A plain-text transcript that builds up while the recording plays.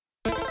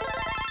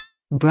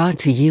Brought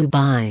to you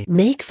by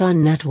Make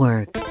Fun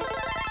Network.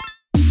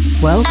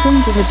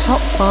 Welcome to the Top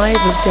 5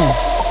 of Death,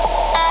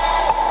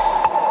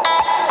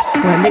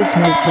 where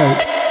listeners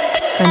vote,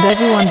 and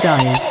everyone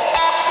dies.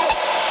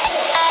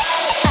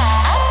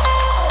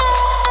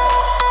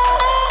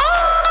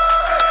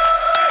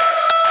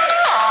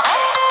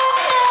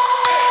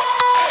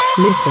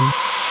 Listen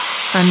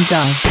and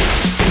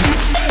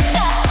die.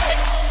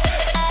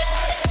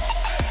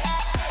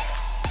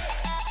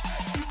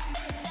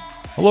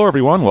 Hello,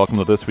 everyone. Welcome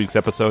to this week's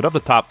episode of the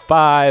Top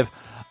 5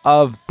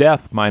 of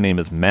Death. My name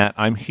is Matt.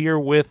 I'm here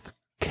with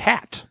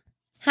Kat.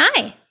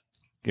 Hi.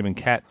 Giving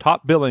Kat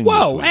top billing.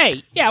 Whoa, this week.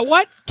 hey, yeah,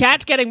 what?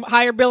 Cat's getting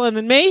higher billing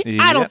than me?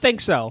 Yeah. I don't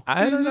think so.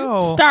 I don't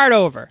know. Start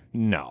over.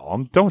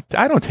 No,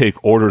 I don't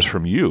take orders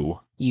from you.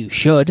 You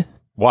should,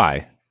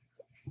 Why?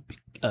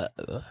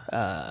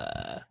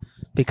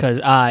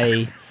 because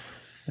I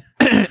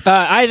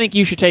think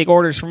you should take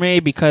orders from me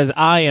because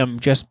I am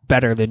just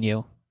better than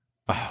you.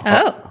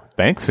 Oh.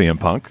 Thanks, CM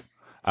Punk.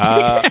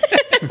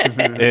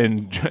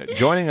 And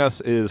joining us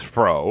is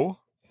Fro.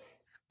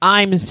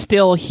 I'm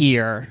still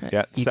here.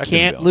 Yeah, You second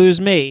can't bill. lose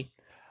me.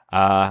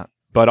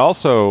 But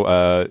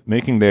also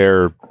making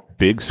their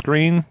big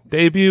screen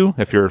debut,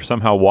 if you're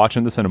somehow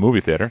watching this in a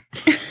movie theater,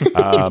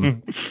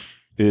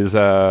 is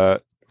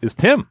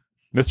Tim,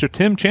 Mr.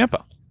 Tim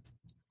Champa.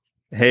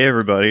 Hey,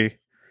 everybody.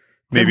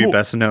 Maybe who?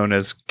 best known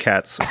as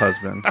Kat's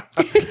husband.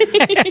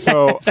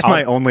 So It's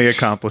my only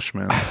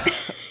accomplishment.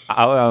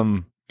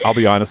 I'll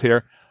be honest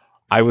here.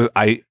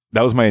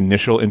 That was my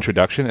initial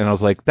introduction, and I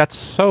was like, that's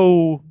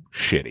so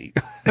shitty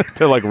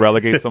to like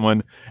relegate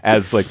someone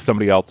as like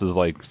somebody else's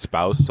like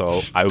spouse.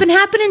 So It's been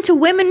happening to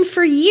women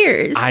for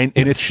years. and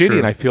it's It's shitty, true.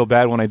 and I feel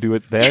bad when I do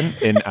it then,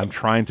 and I'm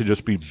trying to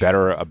just be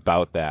better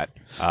about that.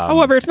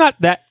 However, it's not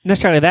that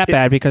necessarily that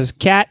bad because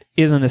Kat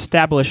is an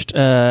established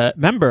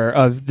member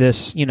of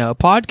this,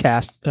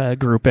 podcast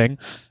grouping,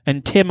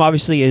 and Tim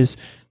obviously is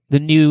the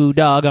new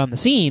dog on the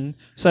scene.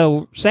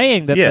 So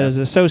saying that Yeah. there's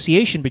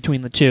association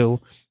between the two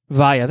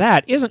via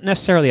that isn't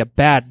necessarily a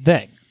bad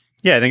thing.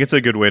 Yeah, I think it's a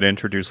good way to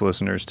introduce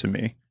listeners to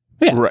me.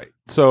 Yeah. Right.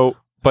 So,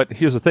 but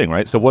here's the thing,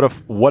 right? So what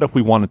if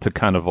we wanted to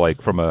kind of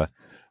like from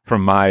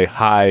my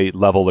high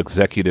level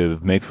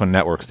executive Make Fun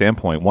Network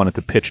standpoint, wanted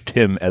to pitch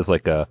Tim as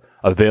like a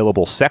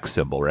available sex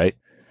symbol, right?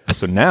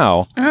 So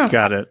now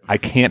Got it. I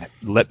can't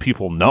let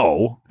people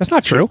know. That's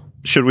not true.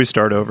 Should we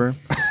start over?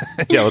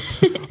 Yeah,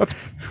 let's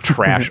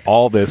trash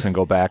all this and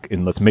go back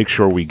and let's make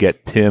sure we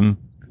get Tim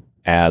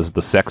as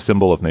the sex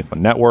symbol of Make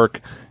Fun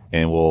Network,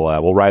 and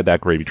we'll ride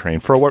that gravy train.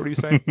 What were you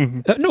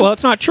saying? No, well,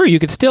 it's not true. You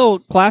could still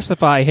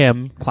classify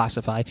him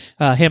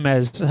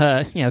as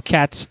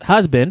Kat's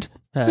husband.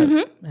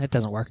 It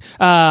doesn't work.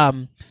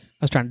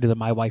 I was trying to do the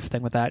my wife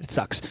thing with that. It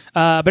sucks.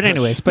 But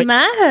anyways,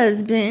 my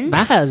husband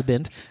my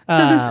husband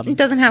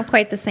doesn't have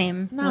quite the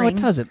same No, ring. it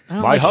doesn't. I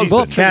don't My think she- husband.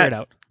 We'll figure it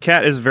out.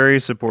 Kat is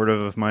very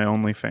supportive of my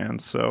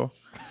OnlyFans, so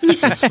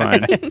it's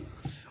fine.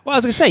 Well, I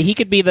was gonna say he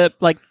could be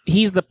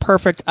he's the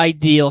perfect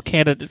ideal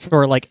candidate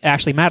for like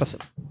Ashley Madison.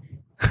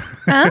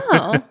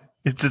 Oh.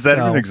 Does that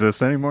even So-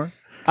 exist anymore?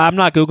 I'm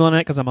not googling it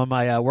because I'm on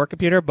my work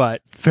computer,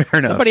 but Fair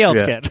enough. somebody else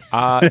yeah.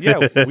 can.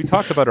 Yeah, we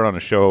talked about it on a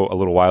show a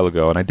little while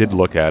ago, and I did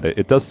look at it.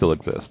 It does still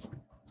exist.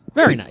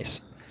 Very nice.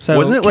 So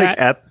Wasn't it like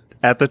Kat-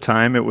 at the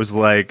time it was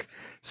like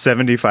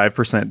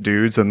 75%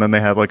 dudes, and then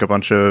they had like a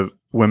bunch of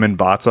women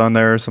bots on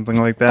there or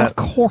something like that? Of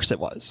course, it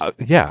was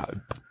Yeah,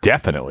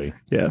 definitely.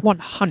 Yeah.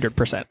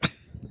 100%.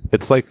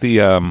 It's like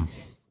the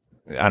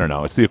I don't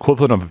know. It's the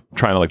equivalent of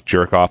trying to like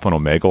jerk off on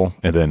Omegle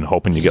and then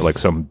hoping you get like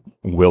some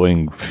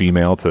willing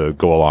female to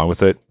go along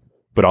with it.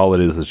 But all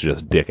it is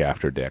just dick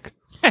after dick.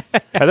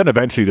 And then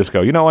eventually you just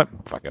go, you know what?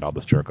 Fuck it. I'll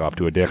just jerk off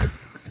to a dick.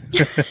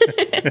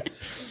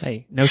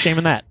 Hey, no shame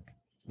in that.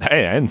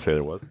 Hey, I didn't say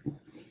there was.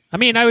 I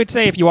mean, I would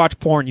say if you watch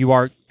porn, you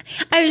are.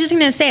 I was just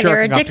going to say there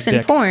are Jerking off dicks to in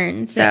dick.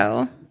 porn,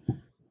 so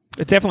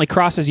It definitely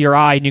crosses your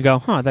eye, and you go,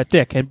 "Huh, that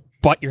dick,"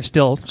 but you're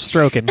still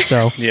stroking.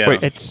 So Yeah.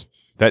 Wait. it's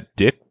That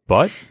dick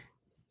butt?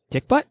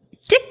 dick butt.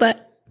 dick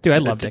butt. Dude, I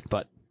love dick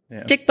butt.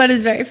 Dick butt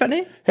is very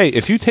funny. Hey,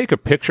 if you take a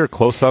picture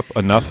close up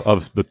enough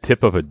of the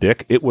tip of a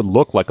dick, it would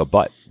look like a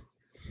butt.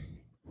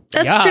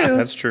 That's Yeah, true.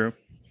 That's true.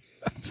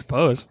 I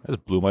suppose. That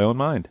just blew my own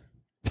mind.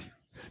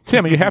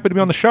 Tim, are you happy to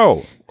be on the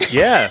show?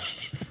 Yeah.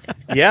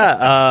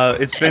 Yeah.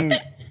 It's been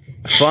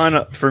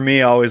fun for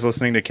me always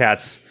listening to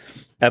Kat's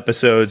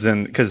episodes,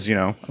 and because,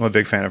 I'm a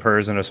big fan of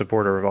hers and a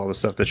supporter of all the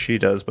stuff that she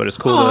does, but it's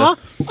cool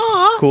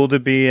to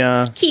be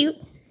Cute.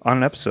 on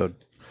an episode.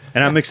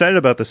 And I'm excited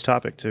about this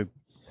topic too.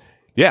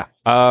 Yeah,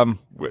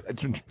 we're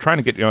trying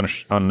to get you on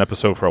an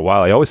episode for a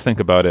while. I always think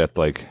about it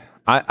like,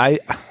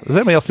 does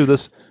anybody else do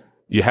this?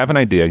 You have an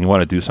idea and you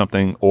want to do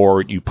something,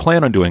 or you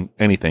plan on doing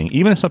anything,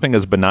 even if something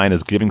as benign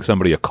as giving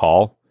somebody a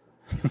call.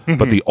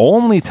 But the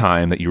only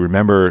time that you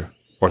remember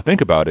or think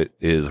about it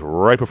is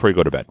right before you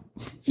go to bed.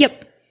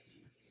 Yep.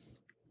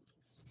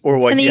 Or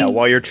what? And then Yeah, you-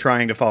 while you're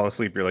trying to fall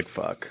asleep, you're like,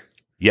 "Fuck."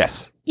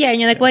 Yes, Yeah, and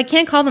you're like, well, I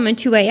can't call them at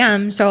 2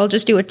 a.m., so I'll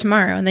just do it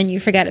tomorrow, and then you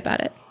forget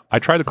about it. I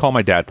tried to call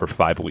my dad for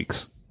 5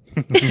 weeks.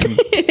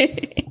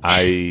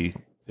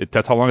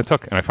 that's how long it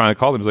took. And I finally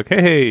called him. He was like,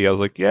 hey. I was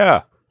like,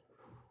 yeah.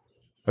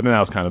 But then that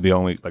was kind of the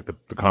only, like,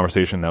 the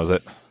conversation. That was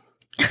it.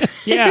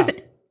 Yeah.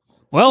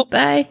 Well,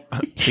 Bye.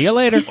 see you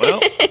later.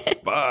 Well,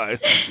 bye.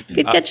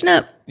 Good catching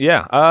up.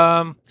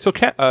 Yeah. So,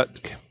 Kat,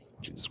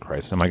 Jesus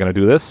Christ, am I going to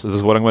do this? This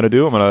is what I'm going to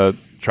do. I'm going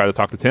to try to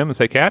talk to Tim and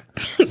say, Kat.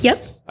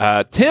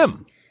 Yep.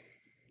 Tim.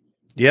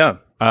 Yeah.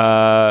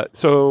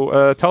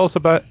 So tell us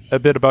a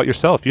bit about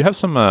yourself. You have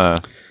some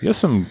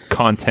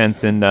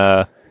content,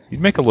 and you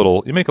make a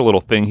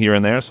little thing here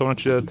and there. So why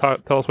don't you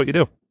tell us what you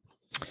do?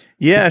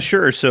 Yeah,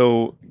 sure.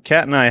 So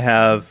Kat and I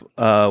have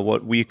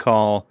what we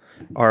call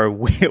our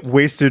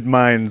Wasted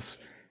Minds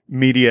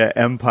media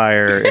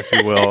empire, if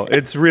you will.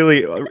 It's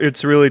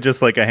really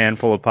just like a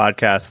handful of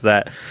podcasts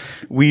that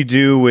we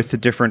do with the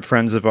different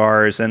friends of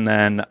ours, and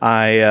then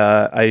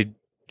I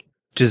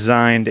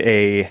designed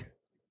a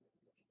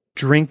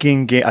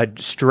drinking game, a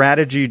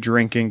strategy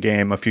drinking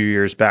game a few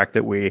years back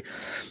that we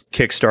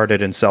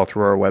kickstarted and sell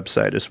through our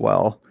website as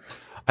well.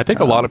 I think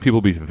a lot of people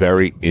will be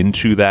very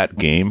into that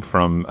game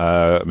from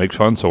Make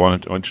Fun. So why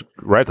don't you,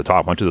 right at the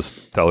top, why don't you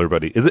just tell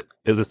everybody, is it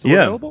still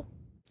available?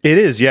 It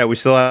is, yeah. We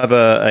still have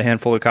a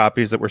handful of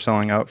copies that we're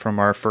selling out from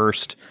our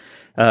first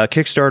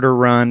Kickstarter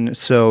run.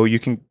 So you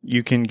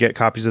can get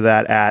copies of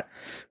that at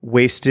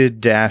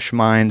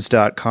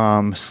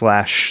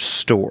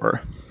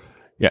wasted-minds.com/store.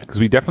 Yeah, because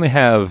we definitely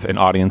have an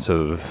audience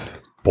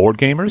of board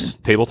gamers,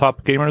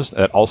 tabletop gamers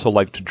that also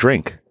like to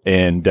drink.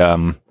 And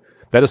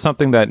that is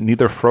something that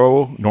neither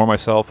Fro nor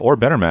myself, or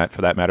Better Matt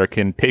for that matter,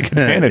 can take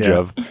advantage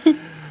of.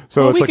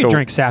 So Well, it's we like could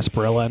drink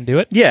sarsaparilla and do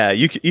it. Yeah,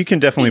 you can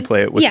definitely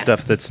play it with Yeah.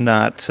 stuff that's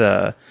not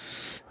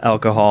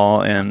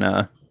alcohol, and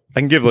I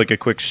can give like a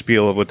quick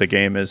spiel of what the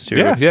game is too.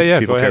 Yeah, if yeah,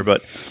 people go care. ahead.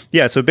 But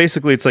yeah, so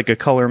basically it's like a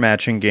color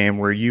matching game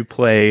where you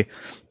play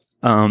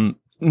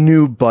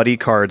new buddy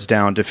cards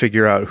down to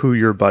figure out who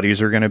your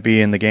buddies are going to be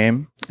in the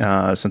game,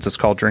 since it's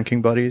called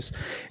Drinking Buddies.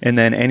 And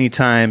then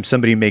anytime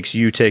somebody makes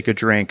you take a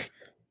drink,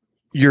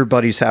 your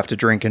buddies have to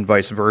drink and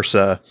vice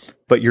versa,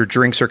 but your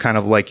drinks are kind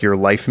of like your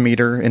life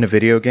meter in a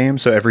video game.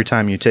 So every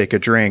time you take a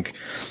drink,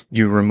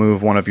 you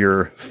remove one of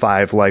your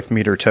 5 life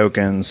meter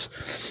tokens.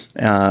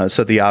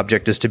 So the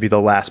object is to be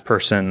the last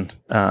person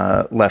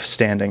left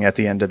standing at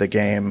the end of the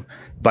game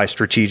by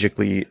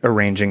strategically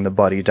arranging the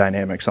buddy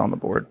dynamics on the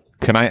board.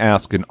 Can I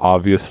ask an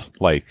obvious,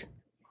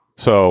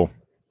 so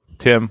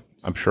Tim,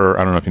 I'm sure,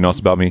 I don't know if you know this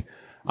about me,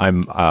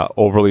 I'm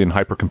overly and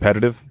hyper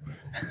competitive.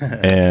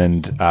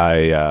 And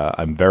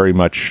I'm very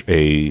much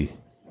a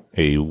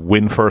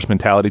win first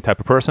mentality type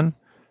of person.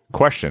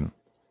 Question: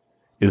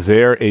 is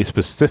there a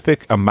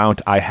specific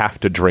amount I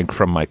have to drink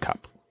from my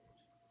cup?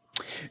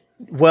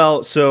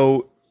 Well,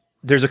 so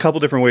there's a couple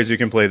different ways you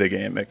can play the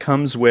game. It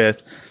comes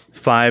with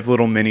 5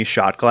 little mini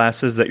shot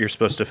glasses that you're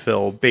supposed to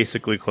fill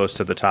basically close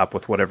to the top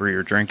with whatever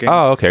you're drinking.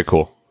 Oh, okay,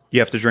 cool. You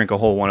have to drink a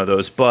whole one of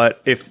those.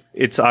 But if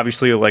it's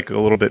obviously like a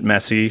little bit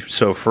messy,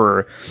 so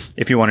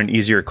if you want an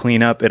easier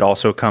cleanup, it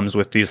also comes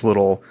with these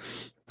little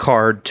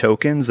card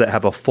tokens that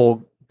have a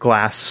full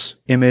glass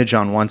image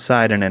on one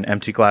side and an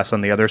empty glass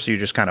on the other. So you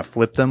just kind of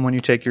flip them when you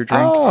take your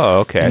drink. Oh,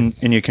 okay.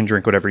 And you can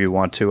drink whatever you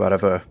want to out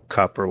of a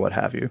cup or what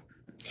have you.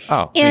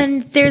 Oh,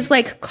 And there's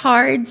like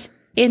cards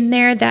in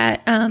there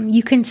that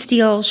you can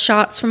steal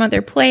shots from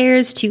other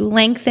players to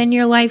lengthen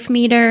your life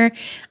meter.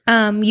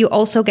 You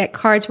also get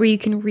cards where you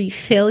can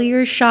refill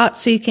your shots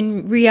so you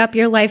can re-up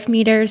your life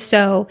meter.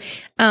 So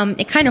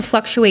it kind of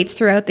fluctuates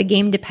throughout the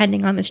game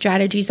depending on the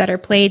strategies that are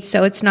played.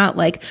 So it's not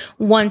like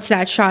once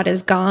that shot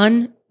is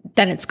gone,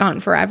 then it's gone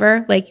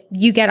forever. Like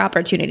you get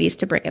opportunities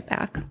to bring it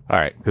back. all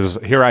right. Because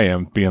here I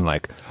am being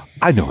like,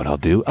 I know what I'll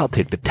do. I'll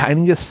take the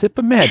tiniest sip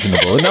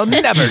imaginable, and I'll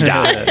never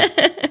die.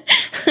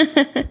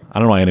 I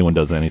don't know why anyone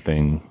does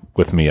anything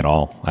with me at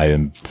all.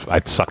 I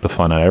suck the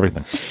fun out of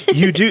everything.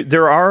 You do.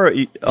 There are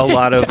a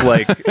lot of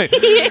like. You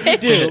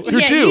do.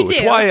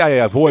 It's why I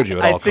avoid you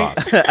at all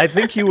costs. I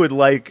think you would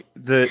like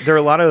there are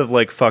a lot of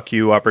like fuck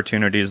you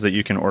opportunities that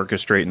you can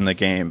orchestrate in the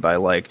game by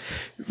like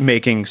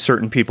making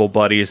certain people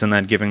buddies and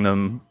then giving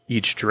them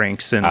each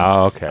drinks. And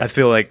Oh, okay. I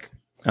feel like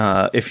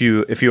if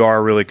you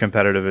are really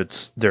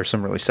competitive, there's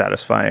some really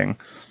satisfying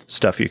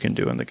stuff you can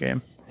do in the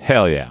game.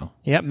 Hell yeah.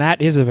 Yeah,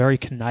 Matt is a very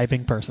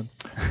conniving person.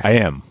 I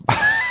am.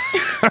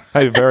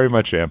 I very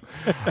much am.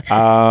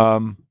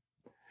 So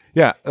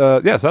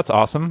that's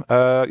awesome.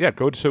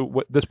 Go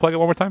to just plug it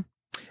one more time.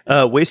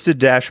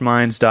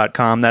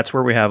 Wasted-minds.com. That's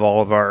where we have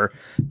all of our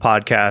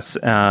podcasts,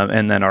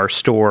 and then our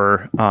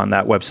store on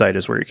that website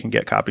is where you can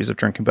get copies of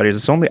Drinking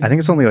Buddies. I think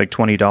it's only like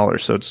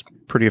 $20, so it's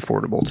pretty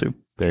affordable too.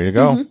 There you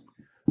go.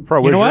 Fro,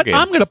 You where's know your what? game?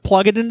 I'm going to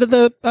plug it into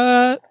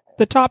the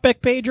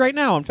topic page right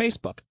now on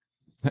Facebook.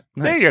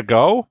 There you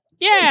go.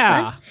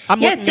 Yeah.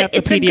 I'm Yeah, looking at the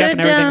it's a PDF and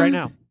good, everything right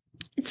now.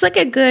 It's like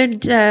a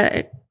good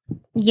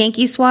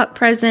Yankee swap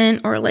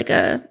present or like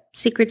a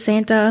Secret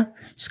Santa.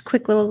 Just a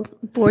quick little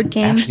board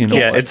game. Actually, you know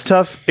Yeah, what? it's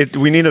tough.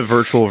 We need a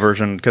virtual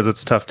version because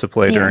it's tough to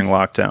play Yeah. during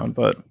lockdown.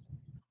 But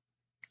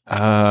But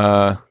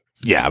I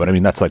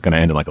mean that's like going to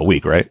end in like a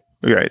week, right?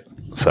 right,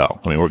 So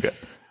I mean we're good.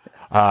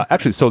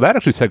 Actually, so that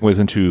actually segues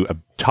into a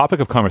topic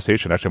of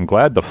conversation. Actually, I'm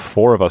glad the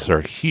four of us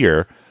are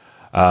here.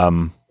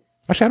 Actually,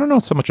 I don't know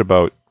so much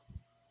about.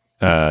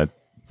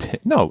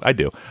 No, I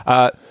do.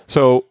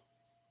 So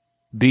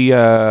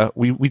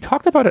we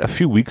talked about it a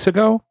few weeks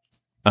ago.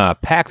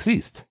 PAX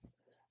East.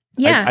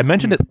 Yeah. I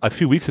mentioned it a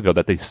few weeks ago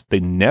that they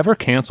never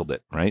canceled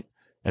it, right?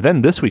 And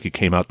then this week it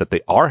came out that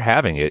they are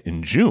having it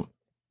in June.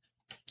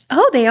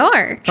 Oh, they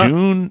are.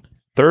 June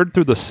 3rd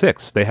through the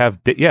 6th. They have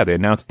they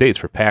announced dates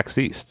for PAX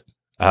East.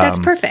 That's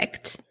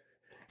perfect.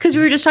 Because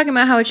we were just talking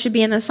about how it should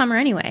be in the summer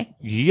anyway.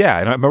 Yeah,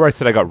 and I remember I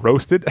said I got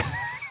roasted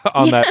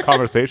on that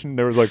conversation.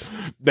 There was like,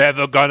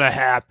 never gonna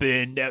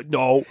happen.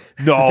 No.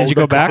 Did you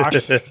go back?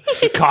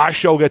 The car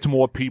show gets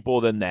more people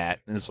than that.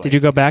 And it's like, Did you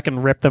go back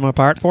and rip them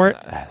apart for it?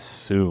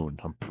 Soon.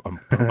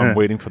 I'm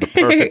waiting for the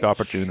perfect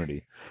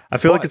opportunity. I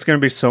feel like it's going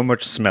to be so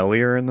much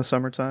smellier in the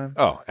summertime.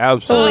 Oh,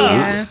 absolutely. Oh,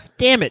 yeah.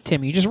 Damn it,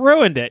 Tim! You just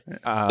ruined it.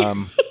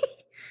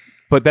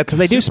 But that's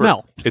They do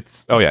smell.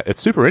 It's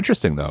super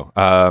interesting though.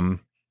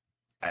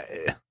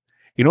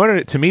 You know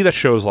what? To me, that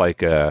shows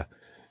like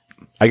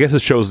I guess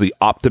it shows the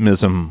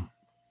optimism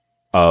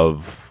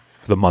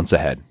of the months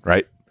ahead,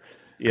 right?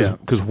 Yeah.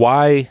 Because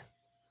why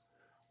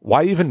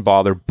even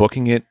bother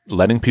booking it,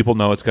 letting people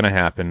know it's going to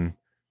happen,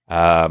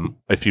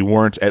 if you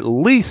weren't at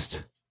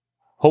least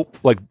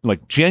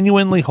like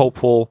genuinely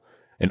hopeful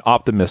and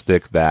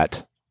optimistic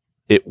that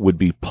it would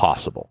be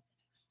possible.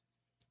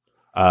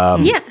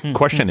 Yeah.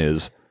 Question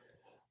is,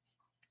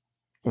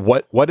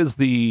 what is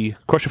the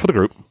question for the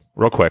group?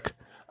 Real quick,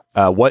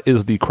 what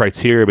is the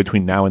criteria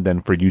between now and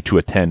then for you to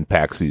attend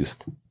PAX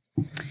East?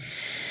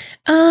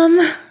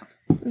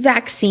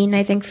 Vaccine,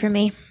 I think, for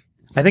me.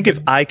 I think if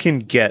I can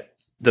get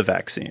the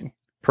vaccine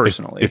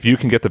personally, If you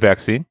can get the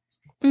vaccine,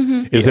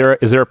 Mm-hmm. is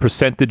there a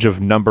percentage of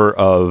number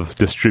of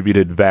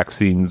distributed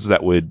vaccines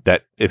that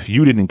if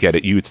you didn't get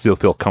it, you would still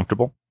feel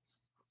comfortable?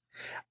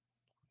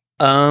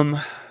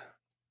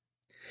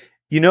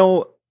 you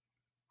know,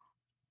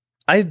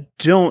 I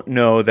don't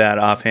know that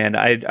offhand.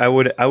 I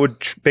would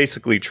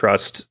basically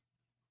trust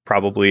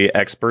probably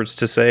experts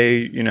to say,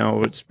 you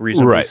know, it's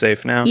reasonably Right.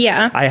 safe now.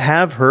 Yeah. I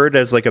have heard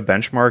as like a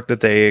benchmark that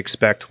they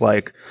expect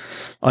like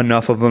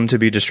enough of them to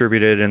be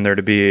distributed and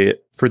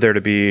for there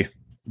to be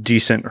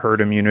decent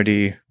herd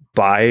immunity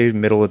by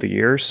middle of the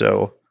year.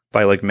 So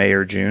by like May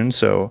or June.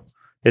 So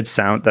that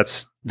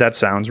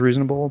sounds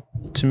reasonable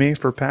to me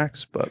for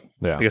PAX, but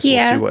Yeah. I guess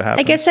we'll see what happens.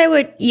 I guess I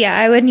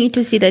would need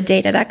to see the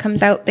data that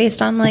comes out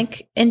based on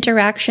like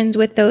interactions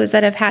with those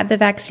that have had the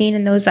vaccine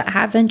and those that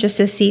haven't, just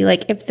to see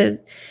like if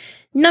the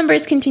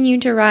numbers continue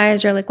to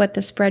rise or like what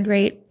the spread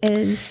rate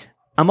is.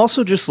 I'm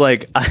also just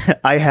like,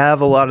 I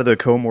have a lot of the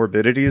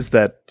comorbidities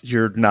that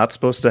you're not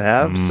supposed to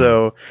have.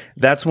 So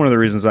that's one of the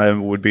reasons I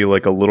would be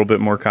like a little bit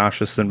more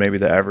cautious than maybe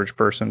the average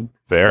person.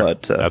 Fair.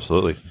 But,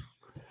 Absolutely.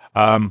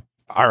 All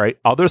right.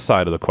 Other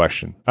side of the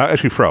question.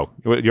 Actually, Fro,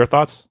 your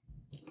thoughts?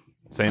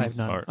 Same? I have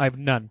none. Or- I have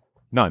none.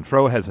 None.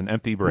 Fro has an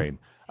empty brain.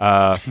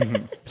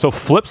 So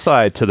flip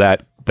side to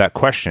that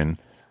question,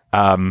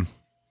 I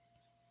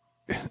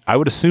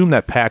would assume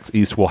that PAX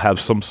East will have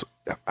some.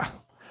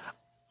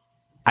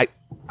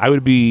 I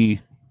would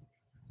be.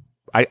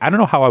 I don't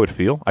know how I would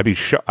feel.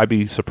 I'd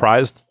be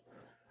surprised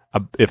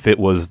if it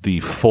was the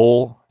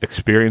full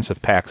experience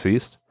of PAX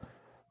East,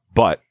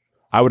 but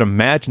I would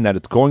imagine that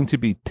it's going to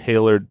be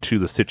tailored to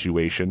the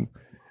situation.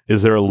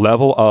 Is there a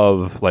level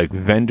of like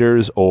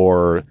vendors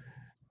or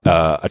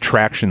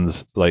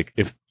attractions, like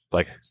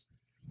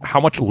how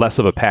much less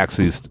of a PAX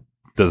East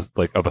does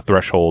like of a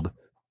threshold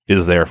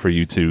is there for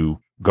you to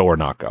go or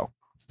not go?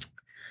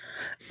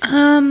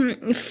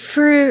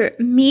 For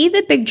me,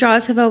 the big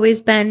draws have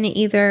always been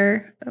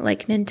either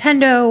like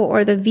Nintendo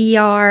or the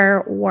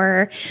VR,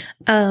 or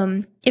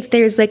if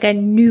there's like a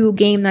new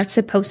game that's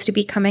supposed to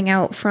be coming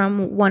out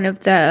from one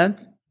of the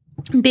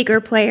bigger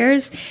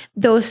players,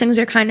 those things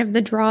are kind of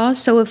the draw.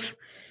 So if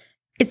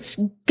it's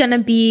gonna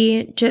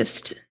be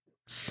just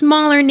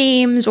smaller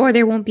names or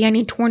there won't be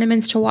any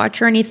tournaments to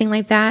watch or anything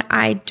like that,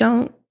 I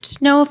don't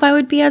know if I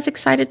would be as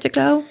excited to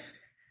go.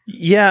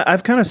 Yeah,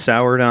 I've kind of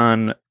soured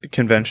on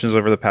conventions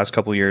over the past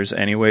couple of years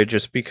anyway,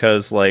 just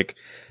because like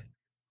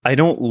I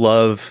don't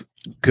love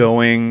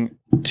going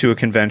to a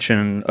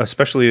convention,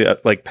 especially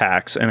at like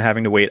PAX, and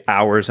having to wait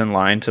hours in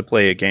line to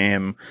play a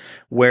game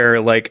where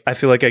like I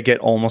feel like I get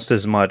almost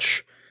as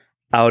much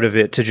out of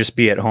it to just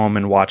be at home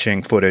and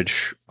watching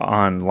footage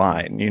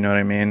online. You know what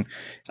I mean?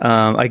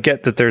 I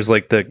get that there's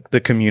like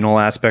the communal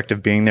aspect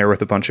of being there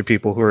with a bunch of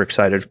people who are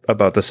excited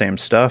about the same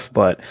stuff,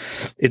 but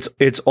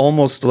it's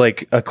almost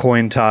like a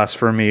coin toss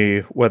for me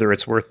whether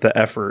it's worth the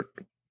effort,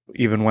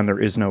 even when there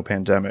is no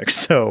pandemic.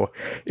 So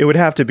there would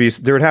have to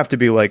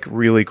be like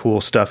really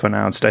cool stuff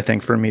announced, I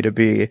think, for me to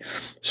be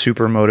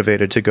super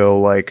motivated to go.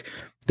 Like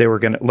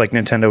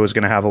Nintendo was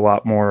gonna have a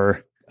lot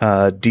more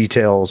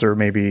details, or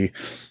maybe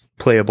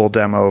playable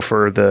demo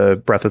for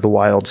the Breath of the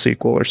Wild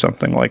sequel or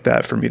something like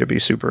that for me to be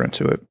super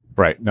into it.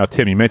 Right. Now,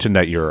 Tim, you mentioned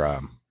that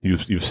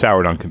you've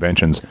soured on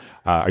conventions.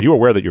 Are you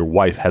aware that your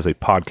wife has a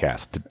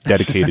podcast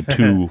dedicated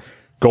to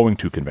going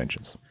to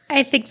conventions?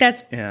 I think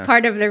that's Yeah.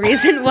 part of the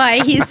reason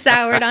why he's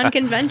soured on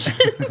conventions.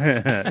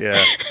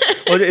 Yeah.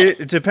 Well,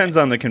 it depends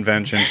on the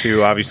convention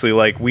too. Obviously,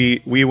 like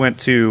we went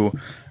to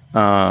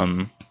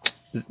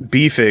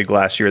BFIG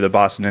last year, the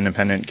Boston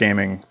Independent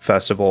Gaming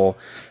Festival,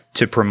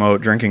 to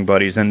promote Drinking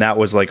Buddies, and that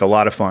was like a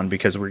lot of fun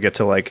because we get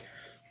to like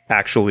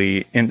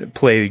actually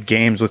play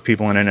games with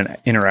people in an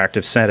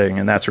interactive setting,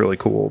 and that's really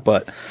cool.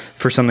 But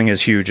for something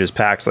as huge as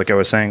PAX, like I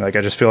was saying, like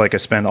I just feel like I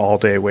spend all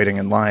day waiting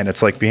in line.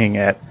 It's like being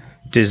at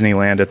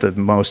Disneyland at the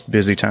most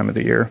busy time of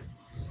the year.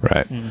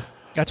 Right.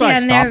 That's why Yeah, I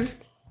and they're- stopped.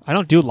 I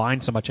don't do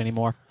lines so much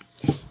anymore.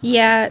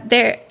 Yeah,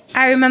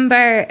 I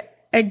remember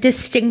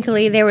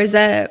distinctly there was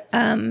a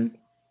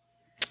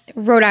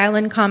Rhode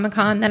Island Comic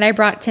Con that I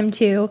brought Tim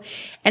to,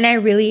 and I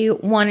really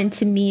wanted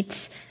to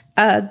meet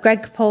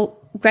Greg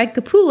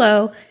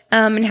Capullo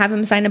and have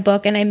him sign a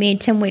book, and I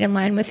made Tim wait in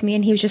line with me,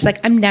 and he was just like,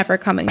 I'm never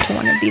coming to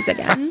one of these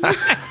again.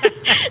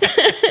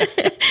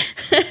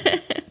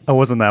 I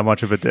wasn't that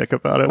much of a dick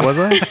about it, was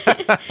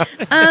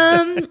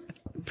I?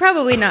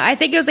 Probably not. I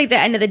think it was like the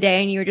end of the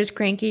day, and you were just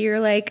cranky. You're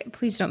like,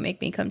 please don't make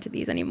me come to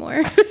these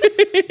anymore.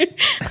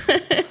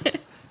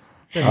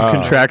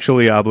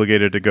 Contractually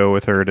obligated to go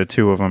with her to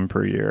 2 of them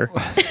per year.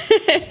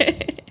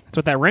 That's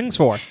what that ring's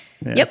for.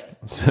 Yep.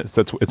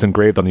 So it's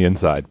engraved on the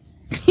inside.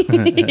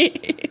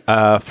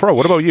 Fro,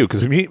 what about you?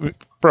 Because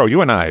Fro,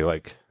 you and I,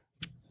 like,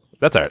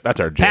 that's our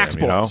jam, PAX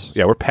you know? boys.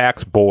 Yeah, we're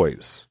PAX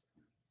boys.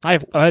 I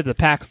have the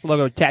PAX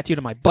logo tattooed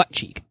on my butt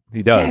cheek.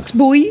 He does.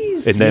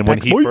 Boys. And then when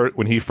PAX boy.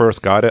 when he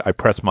first got it, I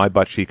pressed my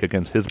butt cheek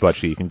against his butt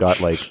cheek and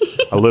got like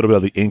a little bit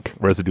of the ink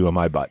residue on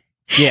my butt.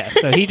 Yeah,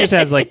 so he just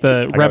has like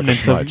the got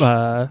remnants the of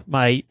smudge.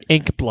 my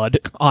ink blood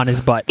on his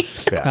butt.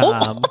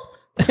 Yeah.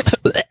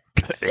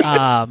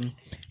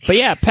 But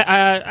yeah,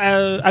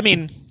 I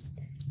mean,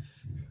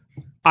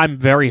 I'm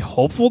very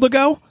hopeful to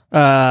go.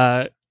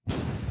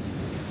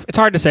 It's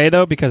hard to say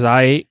though because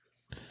I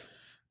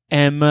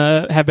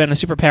have been a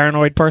super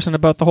paranoid person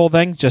about the whole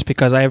thing, just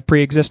because I have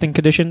pre-existing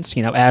conditions,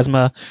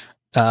 asthma,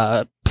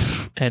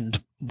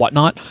 and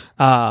whatnot.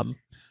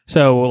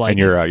 So like, And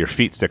your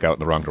feet stick out in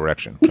the wrong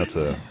direction. That's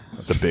a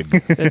big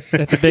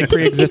that's a big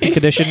pre-existing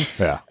condition.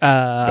 yeah.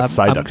 That's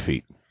side duck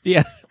feet.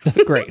 Yeah,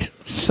 great.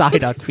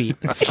 Psyduck feet.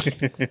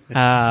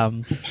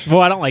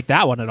 Well, I don't like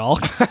that one at all.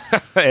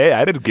 Hey,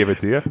 I didn't give it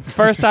to you.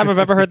 First time I've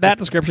ever heard that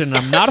description, and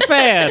I'm not a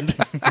fan.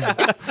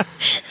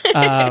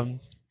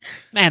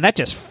 Man, that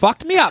just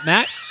fucked me up,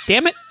 Matt.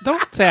 Damn it.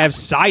 Don't say I have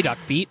Psyduck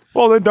feet.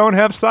 Well, then don't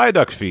have side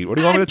duck feet. What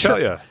do you want me to tell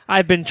you?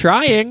 I've been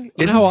trying. You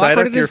Isn't know how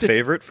awkward Psyduck it your is to-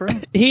 favorite for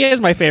him? He is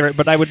my favorite,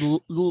 but I would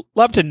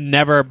love to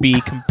never be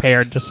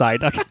compared to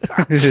Psyduck.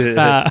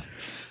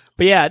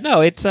 But yeah,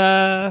 no, it's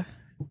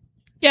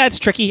it's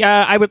tricky.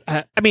 I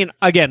mean,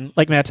 again,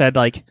 like Matt said,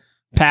 like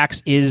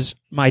PAX is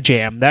my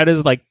jam. That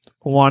is like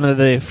one of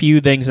the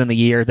few things in the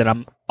year that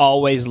I'm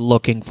always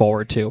looking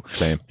forward to.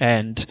 Same.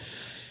 And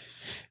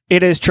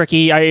it is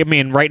tricky. I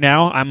mean, right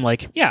now I'm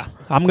like, yeah,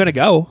 I'm gonna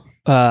go,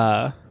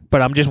 but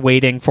I'm just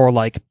waiting for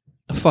like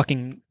a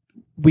fucking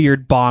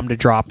weird bomb to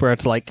drop where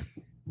it's like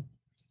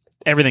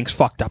everything's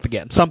fucked up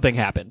again. Something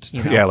happened.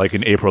 Yeah, like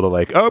in April, they're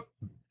like, oh,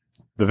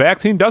 the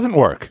vaccine doesn't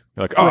work.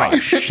 You're like, oh,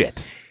 Right.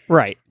 shit.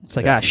 Right. It's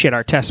like, shit,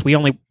 our tests, we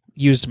only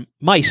used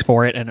mice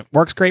for it, and it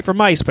works great for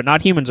mice, but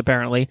not humans,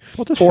 apparently.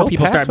 Well, just Or fill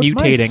people PAX start with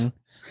mutating.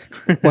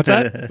 What's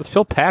that? Let's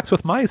fill PAX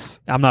with mice.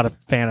 I'm not a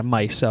fan of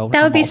mice, so That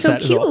I'm would be all so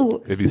set as well.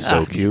 cute. It'd be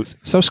so cute.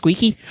 So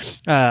squeaky.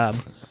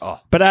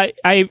 But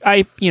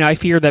I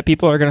fear that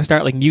people are going to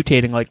start like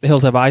mutating like the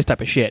Hills Have Eyes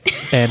type of shit,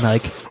 and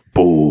like,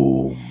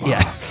 Boom.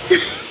 yeah.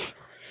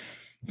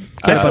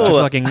 Got a bunch of feel-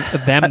 fucking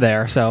them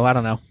there, so I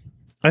don't know.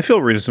 I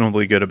feel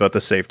reasonably good about the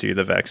safety of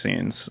the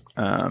vaccines.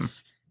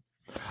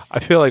 I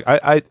feel like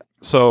I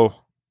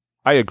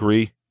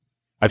agree.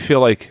 I feel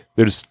like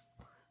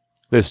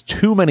there's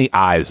too many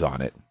eyes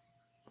on it,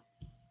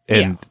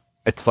 and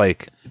it's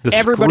like the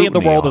Everybody in the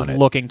scrutiny world on is it.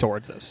 looking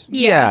towards this.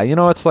 Yeah,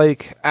 it's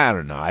like I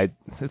don't know.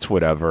 It's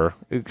whatever.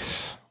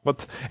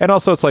 And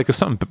also it's like if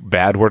something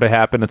bad were to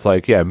happen, it's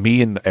like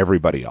me and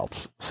everybody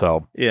else.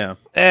 So Yeah.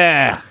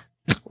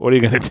 what are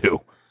you gonna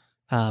do?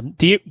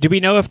 Do we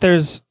know if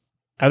there's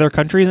other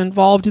countries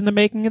involved in the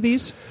making of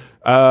these?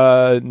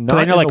 Not Because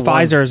I know like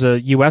Pfizer is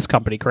a U.S.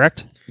 company,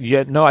 correct?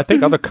 Yeah, no, I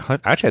think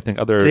I think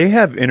other. They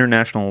have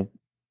international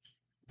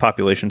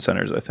population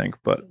centers, I think,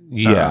 but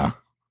Yeah,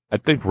 I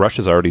think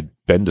Russia's already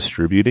been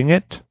distributing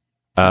it.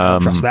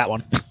 Trust that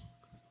one.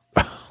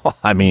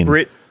 I mean,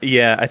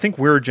 I think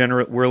we're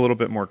a little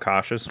bit more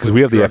cautious because with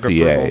we have the drug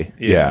FDA. approval.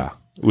 Yeah,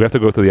 we have to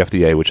go through the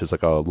FDA, which is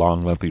like a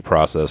long, lengthy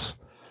process.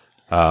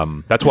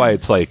 That's why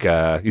it's like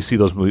you see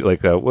those movies,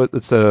 like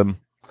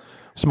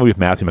some movie with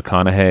Matthew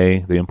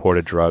McConaughey, the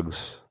imported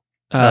drugs.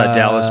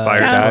 Dallas Buyers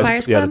Dallas Club.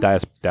 Buyers Yeah,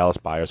 Club? the Dallas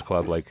Buyers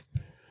Club. Like,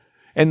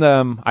 and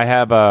I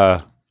have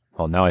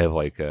now I have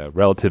like a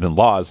relative in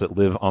laws that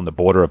live on the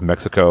border of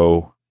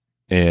Mexico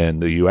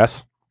and the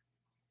U.S.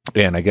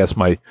 And I guess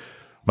my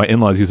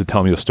in-laws used to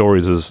tell me the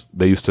stories is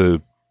they used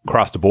to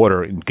cross the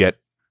border and get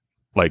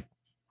like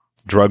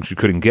drugs you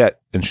couldn't get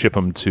and ship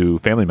them to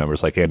family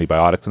members, like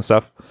antibiotics and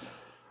stuff.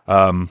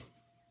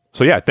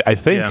 So yeah, I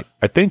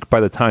think by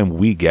the time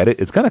we get it,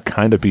 it's gonna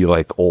kind of be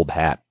like old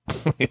hat,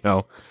 you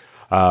know.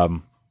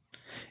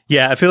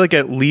 Yeah, I feel like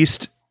at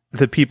least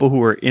the people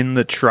who are in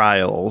the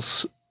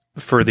trials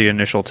for the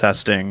initial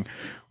testing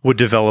would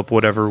develop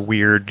whatever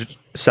weird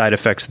side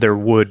effects there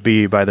would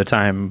be by the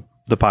time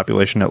the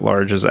population at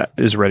large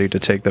is ready to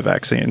take the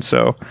vaccine.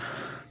 So,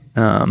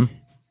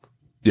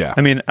 Yeah,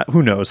 I mean,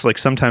 who knows? Like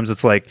sometimes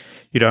it's like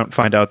you don't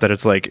find out that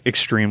it's like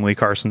extremely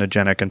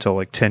carcinogenic until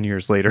like 10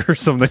 years later or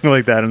something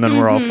like that, and then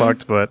we're all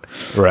fucked. But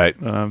right.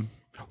 Well,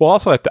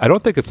 also, I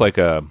don't think it's like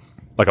a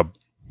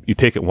you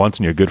take it once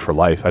and you're good for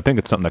life. I think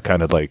it's something that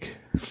kind of like,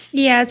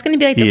 Yeah, it's going to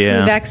be like the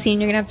flu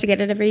vaccine. You're going to have to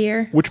get it every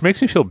year. which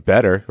makes me feel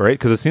better, right?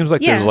 Because it seems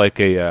like Yeah. there's like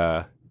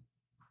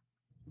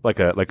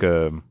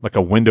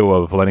a window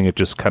of letting it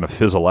just kind of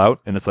fizzle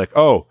out, and it's like,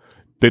 oh,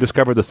 they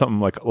discovered there's something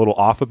like a little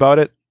off about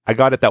it. I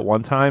got it that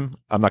one time.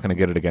 I'm not going to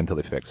get it again until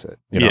they fix it.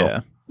 You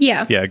know?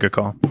 Yeah. good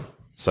call.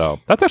 So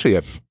that's actually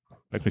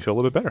makes me feel a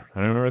little bit better.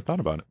 I never really thought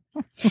about it.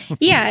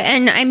 Yeah,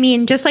 and I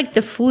mean, just like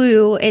the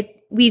flu,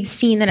 we've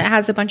seen that it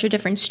has a bunch of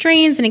different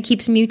strains and it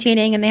keeps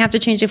mutating, and they have to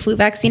change the flu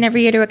vaccine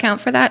every year to account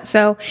for that.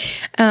 So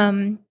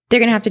they're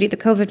going to have to do the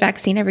COVID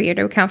vaccine every year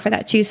to account for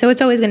that too. So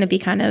it's always going to be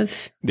kind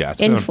of Yeah,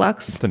 it's in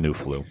flux. It's a new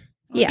flu.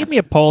 Yeah. Give me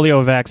a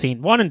polio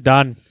vaccine, one and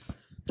done.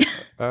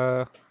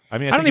 I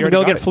mean, I don't even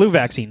go get flu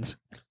vaccines.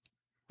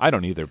 I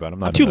don't either, but I'm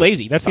not I'm too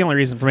lazy. That's the only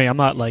reason for me. I'm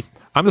not like.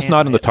 I'm just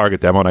not in the target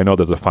demo, and I know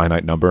there's a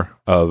finite number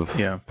of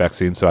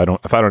vaccines, so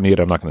if I don't need it,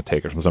 I'm not going to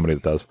take it from somebody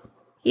that does.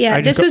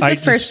 Yeah, this was the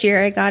first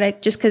year I got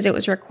it just because it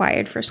was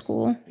required for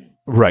school.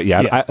 Right.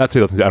 Yeah. That's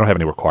the other thing. I don't have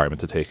any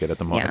requirement to take it at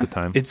the moment. At the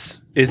time.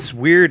 It's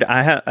weird.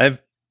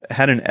 I've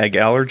had an egg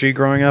allergy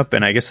growing up,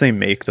 and I guess they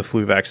make the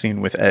flu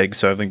vaccine with eggs,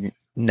 so I've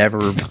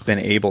never been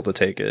able to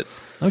take it.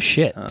 Oh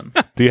shit!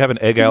 Do you have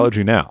an egg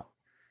allergy now?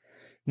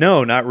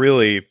 No, not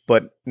really.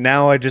 But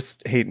now I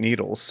just hate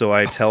needles, so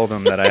I tell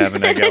them that I have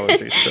an egg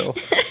allergy still.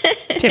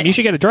 Tim, you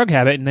should get a drug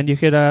habit, and then you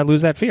could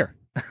lose that fear.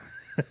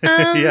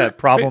 Yeah,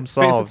 problem Face it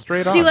solved.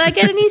 straight on. Do I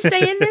get any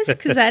say in this?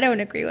 Because I don't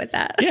agree with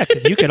that. Yeah,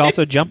 because you could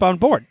also jump on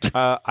board.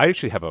 I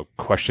actually have a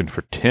question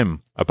for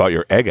Tim about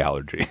your egg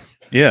allergy.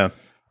 Yeah.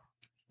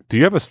 Do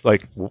you have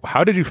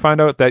how did you find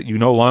out that you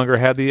no longer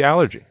had the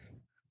allergy?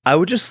 I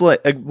would just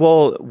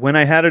when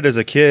I had it as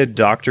a kid,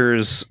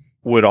 doctors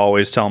would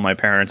always tell my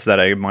parents that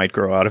I might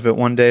grow out of it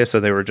one day. So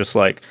they were just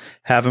like,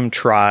 have him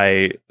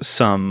try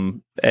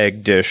some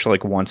egg dish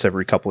like once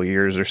every couple of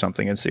years or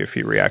something and see if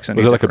he reacts any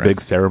Was there like a different.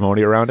 big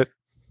ceremony around it?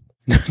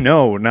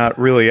 No, not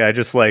really. I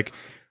just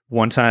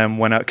one time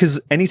went out because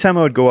anytime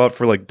I would go out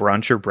for like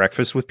brunch or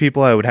breakfast with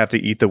people, I would have to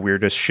eat the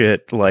weirdest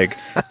shit. Like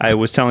I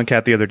was telling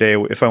Kat the other day,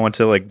 if I went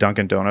to like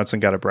Dunkin' Donuts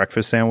and got a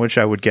breakfast sandwich,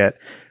 I would get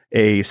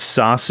a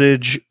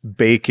sausage,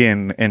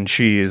 bacon, and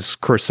cheese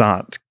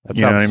croissant.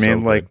 You know what I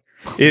mean? So like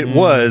it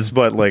was,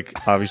 but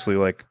like obviously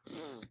like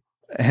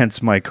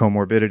hence my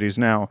comorbidities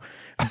now.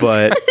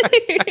 But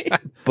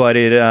but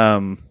it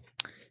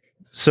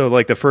so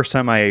like the first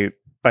time I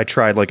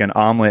tried like an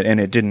omelet and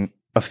it didn't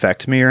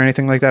affect me or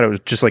anything like that. It was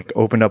just like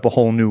opened up a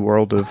whole new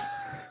world of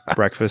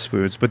breakfast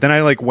foods. But then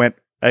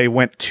I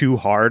went too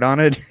hard on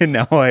it, and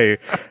now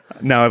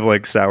I've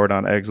like soured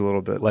on eggs a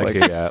little bit, like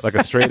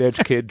a straight edge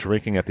kid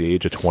drinking at the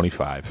age of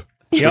 25,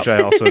 which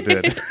I also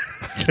did.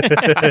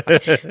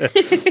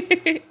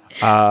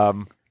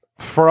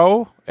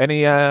 Fro,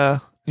 any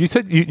you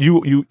said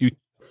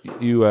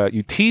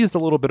you teased a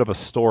little bit of a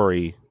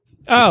story.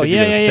 Oh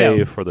you're gonna yeah.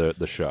 Save for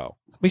the show.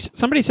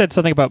 Somebody said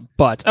something about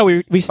butt. Oh,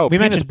 we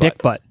mentioned dick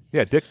butt.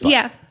 Yeah, dick butt.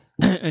 Yeah.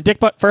 Dick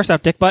butt. First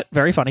off, dick butt.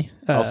 Very funny.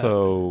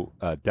 Also,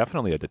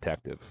 definitely a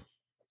detective.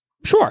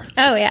 Sure.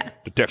 Oh, yeah.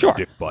 Detective Sure.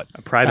 dick butt.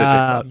 A private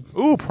dick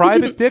butt. Ooh,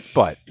 private dick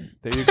butt.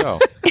 There you go.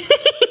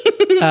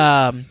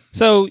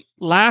 So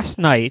last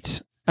night,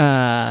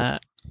 I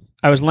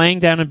was laying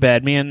down in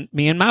bed. Me and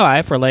my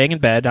wife were laying in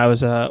bed. I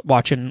was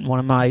watching one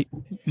of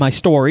my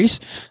stories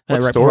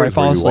What right before I stories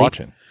fall were you asleep.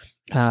 watching?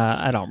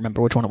 I don't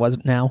remember which one it was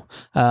now.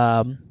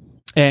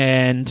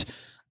 And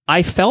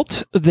I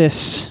felt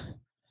this,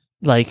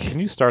 like,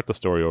 Can you start the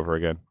story over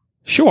again?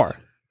 sure.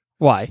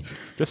 Why?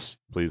 Just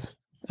please.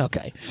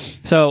 Okay.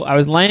 So I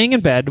was laying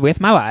in bed with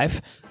my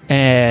wife,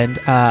 and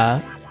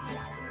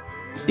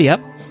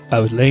yep, I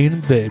was laying in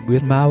bed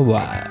with my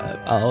wife.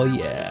 Oh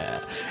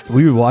yeah,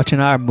 we were watching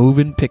our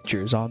moving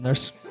pictures on their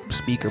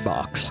speaker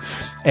box,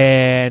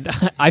 and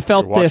I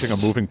felt You're watching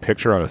this. a moving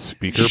picture on a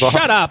speaker box.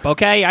 Shut up,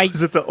 okay?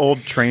 Is it the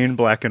old train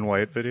black and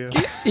white video?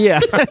 Yeah.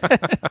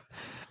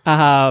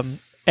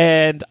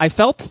 And I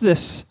felt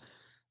this,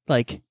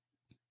 like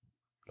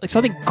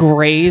something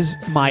graze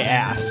my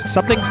ass.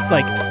 Something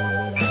like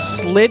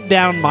slid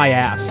down my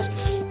ass.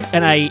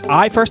 And I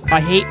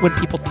hate when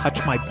people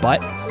touch my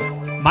butt.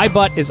 My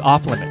butt is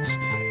off limits.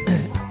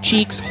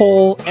 Cheeks,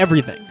 hole,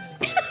 everything.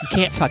 You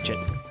can't touch it.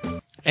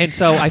 And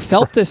so I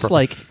felt this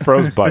like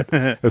Fro's butt.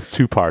 It's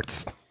two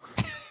parts.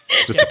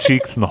 Just the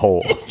cheeks and the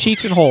hole.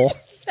 cheeks and hole.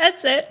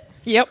 That's it.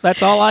 Yep,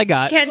 that's all I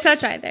got. Can't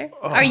touch either.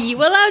 Are you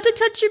allowed to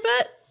touch your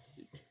butt?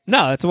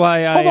 No, that's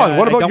why Hold on,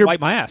 what I about don't your- wipe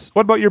my ass.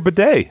 What about your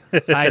bidet?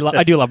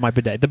 I do love my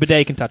bidet. The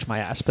bidet can touch my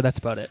ass, but that's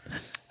about it.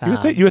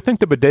 You would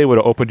think the bidet would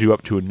have opened you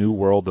up to a new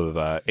world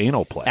of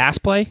anal play. Ass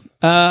play?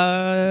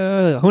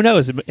 Who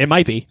knows? It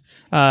might be.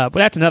 But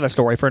that's another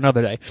story for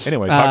another day.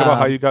 Anyway, talk about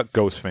how you got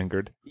ghost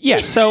fingered.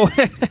 Yeah, so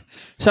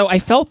so I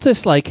felt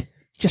this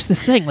just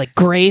this thing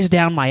graze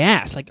down my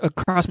ass,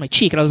 across my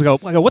cheek, and I go,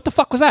 what the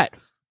fuck was that?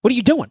 What are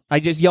you doing?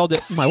 I just yelled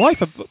at my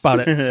wife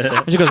about it.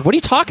 And she goes, what are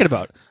you talking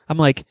about? I'm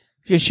like,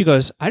 she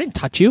goes, I didn't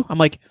touch you. I'm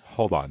like,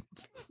 Hold on.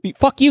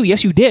 fuck you.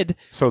 Yes, you did.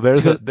 So there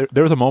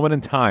was a moment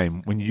in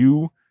time when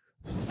you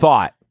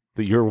thought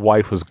that your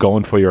wife was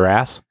going for your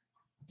ass.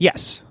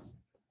 Yes.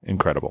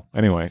 Incredible.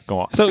 Anyway, go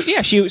on. So yeah,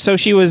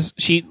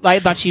 I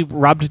thought she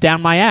rubbed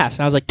down my ass,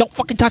 and I was like, don't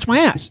fucking touch my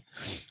ass.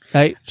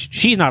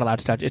 She's not allowed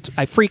to touch it.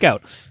 I freak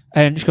out.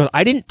 And she goes,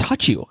 I didn't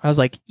touch you. I was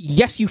like,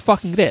 yes, you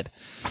fucking did.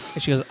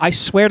 And she goes, I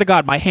swear to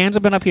God, my hands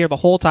have been up here the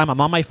whole time. I'm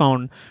on my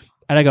phone.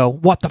 And I go,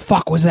 what the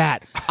fuck was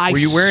that? I Were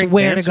you wearing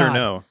swear pants to or God.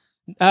 no?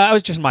 I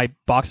was just my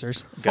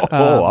boxers.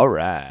 All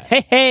right.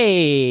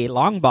 Hey,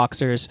 long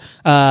boxers.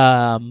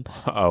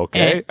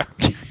 Okay.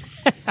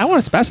 I want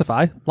to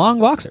specify long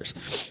boxers.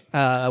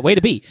 Way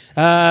to be.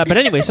 But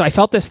anyway, so I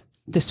felt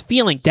this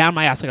feeling down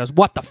my ass. I goes,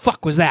 what the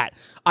fuck was that?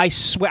 I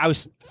swear, I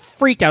was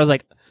freaked out. I was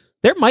like,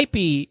 there might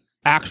be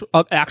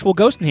actual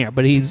ghost in here,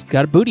 but he's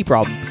got a booty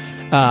problem.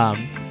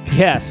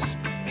 Yes,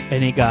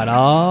 and he got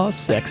all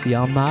sexy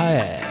on my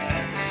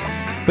ass.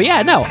 But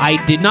yeah, no,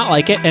 I did not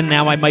like it, and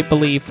now I might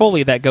believe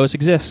fully that ghost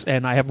exists,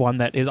 and I have one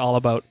that is all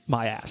about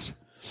my ass.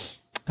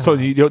 So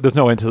there's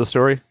no end to the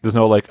story? There's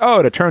no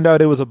it turned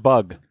out it was a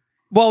bug.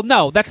 Well,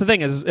 no, that's the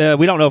thing is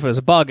we don't know if it was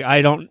a bug.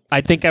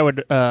 I think I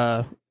would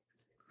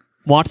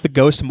want the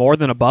ghost more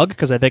than a bug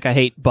because I think I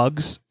hate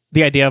bugs.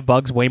 The idea of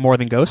bugs way more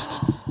than ghosts.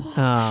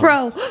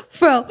 Fro,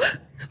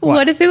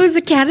 what if it was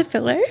a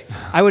caterpillar?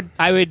 I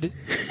would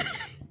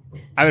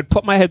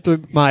put my head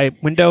through my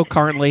window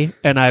currently,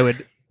 and I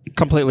would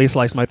completely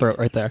slice my throat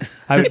right there.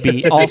 I would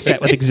be all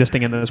set with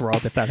existing in this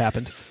world if that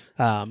happened.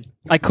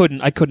 I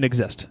couldn't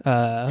exist.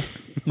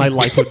 My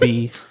life would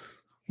be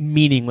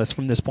meaningless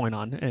from this point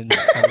on, and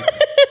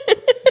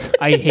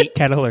I hate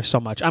caterpillars so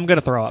much. I'm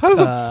gonna throw up.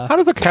 How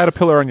does a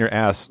caterpillar on your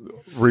ass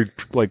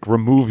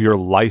remove your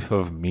life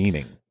of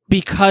meaning?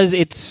 Because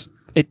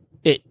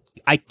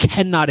I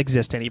cannot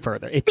exist any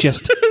further.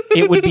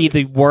 It would be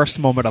the worst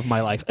moment of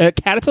my life. A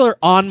caterpillar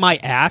on my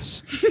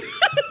ass,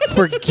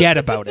 forget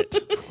about it.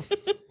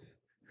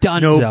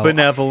 Dunzo. No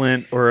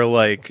benevolent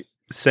or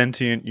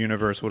sentient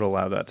universe would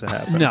allow that to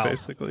happen. No.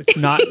 Basically.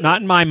 Not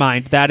in my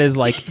mind. That is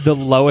the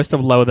lowest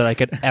of low that I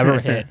could ever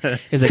hit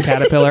is a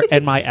caterpillar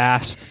and my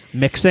ass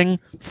mixing.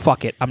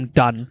 Fuck it. I'm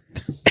done.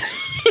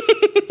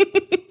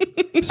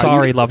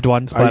 Sorry, loved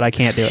ones, but I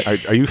can't do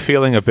it. Are you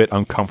feeling a bit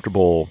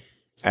uncomfortable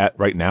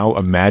right now,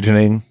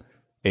 imagining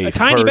a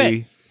tiny furry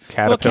bit.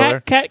 caterpillar?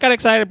 Well, Kat got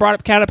excited, brought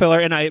up caterpillar,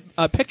 and I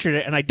pictured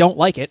it, and I don't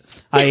like it.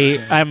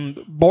 I'm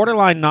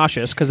borderline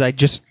nauseous because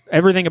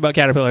everything about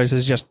caterpillars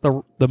is just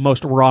the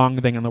most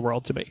wrong thing in the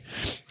world to me.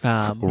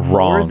 Wrong.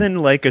 More than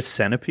a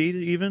centipede,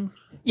 even?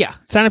 Yeah,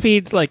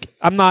 centipedes.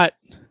 I'm not.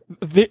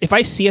 If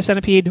I see a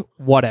centipede,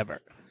 whatever.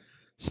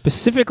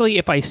 Specifically,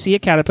 if I see a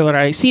caterpillar,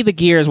 I see the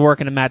gears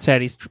working in Matt's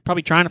head. He's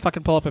probably trying to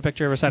fucking pull up a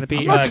picture of a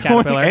centipede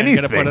caterpillar and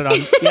going to put it on.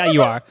 Yeah,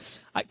 you are.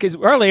 Because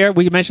earlier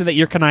we mentioned that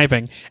you're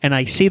conniving, and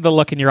I see the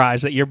look in your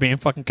eyes that you're being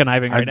fucking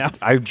conniving right now.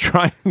 I'm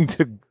trying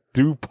to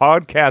do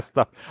podcast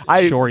stuff.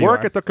 I Sure you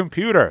work are. at the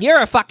computer. You're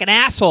a fucking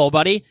asshole,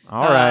 buddy.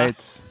 All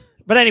right.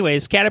 But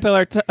anyways,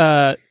 caterpillar.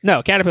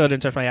 Caterpillar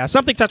didn't touch my ass.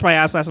 Something touched my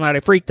ass last night.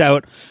 I freaked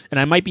out, and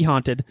I might be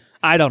haunted.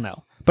 I don't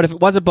know. But if it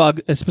was a bug,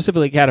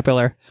 specifically a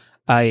caterpillar,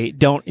 I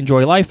don't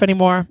enjoy life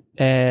anymore,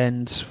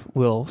 and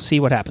we'll see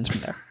what happens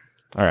from there.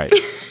 All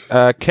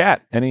right.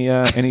 Kat,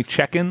 any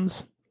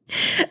check-ins?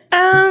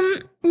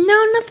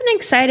 No, nothing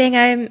exciting.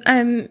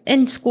 I'm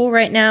in school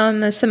right now,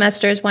 and the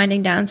semester is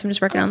winding down, so I'm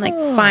just working on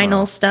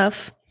final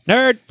stuff.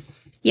 Nerd.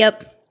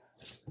 Yep.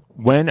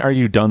 When are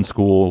you done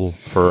school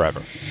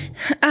forever?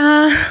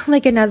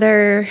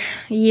 Another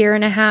year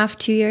and a half,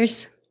 2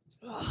 years.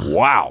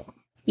 Wow.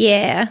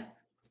 Yeah.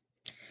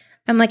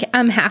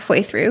 I'm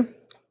halfway through.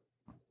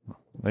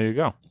 There you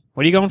go.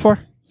 What are you going for?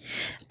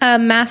 A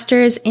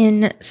master's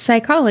in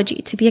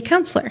psychology to be a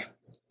counselor.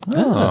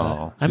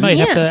 Oh. I might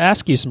have Yeah. to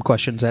ask you some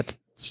questions at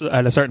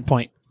a certain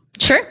point.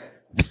 Sure.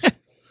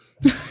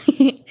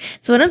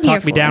 It's what I'm here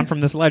Talk for. me down from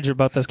this ledge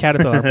about this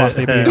caterpillar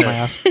possibly being on my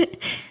ass.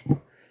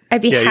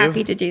 I'd be Yeah,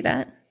 happy to do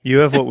that. You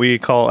have what we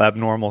call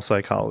abnormal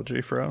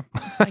psychology, Fro.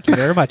 Thank you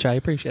very much. I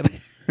appreciate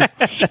it.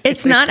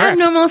 It's not correct.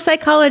 abnormal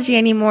psychology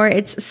anymore.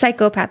 It's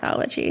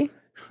psychopathology.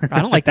 I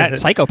don't like that.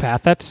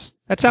 Psychopath.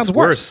 That sounds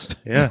worse.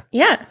 Yeah.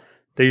 Yeah.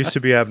 They used to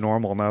be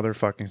abnormal. Now they're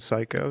fucking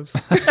psychos.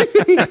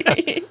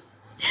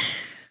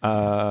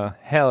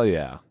 Hell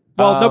yeah.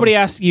 Well, nobody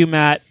asked you,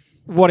 Matt.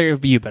 What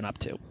have you been up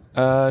to?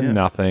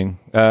 Nothing.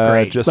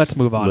 Great. Just Let's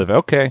move on.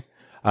 Okay.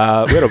 We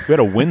had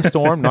a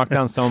windstorm, knocked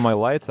down some of my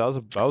lights. That was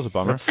a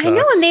bummer. That I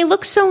know, sucks. and they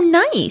look so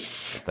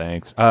nice.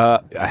 Thanks.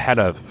 I had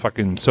a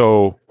fucking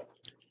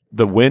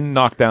the wind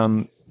knocked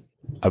down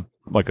a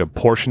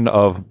portion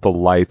of the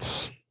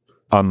lights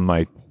on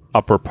my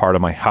upper part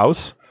of my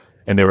house,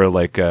 and they were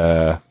like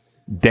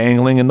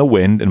dangling in the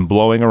wind and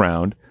blowing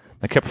around.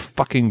 I kept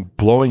fucking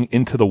blowing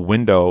into the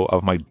window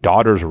of my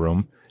daughter's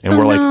room, and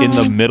we're like in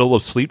the middle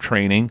of sleep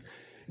training.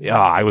 Yeah,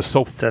 I was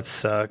so That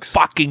sucks.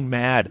 fucking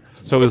mad.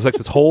 So it was like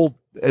it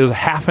was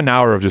half an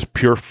hour of just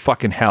pure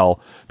fucking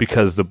hell,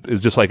 because it was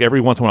just like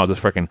every once in a while,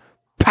 just freaking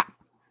pop,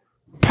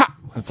 pop.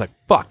 It's like,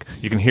 fuck.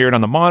 You can hear it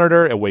on the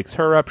monitor. It wakes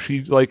her up.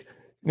 She's like,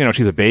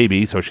 she's a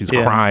baby, so she's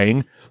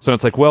crying. So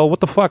it's like, well,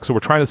 what the fuck? So we're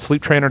trying to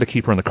sleep train her to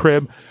keep her in the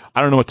crib.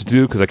 I don't know what to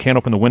do because I can't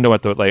open the window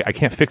I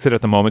can't fix it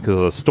at the moment because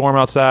of the storm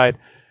outside.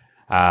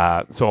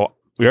 So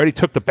we already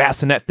took the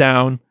bassinet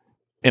down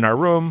in our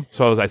room.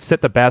 So I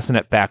set the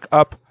bassinet back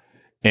up,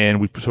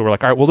 and we're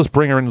like, all right, we'll just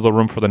bring her into the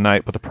room for the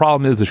night. But the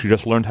problem is that she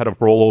just learned how to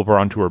roll over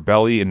onto her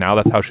belly, and now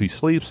that's how she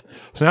sleeps.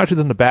 So now she's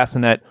in the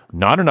bassinet,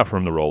 not enough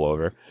room to roll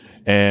over,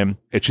 and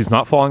she's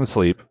not falling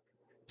asleep.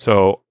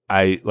 So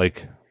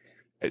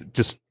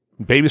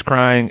baby's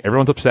crying,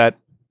 everyone's upset,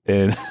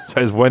 and so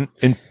I just went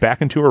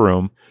back into her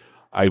room.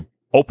 I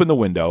opened the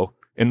window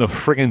in the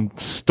friggin'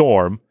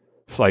 storm.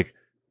 It's like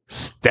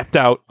stepped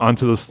out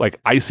onto this like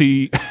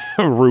icy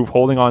roof,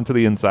 holding on to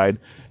the inside.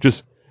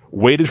 Just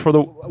waiting for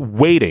the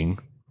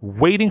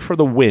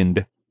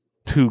wind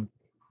to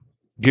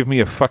give me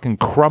a fucking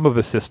crumb of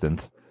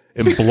assistance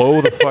and blow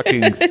the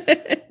fucking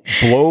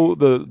blow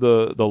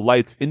the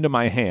lights into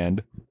my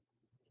hand.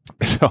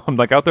 So I'm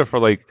like out there for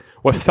like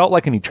what felt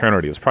like an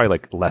eternity. It was probably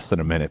like less than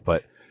a minute,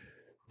 but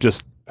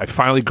just I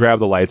finally grab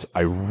the lights.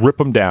 I rip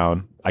them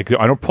down. I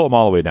don't pull them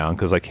all the way down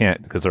because I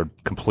can't, because they're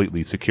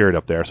completely secured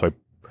up there. So I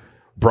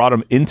brought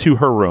them into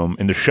her room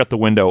and to shut the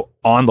window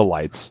on the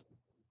lights.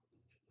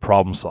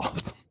 Problem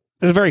solved.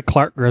 It's very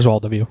Clark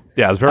Griswold of you.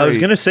 Yeah, it was very. I was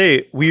gonna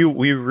say we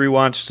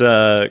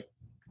rewatched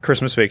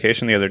Christmas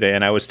Vacation the other day,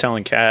 and I was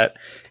telling Kat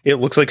it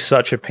looks like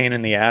such a pain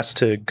in the ass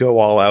to go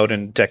all out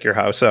and deck your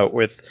house out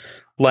with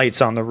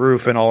lights on the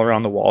roof and all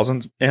around the walls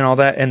and all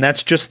that. And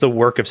that's just the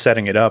work of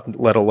setting it up,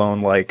 let alone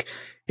like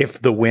if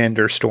the wind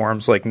or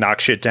storms like knock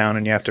shit down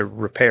and you have to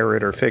repair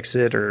it or fix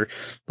it, or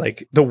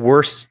like the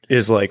worst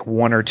is like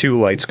one or two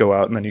lights go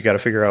out and then you got to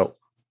figure out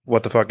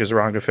what the fuck is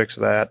wrong to fix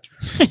that.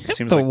 It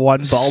seems The like one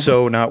bulb.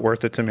 so not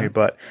worth it to me,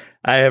 but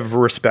I have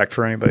respect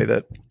for anybody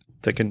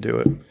that can do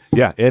it.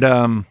 Yeah,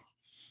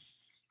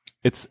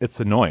 it's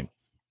annoying.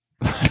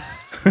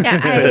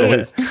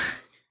 Yeah,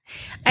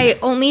 I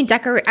only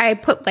decorate. I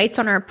put lights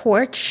on our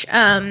porch,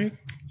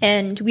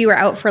 and we were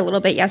out for a little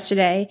bit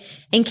yesterday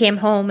and came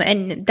home,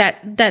 and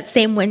that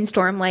same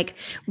windstorm like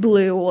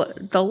blew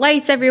the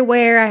lights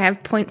everywhere. I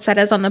have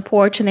poinsettias on the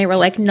porch, and they were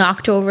like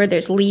knocked over.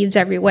 There's leaves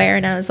everywhere,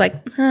 and I was like,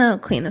 I'll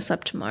clean this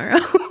up tomorrow.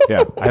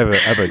 Yeah, I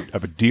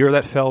have a deer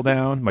that fell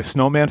down. My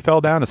snowman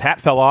fell down. His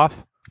hat fell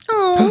off.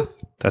 Oh,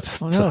 That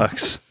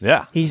sucks.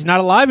 Yeah, He's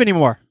not alive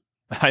anymore.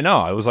 I know.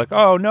 I was like,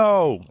 oh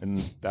no, and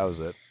that was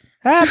it.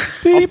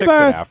 Happy fix it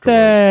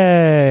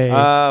birthday!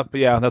 But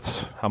yeah,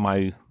 that's how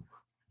my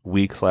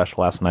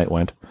week/last night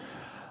went.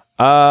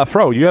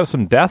 Fro, you have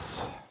some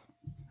deaths?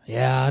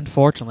 Yeah,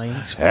 unfortunately.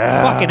 These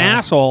Yeah. fucking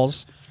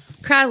assholes.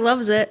 crowd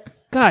loves it.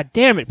 God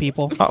damn it,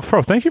 people.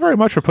 Fro, thank you very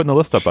much for putting the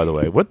list up, by the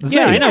way. What?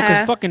 Yeah, I know, Yeah.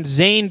 because fucking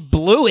Zane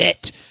blew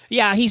it.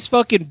 Yeah, he's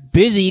fucking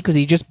busy because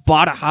he just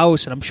bought a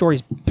house, and I'm sure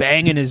he's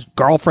banging his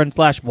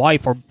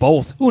girlfriend/wife or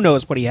both. Who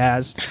knows what he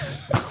has?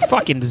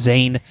 Fucking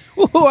Zane.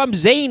 Ooh, I'm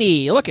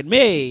zany. Look at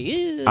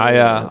me.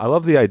 I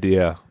love the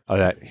idea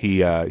that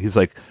he's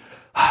like,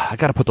 I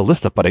got to put the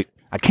list up, but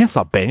I can't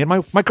stop banging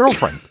my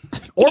girlfriend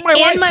Or my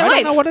wife. my I don't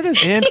wife. know what it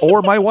is. and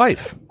or my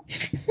wife.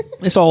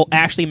 This old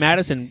Ashley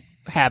Madison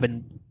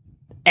having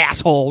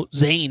asshole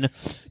Zane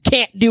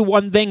can't do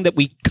one thing that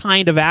we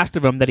kind of asked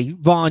of him that he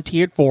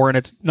volunteered for, and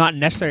it's not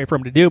necessary for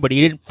him to do, but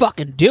he didn't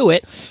fucking do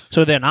it.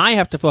 So then I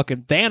have to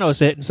fucking Thanos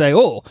it and say,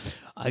 oh,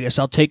 I guess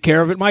I'll take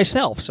care of it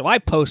myself. So I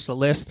post a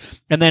list,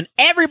 and then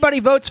everybody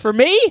votes for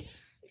me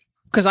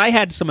because I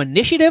had some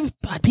initiative.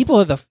 But people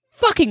are the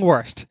fucking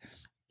worst.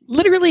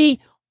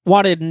 Literally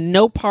wanted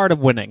no part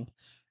of winning.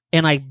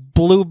 And I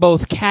blew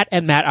both Kat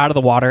and Matt out of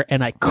the water,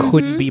 and I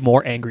couldn't be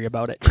more angry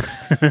about it.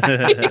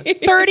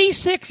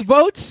 36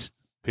 votes?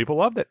 People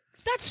loved it.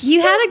 That's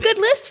You had a good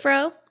list,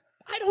 Fro.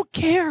 I don't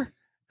care.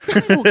 I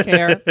don't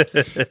care.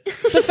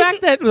 The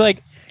fact that,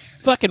 like,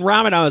 fucking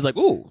Ramadan was like,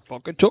 ooh,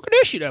 fucking took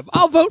initiative.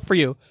 I'll vote for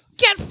you.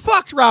 Get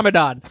fucked,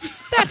 Ramadan.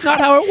 That's not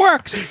how it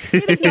works.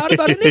 It is not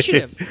about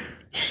initiative.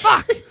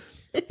 Fuck.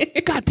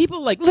 God,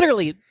 people, like,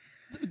 literally...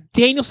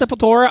 Daniel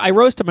Sepultura, I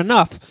roast him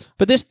enough,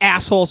 but this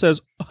asshole says,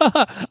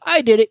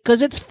 I did it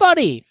because it's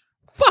funny.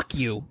 Fuck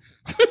you.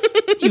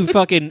 You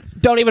fucking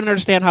don't even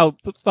understand how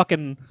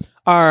fucking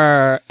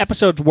our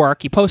episodes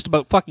work. You post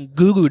about fucking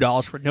Goo Goo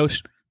Dolls for no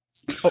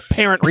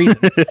apparent reason.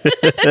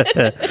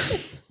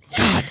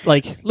 God,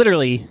 like,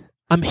 literally,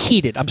 I'm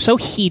heated. I'm so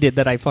heated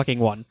that I fucking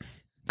won.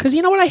 Because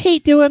you know what I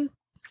hate doing?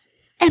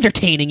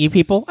 Entertaining you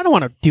people. I don't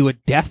want to do a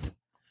death.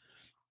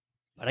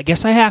 But I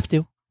guess I have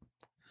to.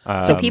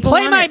 So People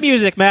play want my it.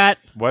 music, Matt.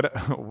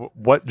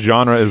 What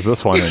genre is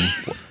this one in?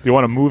 Do you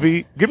want a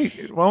movie? Why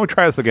don't we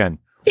try this again?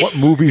 What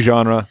movie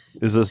genre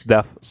is this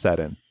death set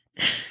in?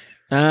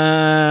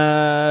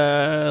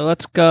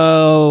 Let's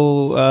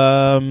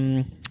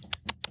go.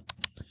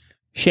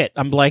 Shit,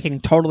 I'm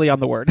blanking totally on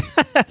the word.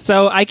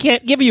 So I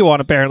can't give you one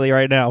apparently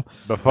right now.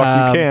 The fuck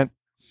you can't.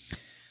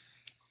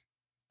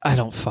 I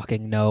don't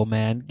fucking know,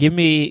 man. Give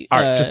me. All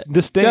right, just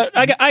this day.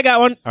 I got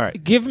one. All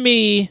right. Give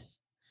me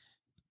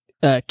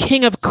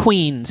King of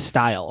Queens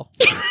style.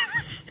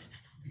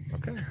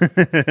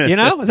 Okay. You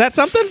know, is that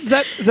something?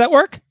 Does that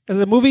work? Is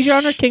it a movie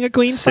genre, King of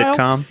Queens style?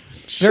 Sitcom.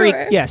 Very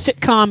Sure.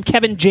 sitcom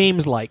Kevin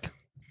James like.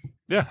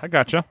 Yeah, I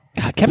gotcha.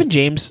 God, Kevin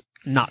James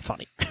not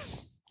funny.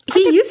 He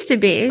used to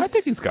be. I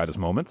think he's got his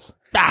moments.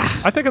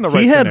 Ah, I think in the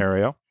right He had-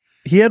 scenario.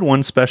 He had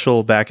one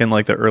special back in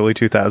like the early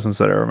 2000s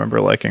that I remember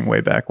liking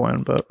way back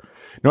when, but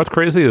You know what's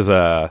crazy is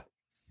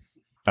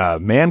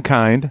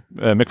Mankind,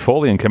 Mick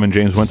Foley and Kevin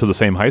James went to the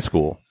same high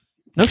school,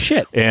 no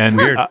shit. and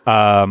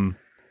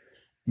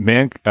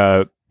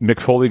Mick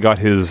Foley got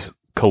his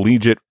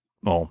collegiate,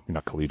 well,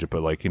 not collegiate,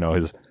 but like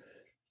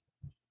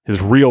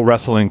his real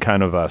wrestling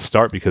kind of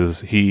start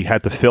because he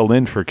had to fill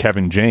in for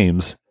Kevin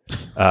James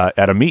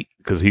at a meet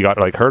because he got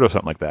like hurt or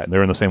something like that, and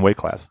they're in the same weight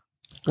class.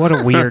 What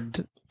a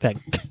weird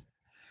thing.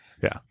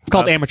 Yeah, It's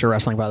called amateur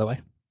wrestling, by the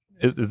way.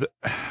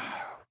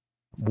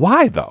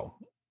 Why though?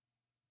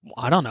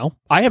 I don't know.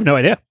 I have no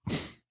idea.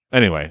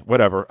 Anyway,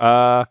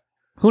 whatever.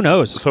 Who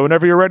knows? So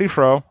whenever you're ready,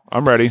 Fro,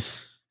 I'm ready.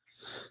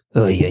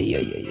 Oh,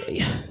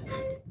 yeah.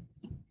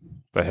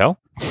 The hell?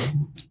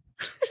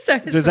 Sorry,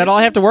 Does that all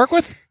I have to work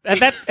with? And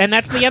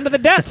that's the end of the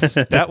deaths.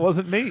 That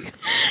wasn't me.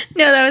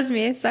 No, that was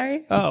me.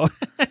 Sorry. Oh.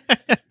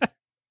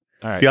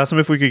 All right. be awesome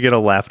if we could get a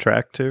laugh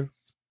track too.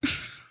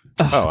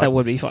 Oh, I- that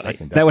would be I funny.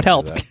 can That would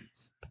help. definitely do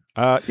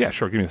that. Yeah,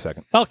 sure. Give me a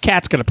second. Well,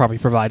 Kat's going to probably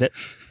provide it.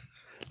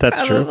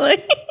 That's true.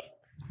 Probably.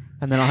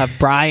 And then I'll have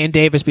Brian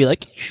Davis be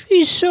like,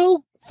 she's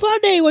so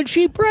funny when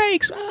she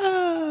breaks.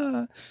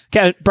 Ah.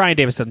 Brian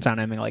Davis doesn't sound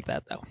anything like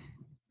that, though.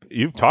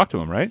 You've talked to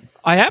him, right?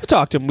 I have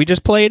talked to him. We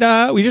just played,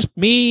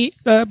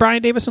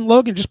 Brian Davis and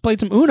Logan just played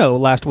some Uno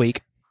last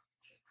week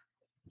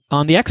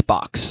on the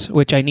Xbox,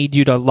 which I need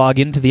you to log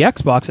into the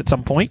Xbox at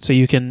some point so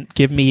you can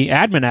give me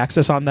admin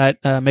access on that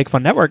Make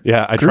Fun Network.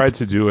 Yeah, I group. tried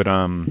to do it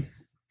on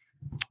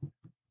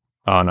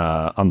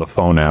the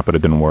phone app, but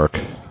it didn't work.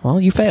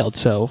 Well, you failed,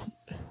 so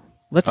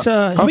let's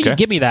how about you okay.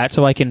 give me that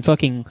so I can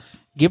fucking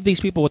give these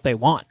people what they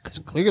want, because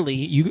clearly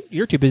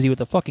you're too busy with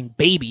a fucking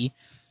baby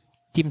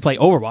to even play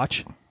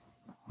Overwatch.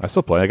 I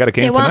still play. I got a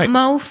game They tonight. want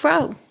Mo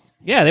Fro.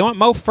 Yeah, they want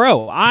Mo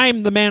Fro.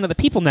 I'm the man of the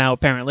people now,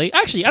 apparently.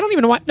 Actually, I don't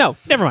even want... No,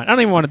 never mind. I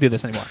don't even want to do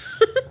this anymore.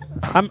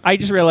 I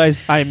just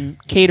realized I'm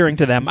catering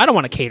to them. I don't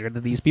want to cater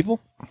to these people.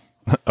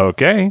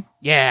 Okay.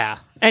 Yeah.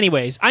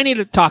 Anyways, I need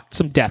to talk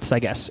some deaths, I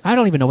guess. I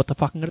don't even know what the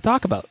fuck I'm going to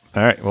talk about.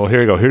 All right. Well,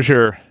 here you go. Here's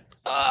your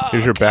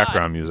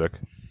background music.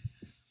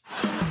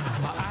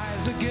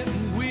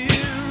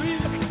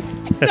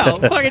 No,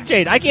 fucking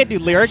Jade. I can't do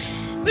lyrics.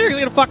 Lyrics are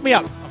going to fuck me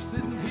up.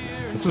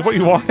 This is what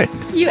you wanted.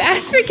 You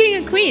asked for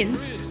King of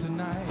Queens.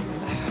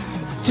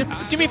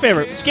 Do me a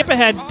favor. Skip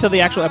ahead to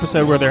the actual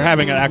episode where they're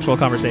having an actual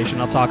conversation.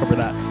 I'll talk over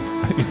that.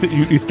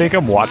 You think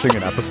I'm watching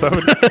an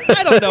episode?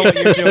 I don't know what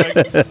you're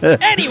doing.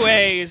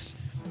 Anyways,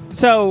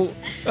 so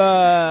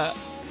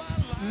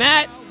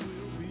Matt,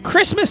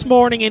 Christmas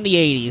morning in the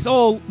 80s.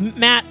 Oh,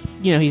 Matt,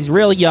 he's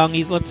real young.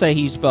 Let's say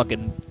he's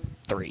fucking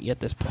 3 at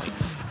this point.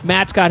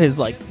 Matt's got his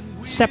like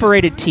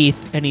separated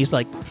teeth and he's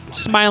like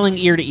smiling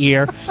ear to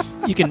ear.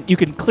 You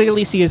can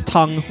clearly see his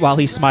tongue while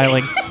he's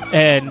smiling,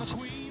 and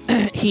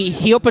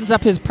he opens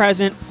up his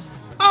present.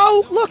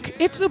 Oh, look,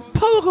 it's a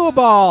pogo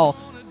ball.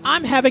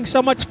 I'm having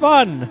so much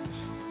fun.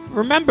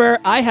 Remember,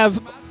 I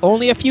have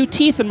only a few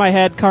teeth in my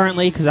head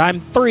currently because I'm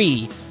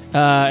 3,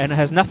 and it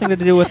has nothing to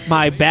do with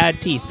my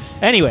bad teeth.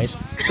 Anyways,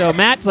 so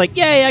Matt's like,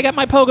 yay, I got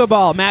my pogo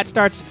ball. Matt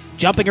starts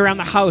jumping around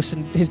the house,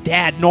 and his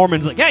dad,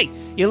 Norman's like, hey,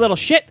 you little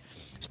shit,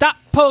 stop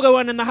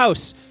pogoing in the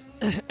house.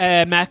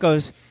 Matt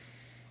goes,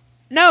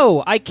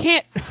 no, I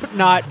can't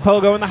not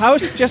pogo in the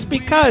house just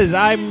because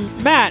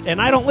I'm Matt,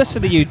 and I don't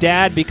listen to you,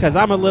 Dad, because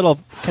I'm a little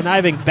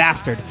conniving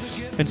bastard.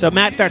 And so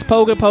Matt starts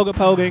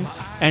pogoing,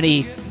 and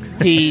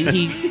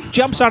he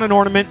jumps on an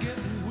ornament,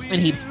 and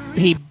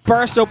he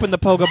bursts open the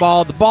pogo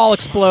ball. The ball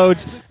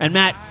explodes, and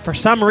Matt, for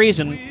some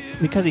reason,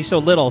 because he's so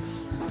little,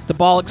 the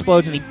ball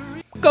explodes, and he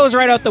goes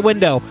right out the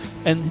window,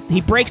 and he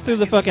breaks through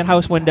the fucking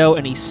house window,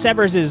 and he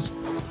severs his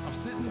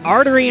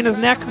artery in his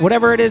neck,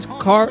 whatever it is,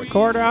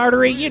 carotid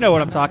artery. You know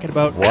what I'm talking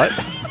about. What?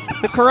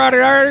 The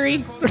carotid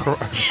artery.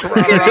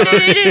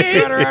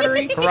 Carotid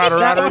artery.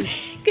 That one.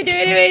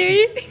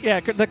 Yeah,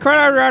 the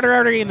carotid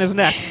artery in his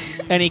neck.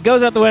 And he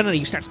goes out the window and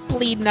he starts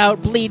bleeding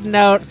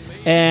out.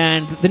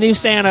 And the new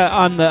Santa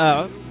on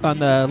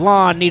the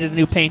lawn needed a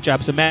new paint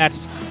job, so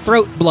Matt's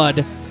throat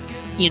blood,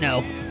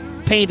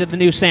 painted the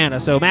new Santa.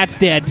 So Matt's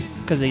dead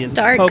because his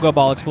Dark. pogo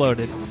ball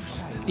exploded.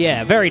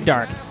 Yeah, very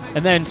dark.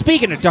 And then,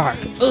 speaking of dark,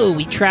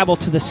 we travel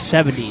to the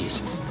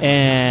 70s,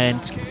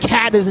 and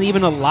Kat isn't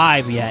even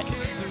alive yet.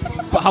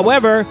 But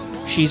however,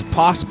 She's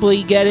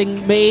possibly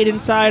getting made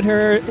inside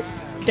her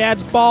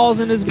dad's balls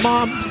and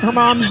her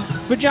mom's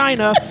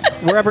vagina,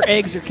 wherever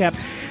eggs are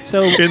kept.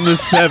 So In the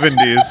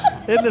 70s.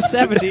 in the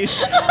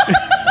 70s,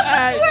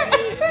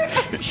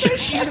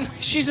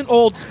 she's an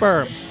old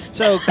sperm.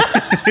 So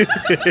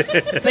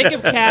think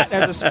of Kat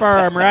as a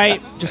sperm,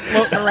 right? Just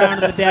floating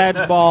around in the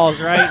dad's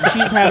balls, right? And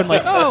she's having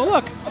like, oh,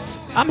 look,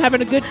 I'm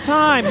having a good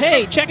time.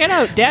 Hey, check it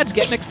out. Dad's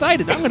getting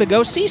excited. I'm going to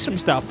go see some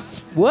stuff.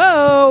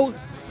 Whoa.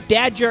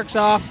 Dad jerks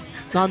off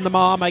on the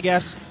mom, I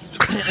guess.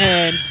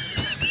 And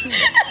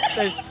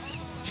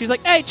she's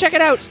like, hey, check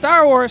it out.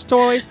 Star Wars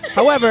toys.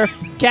 However,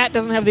 Kat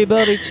doesn't have the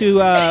ability to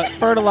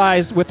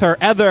fertilize with her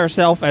other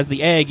self as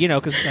the egg,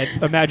 because I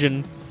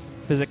imagine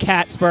there's a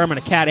cat sperm and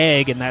a cat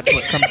egg, and that's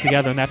what comes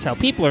together, and that's how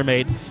people are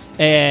made.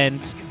 And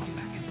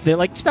they're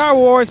like Star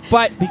Wars,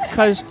 but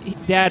because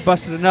Dad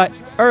busted a nut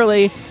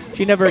early,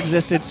 she never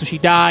existed, so she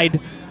died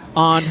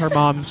on her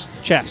mom's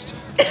chest.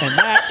 And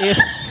that is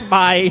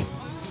my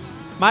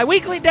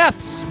weekly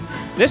deaths.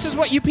 This is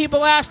what you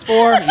people asked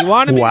for. You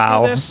wanted me to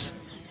do this.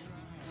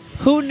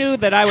 Who knew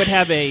that I would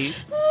have a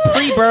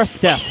pre-birth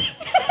death?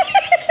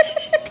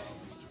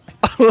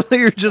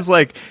 You're just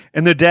like,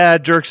 and the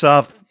dad jerks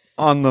off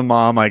on the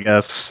mom, I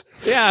guess.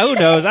 Yeah, who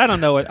knows? I don't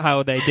know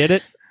how they did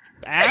it.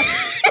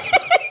 Ass?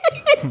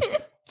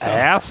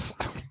 Ass.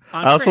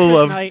 On I also Christmas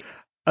love night.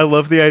 I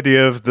love the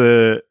idea of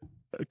the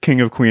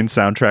King of Queens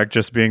soundtrack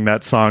just being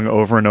that song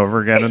over and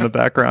over again in the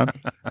background.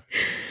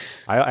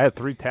 I had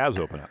 3 tabs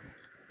open up.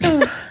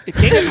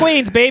 King of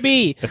Queens,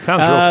 baby. It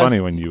sounds real funny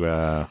when you.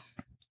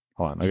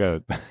 Hold on, I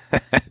got.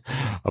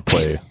 I'll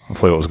play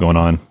what was going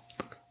on.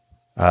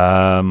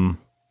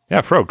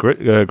 Yeah, Fro,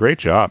 great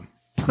job.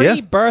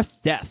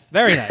 Pre-birth death.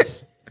 Very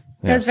nice.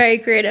 That's very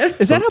creative.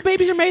 Is that how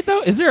babies are made,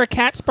 though? Is there a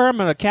cat sperm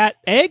and a cat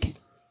egg?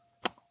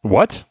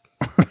 What?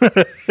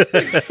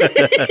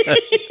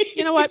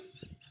 You know what?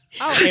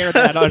 I'll air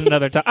that on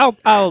another time.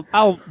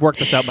 I'll work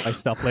this out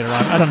myself later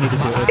on. I don't need to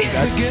do it with you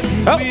guys.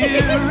 Oh.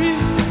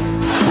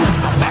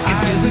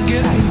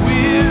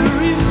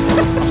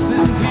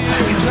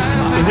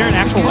 Is there an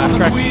actual laugh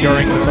track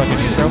during the fucking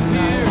intro?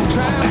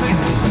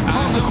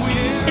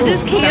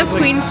 Is this King of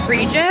Queens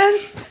free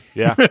jazz?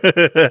 Yeah.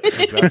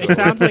 It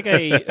sounds like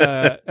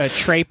a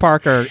Trey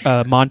Parker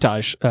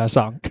montage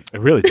song. It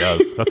really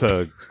does. That's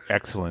a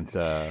excellent.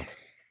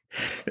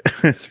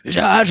 His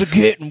eyes are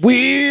getting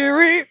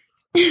weary.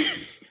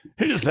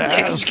 His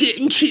It's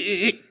getting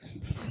shit.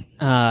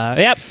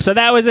 Yep. So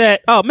that was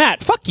it. Oh,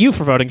 Matt, fuck you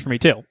for voting for me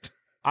too.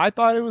 I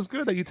thought it was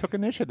good that you took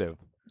initiative.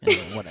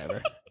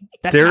 Whatever.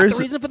 That's There not is-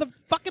 the reason for the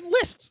fucking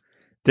list.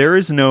 There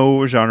is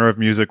no genre of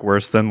music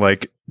worse than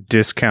like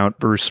discount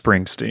Bruce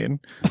Springsteen.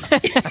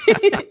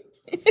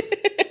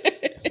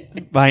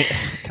 My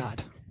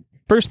God,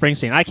 Bruce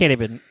Springsteen. I can't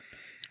even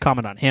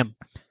comment on him.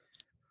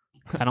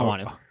 I don't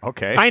want to.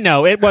 Okay. I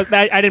know it was.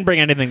 I didn't bring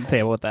anything to the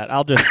table with that.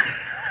 I'll just.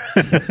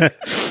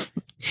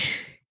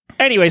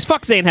 Anyways,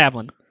 fuck Zane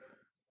Havlin.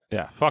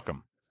 Yeah, fuck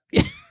him.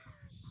 Piece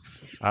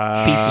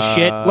of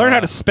shit. Learn how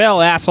to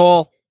spell,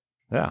 asshole.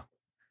 Yeah.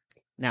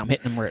 Now I'm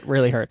hitting him where it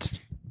really hurts.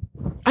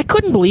 I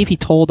couldn't believe he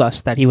told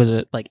us that he was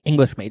a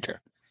English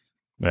major.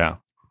 Yeah.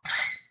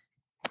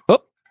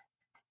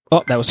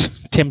 Oh, that was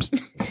Tim's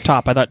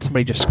top. I thought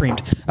somebody just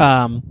screamed.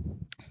 Somebody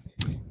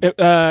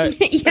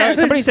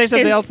say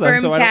something else, though.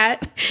 Sperm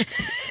cat.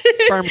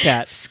 Sperm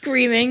cat.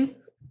 Screaming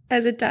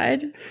as it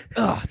died.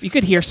 Ugh, if you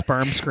could hear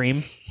sperm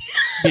scream,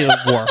 it'd be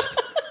the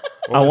worst.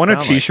 What I would it want a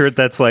sound like? t-shirt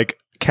that's like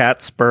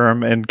cat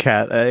sperm and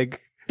cat egg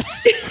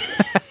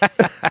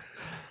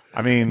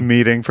I mean,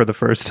 meeting for the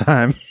first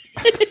time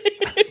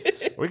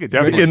we could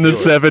definitely in the do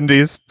it.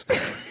 70s.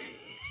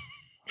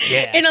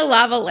 Yeah. In a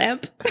lava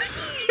lamp.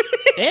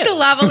 Ew. The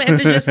lava lamp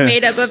is just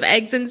made up of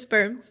eggs and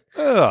sperms.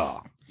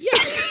 Ugh.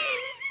 Yuck.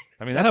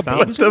 I mean, that that how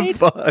What sounds, babies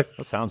the fuck?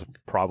 that sounds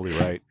probably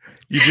right.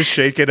 You just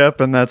shake it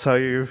up and that's how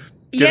you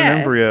get Yeah. an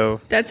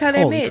embryo. That's how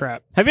they're Holy made.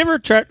 crap. Have you ever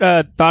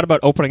thought about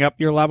opening up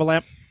your lava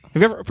lamp?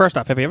 First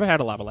off, have you ever had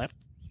a lava lamp?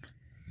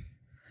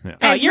 Yeah.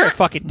 I've You're a not-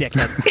 fucking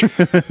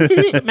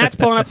dickhead. Matt's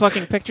pulling up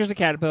fucking pictures of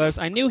caterpillars.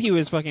 I knew he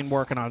was fucking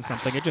working on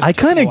something. It just I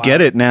took him kind a of while.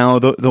 get it now.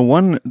 The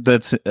one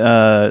that's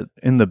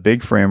in the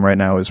big frame right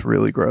now is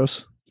really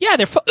gross. Yeah,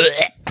 they're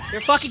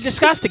fucking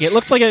disgusting. It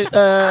looks like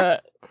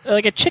a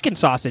chicken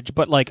sausage,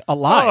 but like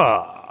alive.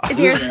 Ugh.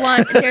 There's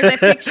a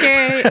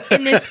picture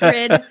in this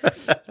grid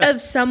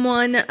of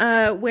someone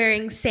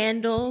wearing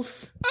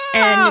sandals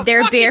and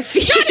their bare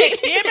feet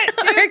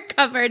are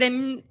covered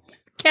in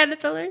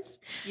caterpillars.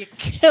 You're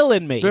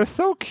killing me. They're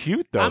so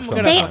cute, though. I'm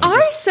gonna- sometimes. They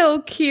are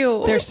so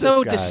cute. They're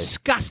so guy.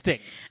 disgusting.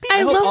 I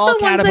hope all love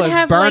the ones that caterpillars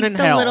have burn like in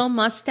the hell. little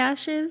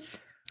mustaches.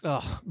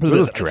 Ugh. Look at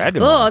this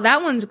dragon. Oh, one.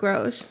 that one's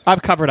gross.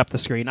 I've covered up the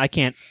screen. I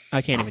can't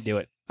even do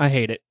it. I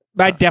hate it.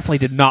 But I definitely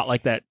did not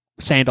like that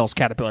sandals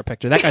caterpillar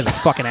picture. That guy's a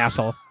fucking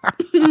asshole.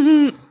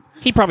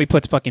 He probably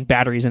puts fucking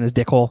batteries in his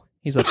dick hole.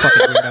 He's a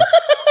fucking weirdo.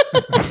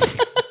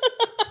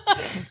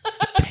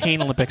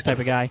 Pain Olympics type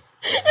of guy.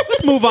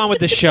 Let's move on with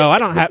the show. I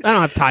don't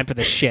have time for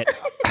this shit.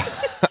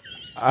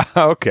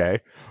 Okay.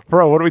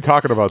 Bro, what are we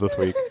talking about this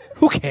week?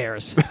 Who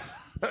cares?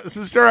 This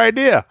is your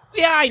idea.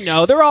 Yeah, I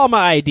know. They're all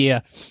my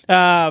idea.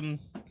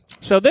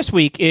 So this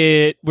week,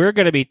 we're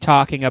going to be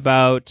talking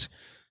about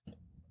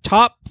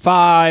top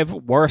 5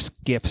 worst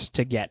gifts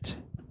to get.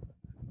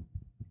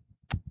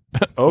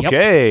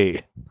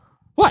 Okay.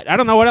 What? I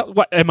don't know what else.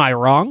 What? Am I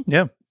wrong?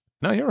 Yeah.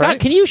 No, you're God, right.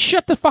 can you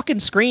shut the fucking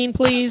screen,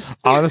 please?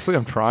 Honestly,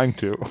 I'm trying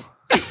to.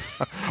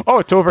 Oh,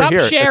 it's over Stop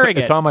here. sharing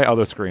It's it. on my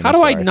other screen. How I'm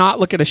do I sorry. not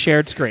look at a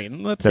shared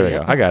screen? Let's There see. we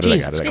go. I got it, I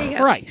got Jesus it, I got it.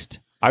 Christ.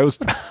 I was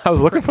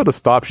looking for the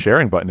stop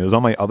sharing button. It was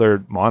on my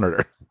other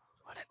monitor.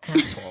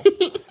 Asshole.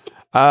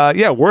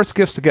 Yeah, worst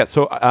gifts to get.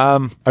 So,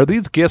 are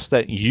these gifts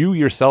that you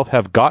yourself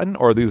have gotten,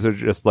 or these are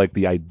just like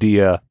the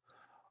idea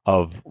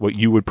of what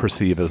you would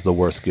perceive as the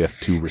worst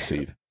gift to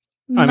receive?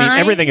 I mean, Mine-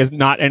 everything is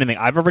not anything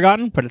I've ever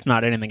gotten, but it's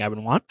not anything I would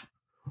want.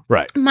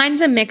 Right.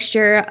 Mine's a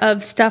mixture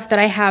of stuff that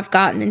I have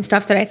gotten and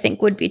stuff that I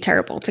think would be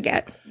terrible to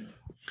get.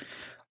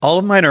 All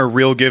of mine are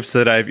real gifts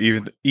that I've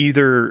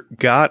either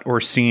got or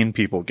seen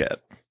people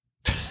get.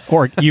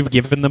 Or you've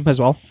given them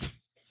as well.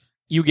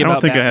 You I give don't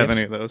out think I bad have gifts.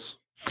 any of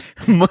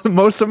those.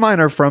 Most of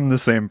mine are from the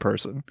same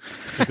person.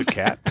 Is it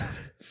cat?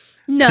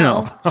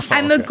 No,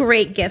 I'm a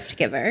great gift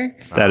giver.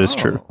 That is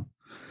true.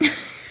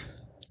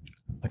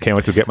 I can't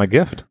wait to get my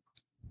gift.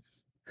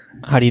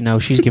 How do you know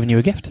she's giving you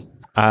a gift?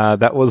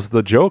 That was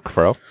the joke,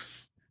 Fro.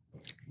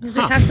 We'll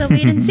just have to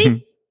wait and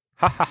see.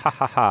 Ha ha ha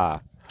ha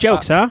ha.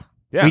 Jokes, huh?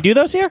 Yeah. We do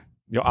those here?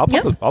 Yo, I'll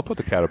put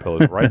the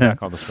caterpillars right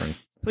back on the screen.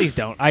 Please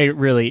don't. I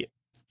really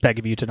beg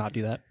of you to not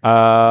do that.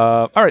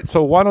 All right,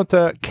 so why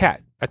don't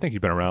Kat? I think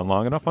you've been around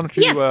long enough. Why don't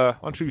you Yeah. why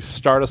don't you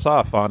start us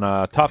off on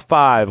top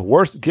 5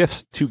 worst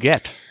gifts to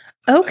get?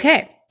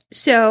 Okay,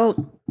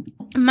 so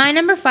my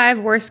number 5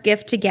 worst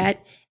gift to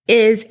get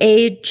is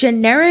a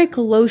generic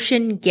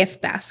lotion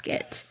gift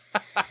basket.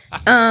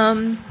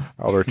 I'll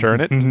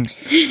return it.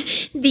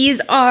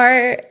 These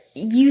are,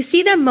 you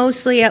see them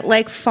mostly at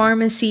like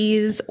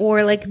pharmacies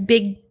or like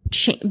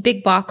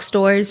big box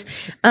stores.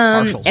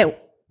 Marshalls.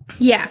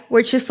 Yeah,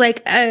 where it's just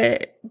like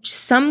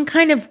some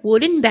kind of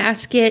wooden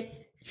basket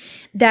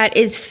that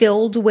is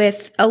filled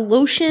with a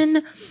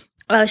lotion,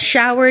 a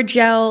shower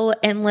gel,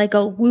 and like a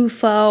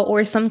loofah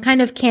or some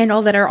kind of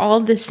candle that are all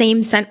the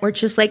same scent, where it's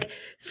just like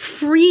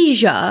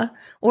freesia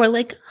or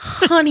like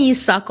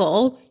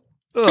honeysuckle.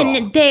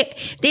 And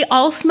they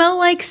all smell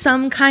like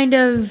some kind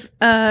of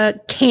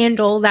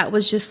candle that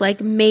was just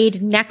like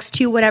made next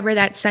to whatever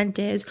that scent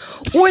is,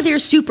 or they're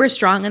super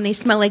strong and they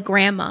smell like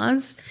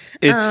grandma's.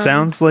 It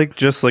sounds like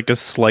just like a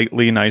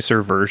slightly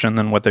nicer version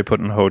than what they put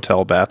in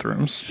hotel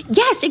bathrooms.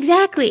 Yes,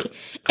 exactly.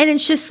 And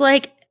it's just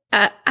like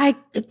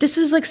this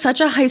was like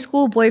such a high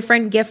school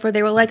boyfriend gift where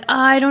they were like,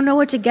 I don't know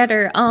what to get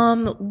her.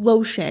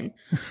 Lotion.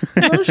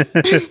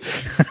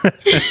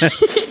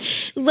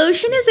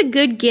 Lotion is a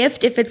good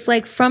gift if it's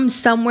like from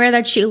somewhere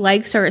that she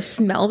likes or a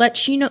smell that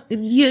she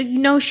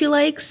know she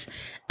likes.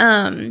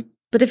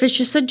 But if it's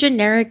just a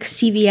generic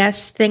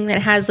CVS thing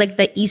that has like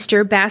the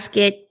Easter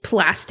basket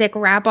plastic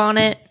wrap on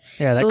it,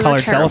 Yeah, that those are colored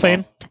terrible.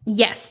 cellophane.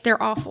 Yes,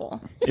 they're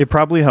awful. It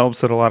probably helps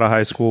that a lot of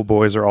high school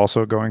boys are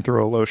also going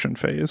through a lotion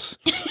phase.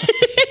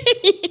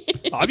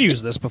 I've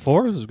used this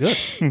before. This is good.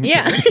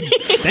 Yeah.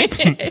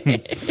 Stinks.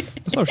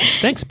 This lotion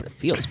stinks, but it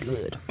feels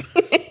good.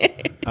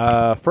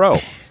 Fro,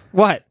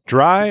 What?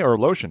 dry or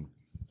lotion?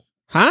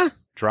 Huh?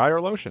 Dry or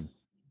lotion?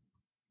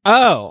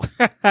 Oh,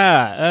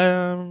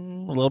 a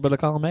little bit of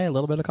column A, a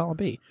little bit of column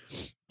B.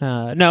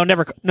 No,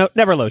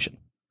 never lotion.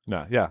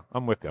 No, yeah,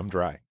 I'm with you. I'm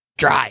dry.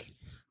 Dry.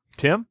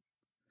 Tim?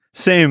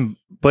 Same,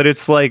 but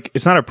it's like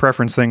it's not a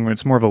preference thing.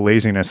 It's more of a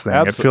laziness thing.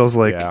 It feels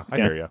like yeah, I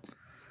hear you.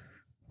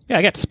 Yeah,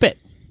 I got spit.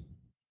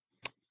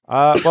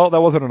 Well,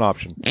 that wasn't an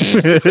option.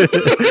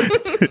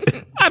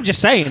 I'm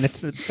just saying,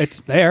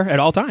 it's there at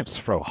all times.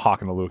 Fro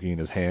hawking a loogie in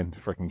his hand,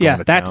 freaking. Yeah, going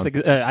to that's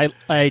town.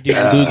 I do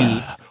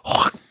loogie.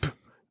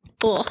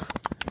 Ugh.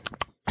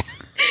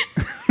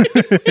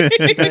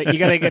 You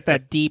gotta get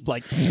that deep,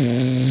 like.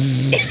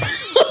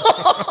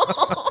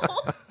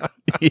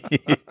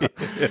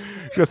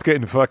 Just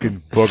getting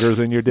fucking boogers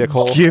in your dick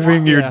hole.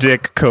 giving your Yeah.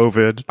 dick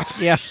COVID.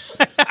 Yeah.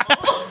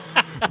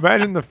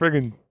 Imagine the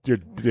friggin' your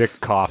dick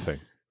coughing.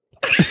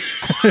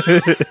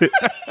 The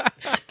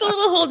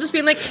little hole just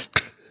being like,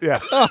 Yeah,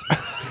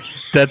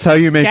 That's how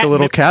you make a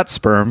little Catnip. cat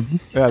sperm.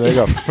 yeah. There you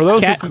go. For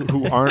those Cat-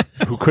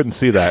 who couldn't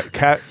see that,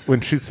 Kat,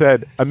 when she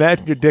said,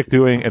 "Imagine your dick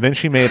doing," and then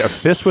she made a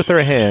fist with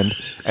her hand,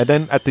 and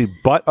then at the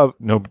butt of,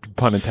 no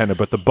pun intended,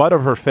 but the butt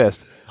of her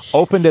fist,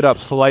 opened it up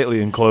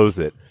slightly and closed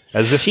it,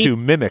 as if She- to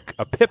mimic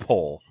a pip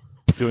hole.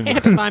 Doing Half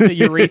this. the time the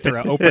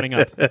urethra opening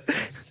up.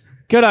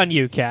 Good on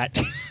you, Kat.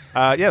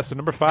 Yeah. So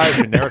number 5,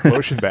 generic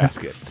lotion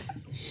basket.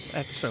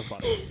 That's so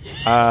funny.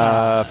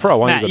 Fro,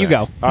 why Matt, don't you go.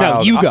 next?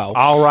 No, you go.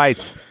 All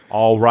right.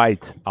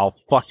 I'll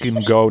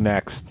fucking go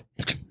next.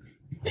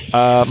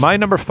 My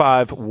number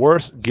 5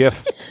 worst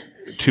gift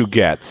to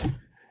get,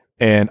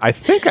 and I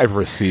think I've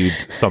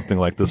received something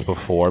like this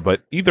before,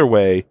 but either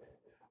way,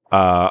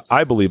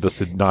 I believe this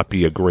to not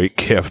be a great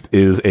gift.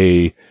 Is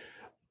a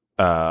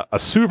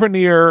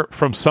souvenir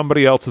from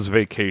somebody else's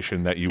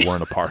vacation that you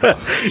weren't a part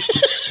of.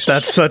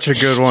 That's such a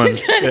good one.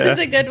 that is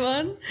a good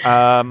one.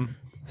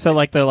 So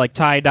like the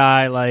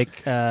tie-dye,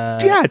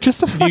 Yeah,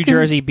 just a fucking New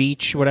Jersey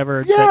beach,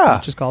 whatever Yeah.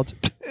 that beach is called.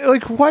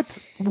 Like what?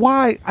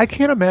 Why? I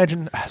can't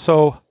imagine.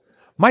 So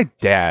my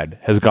dad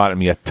has gotten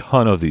me a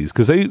ton of these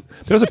because there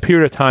was a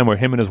period of time where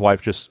him and his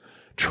wife just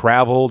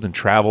traveled and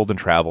traveled and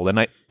traveled, and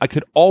I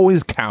could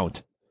always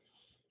count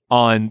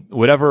on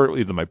whatever,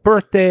 either my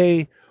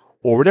birthday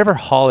or whatever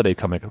holiday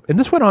coming up, and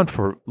this went on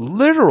for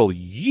literal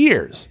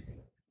years.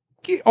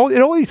 It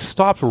only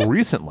stopped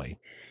recently.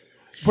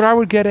 But I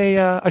would get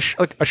a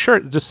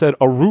shirt that just said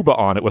Aruba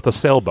on it with a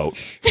sailboat.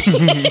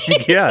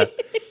 Yeah.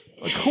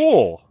 Like,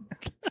 cool.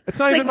 It's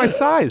not even my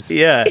size.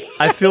 Yeah.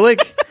 I feel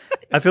like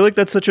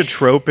that's such a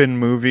trope in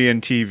movie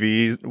and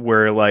TV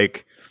where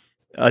like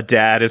a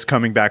dad is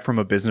coming back from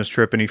a business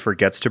trip and he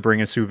forgets to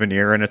bring a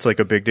souvenir and it's like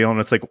a big deal and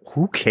it's like,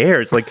 who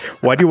cares? Like,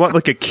 why do you want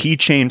like a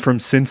keychain from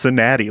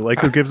Cincinnati?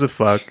 Like, who gives a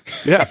fuck?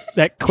 Yeah.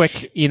 That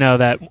quick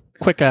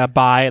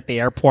buy at the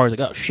airport. I was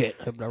like, oh shit,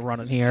 I'm gonna run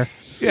in here.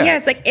 Yeah,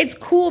 it's like, it's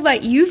cool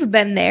that you've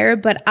been there,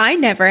 but I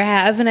never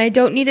have, and I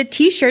don't need a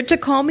T-shirt to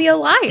call me a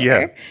liar.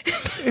 Yeah.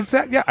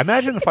 Exactly. Yeah.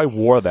 Imagine if I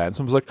wore that and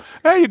someone's like,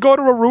 hey, you go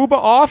to Aruba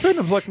often?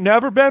 I was like,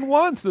 never been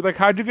once. They're like,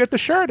 how'd you get the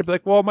shirt? I'd be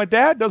like, well, my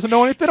dad doesn't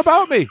know anything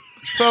about me.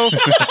 So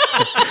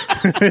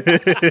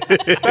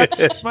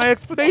that's my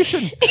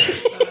explanation.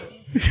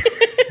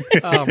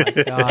 Oh my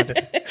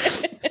god.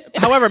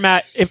 However,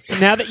 Matt,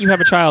 now that you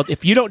have a child,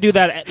 if you don't do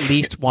that at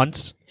least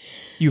once,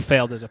 you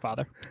failed as a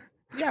father.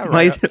 Yeah,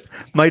 right.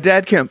 My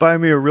dad can't buy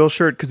me a real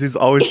shirt because he's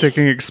always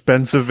taking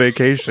expensive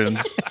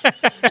vacations.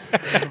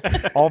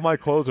 All my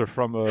clothes are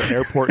from an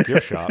airport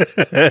gift shop.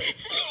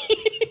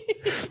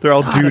 They're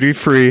all duty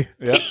free.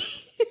 Yeah.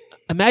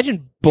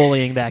 Imagine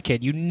bullying that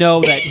kid. You know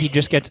that he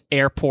just gets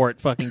airport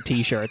fucking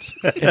T-shirts.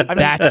 And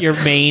that's your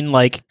main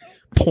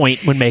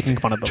point when making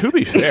fun of them. To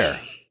be fair,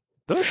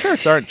 those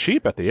shirts aren't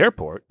cheap at the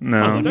airport.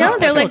 No. No,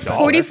 they're like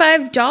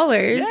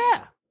 $45.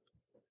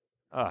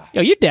 Yeah.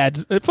 Yo, your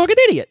dad's a fucking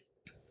idiot.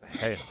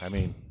 Hey, I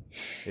mean,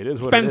 it is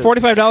what Spending it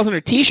is. $45 on a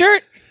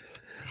T-shirt?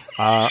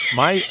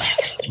 My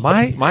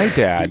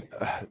dad,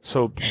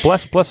 so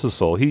bless his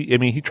soul.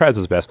 He tries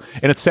his best,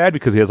 and it's sad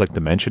because he has like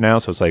dementia now.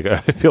 So it's like I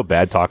feel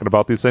bad talking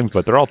about these things,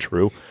 but they're all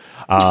true.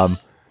 But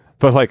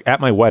like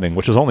at my wedding,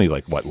 which was only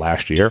like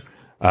last year.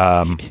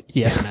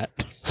 Yes, Matt.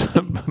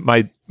 So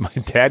my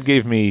dad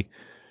gave me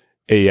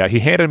he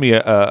handed me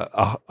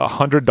a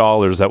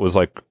 $100 that was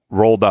like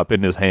rolled up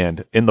in his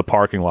hand in the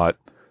parking lot,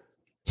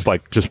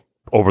 like just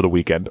over the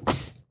weekend.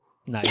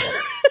 Nice.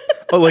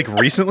 Oh, like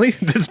recently?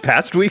 This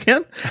past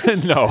weekend?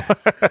 No,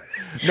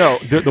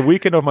 the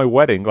weekend of my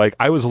wedding. Like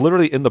I was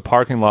literally in the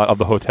parking lot of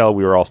the hotel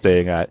we were all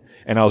staying at,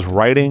 and I was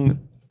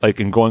writing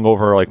and going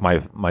over like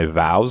my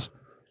vows,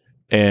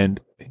 and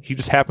he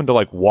just happened to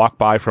like walk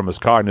by from his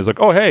car, and he's like,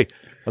 "Oh hey,"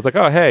 I was like,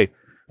 "Oh hey,"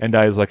 and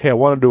I was like, "Hey, I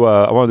wanted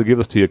to give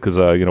this to you because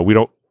we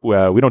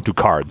don't do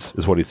cards,"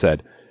 is what he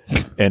said,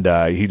 and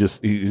he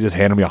just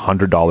handed me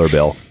 $100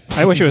 bill.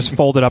 I wish it was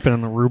folded up in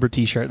an Aruba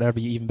T-shirt. That'd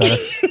be even better.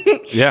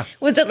 Yeah.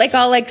 Was it like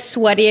all like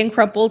sweaty and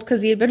crumpled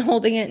because he had been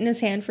holding it in his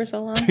hand for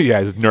so long? Yeah,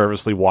 he's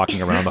nervously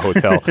walking around the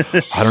hotel.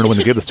 I don't know when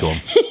to give this to him.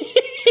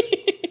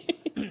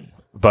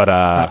 But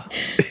yeah.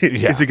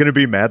 Is he going to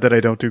be mad that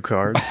I don't do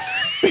cards?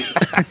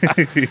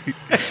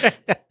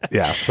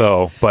 Yeah.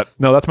 So, but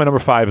no, that's my number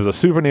 5 is a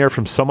souvenir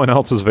from someone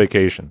else's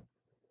vacation.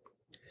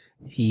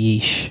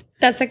 Yeesh.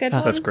 That's a good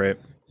one. That's great.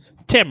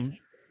 Tim,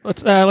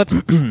 let's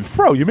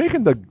Fro, you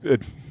making the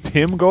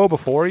Tim go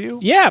before you?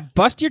 yeah,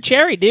 bust your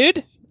cherry,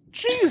 dude.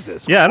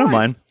 Jesus. Yeah, I don't Christ.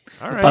 mind.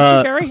 All right.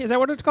 Bust your cherry? Is that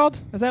what it's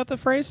called? Is that the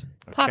phrase?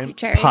 Pop your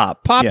cherry.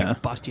 Pop. Pop Yeah.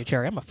 bust your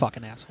cherry. I'm a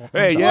fucking asshole.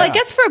 Hey, I'm sorry. yeah. Well, I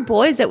guess for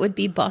boys it would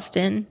be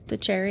bustin' the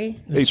cherry.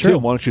 Hey, It's true.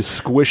 Tim, why don't you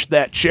squish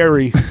that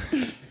cherry?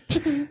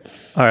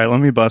 All right, let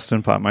me bust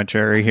and pop my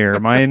cherry here.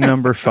 My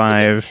number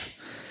 5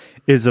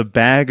 is a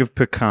bag of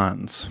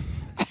pecans.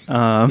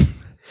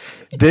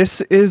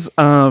 This is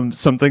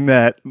something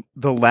that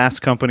the last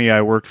company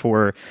I worked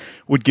for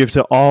would give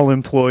to all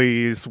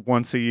employees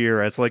once a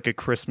year as like a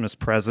Christmas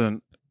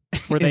present.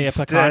 Were they a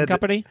pecan Instead-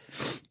 company?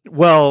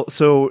 Well,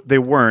 so they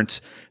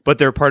weren't, but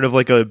they're part of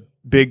like a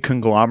big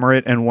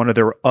conglomerate, and one of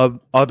their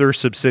other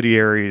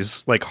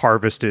subsidiaries like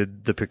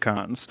harvested the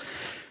pecans.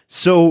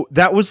 So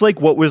that was like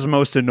what was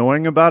most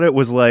annoying about it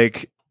was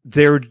like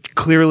they're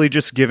clearly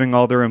just giving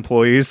all their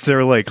employees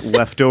their like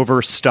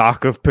leftover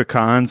stock of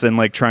pecans and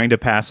like trying to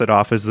pass it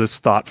off as this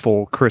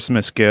thoughtful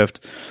Christmas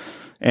gift.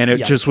 And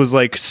it just Yikes. was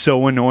like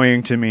so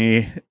annoying to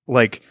me,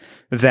 like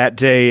that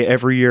day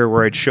every year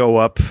where I'd show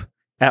up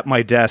at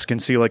my desk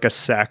and see like a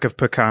sack of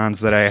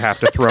pecans that I have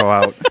to throw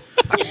out.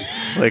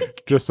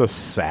 Like, Just a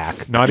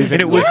sack. Not even.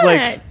 and it was Yeah,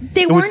 like,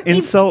 they it was weren't even-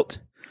 insult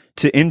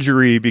to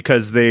injury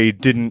because they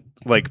didn't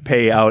like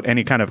pay out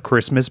any kind of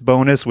Christmas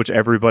bonus, which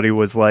everybody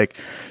was like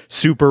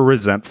super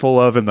resentful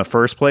of in the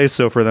first place.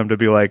 So for them to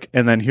be like,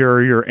 and then here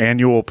are your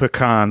annual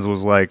pecans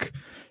was like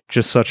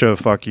just such a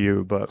fuck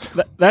you. But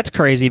That's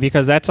crazy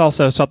because that's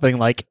also something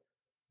like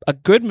a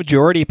good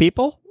majority of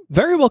people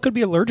very well could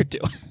be allergic to.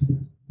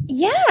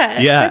 Yeah,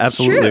 Yeah, that's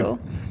absolutely. true.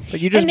 So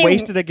you just And they-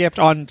 wasted a gift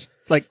on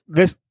like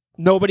this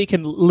Nobody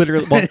can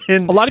literally. Well,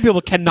 And- a lot of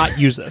people cannot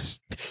use this.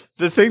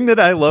 The thing that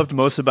I loved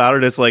most about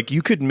it is like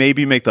you could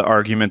maybe make the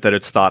argument that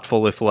it's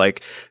thoughtful if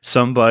like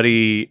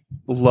somebody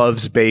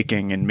loves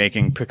baking and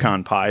making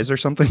pecan pies or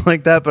something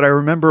like that. But I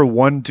remember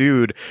one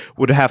dude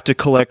would have to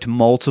collect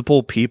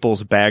multiple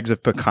people's bags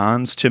of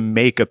pecans to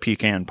make a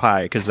pecan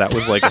pie because that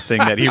was like a thing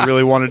that he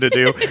really wanted to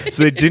do.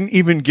 So they didn't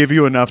even give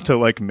you enough to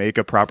like make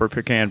a proper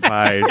pecan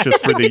pie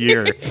just for the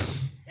year.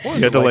 You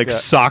had to like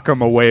sock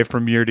them away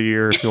from year to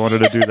year if you wanted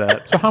to do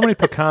that. So how many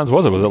pecans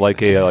was it? Was it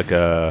like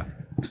a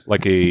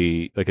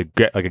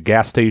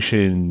gas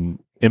station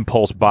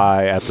impulse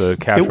buy at the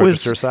cash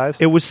register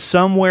size? It was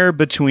somewhere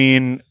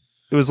between.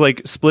 It was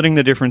like splitting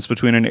the difference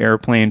between an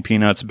airplane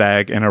peanuts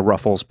bag and a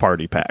Ruffles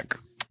party pack.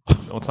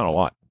 No, it's not a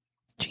lot.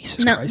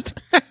 Jesus No. Christ.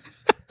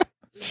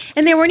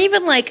 And they weren't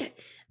even like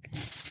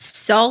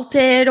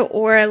salted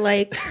or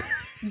like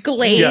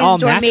glazed all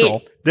or natural.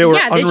 made. They were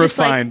they're just,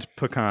 like- unrefined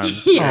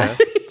pecans. Yeah.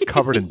 It's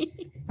covered in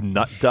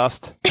nut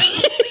dust.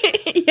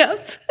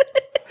 Yep.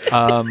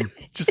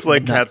 Just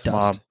like Nut Kat's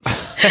mom.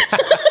 dust.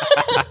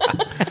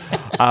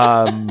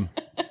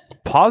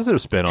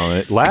 Positive spin on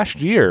it.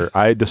 Last year,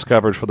 I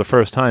discovered for the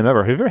first time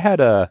ever. Have you ever had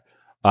a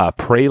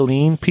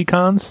praline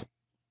pecans?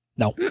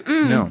 No.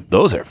 No.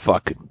 Those are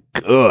fucking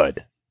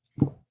good.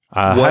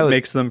 What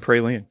makes them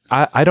praline?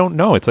 I don't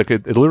know. It's like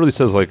it literally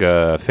says like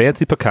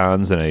fancy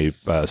pecans and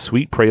a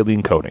sweet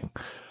praline coating.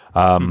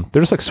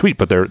 They're just like sweet,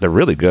 but they're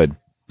really good.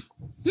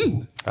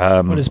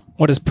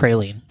 What is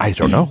praline? I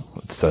don't know.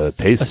 It's a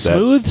taste. A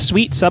smooth,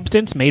 sweet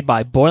substance made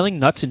by boiling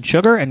nuts and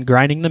sugar and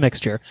grinding the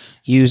mixture,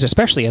 used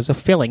especially as a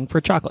filling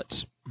for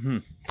chocolates.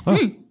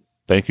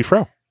 Thank you,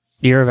 Fro.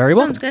 You're very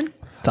welcome. Sounds good.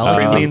 That's all I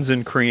really need. Pralines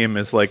and cream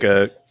is like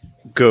a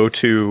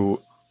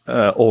go-to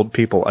old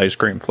people ice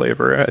cream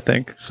flavor, I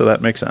think. So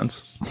that makes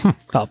sense.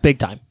 Oh, big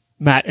time.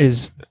 Matt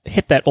is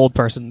hit that old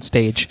person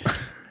stage.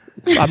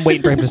 I'm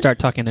waiting for him to start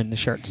tucking in the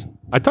shirts.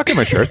 I tuck in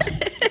my shirts.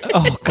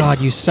 Oh,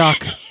 God, you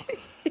suck.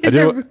 It's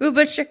do-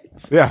 Aruba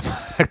shirts. Yeah,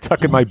 I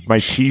tuck in my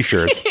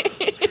t-shirts.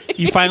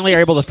 You finally are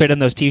able to fit in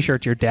those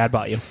T-shirts your dad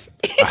bought you.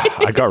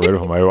 I got rid of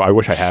them. I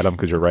wish I had them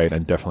because you're right.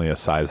 I'm definitely a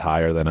size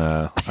higher than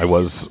I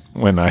was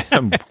when I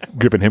am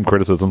giving him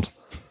criticisms.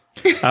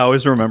 I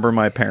always remember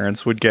my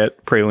parents would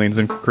get pralines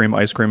and cream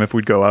ice cream if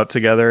we'd go out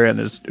together, and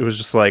it was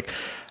just like,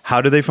 how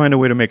do they find a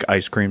way to make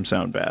ice cream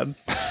sound bad?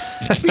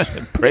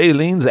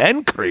 Pralines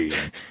and cream.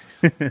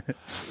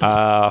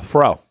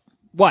 Fro,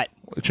 What?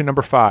 what's your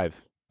number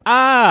 5?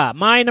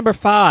 My number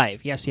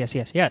 5.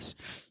 Yes.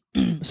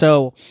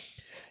 So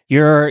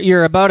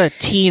you're about a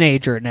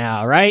teenager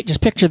now, right?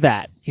 Just picture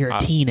that. You're a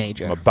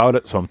teenager. I'm about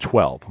it, so I'm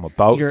 12. I'm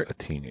about You're- a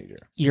teenager.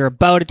 You're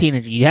about a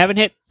teenager. You haven't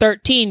hit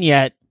 13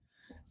 yet,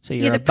 so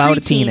you're You're the about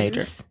a preteens.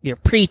 teenager. You're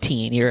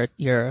preteen.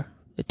 You're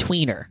a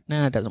tweener.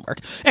 Nah, it doesn't work.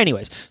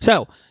 Anyways,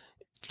 so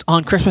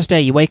on Christmas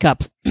Day, you wake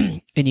up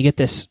and you get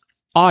this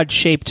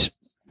odd-shaped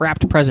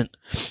wrapped present,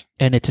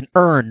 and it's an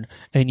urn,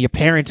 and your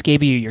parents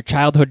gave you your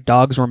childhood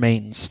dog's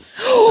remains.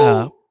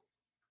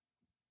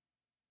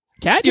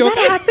 Cat, Did you that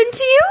okay? happen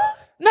to you?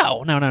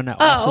 No,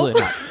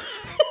 absolutely not.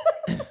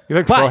 You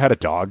think But- Fro had a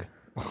dog?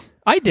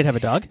 I did have a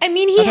dog. I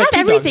mean, he I've had had 2 dogs in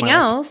everything my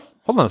life. else.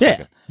 Hold on a Yeah.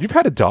 second. You've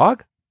had a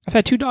dog? I've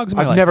had 2 dogs in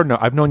my life.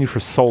 I've known you for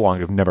so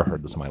long. I've never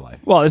heard this in my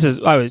life. Well,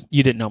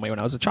 you didn't know me when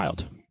I was a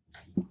child.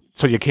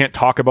 So you can't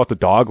talk about the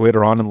dog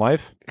later on in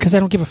life? Because I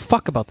don't give a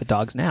fuck about the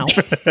dogs now.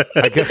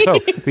 I guess so.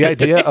 The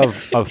idea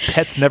of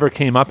pets never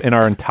came up in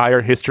our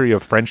entire history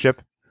of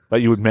friendship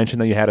that you would mention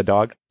that you had a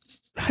dog.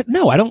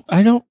 No, I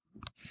don't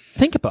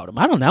think about them.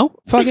 I don't know.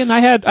 Fucking, I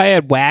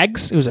had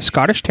Wags. It was a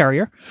Scottish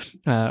Terrier.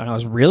 When I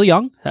was really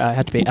young. I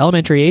had to be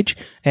elementary age.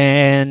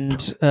 And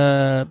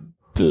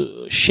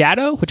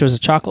Shadow, which was a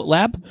chocolate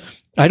lab.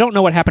 I don't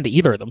know what happened to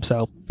either of them.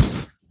 So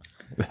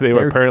They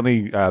were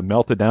apparently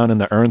melted down in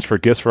the urns for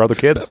gifts for other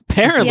kids.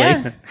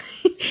 apparently,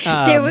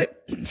 Yeah.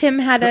 Tim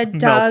had a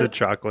dog. Melted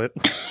chocolate.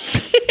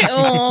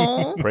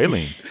 Aw.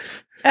 Praline.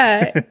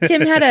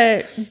 Tim had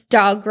a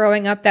dog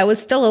growing up that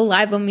was still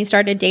alive when we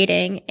started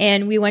dating,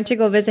 and we went to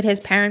go visit his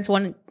parents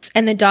once,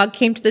 and the dog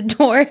came to the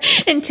door,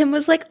 and Tim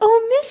was like,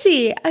 "Oh,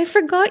 Missy, I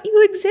forgot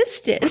you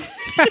existed."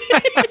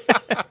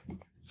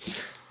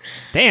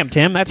 damn,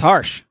 Tim, that's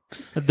harsh.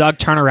 The dog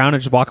turn around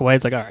and just walk away.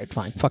 It's like, all right,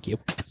 fine, fuck you.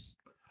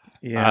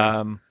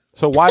 Yeah.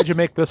 So why'd you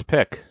make this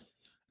pick?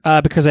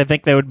 Because I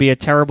think that would be a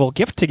terrible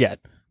gift to get.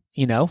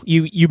 You know,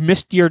 you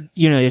missed your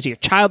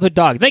childhood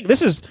dog.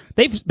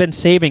 They've been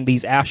saving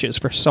these ashes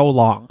for so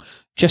long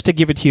just to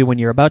give it to you when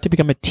you're about to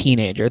become a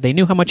teenager. They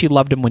knew how much you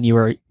loved him when you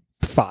were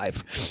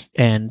 5,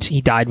 and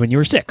he died when you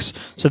were 6.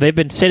 So they've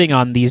been sitting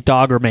on these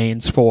dog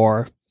remains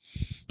for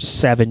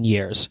 7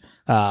 years.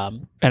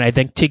 And I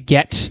think to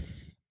get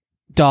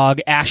dog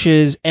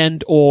ashes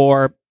and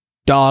or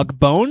dog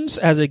bones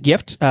as a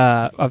gift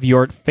of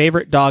your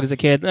favorite dog as a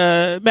kid.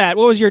 Matt,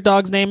 what was your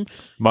dog's name?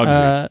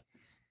 Muggsy.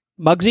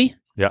 Muggsy?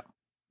 Yeah.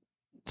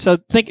 So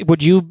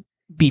would you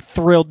be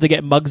thrilled to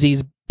get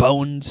Muggsy's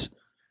bones?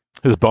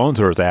 His bones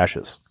or his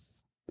ashes?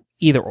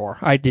 Either or.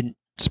 I didn't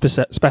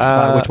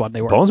specify which one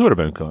they were. Bones would have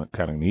been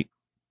kind of neat.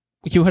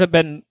 you would have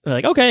been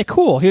like, okay,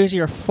 cool. Here's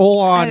your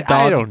full-on I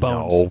dog's don't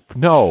bones. know.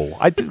 No,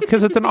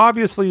 because it's an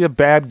obviously a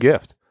bad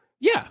gift.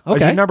 Yeah. Is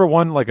Okay. your number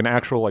one like an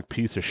actual like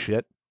piece of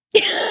shit? I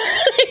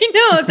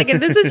know. It's like,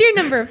 this is your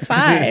number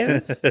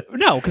 5.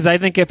 No, because I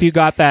think if you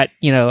got that,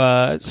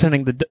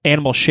 sending the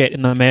animal shit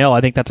in the mail,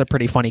 I think that's a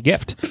pretty funny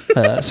gift.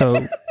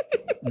 So,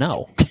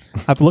 no,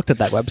 I've looked at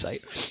that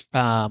website.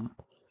 But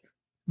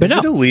Is no,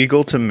 it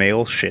illegal to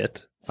mail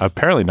shit?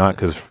 Apparently not,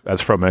 because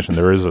as Fro mentioned,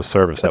 there is a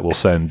service that will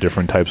send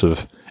different types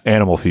of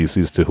animal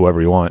feces to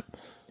whoever you want.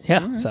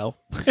 yeah. So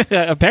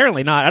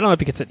apparently not. I don't know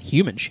if it gets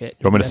human shit.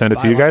 You want me to send it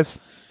to you guys?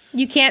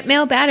 You can't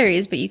mail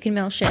batteries, but you can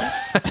mail shit.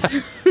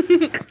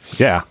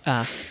 Yeah.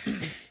 But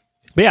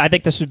yeah, I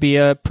think this would be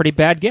a pretty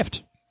bad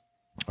gift.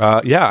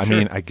 Yeah, I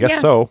mean, I guess Yeah.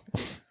 so.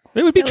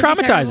 It would be That would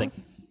be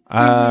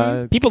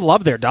traumatizing. People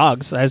love their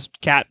dogs, as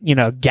Kat,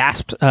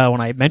 gasped when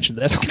I mentioned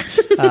this.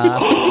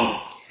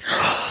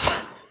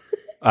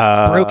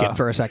 Broken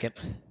for a second.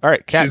 All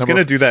right, Kat, She's number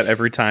going to do that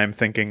every time,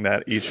 thinking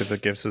that each of the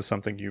gifts is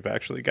something you've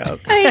actually got.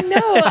 I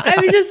know. I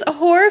was just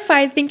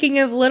horrified thinking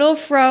of little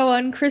Fro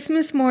on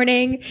Christmas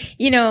morning,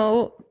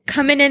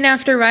 coming in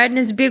after riding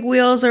his big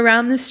wheels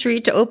around the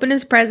street to open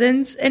his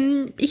presents,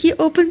 and he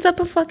opens up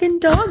a fucking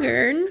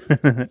dogger.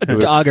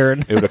 Dogger.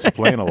 It would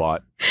explain a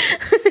lot.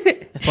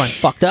 That's why I'm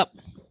fucked up.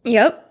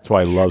 Yep. That's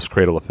why he loves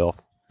Cradle of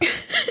Filth.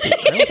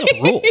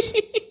 Rules.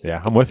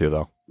 Yeah, I'm with you,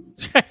 though.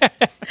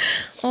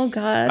 Oh,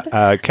 God.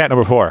 Cat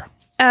number 4.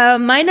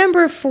 My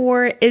number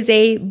 4 is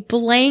a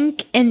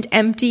blank and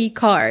empty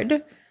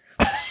card.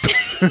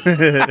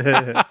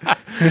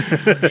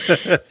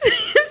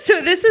 So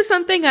this is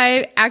something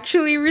I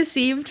actually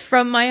received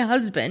from my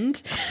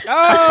husband.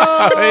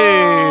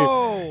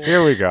 Hey,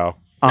 here we go.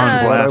 This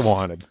is what I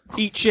wanted.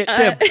 Eat shit,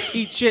 Tim.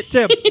 Eat shit,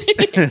 Tim.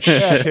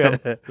 Yeah, Tim.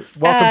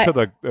 Welcome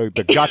to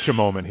the gotcha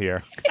moment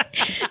here.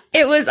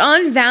 It was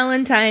on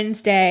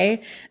Valentine's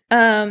Day.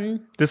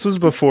 This was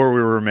before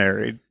we were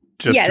married.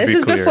 Just Yeah, to this be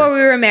was clear. before we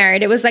were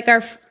married. It was like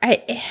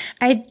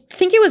I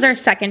think it was our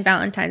second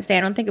Valentine's Day. I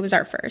don't think it was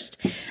our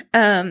first.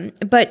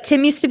 But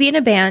Tim used to be in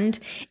a band,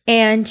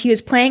 and he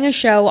was playing a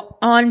show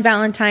on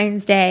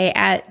Valentine's Day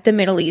at the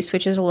Middle East,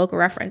 which is a local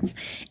reference.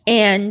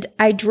 And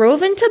I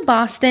drove into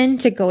Boston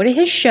to go to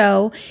his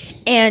show,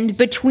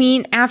 and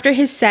after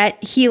his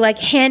set, he like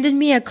handed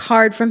me a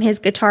card from his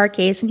guitar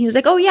case, and he was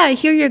like, "Oh yeah,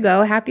 here you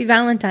go. Happy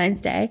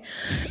Valentine's Day."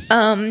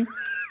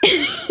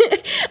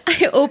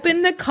 I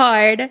opened the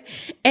card,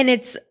 and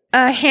it's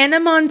a Hannah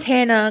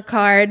Montana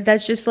card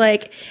that's just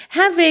like,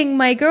 having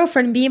my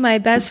girlfriend be my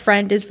best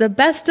friend is the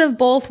best of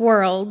both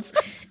worlds.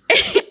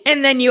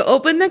 And then you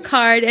open the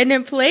card, and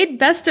it played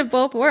Best of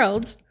Both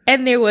Worlds,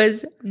 and there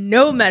was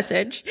no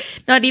message.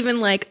 Not even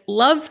like,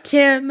 love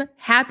Tim,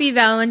 happy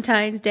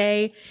Valentine's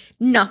Day,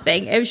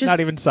 nothing. It was just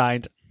Not even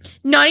signed.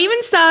 not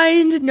even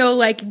signed, no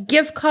like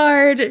gift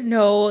card,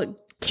 no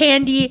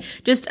candy,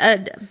 just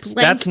a blank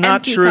That's not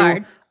empty true.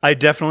 card. I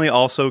definitely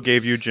also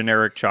gave you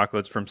generic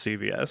chocolates from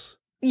CVS.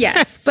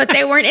 Yes, but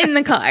they weren't in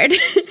the card.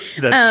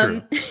 That's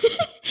true.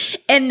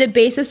 And the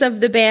basis of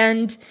the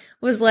band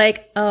was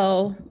like,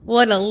 oh,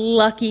 what a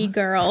lucky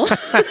girl.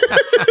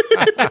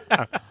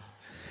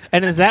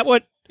 And is that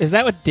what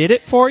did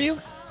it for you?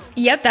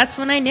 Yep, that's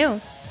when I knew.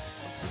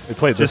 They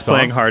played this Just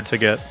playing song. hard to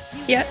get.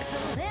 Yep.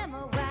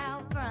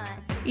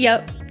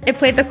 Yep. It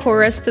played the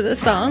chorus to the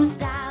song.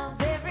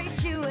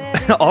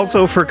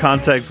 Also, for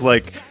context,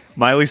 like,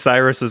 Miley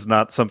Cyrus is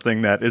not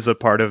something that is a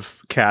part of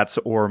Kat's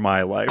or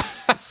my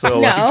life. So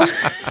No.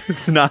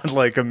 it's not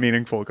like a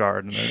meaningful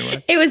card in any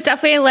way. It was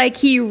definitely like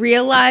he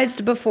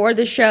realized before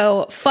the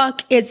show,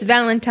 fuck, it's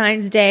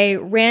Valentine's Day,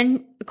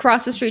 ran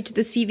across the street to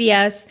the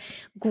CVS,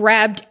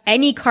 grabbed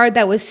any card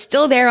that was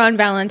still there on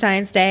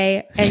Valentine's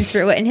Day, and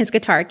threw it in his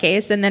guitar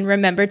case, and then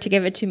remembered to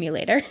give it to me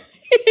later.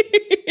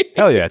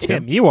 Hell yeah,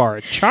 Tim, Tim. you are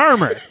a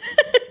charmer.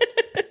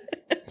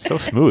 So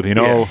smooth.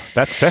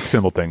 That sex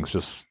symbol thing's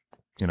just,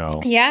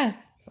 Yeah.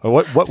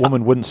 what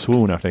woman wouldn't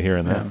swoon after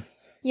hearing that?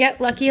 Yep,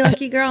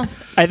 lucky girl.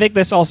 I think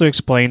this also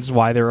explains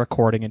why they're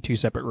recording in 2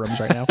 separate rooms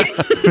right now.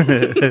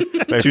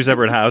 2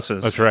 separate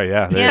houses. That's right.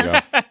 Yeah, there you go.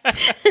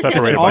 Is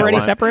Separated it by already a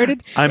line.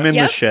 separated? I'm in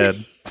Yep. the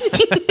shed.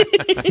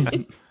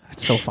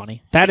 That's so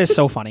funny. That is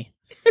so funny.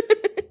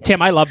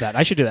 Tim, I love that.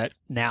 I should do that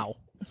now.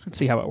 Let's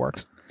see how it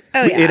works.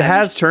 Oh, yeah. It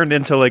has turned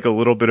into like a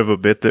little bit of a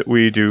bit that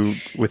we do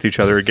with each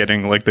other,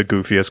 getting like the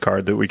goofiest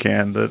card that we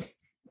can that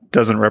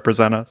doesn't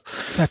represent us.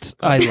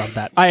 I love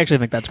that. I actually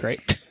think that's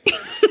great.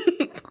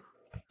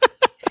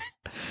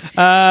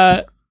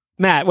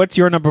 Matt, what's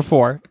your number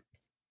 4?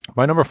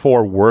 My number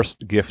 4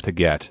 worst gift to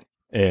get,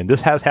 and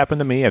this has happened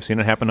to me, I've seen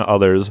it happen to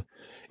others,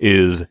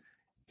 is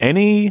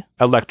any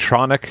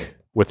electronic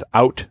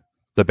without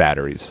the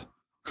batteries.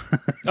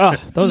 Oh,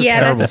 those are Yeah,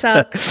 terrible. that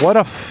sucks. What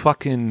a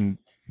fucking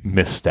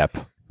misstep.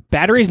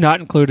 Batteries not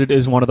included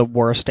is one of the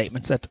worst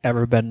statements that's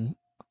ever been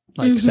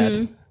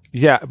said.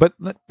 Yeah, but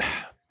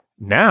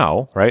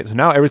now, right? So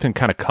now everything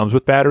kind of comes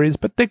with batteries,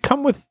 but they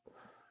come with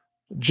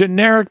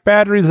generic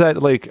batteries that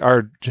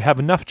have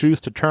enough juice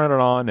to turn it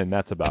on, and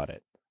that's about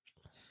it.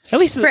 At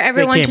least for they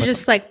everyone came to with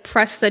just like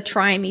press the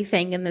try me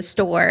thing in the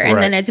store,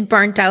 and then Right. it's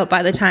burnt out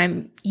by the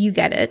time you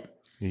get it.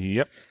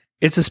 Yep.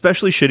 It's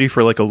especially shitty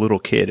for like a little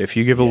kid. If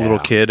you give a little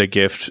kid a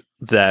gift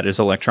that is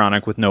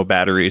electronic with no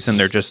batteries and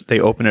they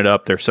open it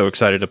up, they're so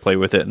excited to play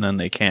with it and then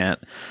they can't.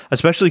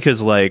 Especially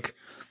because like,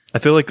 I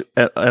feel like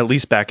at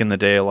least back in the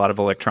day, a lot of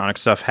electronic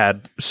stuff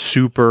had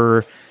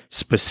super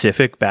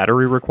specific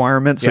battery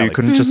requirements. So Yeah, you like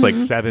couldn't just like,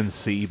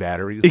 7C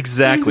batteries.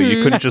 exactly.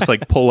 You couldn't just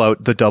like pull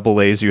out the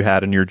AA you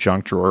had in your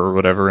junk drawer or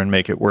whatever and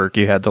make it work.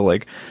 You had to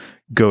like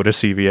go to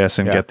CVS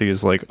and Yeah. get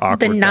these like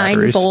awkward The 9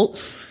 batteries.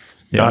 volts.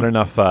 Not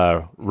enough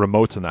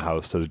remotes in the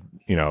house to,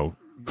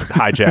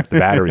 hijack the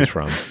batteries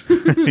from.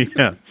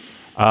 Yeah.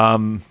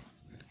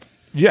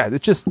 Yeah,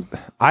 it's just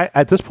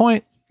at this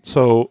point.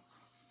 So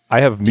I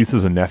have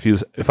nieces and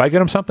nephews. If I get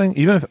them something,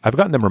 even if I've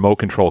gotten them remote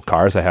controlled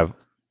cars, I have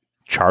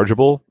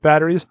chargeable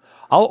batteries.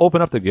 I'll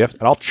open up the gift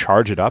and I'll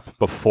charge it up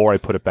before I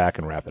put it back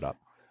and wrap it up.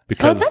 Oh,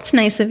 Because that's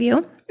nice of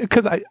you.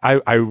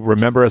 I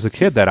remember as a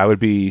kid that I would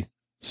be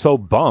so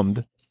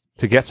bummed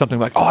to get something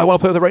like, oh, I want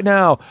to play with it right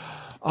now.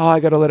 Oh,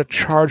 I got to let it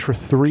charge for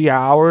 3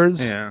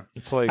 hours. Yeah.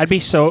 It's like I'd be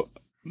so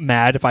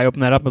mad if I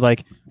opened that up and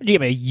like, did you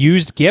get me a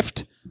used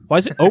gift? Why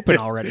is it open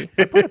already?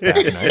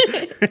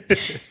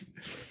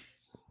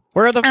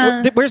 Where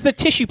are where's the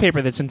tissue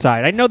paper that's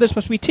inside? I know there's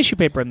supposed to be tissue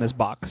paper in this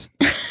box.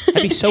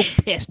 I'd be so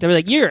pissed. I'd be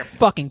like, you're a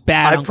fucking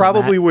bad I Uncle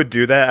probably Matt. would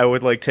do that. I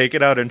would like take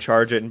it out and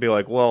charge it and be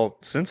like, well,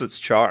 since it's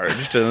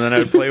charged, and then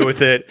I'd play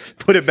with it,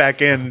 put it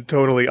back in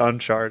totally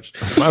uncharged.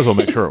 might as well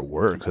make sure it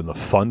works and the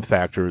fun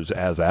factor is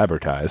as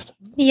advertised.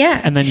 Yeah.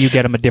 And then you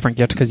get them a different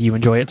gift because you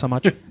enjoy it so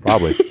much.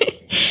 Probably.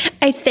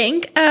 I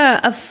think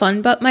a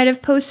Fun Butt might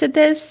have posted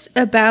this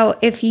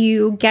about if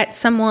you get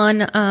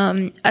someone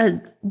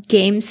a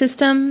game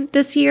system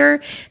this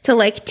year to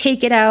like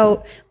take it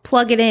out,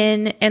 plug it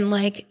in, and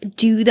like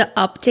do the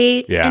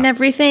update Yeah. and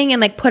everything,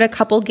 and like put a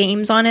couple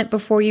games on it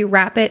before you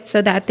wrap it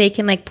so that they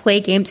can like play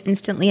games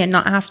instantly and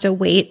not have to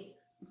wait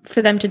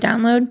for them to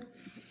download.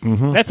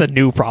 That's a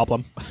new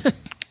problem.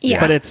 Yeah.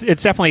 But it's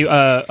definitely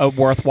a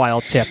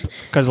worthwhile tip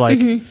because like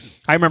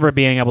I remember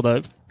being able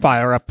to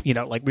fire up,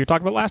 like we were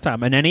talking about last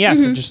time, an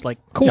NES and just like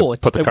cool.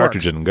 Put the it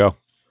cartridge works. in and go.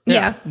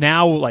 yeah.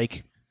 Now,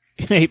 like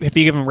if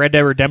you give them Red Dead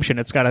Redemption,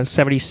 it's got a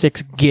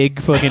 76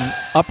 gig fucking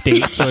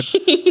update, so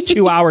it's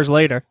 2 hours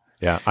later.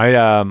 Yeah,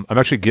 I'm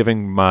actually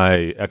giving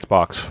my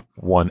Xbox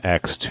One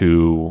X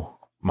to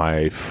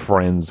my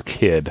friend's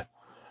kid.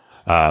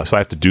 So I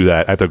have to do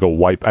that. I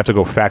have to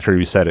go factory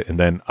reset it and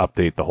then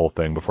update the whole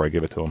thing before I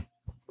give it to him.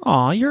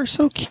 Aw, you're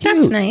so cute.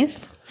 That's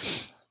nice.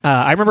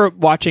 I remember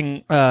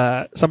watching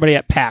somebody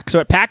at PAX.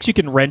 So at PAX, you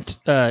can rent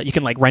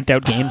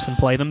out games and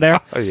play them there.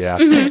 Oh yeah.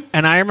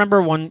 And I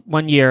remember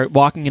one year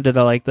walking into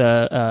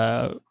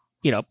the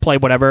play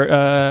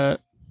whatever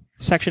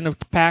section of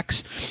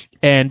PAX,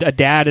 and a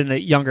dad and a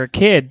younger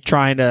kid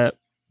trying to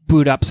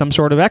boot up some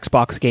sort of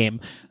Xbox game,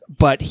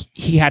 but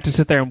he had to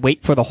sit there and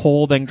wait for the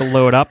whole thing to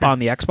load up on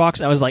the Xbox.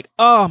 And I was like,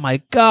 oh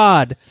my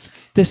god,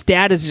 this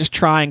dad is just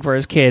trying for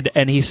his kid,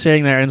 and he's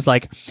sitting there and it's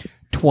like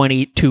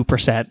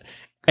 22%.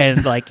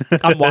 And like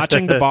I'm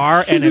watching the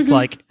bar, and it's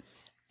like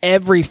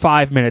every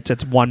 5 minutes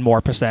it's 1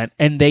 more percent,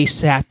 and they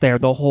sat there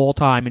the whole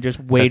time and just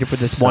waited for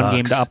this one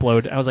game to sucks.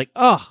 upload. I was like,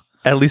 oh,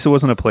 At least it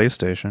wasn't a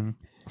PlayStation.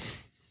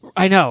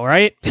 I know,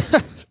 right?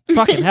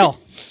 Fucking hell.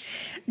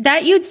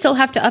 That you'd still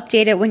have to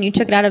update it when you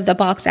took it out of the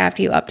box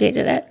after you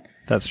updated it.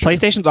 That's true.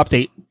 PlayStation's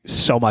update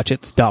so much,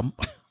 it's dumb.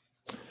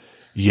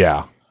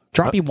 Yeah.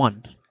 Drop me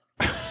one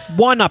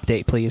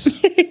update, please.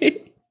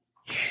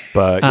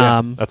 But yeah,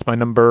 Um, that's my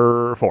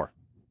number 4.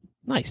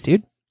 Nice,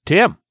 dude.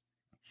 Tim.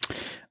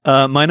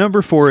 My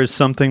number 4 is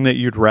something that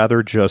you'd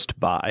rather just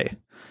buy,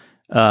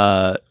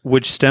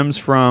 which stems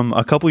from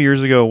a couple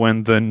years ago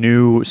when the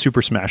new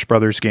Super Smash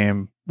Brothers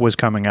game was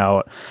coming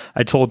out.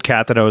 I told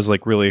Kat that I was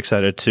like really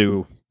excited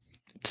to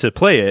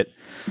play it.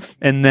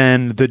 And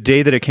then the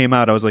day that it came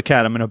out, I was like,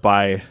 Kat, I'm going to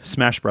buy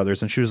Smash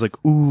Brothers. And she was like,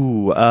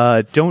 ooh,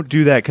 don't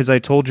do that because I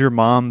told your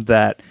mom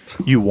that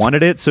you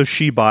wanted it, so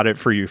she bought it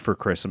for you for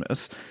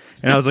Christmas.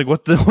 And I was like,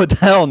 what the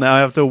hell? Now I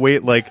have to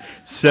wait like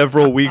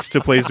several weeks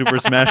to play Super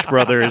Smash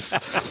Brothers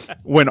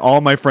when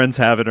all my friends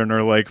have it and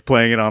are like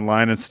playing it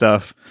online and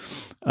stuff.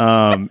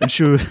 And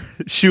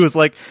she was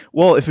like,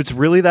 well, if it's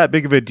really that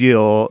big of a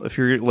deal, if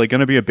you're like going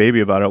to be a baby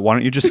about it, why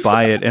don't you just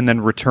buy it and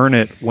then return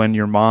it when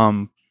your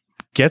mom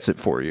gets it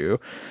for you?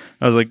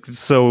 I was like,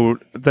 so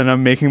then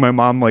I'm making my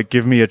mom like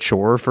give me a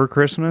chore for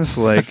Christmas?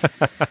 Like,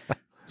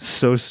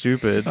 so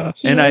stupid.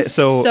 He was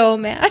so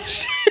mad.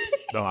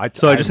 No, I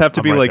just have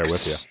to I'm be right like, there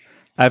with you.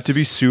 I have to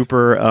be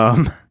super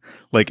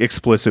like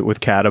explicit with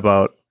Kat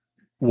about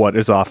what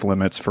is off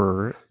limits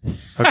for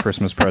a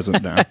Christmas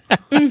present now.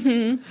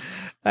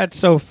 That's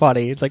so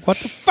funny. It's like, what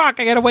the fuck?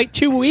 I gotta wait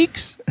 2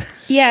 weeks?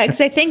 Yeah,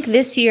 because I think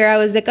this year I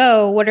was like,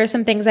 oh, what are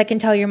some things I can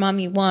tell your mom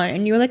you want?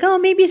 And you were like, oh,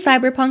 maybe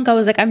Cyberpunk. I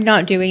was like, I'm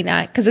not doing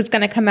that because it's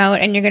going to come out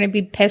and you're going to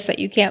be pissed that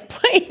you can't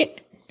play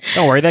it.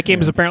 Don't worry, that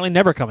game is apparently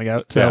never coming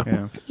out, so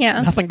Yeah.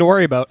 Yeah. nothing to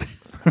worry about.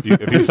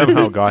 If you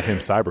somehow got him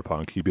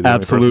Cyberpunk, he'd be the only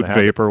Absolute person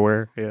to have it.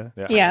 vaporware.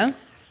 Yeah. Yeah.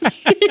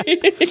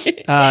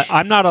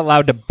 I'm not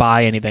allowed to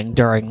buy anything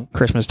during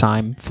Christmas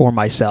time for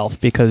myself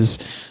because,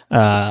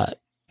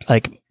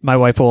 like, my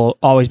wife will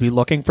always be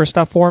looking for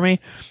stuff for me,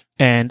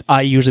 and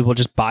I usually will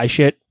just buy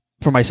shit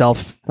for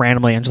myself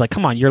randomly and just like,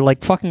 come on, you're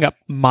like fucking up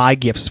my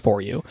gifts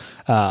for you.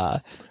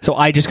 So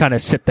I just kind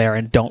of sit there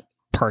and don't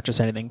purchase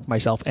anything for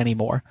myself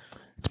anymore.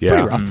 It's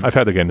pretty rough. I've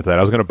had to get into that.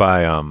 I was gonna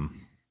buy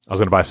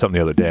something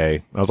the other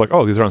day. I was like,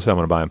 oh, these are on sale. I'm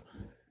gonna buy them.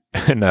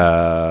 And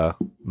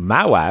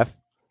my wife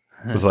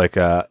was like,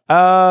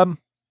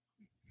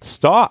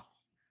 stop.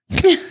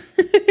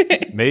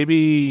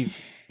 maybe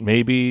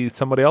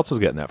somebody else is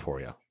getting that for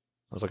you.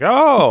 I was like,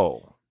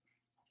 oh,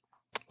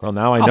 well,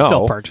 now I know. I'll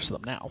still purchase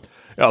them now.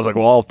 I was like,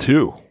 well, I'll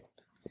two.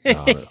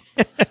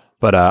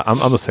 But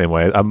I'm the same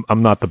way.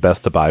 I'm not the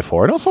best to buy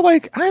for. And also,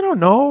 like, I don't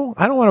know.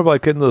 I don't want to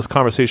like get into this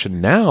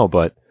conversation now,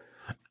 but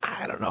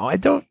I don't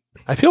know.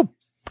 I feel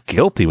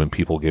guilty when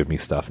people give me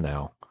stuff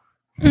now.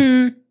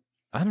 I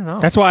don't know.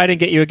 That's why I didn't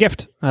get you a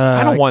gift.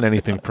 I don't want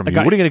anything from you.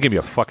 What are you going to give me,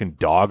 a fucking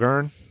dog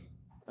urn?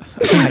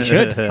 I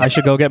should. I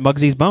should go get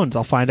Muggsy's bones.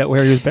 I'll find out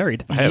where he was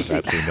buried. I have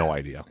absolutely no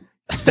idea.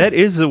 That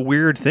is a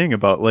weird thing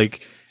about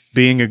like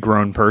being a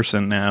grown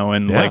person now,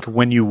 and like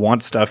when you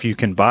want stuff, you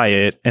can buy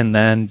it, and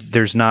then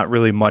there's not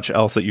really much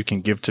else that you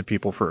can give to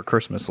people for a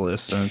Christmas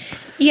list. And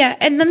Yeah,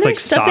 and then it's there's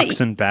like stuff socks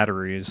that and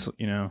batteries,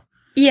 you know.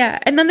 yeah,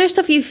 and then there's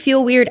stuff you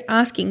feel weird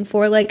asking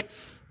for. Like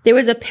there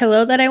was a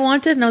pillow that I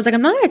wanted, and I was like,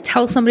 I'm not going to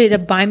tell somebody to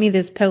buy me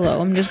this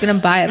pillow. I'm just going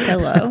to buy a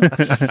pillow.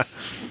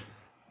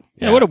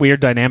 Yeah, what a weird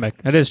dynamic.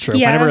 That is true. I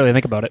Yeah. never really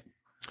think about it.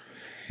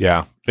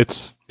 Yeah,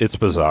 it's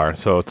bizarre.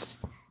 So it's,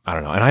 I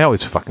don't know. And I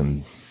always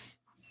fucking,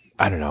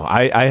 I don't know.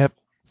 I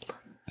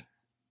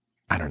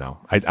don't know.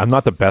 I'm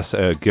not the best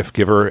gift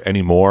giver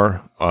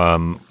anymore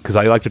because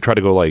I like to try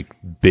to go like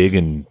big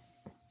and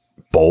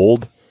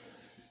bold,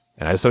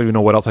 and I just don't even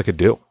know what else I could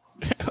do.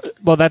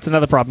 Well, that's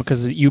another problem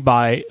because you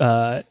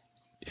buy,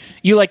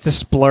 you like to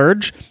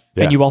splurge,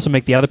 Yeah. and you also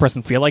make the other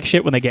person feel like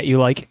shit when they get you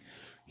like,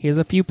 here's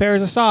a few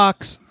pairs of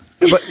socks.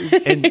 But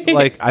and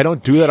like I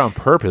don't do that on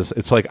purpose.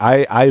 It's like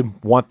I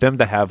want them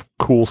to have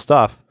cool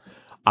stuff,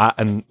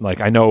 and like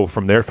I know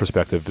from their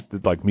perspective,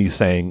 like me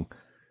saying,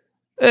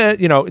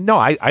 no,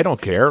 I don't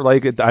care.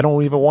 Like I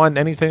don't even want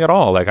anything at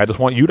all. Like I just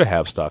want you to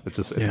have stuff. It's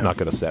just it's not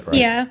going to set right.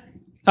 Yeah.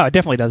 Oh, it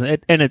definitely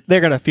doesn't.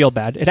 They're gonna feel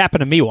bad. It happened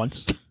to me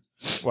once.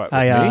 What?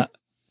 I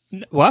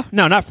me? What?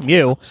 No, not from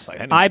you.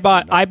 Like, I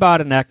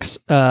bought an ex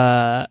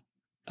like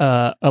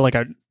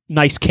a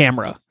nice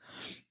camera,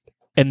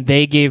 and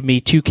they gave me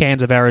 2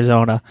 cans of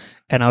Arizona,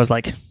 and I was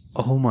like,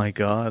 Oh my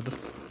god!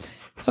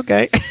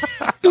 okay.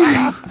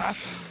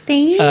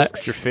 Thanks.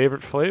 What's your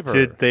favorite flavor?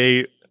 Did they?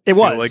 It feel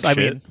was. like I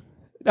shit? mean,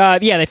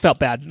 yeah, they felt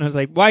bad, and I was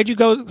like, "Why'd you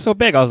go so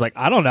big?" I was like,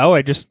 "I don't know.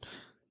 I just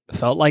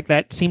felt like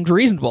that seemed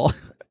reasonable."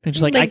 And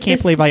she's like, Like "I can't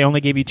this- believe I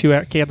only gave you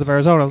 2 cans of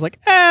Arizona." I was like,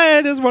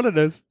 it is what it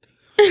is."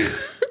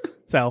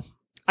 So,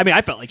 I mean,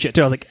 I felt like shit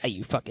too. I was like, "Hey,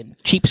 you fucking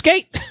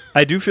cheapskate!"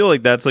 I do feel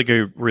like that's like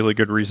a really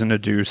good reason to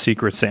do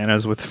Secret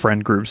Santas with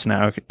friend groups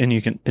now, and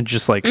you can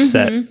just like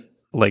set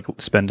like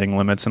spending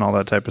limits and all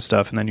that type of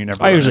stuff, and then you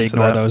never. I run usually into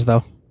ignore that. those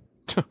though.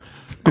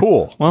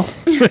 Cool. Well,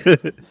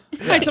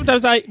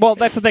 Sometimes well,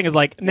 that's the thing is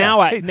like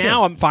now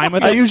I'm fine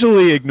with I it.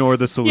 usually ignore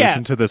the solution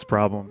Yeah. to this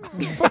problem.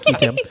 Fuck you,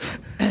 Tim.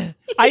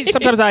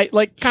 Sometimes I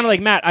like kind of like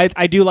Matt.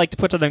 I do like to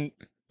put something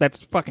that's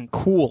fucking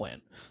cool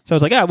in. So I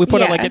was like, we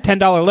put it like Yeah. a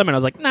 $10 limit. I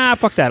was like, nah,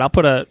 fuck that. I'll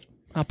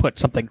put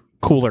something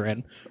cooler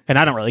in, and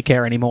I don't really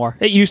care anymore.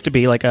 It used to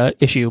be like a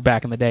issue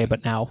back in the day,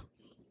 but now,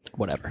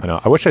 whatever. I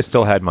know. I wish I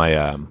still had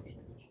my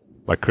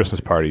my Christmas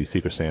party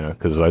Secret Santa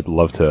because I'd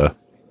love to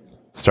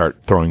start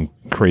throwing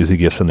crazy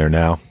gifts in there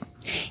now.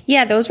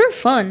 Yeah, those were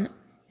fun.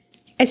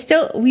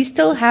 We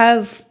still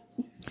have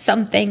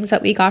some things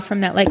that we got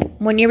from that. Like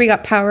 1 year we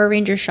got Power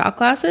Ranger shot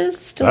glasses.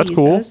 Still That's use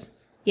cool. those.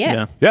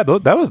 Yeah. Yeah,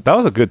 that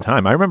was a good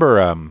time. I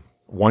remember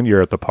 1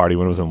 year at the party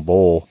when it was in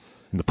Lowell,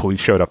 and the police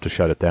showed up to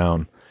shut it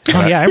down.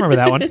 Oh yeah, I remember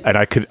that one. And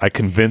I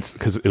convinced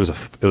because it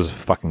was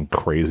fucking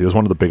crazy. It was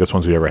one of the biggest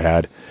ones we ever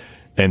had,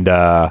 and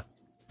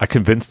I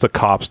convinced the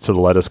cops to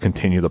let us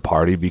continue the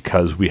party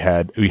because we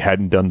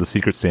hadn't done the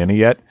Secret Santa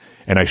yet,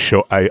 and I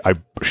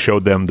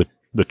showed them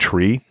the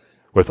tree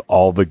with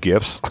all the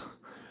gifts,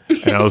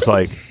 and I was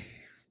like,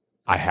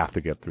 I have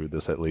to get through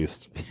this at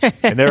least,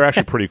 and they were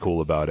actually pretty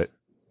cool about it.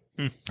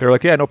 They were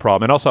like, yeah, no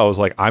problem. And also I was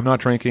like, I'm not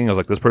drinking. I was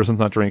like, this person's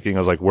not drinking. I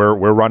was like, we're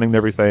running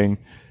everything.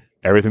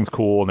 Everything's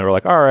cool. And they were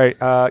like, all right,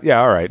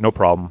 yeah, all right, no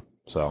problem.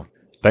 So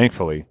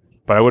thankfully,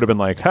 but I would have been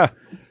like,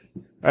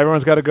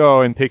 everyone's got to go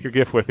and take your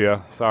gift with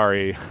you.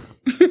 Sorry.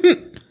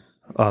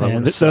 Oh, that Man,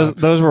 would've sucked.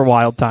 those were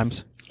wild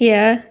times.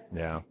 Yeah.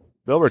 Yeah.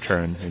 They'll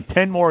return in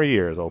 10 more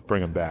years. I'll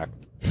bring them back.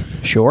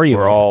 Sure, you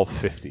We're all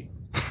 50.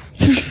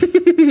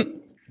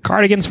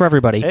 cardigans for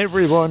everybody.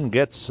 Everyone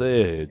gets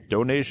a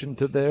donation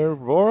to their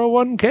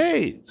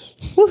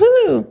 401ks.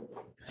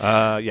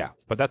 Woohoo. Yeah,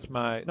 but that's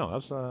my, no,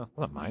 that's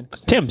not mine.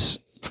 It's Tim's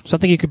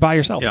something you could buy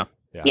yourself. Yeah.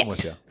 Yeah, Yeah. I'm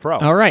with you. Fro.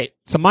 All right.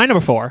 So my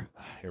number 4.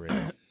 Here we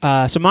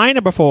go. So my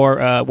number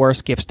 4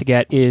 worst gifts to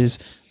get is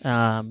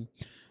when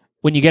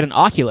you get an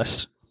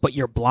Oculus, but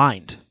you're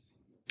blind.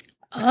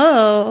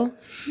 Oh.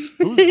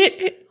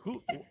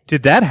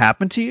 Did that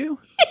happen to you?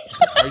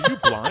 Are you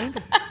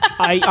blind?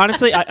 I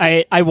honestly,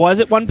 I was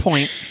at one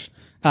point.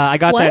 I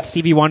got What? that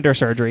Stevie Wonder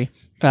surgery,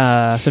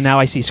 so now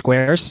I see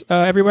squares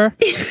everywhere.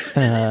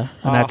 And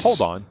that's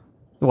Hold on.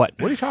 What?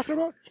 What are you talking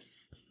about?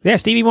 Yeah,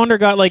 Stevie Wonder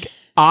got like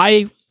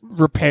eye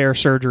repair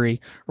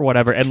surgery or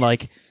whatever, and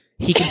like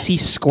he can see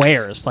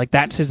squares. Like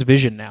that's his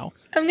vision now.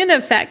 I'm going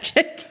to fact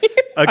check here.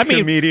 A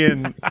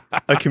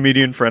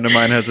comedian friend of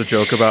mine has a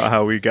joke about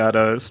how he got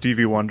a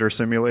Stevie Wonder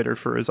simulator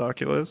for his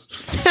Oculus.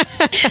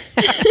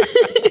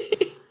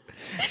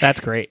 That's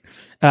great.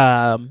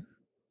 Yeah,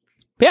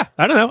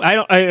 I don't know.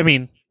 I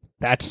mean,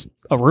 that's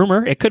a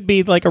rumor. It could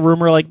be like a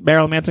rumor, like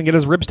Marilyn Manson get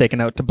his ribs taken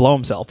out to blow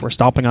himself or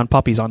stomping on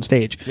puppies on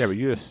stage. Yeah, but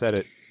you just said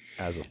it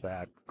as a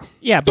fact.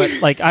 Yeah, but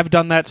like I've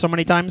done that so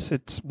many times,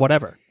 it's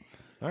whatever.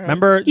 All right.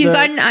 Remember, You've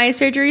gotten eye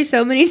surgery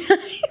so many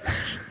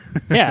times.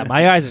 yeah,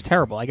 my eyes are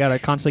terrible. I gotta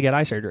constantly get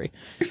eye surgery.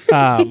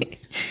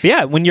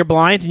 Yeah, when you're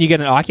blind and you get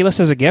an Oculus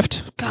as a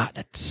gift, God,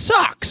 that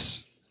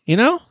sucks. You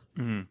know,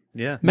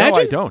 Yeah. No, I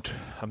imagine don't.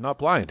 I'm not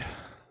blind.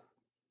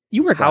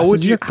 you wear How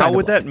glasses.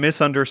 would that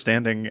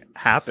misunderstanding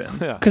happen?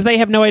 Yeah. Because they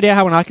have no idea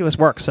how an Oculus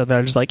works, so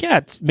they're just like, yeah,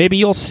 maybe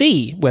you'll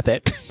see with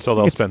it. So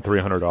they'll spend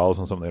 $300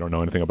 on something they don't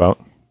know anything about.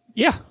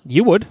 Yeah,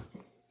 you would.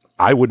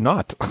 I would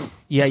not.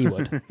 Yeah, you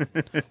would.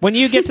 When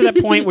you get to that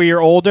point where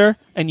you're older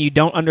and you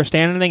don't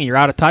understand anything, you're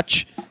out of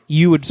touch,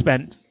 you would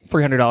spend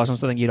 $300 on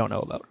something you don't know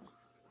about.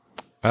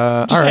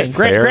 All Just right, saying,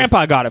 fair.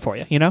 Grandpa got it for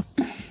you, you know?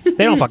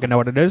 They don't fucking know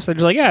what it is. They're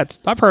just like, yeah,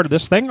 I've heard of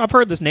this thing. I've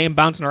heard this name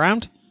bouncing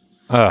around.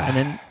 And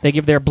then they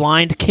give their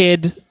blind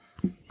kid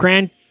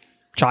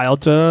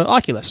grandchild to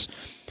Oculus.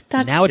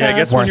 That's Now it's Yeah, I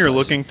guess when you're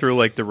Worthless. looking through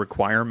like the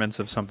requirements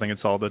of something,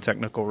 it's all the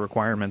technical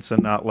requirements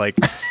and not like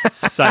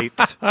sight.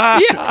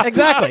 Yeah,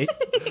 exactly.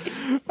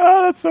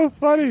 Oh, that's so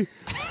funny.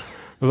 I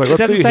was like, let's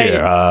doesn't see say-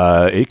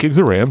 here. 8 gigs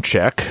of RAM,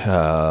 check.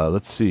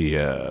 Let's see.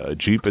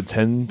 Jeep at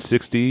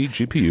 1060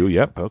 GPU.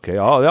 Yep. Okay.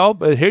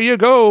 Here you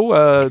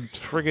go.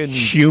 Friggin'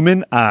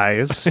 Human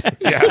eyes.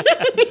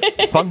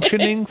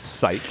 functioning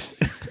sight.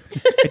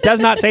 It does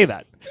not say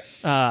that.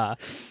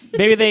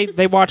 Maybe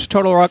they watch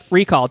Total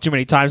Recall too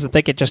many times that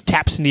think it just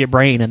taps into your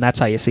brain and that's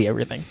how you see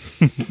everything.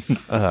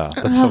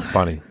 That's so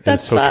funny. And That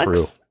it's so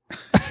sucks.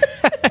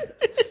 true.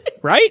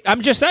 Right?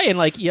 I'm just saying,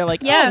 like, you're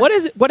like, Yeah. oh, what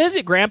is it? What is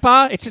it,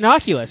 Grandpa? It's an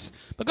Oculus.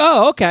 Like,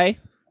 oh, okay.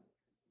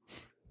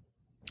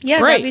 Yeah,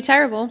 Great. that'd be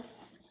terrible.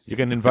 You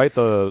can invite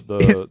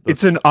the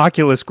It's an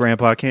Oculus,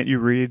 Grandpa. Can't you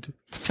read?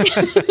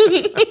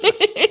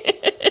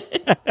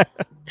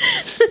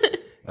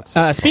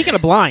 Speaking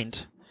of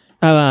blind,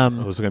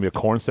 was it going to be a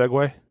corn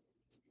segue?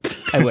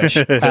 I wish.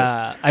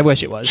 I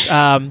wish it was.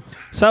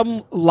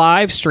 Some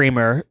live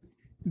streamer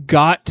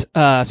got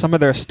some of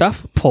their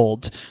stuff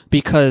pulled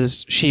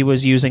because she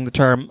was using the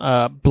term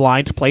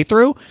blind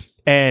playthrough.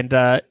 And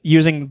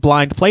using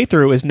blind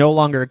playthrough is no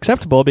longer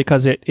acceptable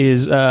because it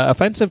is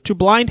offensive to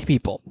blind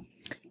people.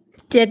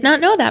 Did not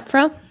know that,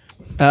 Fro.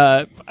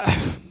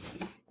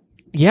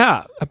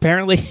 Yeah,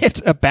 apparently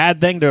it's a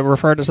bad thing to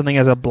refer to something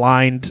as a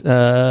blind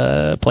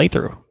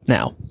playthrough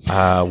now.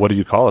 What do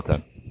you call it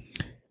then?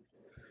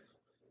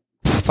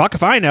 Fuck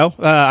if I know.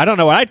 I don't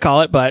know what I'd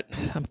call it, but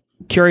I'm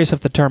curious if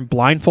the term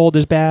blindfold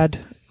is bad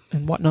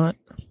and whatnot.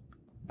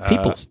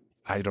 People,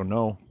 I don't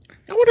know.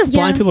 I wonder if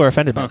blind Yeah. people are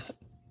offended by that.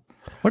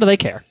 What do they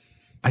care?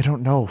 I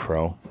don't know,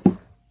 Fro.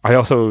 I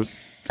also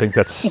think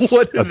that's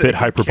What do a they bit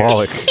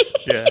hyperbolic.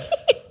 Yeah.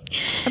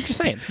 I'm just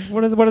saying.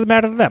 What does it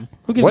matter to them?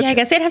 Who gives a Yeah, I shit?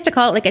 guess they'd have to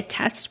call it like a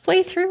test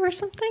playthrough or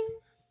something.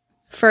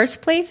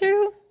 First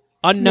playthrough?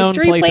 Unknown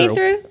Mystery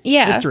playthrough?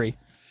 Yeah. Mystery.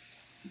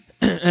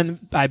 And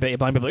I bet you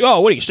blind people are like,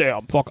 oh, what do you say?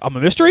 I'm a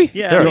mystery?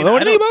 Yeah, You don't know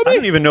anything about I me?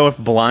 don't even know if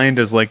blind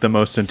is like the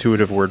most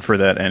intuitive word for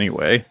that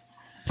anyway.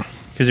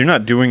 Because you're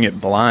not doing it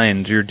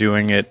blind, you're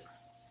doing it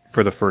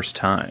for the first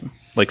time,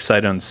 like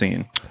sight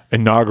unseen.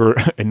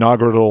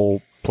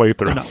 Inaugural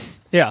playthrough.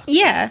 Yeah.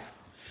 Yeah.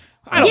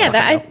 I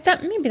don't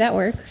That maybe that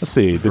works. Let's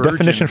see. The Virgin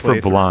definition for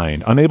playthrough.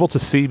 blind: unable to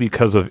see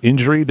because of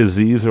injury,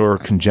 disease, or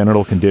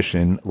congenital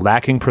condition,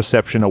 lacking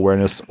perception,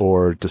 awareness,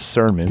 or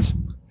discernment.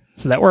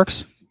 So that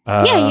works.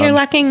 Yeah, you're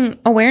lacking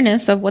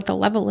awareness of what the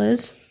level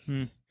is.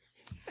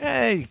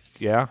 Hey,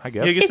 yeah, I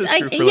guess. Yeah, I guess It's- it's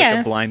true for yeah. like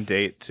a blind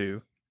date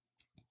too.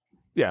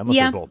 Yeah, unless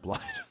Yeah. they're both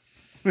blind.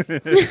 and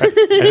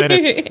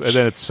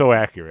then it's so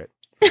accurate.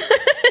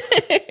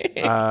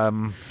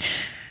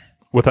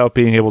 Without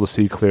being able to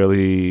see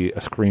clearly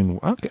a screen.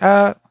 Okay,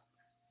 yeah,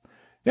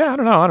 I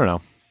don't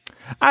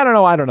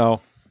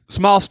know.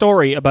 Small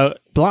story about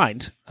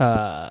blind. When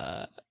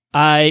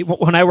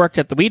I worked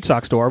at the weed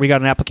sock store, we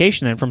got an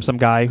application in from some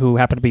guy who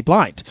happened to be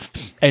blind,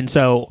 and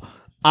so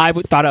I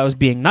thought I was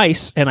being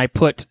nice, and I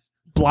put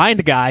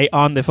blind guy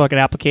on the fucking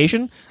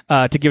application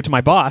to give to my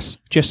boss,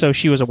 just so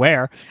she was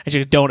aware, and she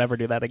goes, "Don't ever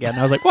do that again."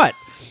 I was like, "What?"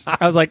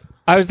 I was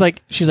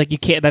like, she's like, "You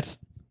can't. That's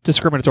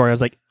discriminatory." I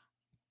was like,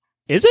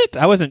 "Is it?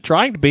 I wasn't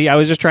trying to be. I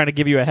was just trying to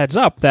give you a heads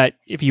up that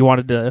if you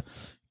wanted to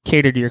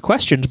cater to your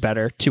questions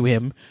better to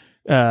him."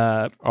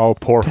 Oh,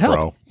 poor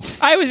help. Fro.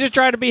 I was just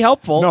trying to be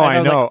helpful. No, and I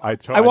was know. like, I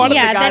totally. I wanted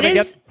Yeah, the guy that to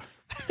is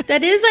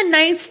That is a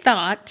nice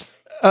thought.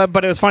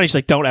 But it was funny. She's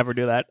like, don't ever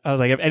do that. I was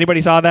like, if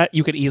anybody saw that,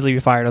 you could easily be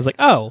fired. I was like,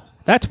 oh,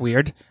 that's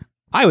weird.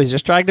 I was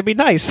just trying to be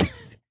nice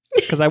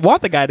because I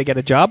want the guy to get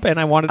a job and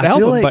I wanted to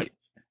help him. But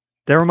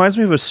that reminds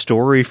me of a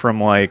story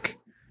from like,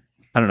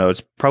 I don't know,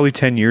 it's probably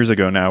 10 years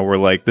ago now, where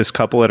like this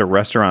couple at a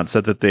restaurant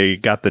said that they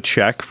got the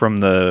check from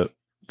the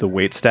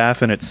wait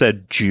staff and it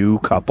said Jew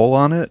couple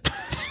on it.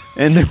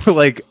 And they were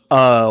like,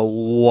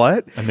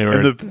 what? And they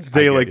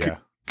were,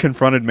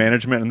 confronted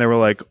management and they were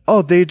like,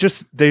 oh, they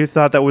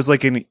thought that was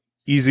like an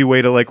easy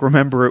way to like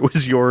remember it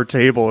was your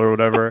table or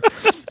whatever.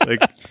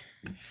 Like,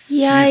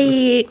 yikes.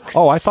 Jesus.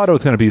 Oh, I thought it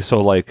was going to be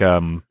so like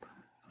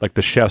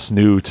the chefs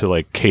knew to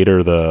like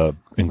cater the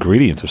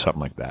ingredients or something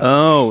like that.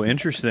 Oh,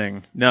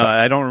 interesting. No,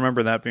 I don't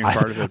remember that being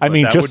part of it. I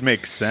mean, that just- would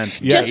make sense.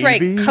 Yeah. Just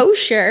write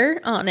kosher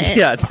on it.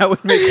 Yeah, that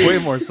would make way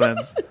more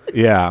sense.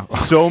 Yeah.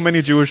 So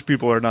many Jewish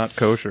people are not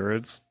kosher.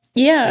 It's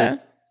Yeah.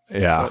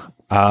 Yeah.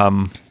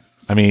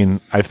 I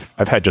mean, I've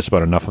had just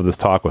about enough of this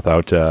talk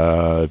without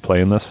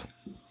playing this.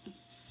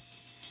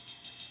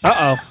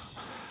 uh-oh.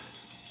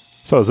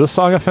 So is this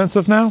song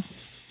offensive now?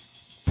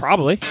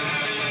 Probably.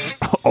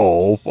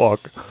 Oh,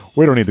 fuck.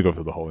 We don't need to go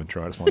through the whole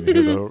intro. I just want to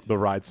hear the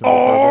ride sound.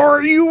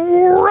 Are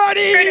you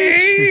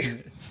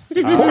ready?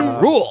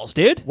 Rules,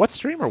 dude. What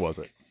streamer was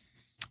it?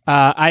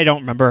 I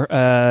don't remember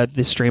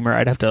the streamer.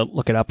 I'd have to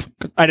look it up.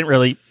 I didn't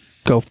really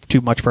go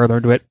too much further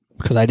into it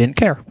because I didn't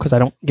care because I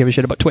don't give a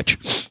shit about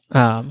Twitch.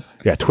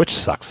 Yeah, Twitch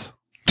sucks.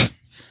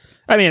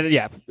 I mean,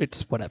 yeah,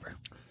 it's whatever.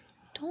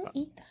 Don't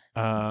eat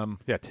that.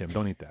 Yeah, Tim,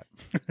 don't eat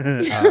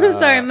that.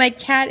 Sorry, my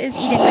cat is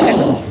eating like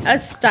a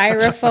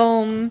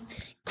styrofoam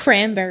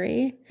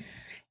cranberry.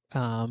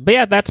 But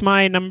yeah, that's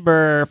my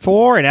number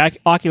 4 in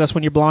Oculus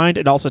When You're Blind.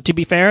 And also, to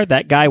be fair,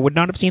 that guy would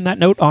not have seen that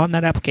note on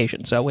that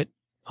application. So it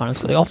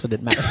honestly also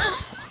didn't matter.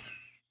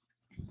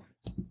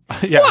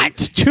 Yeah, What?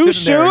 he's Too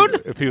sitting there,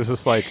 soon? if he was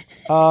just like,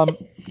 can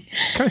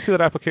I see that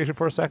application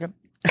for a second?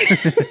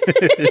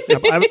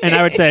 And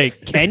I would say,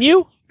 can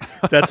you?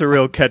 That's a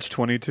real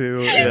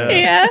catch-22. Yeah.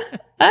 Yeah.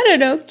 I don't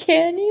know.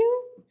 Can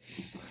you?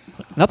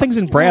 Nothing's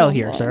in Braille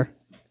here, sir.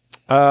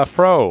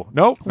 Fro.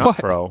 Nope, not What?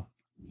 Fro.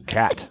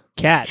 Cat.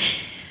 Cat.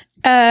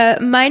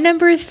 My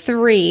number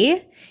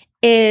 3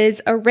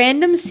 is a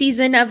random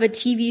season of a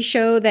TV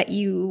show that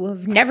you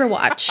have never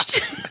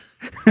watched.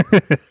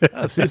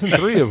 Season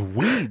 3 of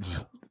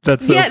Weeds.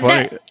 That's so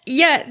funny.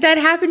 That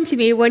happened to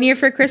me one year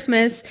for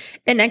Christmas.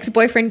 An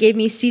ex-boyfriend gave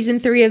me season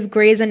 3 of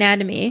Grey's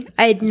Anatomy.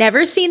 I had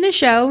never seen the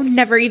show,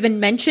 never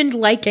even mentioned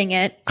liking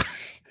it.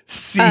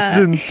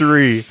 Season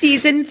 3.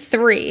 Season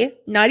 3,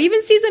 not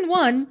even season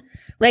 1.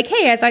 Like,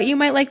 hey, I thought you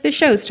might like the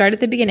show. Start at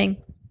the beginning.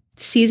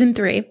 Season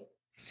 3.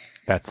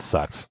 That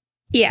sucks.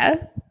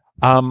 Yeah.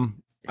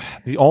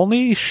 The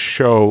only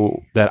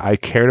show that I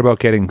cared about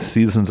getting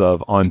seasons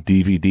of on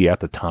DVD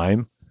at the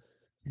time,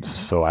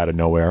 so out of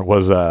nowhere,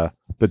 was The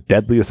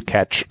Deadliest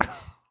Catch.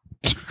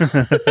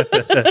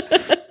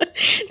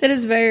 That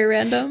is very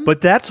random.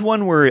 But that's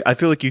one where I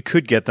feel like you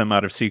could get them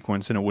out of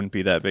sequence and it wouldn't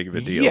be that big of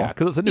a deal. Yeah,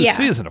 because it's a new Yeah.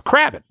 season of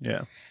Crabbin'.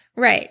 Yeah.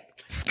 Right.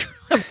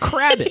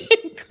 Crabbing.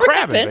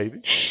 Crabbin',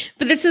 baby.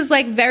 But this is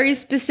like very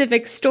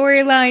specific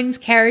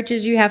storylines,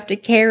 characters you have to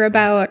care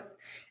about.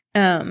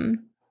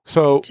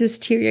 So,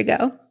 Just here you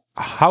go.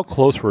 how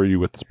close were you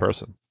with this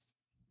person?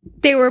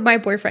 They were my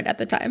boyfriend at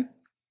the time.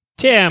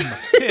 Tim.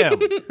 Tim.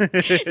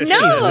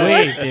 No.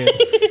 Louise, dude.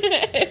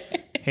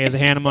 Here's a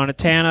Hannah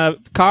Montana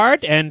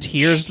card, and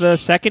here's the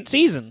second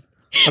season.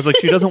 I was like,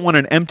 she doesn't want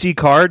an empty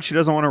card. She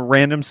doesn't want a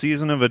random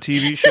season of a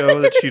TV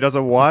show that she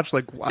doesn't watch.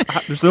 Like,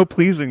 there's no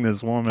pleasing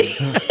this woman.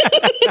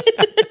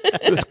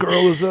 This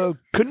girl is a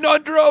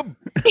conundrum.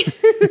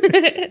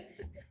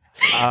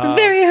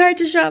 Very hard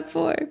to shop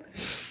for.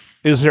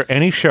 Is there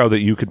any show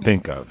that you could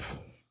think of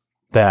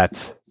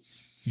that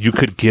you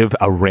could give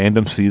a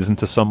random season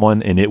to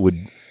someone and they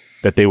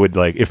would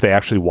like, if they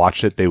actually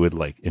watched it, they would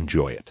like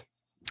enjoy it?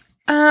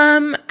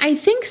 I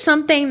think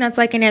something that's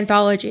like an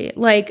anthology,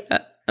 like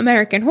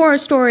American Horror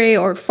Story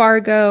or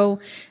Fargo.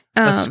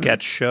 A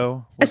sketch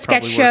show. A would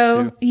sketch probably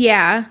show. work, too.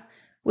 Yeah.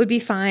 Would be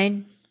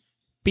fine.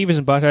 Beavis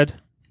and Butthead.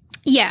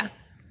 Yeah.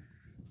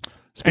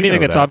 Speaking Anything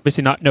of that's that,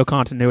 obviously no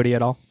continuity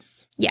at all.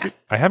 Yeah.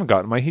 I haven't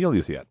gotten my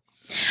Heelys yet.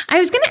 I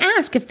was going to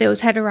ask if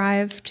those had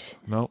arrived.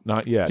 No,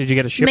 not yet. Did you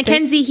get a ship date?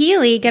 Mackenzie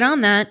Healy, get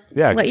on that.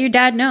 Yeah. Let your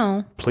dad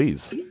know.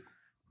 Please.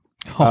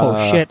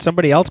 Oh, shit.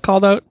 Somebody else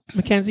called out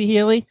Mackenzie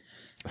Healy?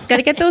 Got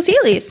to get those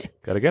Healys.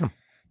 Gotta get them.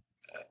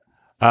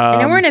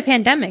 I know we're in a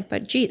pandemic,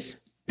 but geez.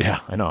 Yeah,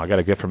 I know. I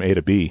gotta get from A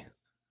to B.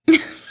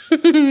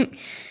 Yeah,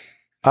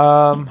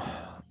 I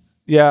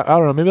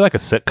don't know. Maybe like a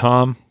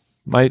sitcom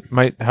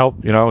might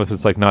help. You know, if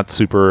it's like not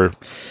super.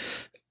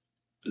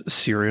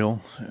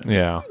 Serial.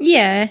 Yeah.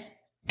 Yeah.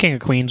 King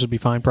of Queens would be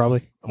fine,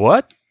 probably.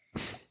 What?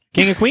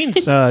 King of Queens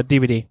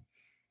DVD.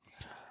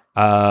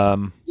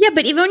 Yeah,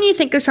 but even when you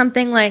think of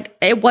something like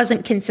it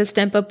wasn't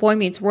consistent, but Boy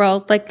Meets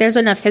World, like there's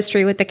enough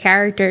history with the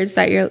characters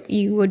that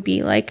you would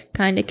be like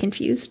kind of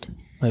confused.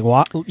 Like,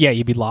 what? Yeah,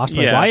 you'd be lost.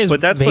 Like, Yeah, why is but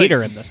that's Vader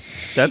like- in this?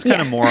 That's kind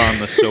Yeah. of more on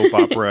the soap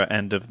opera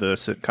end of the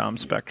sitcom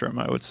spectrum,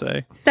 I would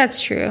say.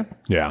 That's true.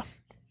 Yeah.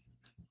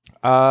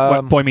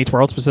 What, Boy Meets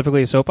World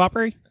specifically, a soap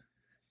opera?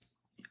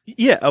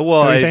 Yeah, what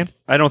well, you're saying?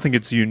 I don't think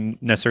it's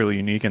necessarily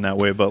unique in that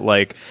way, but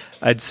like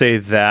I'd say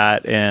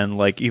that and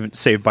like even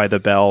Saved by the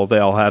Bell, they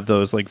all have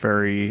those like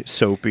very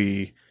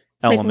soapy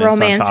Like elements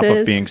on top of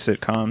romances. being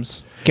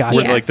sitcoms. Gotcha.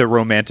 Where Yeah. like the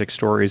romantic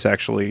stories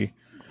actually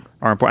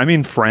are important. I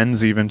mean,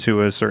 Friends even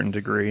to a certain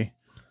degree.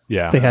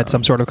 Yeah. They had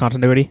some sort of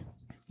continuity.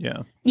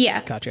 Yeah.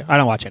 Yeah. Gotcha. I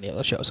don't watch any of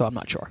those shows, so I'm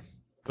not sure.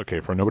 It's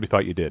okay, for nobody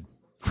thought you did.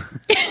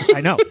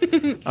 I know.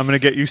 I'm gonna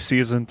get you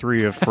season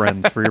 3 of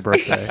Friends for your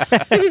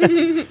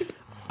birthday.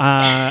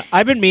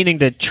 I've been meaning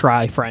to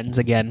try Friends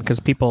again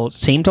because people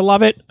seem to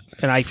love it,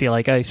 and I feel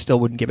like I still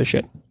wouldn't give a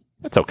shit.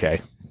 It's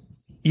okay.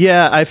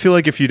 Yeah, I feel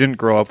like if you didn't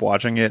grow up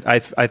watching it, I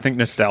think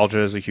nostalgia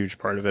is a huge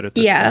part of it at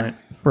this Yeah. point.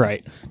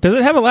 Right. Does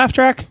it have a laugh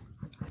track?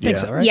 I think Yeah.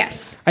 so, right?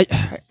 Yes.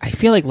 I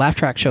feel like laugh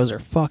track shows are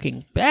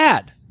fucking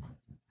bad.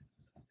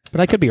 But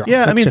I could be wrong.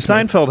 Yeah, I That's mean, just me.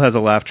 Seinfeld has a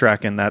laugh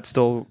track, and that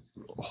still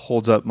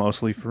holds up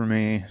mostly for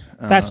me.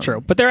 That's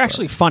true. But they're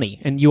actually funny,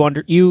 and you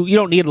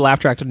don't need a laugh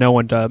track to know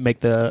when to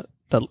make the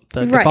Right.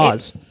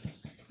 guffaws.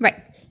 Right.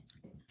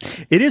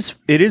 It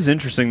is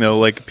interesting though.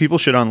 Like people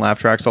shit on laugh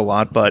tracks a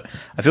lot, but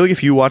I feel like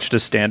if you watched a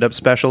stand-up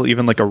special,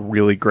 even like a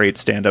really great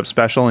stand-up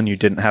special, and you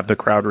didn't have the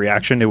crowd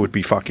reaction, it would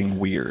be fucking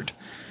weird.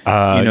 You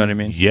know what I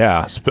mean?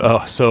 Yeah.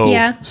 So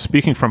Yeah.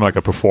 speaking from like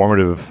a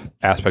performative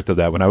aspect of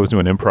that, when I was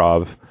doing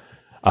improv,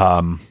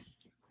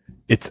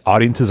 its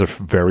audiences are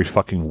very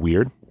fucking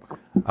weird.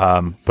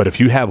 But if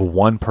you have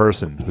one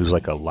person who's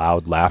like a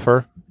loud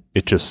laugher,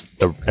 it just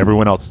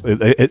everyone else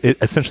it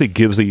essentially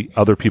gives the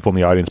other people in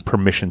the audience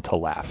permission to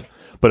laugh.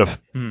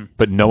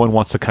 But no one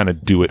wants to kind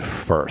of do it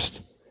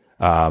first.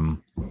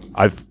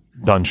 I've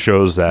done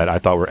shows that I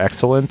thought were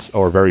excellent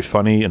or very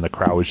funny, and the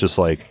crowd was just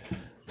like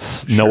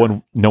no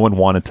one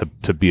wanted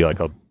to be like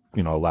a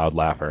loud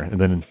laugher, and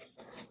then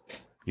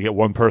you get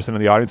one person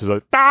in the audience who's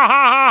like ah,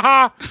 ha,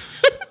 ha, ha.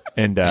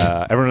 And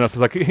everyone else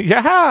is like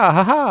yeah ha,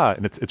 ha, ha.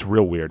 And it's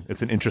real weird.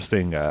 It's an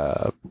interesting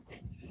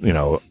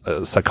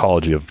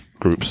psychology of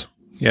groups.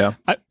 Yeah.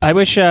 I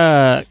wish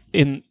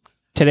in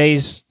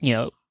today's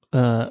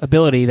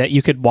ability that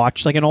you could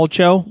watch like an old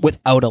show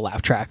without a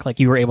laugh track. Like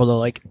you were able to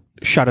like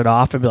shut it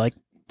off and be like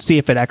see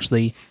if it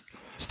actually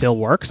still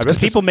works. Because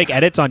people make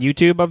edits on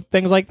YouTube of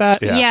things like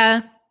that. Yeah.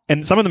 Yeah.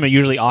 And some of them are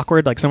usually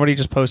awkward. Like somebody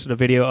just posted a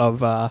video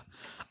of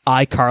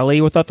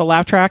iCarly without the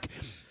laugh track,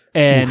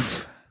 and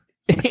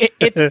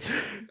it's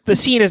the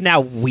scene is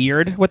now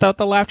weird without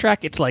the laugh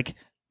track. It's like,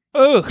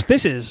 oh,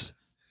 this is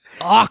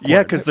awkward.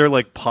 Yeah, because they're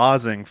like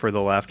pausing for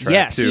the laugh track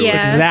yes, too.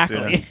 Yeah.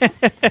 exactly.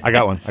 I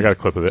got one. I got a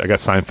clip of it. I got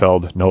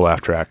Seinfeld, no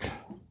laugh track.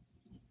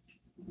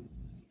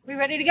 We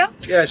ready to go?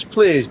 Yes,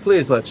 please,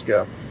 let's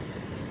go.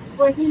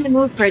 We're in the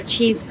mood for a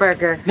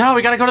cheeseburger. No,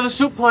 we gotta go to the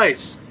soup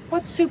place.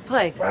 What soup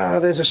place?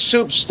 There's a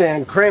soup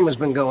stand. Kramer's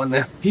been going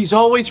there. He's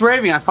always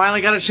raving. I finally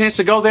got a chance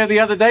to go there the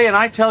other day, and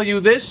I tell you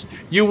this,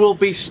 you will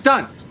be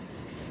stunned.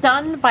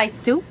 Stunned by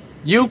soup?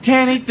 You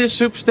can't eat this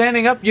soup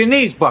standing up, your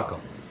knees buckle.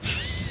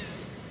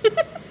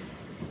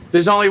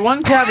 There's only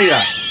one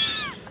caveat.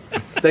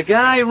 The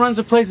guy who runs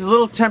the place is a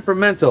little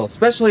temperamental,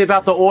 especially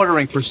about the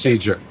ordering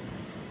procedure.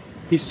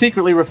 He's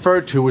secretly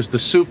referred to as the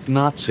soup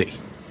Nazi.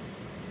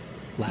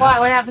 Why?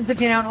 What happens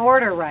if you don't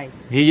order right?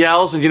 He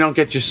yells and you don't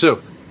get your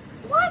soup.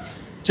 What?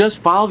 Just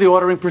follow the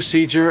ordering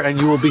procedure and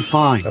you will be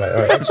fine.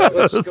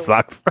 It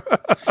sucks.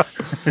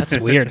 That's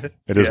weird.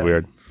 It is Yeah.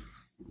 weird.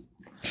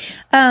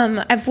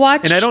 I've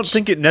watched, And I don't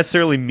think it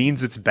necessarily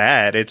means it's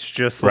bad. It's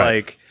just Right.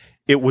 like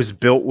it was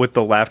built with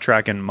the laugh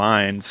track in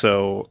mind,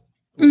 so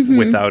Mm-hmm.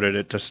 without it,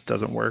 it just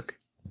doesn't work.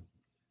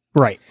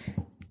 Right.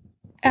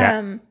 Kat,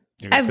 you're gonna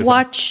say I've something?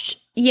 watched.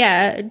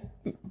 Yeah,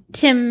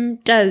 Tim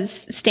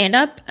does stand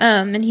up,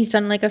 and he's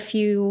done like a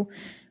few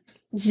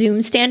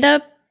Zoom stand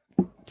up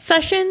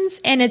sessions,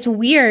 and it's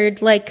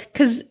weird, like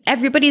because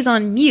everybody's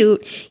on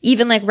mute,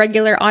 even like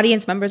regular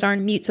audience members are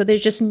on mute, so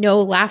there's just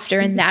no laughter,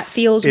 and that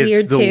feels It's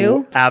weird the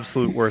too.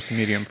 absolute worst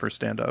medium for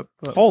stand up.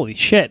 Holy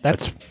shit.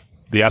 That's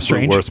The absolute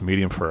Strange. worst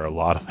medium for a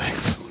lot of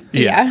things.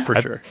 Yeah. for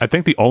sure. I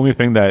think the only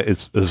thing that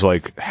is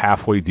like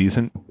halfway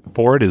decent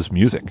for it is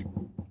music.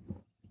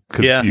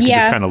 Because Yeah. you can Yeah.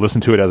 just kind of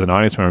listen to it as an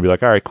audience member and be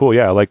like, all right, cool.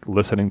 Yeah, I like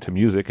listening to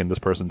music and this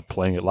person's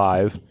playing it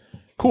live.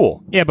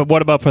 Cool. yeah, but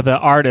what about for the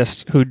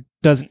artist who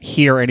doesn't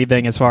hear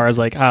anything as far as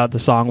like how the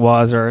song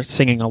was or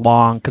singing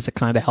along because it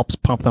kind of helps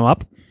pump them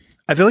up?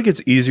 I feel like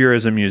it's easier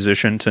as a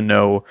musician to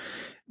know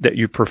that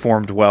you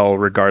performed well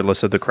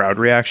regardless of the crowd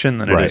reaction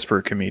than it Right. is for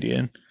a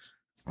comedian.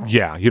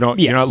 Yeah, you're not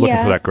Yes. looking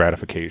Yeah. for that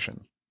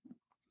gratification.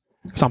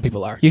 Some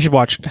people are. You should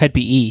watch Head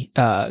PE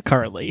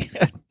currently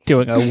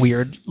doing a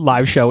weird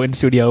live show in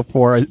studio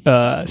for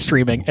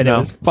streaming, and it No.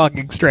 was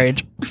fucking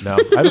strange. No,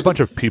 I have a bunch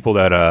of people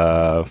that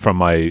from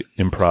my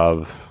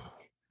improv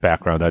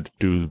background that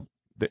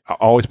they are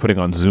always putting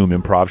on Zoom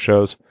improv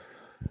shows.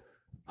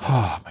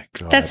 Oh my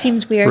god, That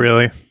seems weird.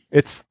 Really?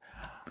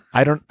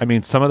 I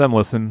mean, some of them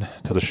listen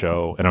to the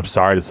show, and I'm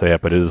sorry to say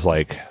it, but it is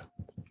like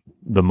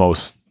the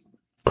most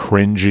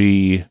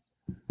cringy,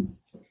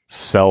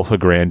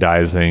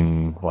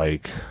 self-aggrandizing,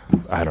 like,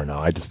 I don't know.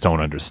 I just don't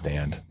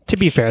understand. To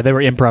be fair, they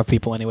were improv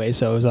people anyway,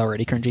 so it was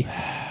already cringy.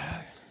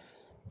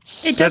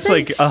 That's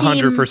like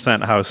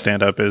 100% how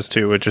stand-up is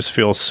too. It just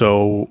feels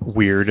so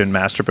weird and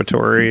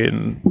masturbatory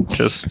and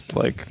just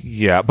like...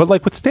 Yeah, but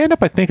like with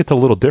stand-up, I think it's a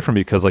little different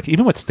because like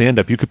even with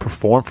stand-up, you could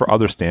perform for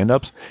other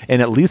stand-ups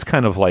and at least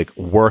kind of like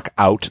work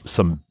out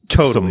some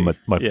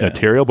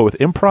material. But with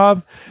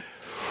improv,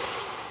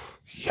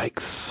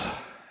 yikes.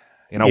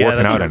 You're not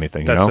working out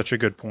anything. That's you know? such a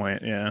good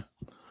point, yeah.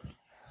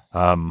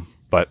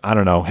 But I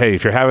don't know. Hey,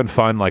 if you're having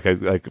fun,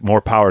 like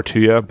more power to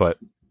you, but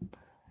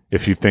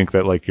if you think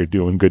that like you're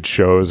doing good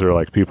shows or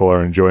like people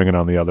are enjoying it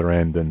on the other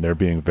end, then they're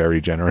being very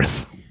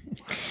generous.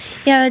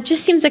 Yeah, it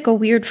just seems like a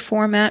weird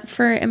format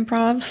for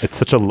improv. It's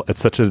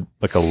such a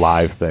like a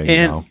live thing, you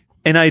know?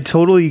 And I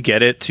totally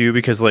get it too,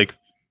 because like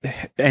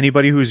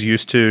anybody who's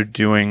used to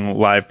doing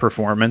live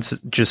performance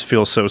just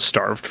feels so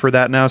starved for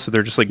that now. So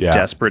they're just like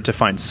desperate to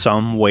find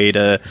some way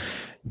to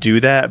do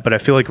that. But I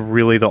feel like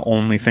really the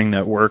only thing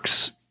that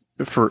works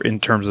for in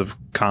terms of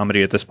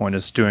comedy at this point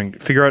is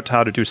figure out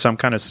how to do some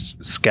kind of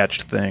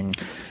sketch thing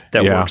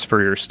that works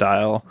for your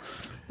style.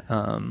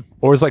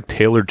 Or is like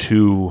tailored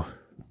to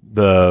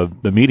the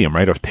medium,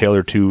 right? Or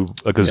tailored to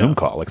like a Zoom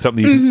call, like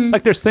something you can,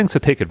 like there's things to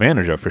take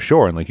advantage of for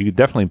sure. And like you could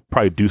definitely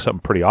probably do something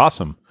pretty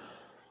awesome,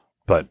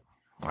 but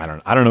I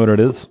don't know what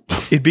it is.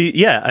 It'd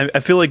be, I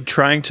feel like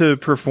trying to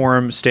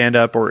perform stand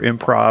up or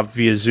improv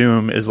via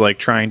Zoom is like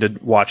trying to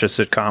watch a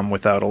sitcom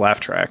without a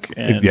laugh track.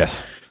 And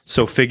yes.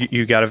 So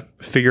you got to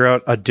figure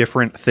out a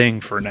different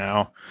thing for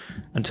now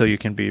until you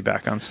can be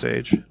back on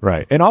stage.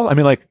 Right. And I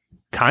mean, like,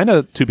 kind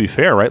of to be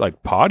fair, right?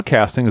 Like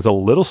podcasting is a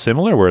little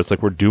similar where it's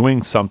like we're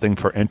doing something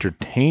for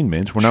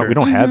entertainment. We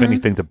don't have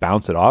anything to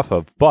bounce it off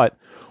of, but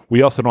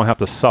we also don't have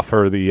to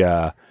suffer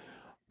the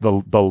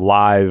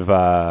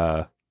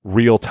live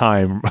real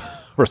time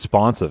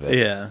response of it.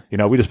 Yeah. You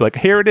know, we just be like,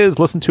 here it is,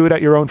 listen to it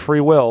at your own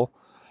free will.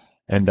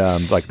 And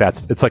like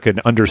it's like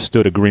an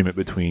understood agreement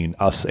between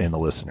us and the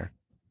listener.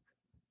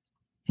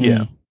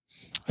 Yeah.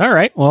 All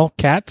right. Well,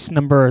 Cat's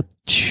number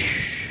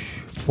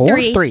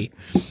 3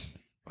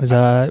 was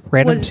a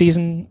random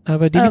season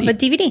of a DVD. Of a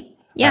DVD.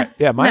 Yeah.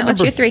 Yeah.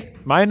 What's your 3?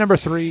 My number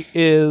 3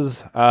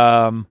 is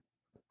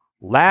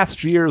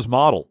last year's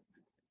model.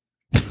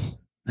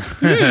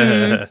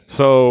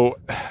 So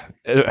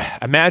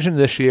imagine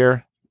this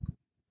year,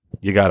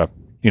 you got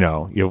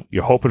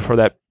you're hoping for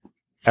that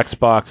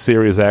Xbox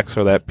Series X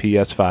or that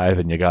PS5,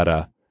 and you got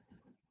a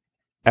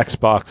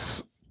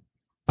Xbox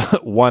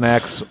One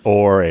X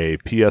or a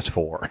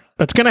PS4.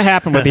 That's going to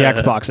happen with the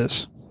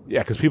Xboxes. Yeah,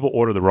 because people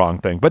order the wrong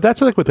thing. But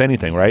that's like with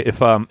anything, right?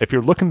 If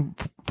you're looking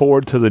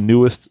forward to the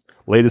newest,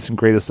 latest, and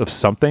greatest of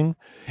something,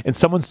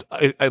 and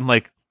I'm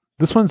like,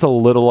 this one's a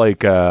little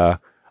like,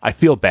 I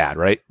feel bad,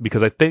 right?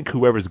 Because I think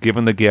whoever's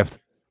given the gift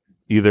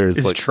either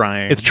is like,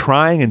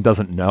 trying and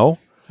doesn't know.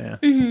 Yeah.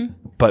 Mm-hmm.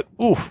 But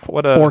oof,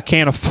 or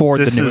can't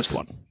afford the newest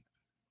one.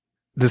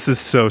 This is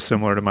so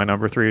similar to my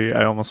number 3.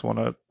 I almost want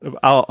to.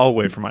 I'll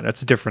wait for mine.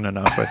 It's different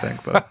enough, I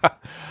think. But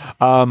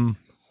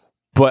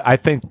but I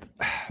think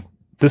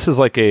this is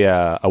like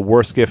a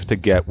worse gift to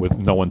get with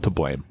no one to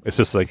blame. It's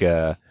just like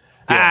shit.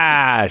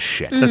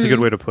 That's a good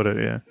way to put it.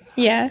 Yeah.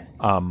 Yeah.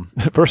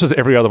 Versus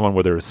every other one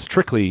where there's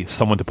strictly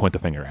someone to point the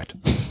finger at.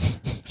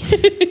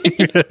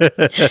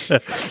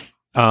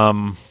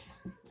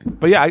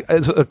 But yeah,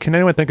 can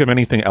anyone think of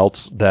anything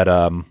else that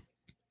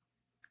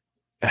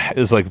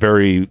is like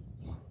very,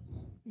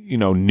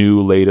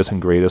 new, latest,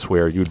 and greatest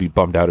where you would be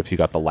bummed out if you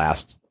got the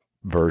last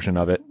version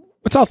of it?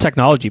 It's all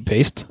technology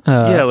based.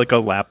 Yeah, like a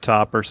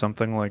laptop or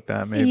something like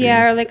that, maybe.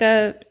 Yeah, or like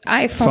a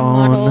iPhone Phone.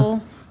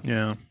 model.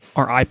 Yeah.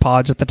 Or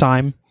iPods at the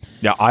time.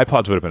 Yeah,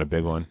 iPods would have been a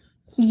big one.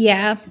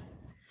 Yeah.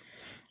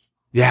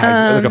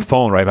 Yeah, like a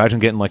phone, right? Imagine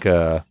getting like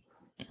an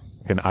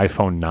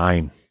iPhone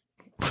 9.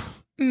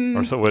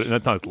 Or so.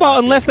 That's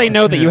not unless they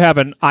know that you have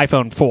an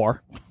iPhone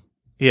 4.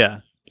 Yeah.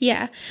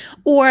 Yeah.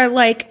 Or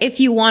like if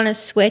you want to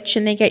Switch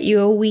and they get you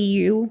a Wii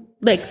U,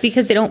 like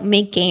because they don't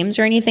make games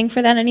or anything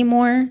for that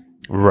anymore.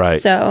 Right.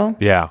 So.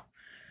 Yeah.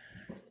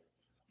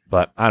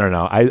 But I don't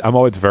know. I'm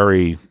always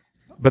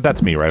but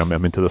that's me, right?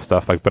 I'm into this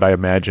stuff. Like, but I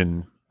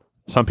imagine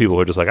some people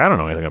who are just like, I don't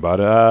know anything about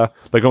it.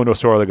 They go into a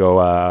store, they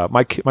go,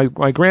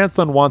 my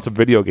grandson wants a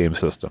video game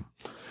system.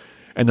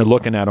 And they're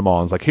looking at them all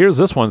and it's like, here's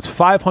this one's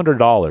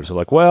 $500. They're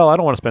like, well, I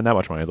don't want to spend that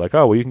much money. Like,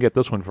 oh, well, you can get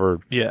this one for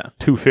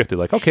 $250.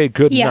 Like, okay,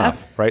 good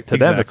enough, right? To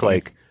them, it's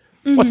like,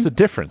 what's the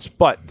difference?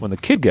 But when the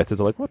kid gets it,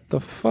 they're like, what the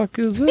fuck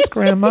is this,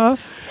 Grandma?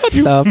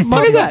 You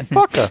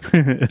motherfucker.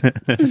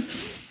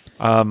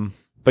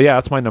 But yeah,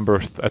 that's my number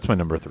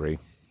 3.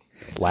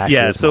 Last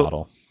year's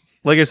model.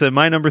 Like I said,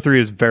 my number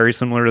 3 is very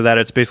similar to that.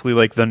 It's basically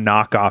like the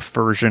knockoff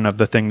version of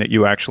the thing that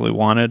you actually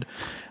wanted.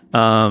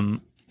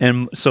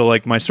 And so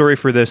like my story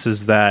for this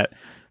is that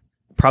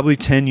probably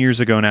 10 years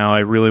ago now, I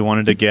really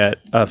wanted to get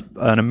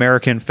an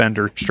American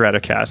Fender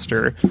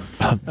Stratocaster,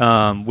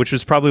 which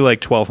was probably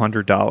like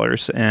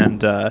 $1,200.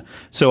 And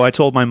so I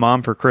told my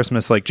mom for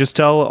Christmas, like, just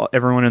tell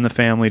everyone in the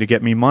family to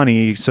get me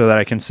money so that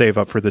I can save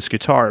up for this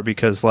guitar,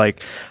 because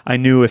like I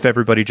knew if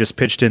everybody just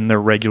pitched in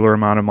their regular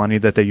amount of money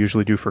that they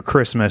usually do for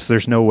Christmas,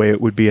 there's no way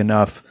it would be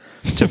enough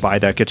to buy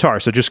that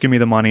guitar. So just give me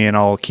the money and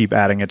I'll keep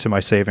adding it to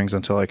my savings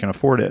until I can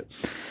afford it.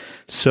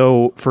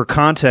 So for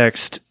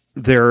context,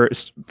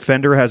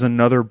 Fender has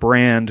another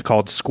brand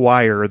called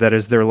Squier that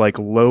is their like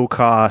low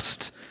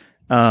cost,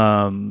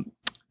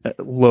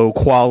 low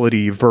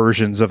quality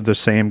versions of the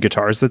same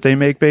guitars that they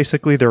make.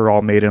 Basically, they're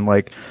all made in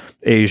like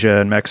Asia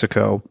and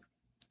Mexico.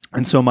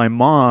 And so my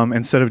mom,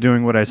 instead of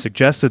doing what I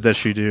suggested that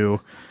she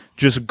do,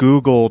 just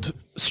Googled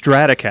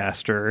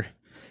Stratocaster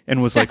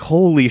and was like,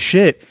 holy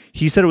shit.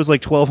 He said it was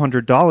like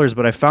 $1,200,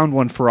 but I found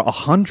one for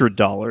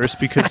 $100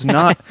 because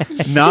not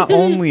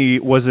only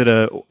was it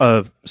a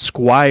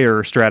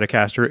Squier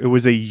Stratocaster, it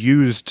was a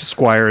used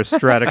Squier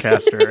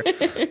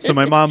Stratocaster. So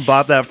my mom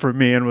bought that for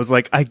me and was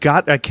like, I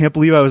can't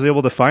believe I was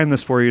able to find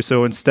this for you.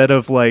 So instead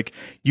of like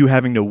you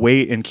having to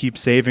wait and keep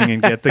saving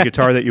and get the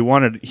guitar that you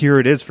wanted, here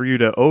it is for you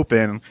to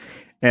open.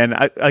 And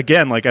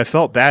I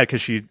felt bad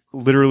because she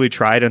literally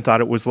tried and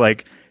thought it was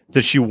like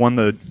that she won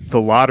the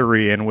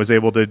lottery and was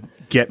able to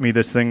get me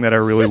this thing that I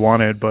really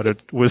wanted, but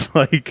it was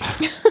like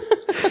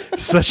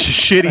such a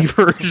shitty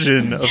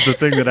version of the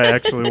thing that I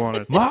actually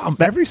wanted. Mom,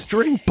 every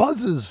string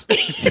buzzes.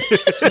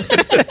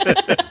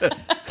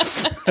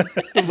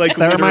 Like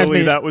That reminds literally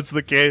me- that was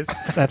the case.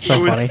 That's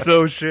so it was funny.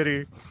 so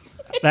shitty.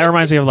 That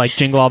reminds me of like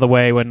Jingle All the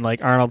Way when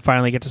like Arnold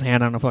finally gets his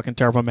hand on a fucking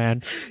Turbo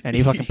Man and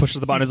he fucking pushes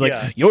the button. He's like,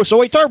 Yeah. "Yo,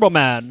 soy Turbo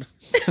Man."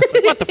 It's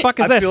like, what the fuck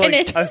is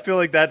this? I feel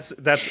like that's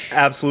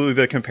absolutely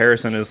the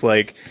comparison is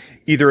like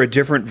either a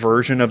different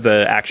version of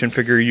the action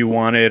figure you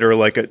wanted or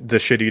like the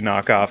shitty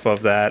knockoff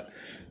of that.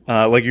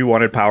 Like you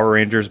wanted Power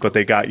Rangers, but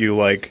they got you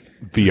like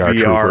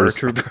VR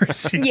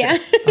troopers. Yeah.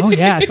 Oh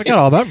yeah, I forgot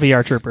all about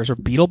VR Troopers or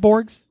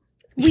Beetleborgs.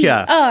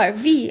 Yeah.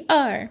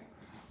 VR.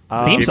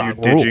 Theme Give song you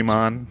ruled.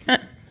 Digimon.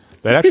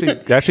 That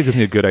actually gives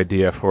me a good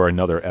idea for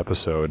another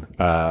episode.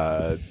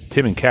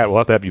 Tim and Kat, we'll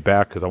have to have you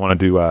back because I want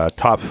to do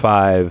top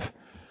 5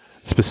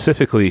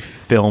 specifically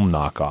film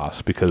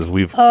knockoffs because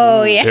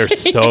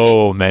there's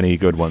so many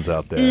good ones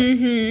out there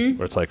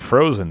where it's like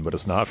Frozen, but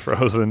it's not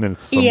Frozen, and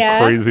it's some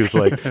crazy. It's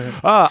like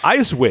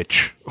Ice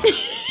Witch.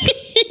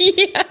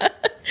 Yeah,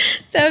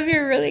 that would be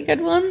a really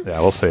good one. Yeah,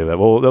 we'll say that.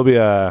 Well, they'll be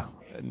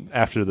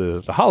after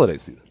the holiday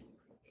season.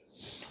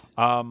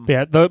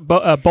 Yeah,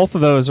 both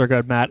of those are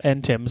good, Matt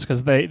and Tim's,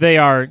 because they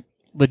are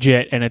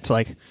legit, and it's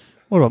like,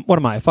 what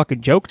am I, a fucking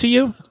joke to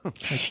you?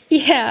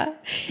 Yeah.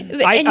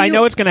 I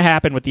know it's going to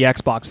happen with the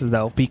Xboxes,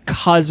 though,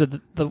 because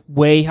of the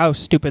way how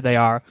stupid they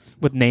are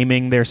with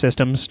naming their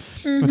systems.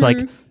 It's like,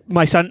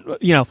 my son,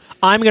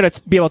 I'm going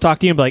to be able to talk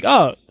to you and be like,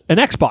 oh, an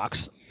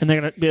Xbox. And they're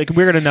going to be like,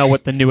 we're going to know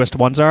what the newest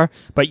ones are,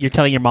 but you're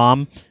telling your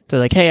mom to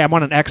like, hey, I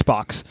want an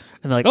Xbox.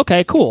 And they're like,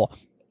 okay, cool.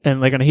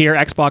 And they're going to hear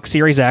Xbox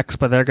Series X,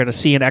 but they're going to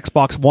see an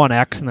Xbox One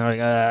X, and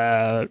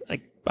they're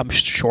like, I'm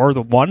sure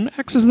the One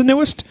X is the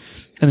newest,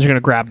 and they're going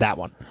to grab that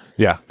one.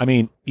 Yeah, I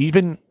mean,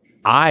 even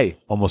I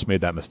almost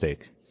made that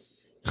mistake.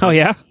 Oh,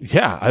 yeah?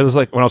 Yeah, I was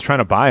like, when I was trying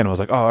to buy it, and I was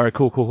like, oh, all right,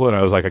 cool. And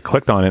I was like, I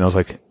clicked on it, and I was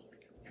like,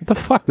 what the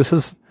fuck? This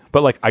is...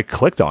 But, like, I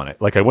clicked on it.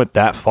 Like, I went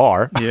that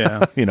far.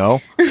 Yeah. So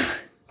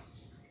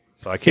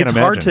I can't It's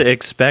imagine. hard to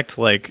expect,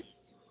 like,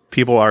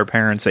 people our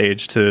parents'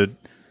 age to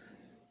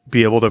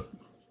be able to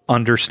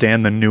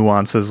understand the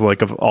nuances,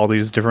 like, of all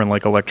these different,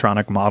 like,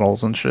 electronic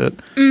models and shit.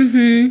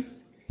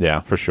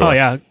 Yeah, for sure. Oh,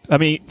 yeah. I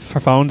mean, for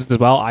phones as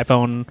well.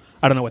 iPhone,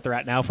 I don't know what they're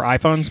at now for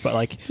iPhones, but,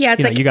 like... Yeah,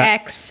 it's like you got,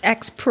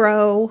 X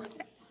Pro,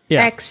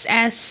 Yeah.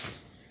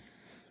 XS.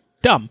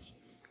 Dumb.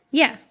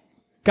 Yeah.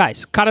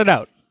 Guys, cut it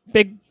out.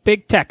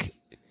 Big tech.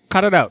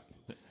 Cut it out.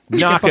 Knock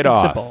Get it fucking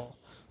off. Simple.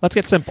 Let's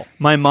get simple.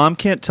 My mom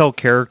can't tell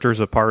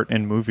characters apart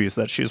in movies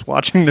that she's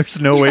watching.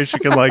 There's no way she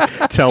can, like,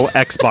 tell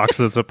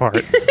Xboxes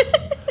apart.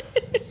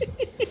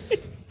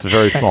 It's a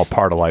very small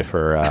part of life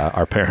for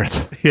our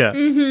parents. Yeah.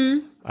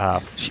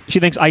 She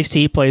thinks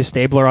Ice-T plays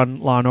Stabler on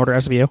Law & Order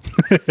SVU.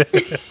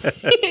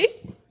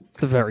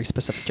 It's a very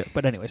specific joke.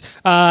 But anyways.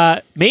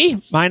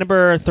 Me? My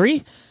number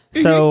 3?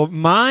 So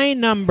my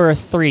number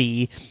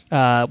 3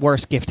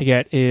 worst gift to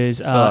get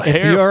is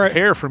if you're...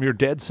 hair from your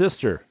dead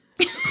sister.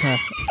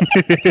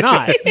 It's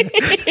not.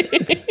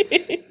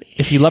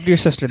 If you loved your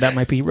sister, that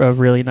might be a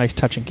really nice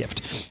touching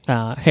gift.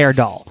 Hair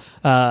doll.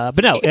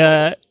 But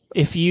no,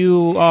 if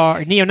you are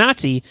a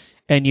neo-Nazi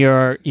and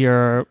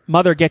your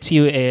mother gets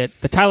you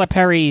the Tyler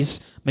Perry's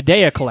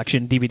Medea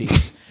collection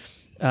DVDs.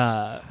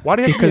 Why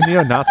do you have to be a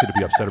neo-Nazi to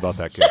be upset about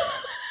that gift?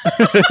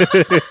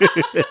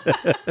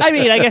 I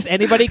mean, I guess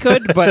anybody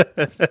could, but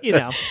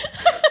the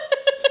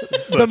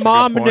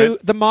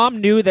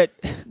mom knew that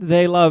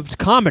they loved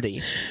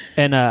comedy,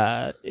 and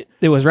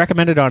it was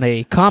recommended on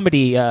a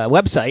comedy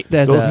website.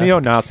 As Those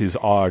neo-Nazis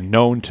are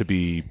known to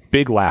be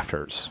big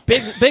laughers.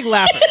 big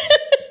laughers,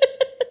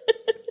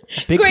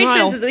 big Great smile.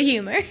 sense of the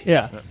humor.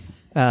 Yeah.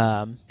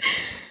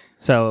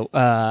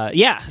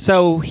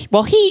 So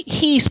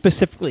he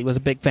specifically was a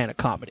big fan of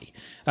comedy.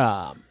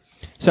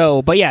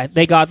 But yeah,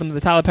 they got them the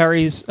Tyler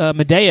Perry's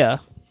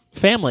Medea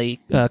family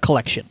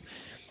collection.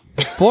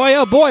 Boy,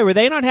 oh boy, were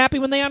they not happy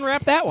when they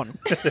unwrapped that one.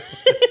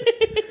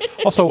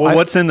 Also,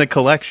 what's in the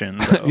collection?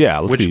 Though? Yeah,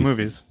 which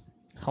movies?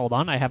 Hold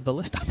on, I have the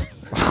list up.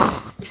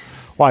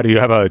 Why do you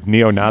have a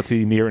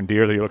neo-Nazi near and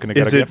dear that you're looking to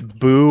get Is a it gift?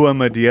 Boo a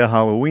Medea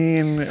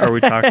Halloween? Are we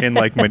talking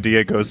like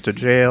Medea goes to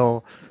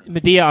jail?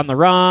 Medea on the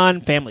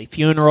Run, Family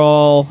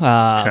Funeral.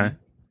 Okay.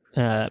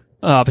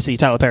 Obviously,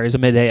 Tyler Perry's A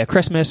Medea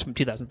Christmas from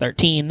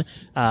 2013.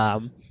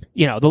 The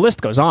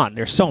list goes on.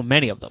 There's so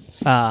many of them.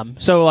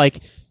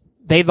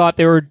 They thought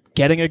they were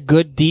getting a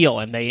good deal,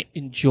 and they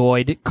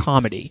enjoyed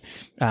comedy.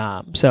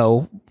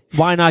 So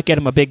why not get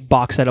them a big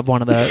box set of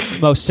one of the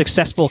most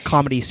successful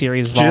comedy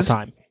series of all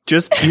time?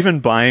 Just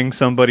even buying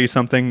somebody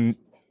something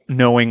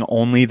knowing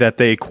only that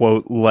they,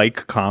 quote,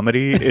 like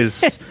comedy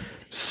is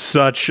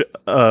such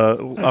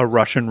a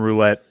Russian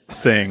roulette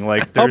thing.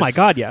 Like, oh my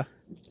God, yeah.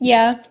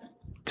 Yeah.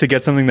 To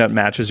get something that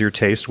matches your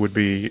taste would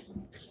be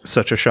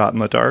such a shot in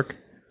the dark.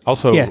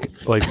 Also,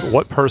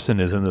 what person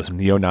is in this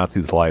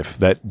neo-Nazi's life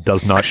that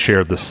does not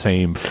share the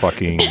same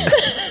fucking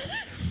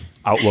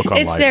outlook on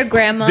It's life? their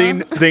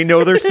grandma. They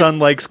know their son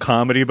likes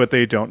comedy, but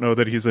they don't know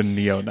that he's a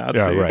neo-Nazi.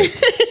 Yeah, right.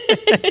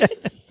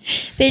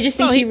 They just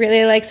think he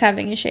really likes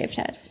having a shaved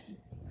head.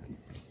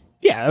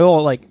 Yeah,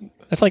 well,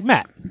 that's like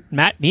Matt.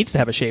 Matt needs to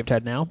have a shaved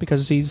head now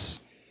because he's...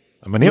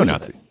 I'm a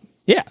neo-Nazi.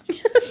 Yeah.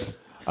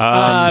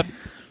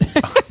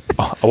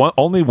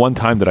 Only one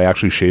time that I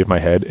actually shaved my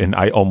head, and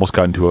I almost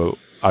got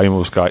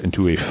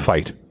into a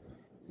fight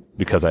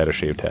because I had a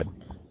shaved head.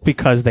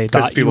 Because they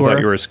Because thought people you were...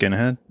 thought you were a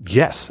skinhead?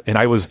 Yes, and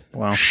I was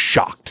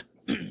shocked.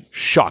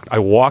 Shocked. I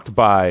walked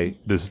by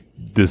this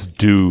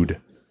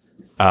dude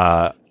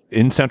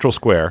in Central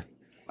Square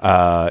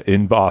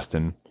in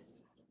Boston,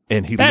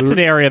 and That's an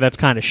area that's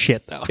kind of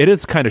shit, though. It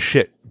is kind of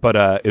shit, but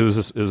it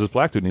was this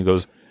black dude, and he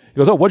goes,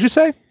 "Oh, what'd you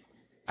say?"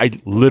 I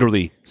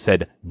literally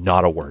said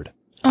not a word.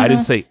 I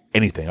didn't say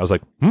anything. I was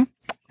like,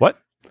 what?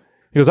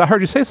 He goes, "I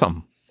heard you say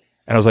something,"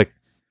 and I was like,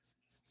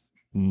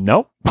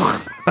 "No."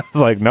 I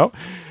was like, "No,"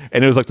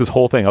 and it was like this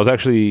whole thing. I was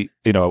actually,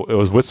 it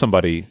was with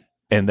somebody,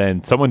 and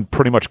then someone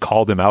pretty much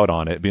called him out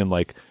on it, being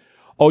like,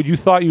 "Oh, you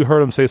thought you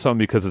heard him say something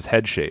because his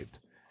head shaved."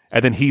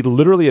 And then he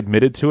literally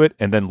admitted to it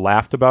and then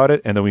laughed about it.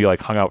 And then we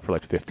hung out for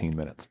 15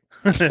 minutes.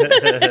 But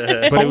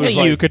Only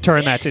you could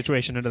turn that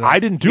situation into that. I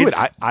didn't do it.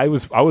 I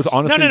was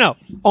honestly. No.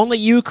 Only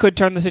you could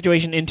turn the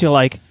situation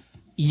into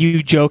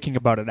you joking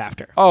about it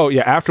after. Oh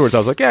yeah. Afterwards I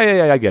was like,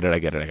 yeah, I get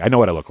it. I know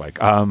what I look like.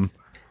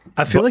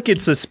 I feel like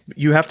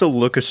you have to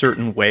look a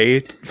certain way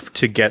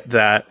to get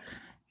that,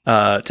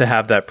 to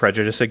have that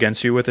prejudice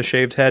against you with a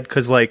shaved head.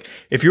 Because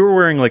if you were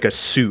wearing a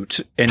suit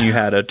and you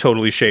had a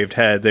totally shaved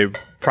head, they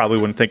probably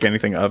wouldn't think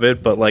anything of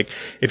it. But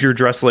if you're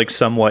dressed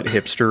somewhat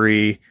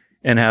hipstery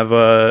and have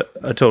a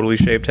totally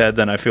shaved head,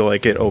 then I feel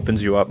like it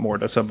opens you up more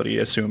to somebody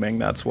assuming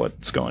that's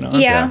what's going on.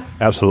 Yeah.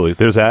 Absolutely.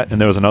 There's that. And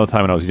there was another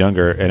time when I was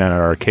younger and at an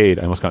arcade,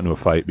 I almost got into a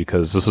fight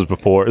because this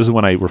is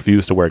when I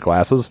refused to wear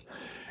glasses.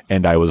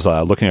 And I was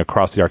looking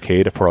across the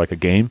arcade for a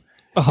game.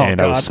 I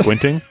was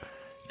squinting.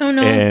 Oh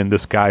no. And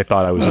this guy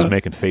thought I was just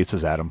making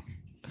faces at him.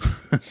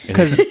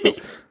 Because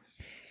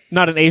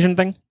not an Asian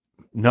thing?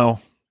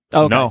 No.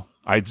 Oh, okay. No.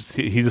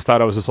 He just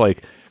thought I was just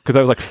because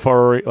I was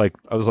furry,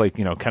 I was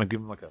kind of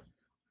giving him a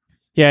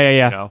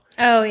Yeah.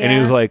 Oh yeah. And he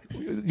was like,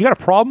 "You got a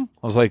problem?"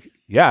 I was like,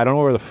 "Yeah, I don't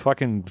know where the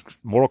fucking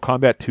Mortal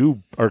Kombat 2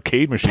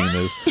 arcade machine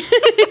is."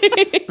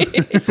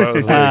 But I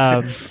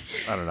was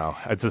I don't know.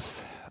 It's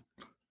just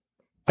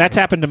that's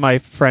happened to my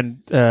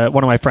friend,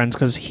 one of my friends,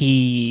 because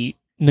he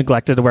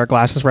neglected to wear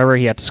glasses forever.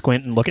 He had to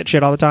squint and look at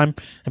shit all the time,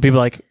 and people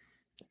are like,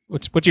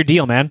 "What's your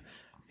deal, man?"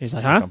 He's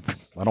like, "Huh?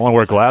 I don't want to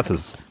wear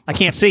glasses. I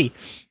can't see."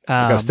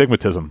 I got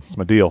astigmatism. It's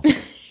my deal.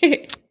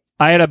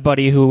 I had a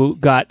buddy who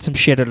got some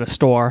shit at a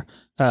store.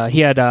 He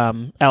had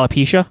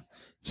alopecia,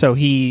 so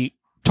he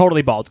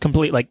totally bald,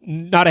 complete,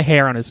 not a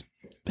hair on his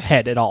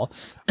head at all.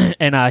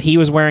 And he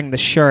was wearing the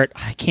shirt.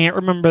 I can't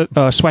remember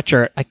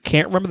sweatshirt. I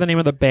can't remember the name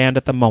of the band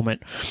at the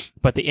moment,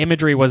 but the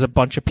imagery was a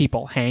bunch of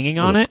people hanging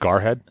on it.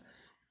 Scarhead?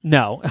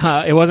 No,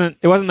 it wasn't.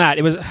 It wasn't that.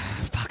 It was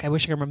fuck. I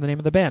wish I could remember the name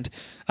of the band.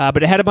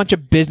 But it had a bunch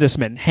of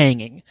businessmen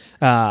hanging.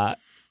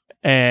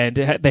 And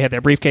they had their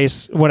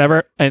briefcase,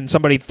 whatever, and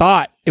somebody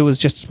thought it was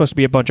just supposed to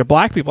be a bunch of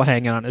black people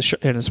hanging on in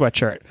his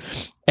sweatshirt.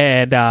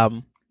 And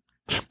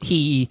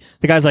the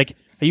guy's like,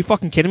 "Are you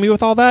fucking kidding me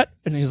with all that?"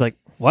 And he's like,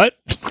 "What?"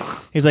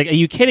 He's like, "Are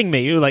you kidding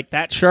me? You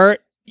that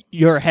shirt,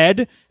 your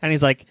head?" And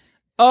he's like,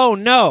 "Oh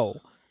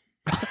no,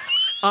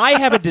 I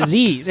have a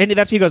disease." And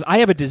he goes, "I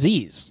have a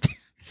disease."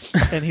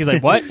 And he's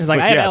like, "What?" He's like,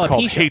 "I have it's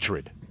called alopecia."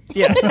 hatred.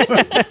 Yeah.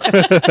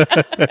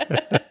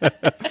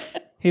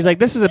 He's like,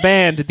 "This is a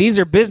band. These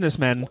are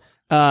businessmen.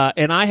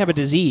 And I have a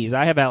disease.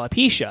 I have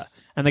alopecia."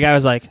 And the guy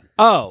was like,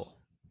 "Oh,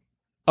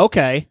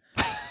 okay."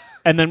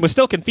 And then was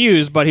still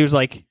confused, but he was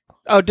like,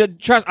 "Oh,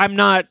 trust, I'm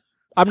not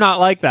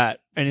like that."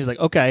 And he's like,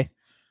 "Okay,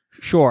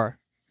 sure."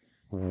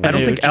 I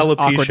don't think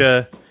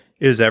alopecia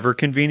is ever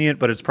convenient,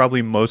 but it's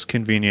probably most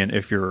convenient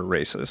if you're a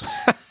racist.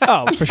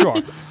 Oh, for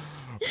sure.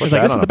 It's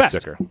like, this is the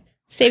best.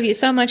 Save you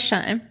so much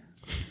time.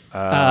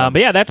 But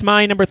yeah, that's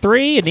my number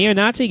 3, a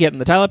neo-Nazi getting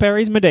the Tyler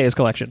Perry's Medea's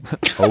collection.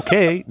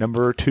 Okay,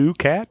 number 2,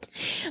 Kat.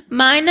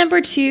 My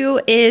number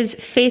 2 is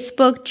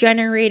Facebook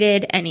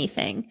generated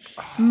anything.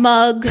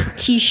 Mug,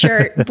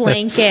 t-shirt,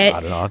 blanket.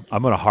 I don't know.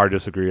 I'm going to hard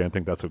disagree. I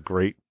think those are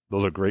great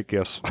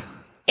gifts.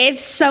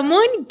 If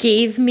someone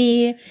gave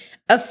me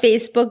a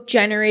Facebook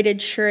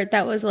generated shirt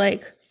that was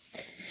like,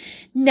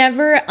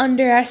 never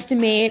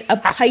underestimate a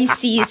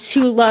Pisces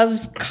who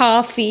loves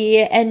coffee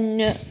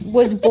and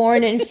was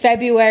born in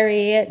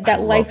February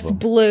that likes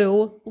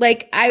blue.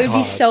 Like, I would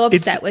be so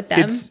upset with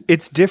them.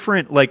 It's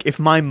different. Like, if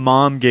my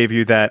mom gave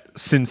you that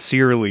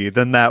sincerely,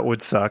 then that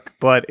would suck.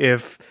 But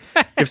if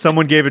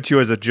someone gave it to you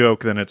as a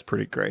joke, then it's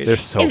pretty great. They're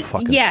so fucking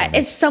funny.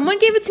 If someone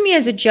gave it to me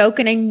as a joke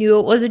and I knew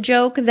it was a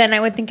joke, then I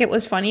would think it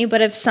was funny.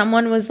 But if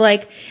someone was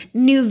like,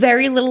 knew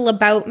very little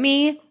about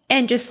me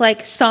and just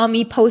like saw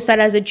me post that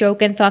as a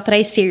joke and thought that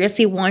I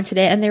seriously wanted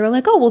it, and they were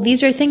like, oh, well,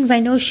 these are things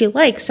I know she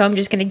likes, so I'm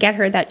just going to get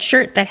her that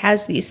shirt that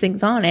has these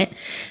things on it.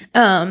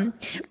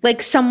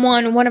 Like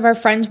one of our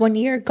friends one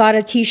year got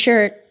a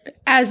t-shirt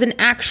as an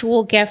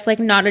actual gift, like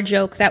not a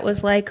joke, that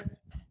was like,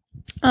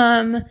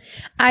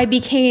 I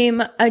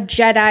became a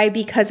Jedi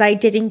because I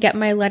didn't get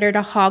my letter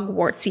to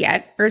Hogwarts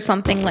yet, or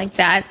something like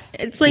that.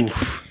 It's like,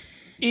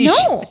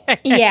 no.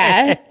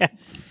 Yeah.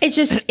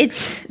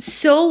 It's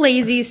so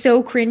lazy,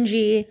 so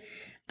cringy.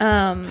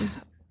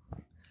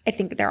 I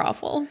think they're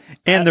awful.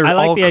 And they're like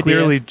all the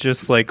clearly idea.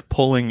 just like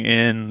pulling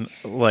in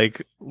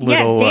like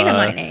little data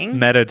mining.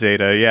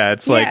 metadata. Yeah,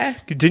 it's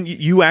like, didn't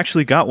you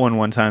actually got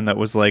one time that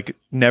was like,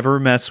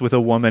 never mess with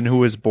a woman who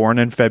was born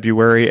in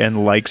February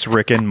and likes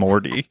Rick and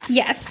Morty.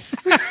 Yes.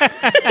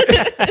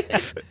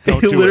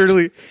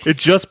 It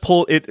just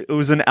pulled it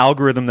was an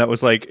algorithm that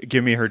was like,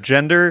 give me her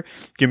gender,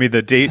 give me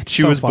the date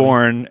she was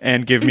born,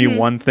 and give me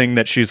one thing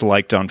that she's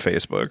liked on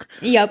Facebook.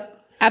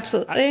 Yep,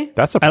 absolutely.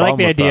 That's a I problem like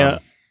the with,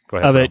 idea go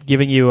ahead, of Phil. it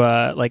giving you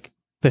like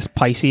this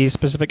Pisces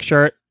specific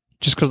shirt.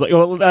 Just because,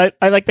 I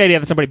like the idea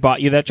that somebody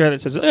bought you that shirt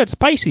that says, oh, it's a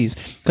Pisces,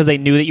 because they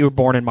knew that you were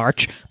born in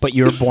March, but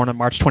you were born on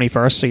March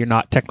 21st, so you're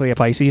not technically a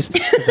Pisces,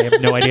 because they have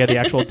no idea the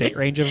actual date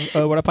range of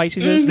what a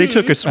Pisces is. They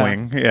took a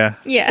swing, yeah.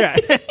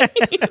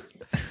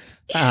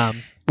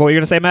 What were you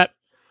going to say, Matt?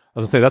 I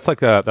was gonna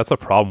say that's a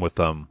problem with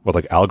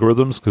like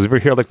algorithms, because if you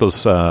ever hear like those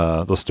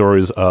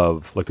stories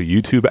of like the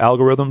YouTube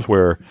algorithms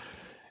where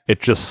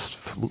it just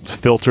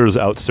filters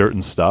out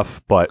certain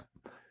stuff, but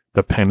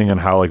depending on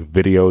how like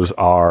videos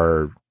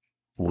are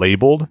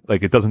labeled,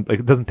 like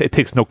it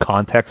takes no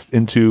context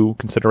into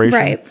consideration,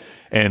 Right.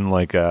 And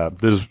like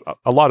there's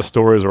a lot of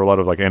stories or a lot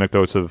of like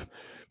anecdotes of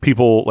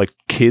people, like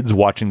kids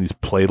watching these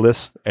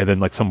playlists, and then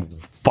like some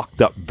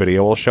fucked up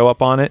video will show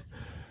up on it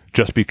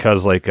just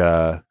because like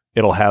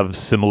it'll have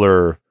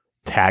similar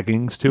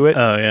taggings to it.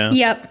 Oh yeah.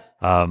 Yep.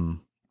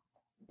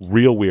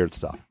 Real weird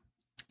stuff.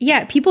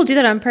 Yeah, people do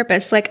that on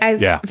purpose. Like,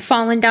 I've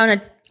fallen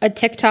down a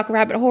TikTok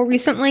rabbit hole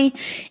recently,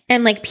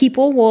 and like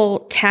people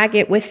will tag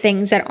it with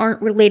things that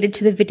aren't related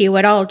to the video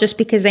at all, just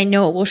because they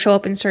know it will show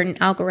up in certain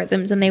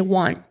algorithms and they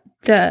want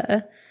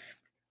their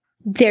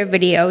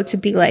video to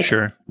be like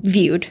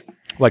viewed.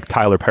 Like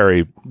Tyler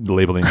Perry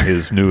labeling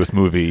his newest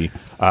movie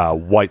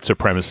 "White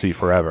Supremacy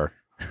Forever."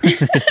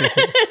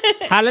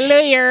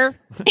 Hallelujah.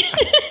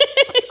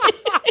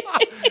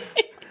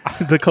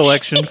 The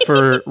collection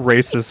for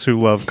racists who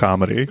love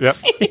comedy. Yep.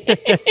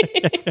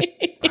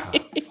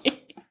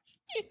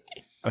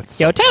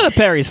 Yo, Tyler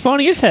Perry's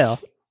funny as hell.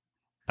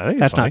 I think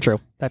That's funny. not true.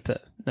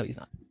 No, he's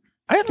not.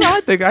 I don't know.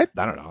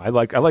 I don't know. I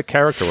like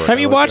character work. Have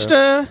you watched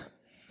a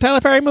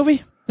Tyler Perry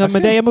movie? A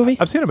Medea movie?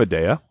 I've seen a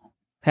Medea.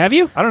 Have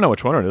you? I don't know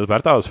which one it is, but I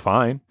thought it was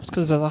fine. It's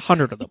because there's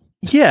 100 of them.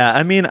 Yeah,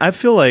 I mean, I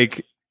feel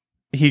like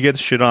he gets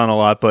shit on a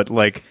lot, but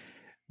like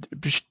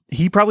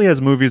he probably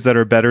has movies that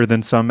are better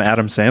than some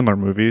Adam Sandler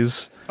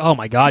movies. Oh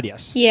my God,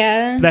 yes.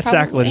 Yeah. That's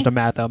probably. sacrilege to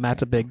Matt, though.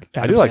 Matt's a big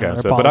Adam I do like Sandler Adam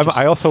Sandler, but apologist.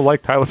 I also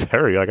like Tyler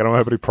Perry. Like I don't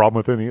have any problem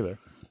with him either.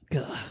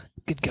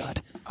 Good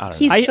God. I don't know.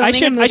 He's filming I a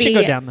should movie.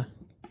 go down the...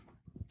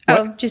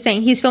 Oh, just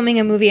saying, he's filming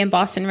a movie in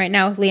Boston right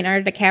now with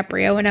Leonardo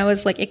DiCaprio, and I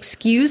was like,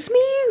 "Excuse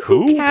me,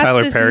 who cast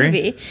Tyler this Perry?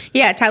 movie?"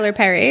 Yeah, Tyler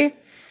Perry.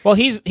 Well,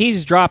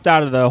 he's dropped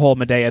out of the whole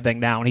Medea thing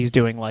now, and he's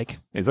doing like...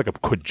 He's like a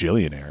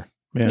quadrillionaire.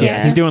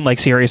 Yeah. He's doing like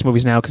serious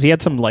movies now, because he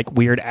had some like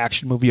weird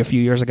action movie a few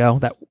years ago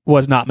that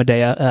was not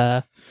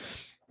Medea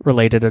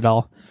related at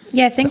all.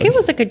 Yeah, I think it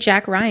was like a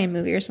Jack Ryan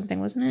movie or something,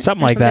 wasn't it?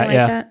 Something Or like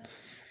that,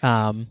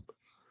 yeah.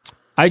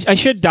 I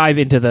should dive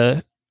into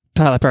the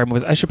Tyler Perry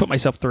movies. I should put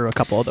myself through a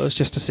couple of those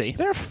just to see.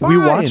 They're fine.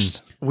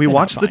 We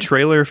watched the fine.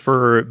 trailer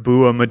for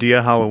Boo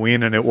Medea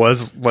Halloween, and it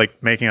was like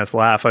making us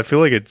laugh. I feel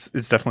like it's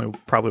definitely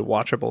probably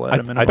watchable at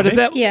a minimum. But is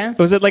that Yeah.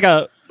 was it like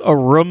a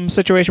room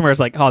situation where it's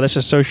like, oh, this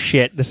is so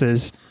shit, this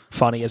is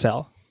funny as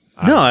hell?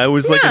 No, it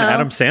was like an No.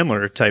 Adam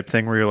Sandler type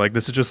thing where you're like,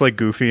 this is just like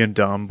goofy and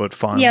dumb but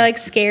fun. Yeah, like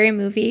scary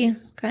movie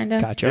kind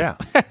of. Gotcha.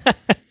 Yeah.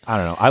 I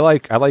don't know. I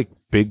like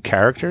big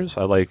characters.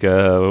 I like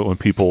when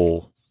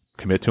people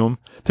commit to them.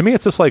 To me,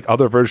 it's just like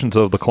other versions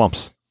of the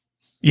Clumps.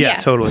 Yeah,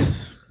 totally.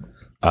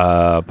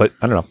 But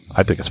I don't know.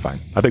 I think it's fine.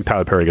 I think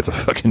Tyler Perry gets a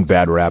fucking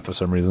bad rap for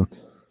some reason.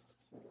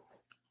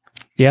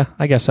 Yeah,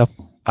 I guess so.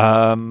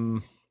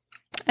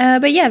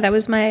 But yeah, that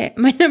was my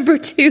number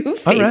 2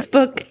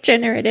 Facebook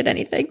generated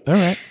anything. All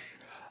right.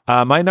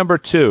 My number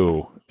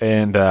 2,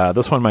 and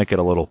this one might get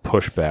a little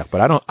pushback,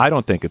 but I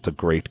don't think it's a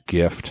great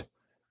gift.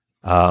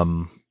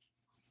 And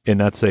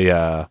that's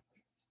a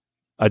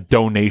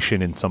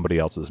donation in somebody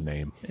else's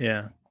name.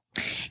 Yeah.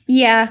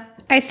 Yeah,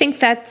 I think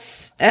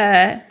that's.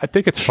 I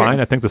think it's fine.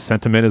 I think the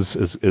sentiment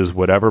is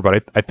whatever,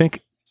 but I think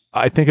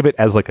of it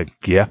as like a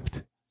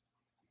gift.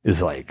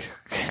 Is like.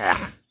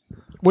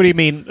 What do you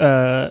mean?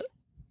 What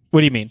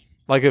do you mean?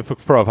 Like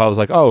if I was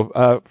like,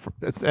 I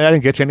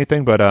didn't get you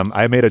anything, but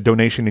I made a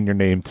donation in your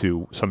name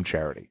to some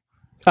charity.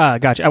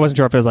 Gotcha. I wasn't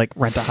sure if it was like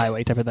Rent a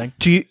Highway type of thing.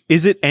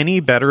 Is it any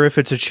better if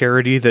it's a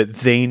charity that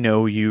they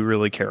know you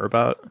really care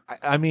about?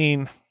 I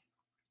mean,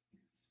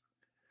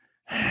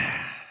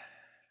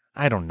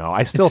 I don't know.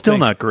 It's still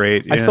not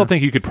great. Yeah. I still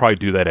think you could probably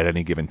do that at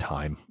any given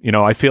time. You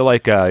know, I feel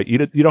like you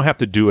don't have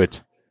to do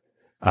it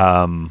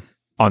on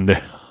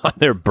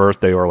their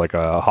birthday or like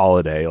a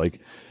holiday. Like,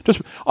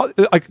 just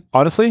like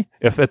honestly,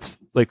 if it's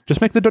like,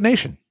 just make the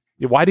donation.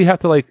 Why do you have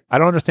to like? I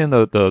don't understand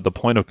the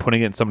point of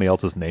putting it in somebody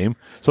else's name.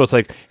 So it's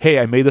like, hey,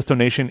 I made this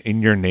donation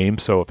in your name,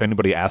 so if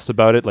anybody asks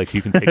about it, like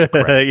you can take the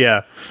credit.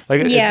 Yeah,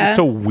 like it's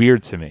so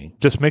weird to me.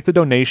 Just make the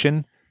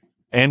donation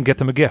and get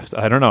them a gift.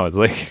 I don't know. It's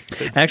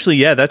like actually,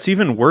 yeah, that's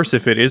even worse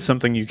if it is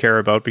something you care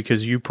about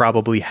because you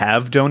probably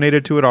have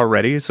donated to it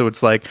already. So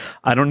it's like,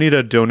 I don't need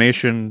a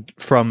donation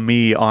from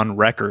me on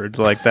record.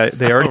 Like that,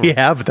 they already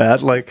have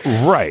that. Like,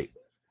 right.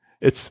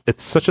 It's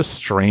such a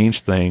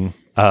strange thing.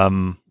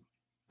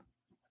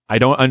 I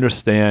don't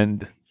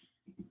understand.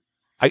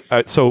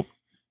 So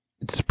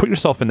to put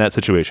yourself in that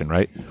situation,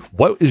 right?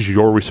 What is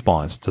your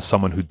response to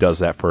someone who does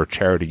that for a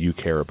charity you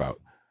care about?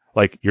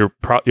 Like you're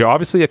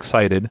obviously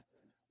excited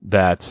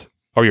that,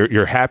 or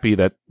you're happy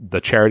that the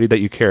charity that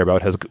you care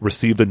about has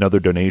received another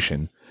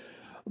donation,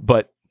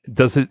 but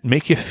does it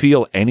make you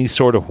feel any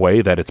sort of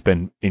way that it's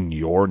been in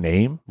your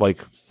name? Like,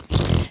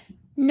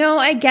 no,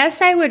 I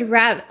guess I would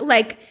rather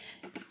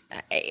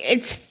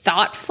it's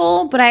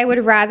thoughtful, but I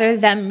would rather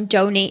them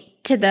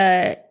donate to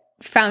the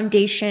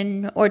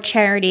foundation or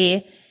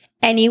charity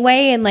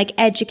anyway and like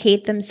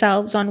educate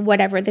themselves on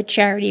whatever the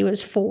charity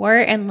was for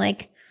and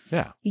like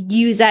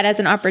use that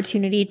as an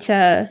opportunity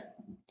to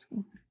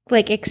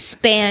like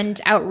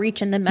expand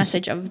outreach and the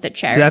message of the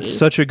charity. That's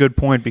such a good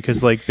point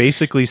because like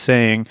basically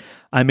saying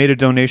I made a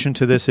donation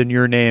to this in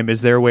your name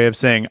is their way of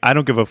saying I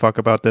don't give a fuck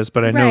about this,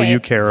 but I know you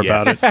care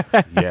about it.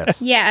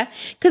 Yes. Yeah.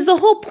 Because the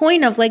whole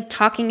point of like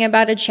talking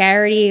about a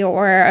charity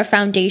or a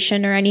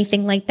foundation or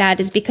anything like that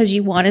is because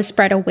you want to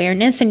spread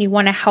awareness and you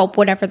want to help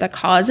whatever the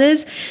cause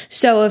is.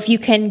 So if you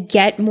can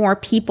get more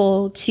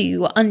people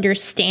to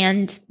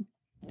understand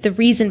the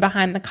reason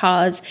behind the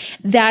cause,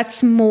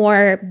 that's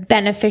more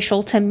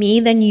beneficial to me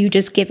than you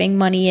just giving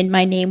money in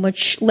my name,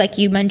 which like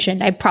you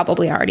mentioned, I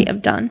probably already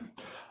have done.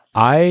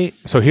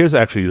 So here's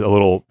actually a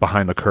little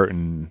behind the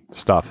curtain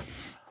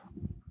stuff.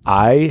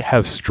 I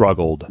have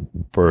struggled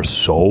for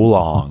so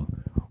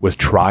long with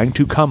trying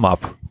to come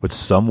up with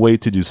some way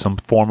to do some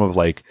form of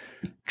like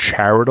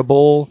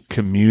charitable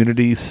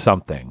community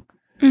something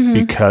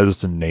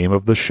because the name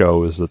of the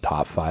show is the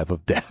Top 5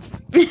 of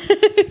Death.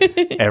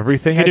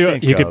 Everything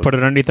you could put it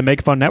underneath the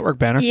Make Fun Network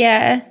banner.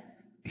 Yeah.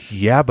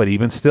 Yeah, but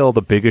even still,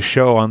 the biggest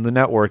show on the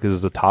network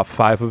is the Top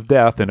 5 of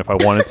Death, and if I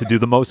wanted to do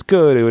the most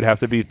good, it would have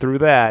to be through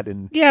that.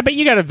 And yeah, but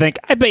you got to think.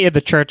 I bet you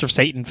the Church of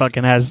Satan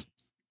fucking has,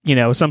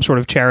 some sort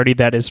of charity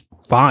that is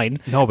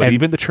fine. No, but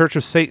even the Church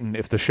of Satan,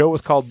 if the show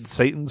was called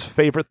Satan's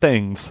Favorite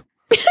Things,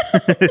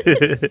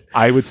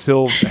 I would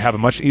still have a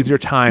much easier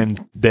time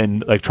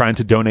than like trying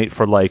to donate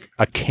for like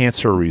a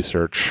cancer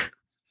research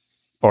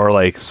or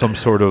like some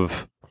sort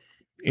of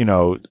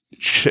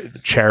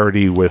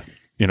charity with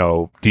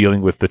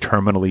dealing with the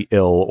terminally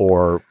ill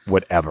or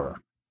whatever.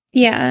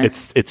 Yeah.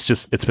 It's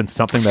been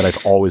something that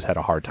I've always had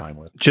a hard time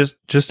with.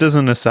 Just as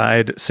an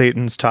aside,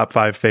 Satan's Top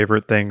 5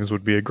 Favorite Things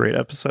would be a great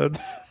episode.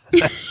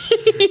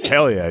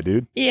 Hell yeah,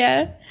 dude.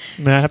 Yeah.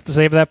 I have to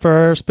save that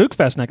for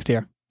Spookfest next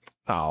year.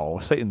 Oh,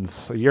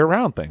 Satan's a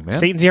year-round thing, man.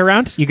 Satan's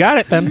year-round? You got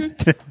it, then.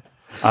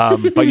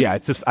 But yeah,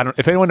 it's just,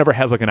 if anyone ever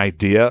has like an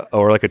idea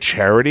or like a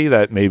charity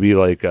that maybe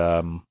like,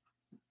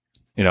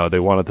 they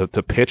wanted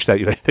to pitch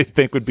that they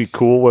think would be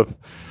cool with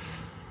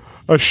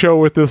a show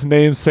with this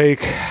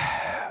namesake.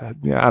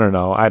 Yeah, I don't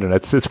know.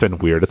 It's been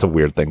weird. It's a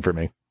weird thing for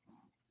me.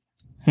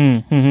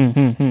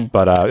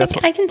 But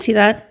I can see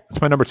that.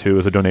 That's my number 2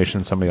 is a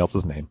donation in somebody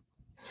else's name.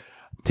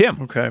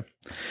 Tim. Okay.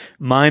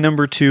 My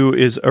number 2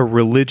 is a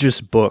religious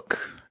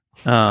book.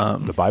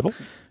 The Bible?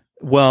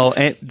 Well,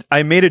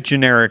 I made it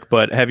generic,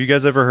 but have you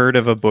guys ever heard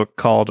of a book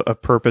called A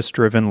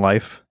Purpose-Driven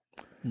Life?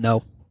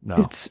 No.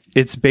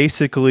 It's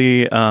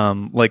basically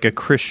like a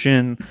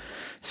Christian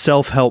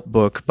self-help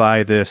book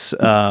by this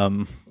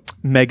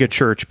mega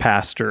church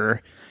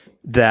pastor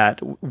that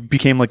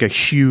became like a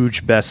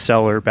huge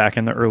bestseller back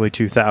in the early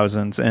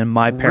 2000s. And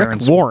my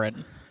parents, Rick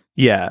Warren.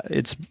 Yeah,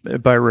 it's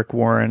by Rick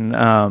Warren.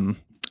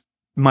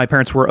 My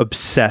parents were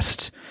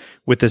obsessed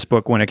with this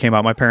book when it came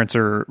out. My parents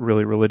are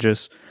really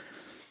religious.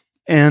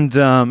 And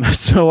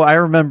so I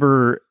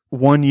remember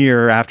one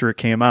year after it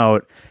came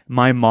out,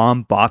 my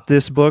mom bought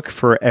this book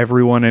for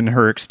everyone in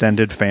her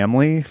extended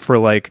family for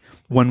like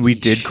when we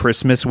did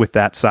Christmas with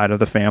that side of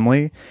the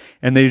family.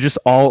 And they just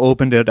all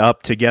opened it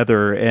up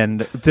together.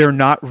 And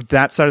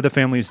that side of the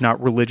family is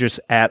not religious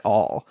at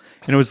all.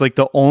 And it was like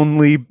the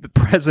only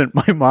present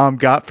my mom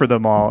got for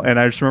them all. And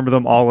I just remember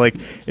them all like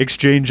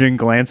exchanging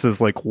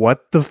glances like,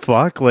 what the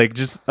fuck? Like,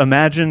 just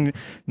imagine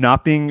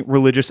not being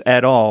religious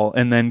at all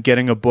and then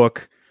getting a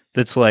book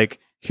that's like,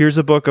 here's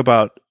a book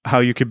about how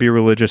you could be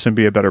religious and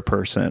be a better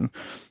person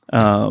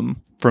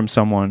from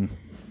someone.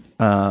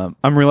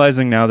 I'm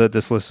realizing now that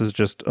this list is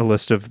just a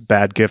list of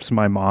bad gifts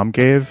my mom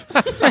gave.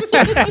 I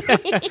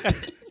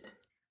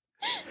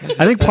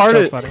think part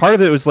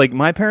of it was like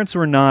my parents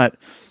were not.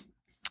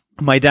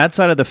 My dad's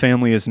side of the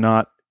family is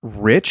not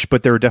rich,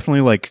 but they were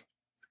definitely like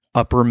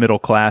upper middle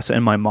class,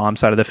 and my mom's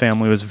side of the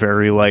family was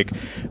very like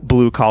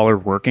blue collar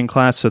working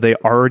class. So they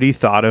already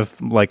thought of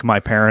like my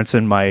parents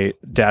and my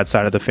dad's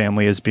side of the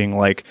family as being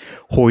like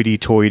hoity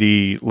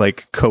toity,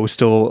 like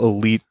coastal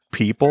elite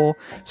people.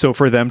 So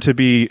for them to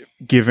be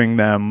giving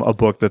them a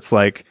book that's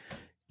like,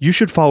 you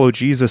should follow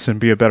Jesus and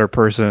be a better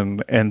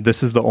person, and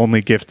this is the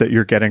only gift that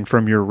you're getting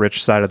from your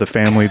rich side of the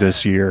family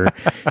this year,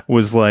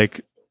 was like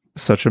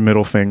such a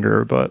middle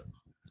finger. But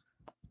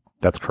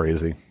that's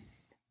crazy.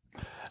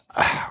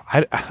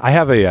 I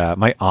have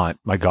my aunt,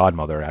 my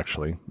godmother,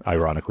 actually,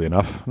 ironically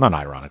enough, not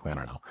ironically, I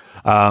don't know,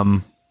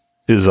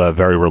 is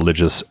very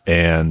religious,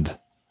 and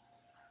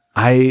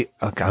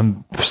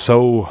I'm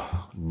so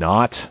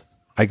not,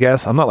 I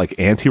guess, I'm not like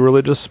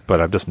anti-religious, but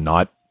I'm just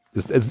not,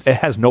 it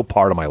has no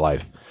part of my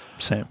life.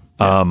 Same.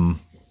 And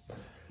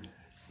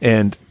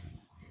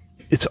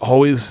it's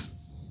always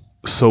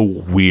so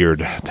weird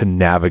to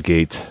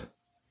navigate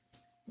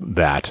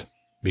that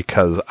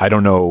because I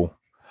don't know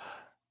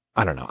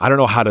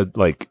how to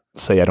like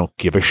say I don't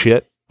give a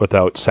shit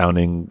without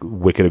sounding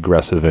wicked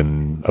aggressive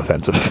and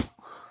offensive.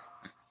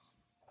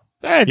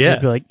 I'd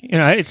just be like,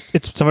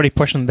 it's somebody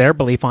pushing their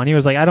belief on you.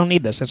 It's like, I don't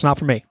need this. It's not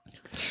for me.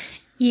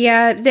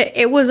 Yeah,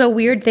 it was a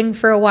weird thing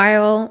for a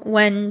while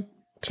when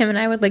Tim and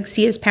I would like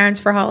see his parents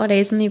for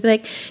holidays, and they'd be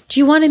like, do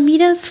you want to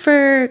meet us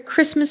for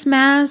Christmas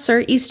Mass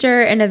or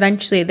Easter? And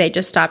eventually they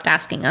just stopped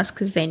asking us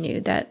because they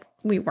knew that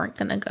we weren't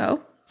going to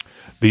go.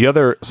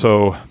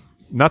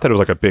 Not that it was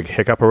like a big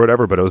hiccup or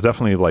whatever, but it was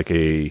definitely like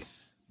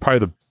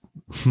probably the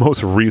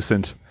most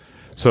recent.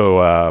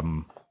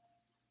 So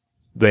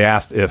they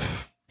asked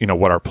if,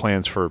 what our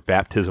plans for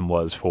baptism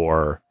was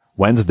for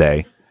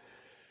Wednesday.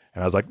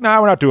 And I was like, nah,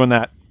 we're not doing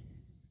that.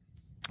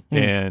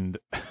 And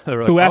they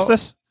were like, who asked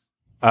this?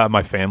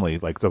 My family,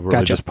 like the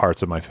religious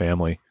parts of my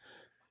family.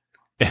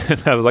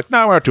 And I was like,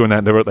 no, we're not doing that.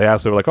 And they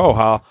asked, they were like, oh,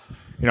 how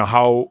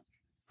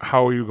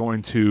are you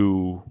going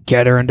to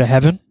get her into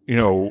heaven?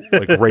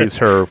 Like raise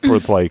her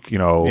with like,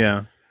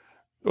 with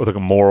like a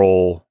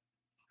moral,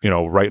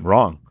 right and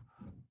wrong.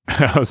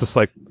 I was just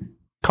like,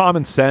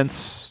 common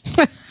sense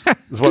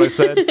is what I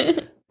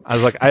said. I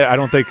was like, I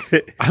don't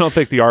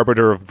think the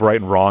arbiter of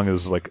right and wrong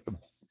is like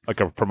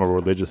from a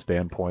religious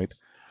standpoint.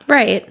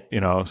 Right.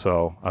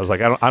 So I was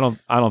like, I don't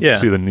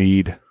see the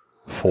need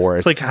for it.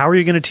 It's like, how are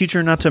you going to teach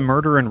her not to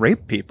murder and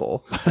rape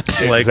people?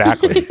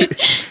 Exactly.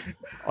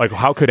 Like,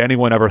 how could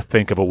anyone ever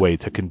think of a way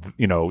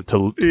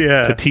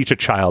to teach a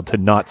child to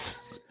not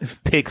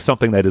take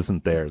something that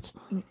isn't theirs?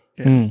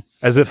 Yeah.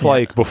 As if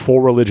like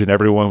before religion,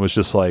 everyone was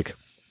just like,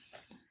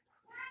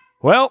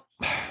 well,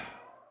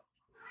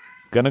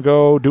 gonna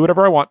go do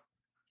whatever I want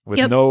with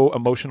no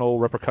emotional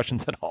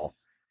repercussions at all.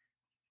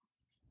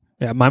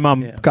 Yeah, my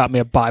mom got me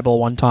a Bible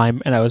one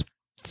time, and I was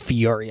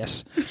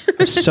furious. I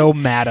was so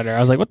mad at her. I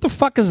was like, "What the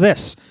fuck is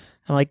this?"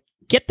 I'm like,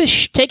 "Get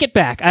this, take it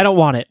back. I don't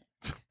want it."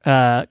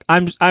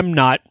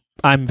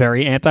 I'm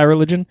very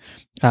anti-religion.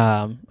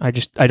 I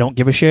don't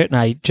give a shit, and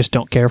I just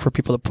don't care for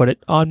people to put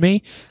it on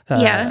me.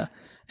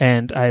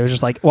 And I was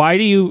just like, why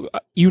do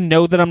you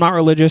know that I'm not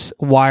religious?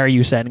 Why are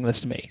you sending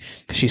this to me?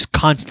 Because she's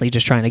constantly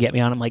just trying to get me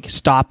on. I'm like,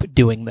 stop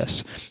doing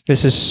this.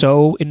 This is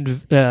so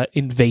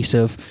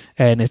invasive,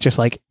 and it's just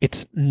like,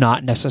 it's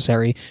not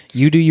necessary.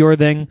 You do your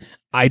thing,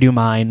 I do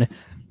mine.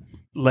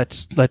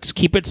 Let's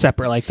keep it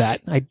separate like that.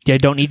 I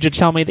don't need you to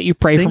tell me that you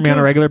pray for me on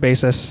a regular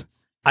basis.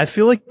 I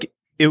feel like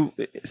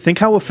think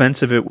how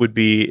offensive it would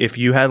be if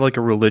you had like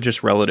a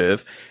religious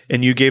relative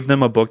and you gave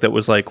them a book that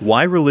was like,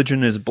 why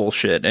religion is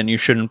bullshit and you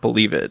shouldn't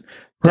believe it.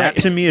 That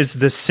to me is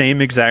the same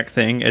exact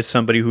thing as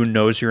somebody who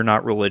knows you're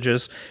not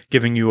religious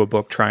giving you a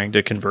book trying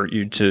to convert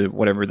you to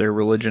whatever their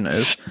religion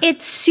is.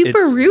 It's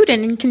super rude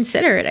and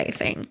inconsiderate, I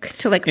think,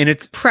 to like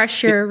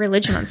pressure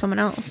religion on someone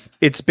else.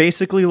 It's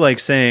basically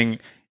like saying,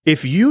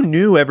 if you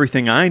knew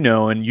everything I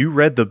know and you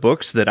read the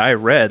books that I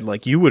read,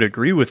 like you would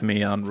agree with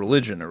me on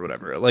religion or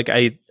whatever. Like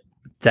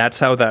that's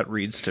how that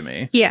reads to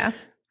me. Yeah.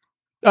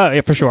 Oh,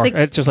 yeah, for sure.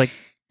 It's just like,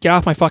 get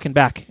off my fucking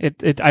back.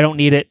 I don't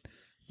need it.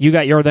 You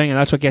got your thing, and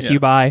that's what gets you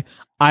by.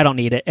 I don't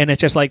need it. And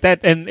it's just like that.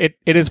 And it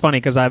is funny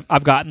because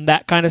I've gotten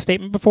that kind of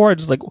statement before.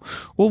 It's just like,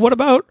 well, what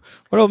about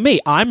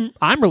me? I'm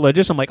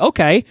religious. I'm like,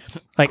 okay,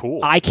 like Cool.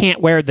 I can't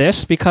wear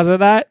this because of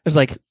that. It's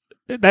like,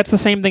 that's the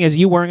same thing as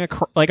you wearing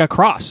a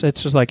cross.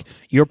 It's just like,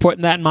 you're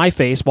putting that in my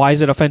face. Why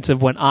is it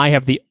offensive when I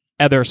have the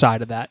other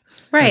side of that? And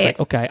it's Right. like,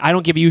 okay, I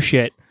don't give you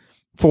shit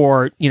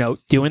for,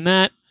 doing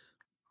that,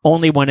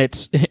 only when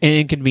it's an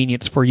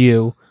inconvenience for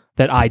you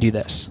that I do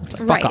this. It's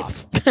like, Right. fuck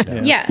off.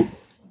 Yeah.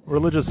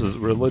 Religion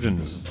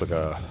is like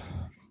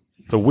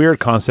it's a weird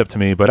concept to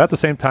me, but at the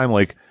same time,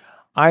 like,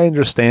 I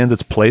understand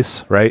its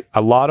place, right?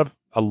 A lot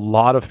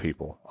of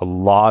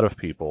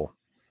people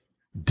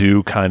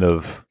do kind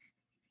of,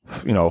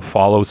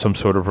 follow some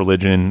sort of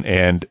religion,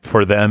 and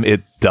for them,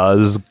 it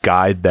does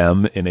guide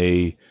them in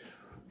a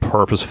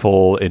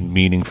purposeful and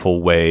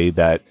meaningful way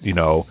that,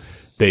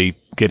 they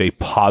get a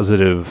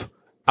positive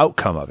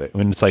outcome of it.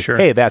 And it's like, Sure.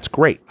 hey, that's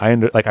great. I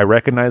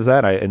recognize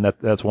that, and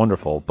that's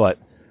wonderful. But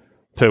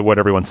to what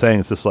everyone's saying,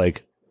 it's just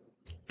like,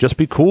 just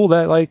be cool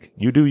that, like,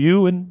 you do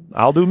you and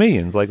I'll do me.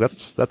 And it's like,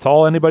 that's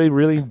all anybody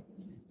really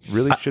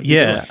should be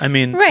doing. I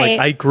mean, Right. like,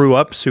 I grew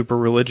up super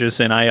religious,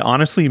 and I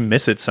honestly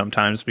miss it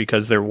sometimes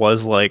because there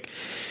was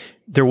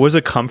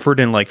a comfort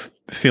in like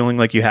feeling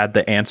like you had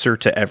the answer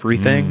to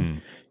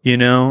everything,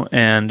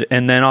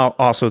 and then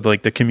also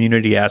like the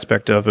community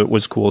aspect of it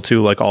was cool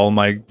too. Like, all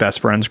my best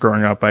friends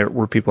growing up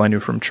were people I knew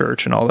from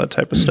church and all that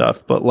type of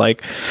stuff. But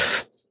like,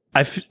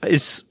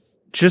 it's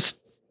just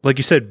like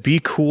you said, be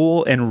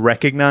cool and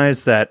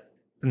recognize that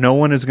no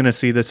one is going to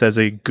see this as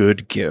a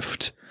good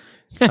gift.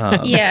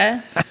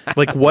 Yeah.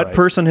 Like, what Right.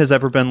 person has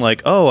ever been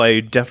like, oh, I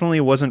definitely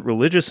wasn't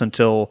religious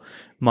until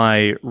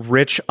my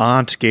rich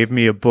aunt gave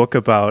me a book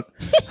about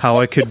how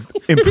I could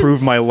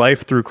improve my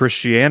life through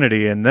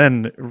Christianity, and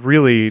then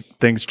really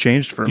things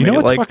changed for me. You know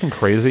what's like, fucking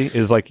crazy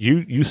is, like,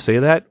 you say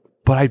that,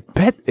 but I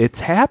bet it's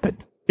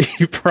happened.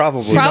 you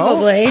probably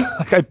Probably.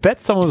 Like, I bet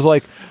someone was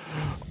like,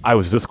 I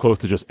was this close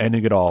to just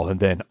ending it all, and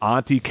then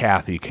Auntie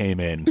Kathy came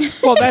in.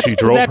 Well, and she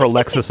drove her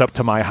Lexus up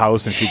to my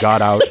house, and she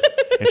got out,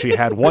 and she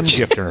had one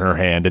gift in her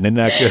hand, and in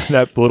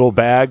that little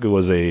bag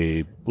was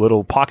a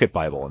little pocket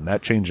Bible, and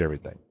that changed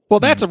everything. Well,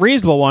 that's a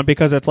reasonable one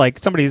because it's like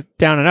somebody's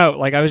down and out.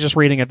 Like, I was just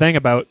reading a thing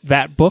about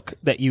that book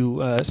that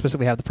you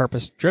specifically have, The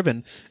Purpose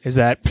Driven, is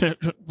that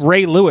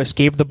Ray Lewis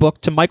gave the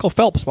book to Michael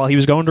Phelps while he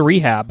was going to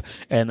rehab,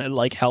 and it,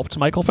 like, helped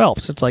Michael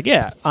Phelps. It's like,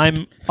 yeah, I'm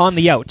on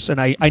the outs and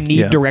I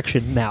need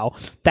direction now.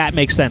 That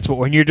makes sense. But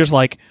when you're just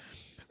like,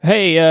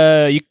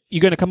 hey, you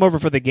going to come over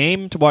for the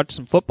game to watch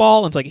some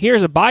football? And it's like,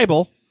 here's a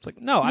Bible. It's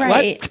like, no,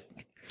 Right.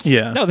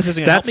 Yeah. no, this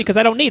isn't going to help me because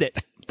I don't need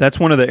it. That's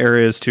one of the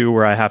areas too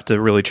where I have to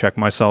really check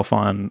myself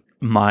on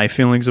my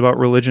feelings about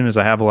religion. Is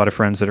I have a lot of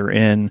friends that are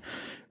in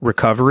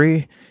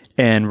recovery,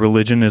 and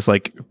religion is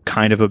like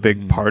kind of a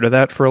big part of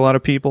that for a lot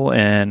of people.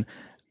 And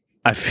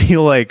I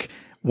feel like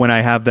when I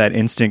have that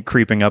instinct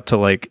creeping up to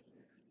like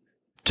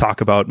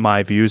talk about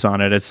my views on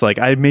it, it's like,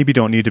 I maybe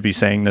don't need to be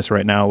saying this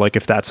right now. Like,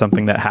 if that's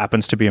something that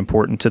happens to be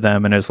important to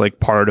them and is like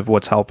part of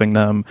what's helping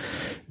them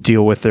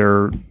deal with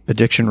their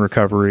addiction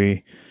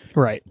recovery.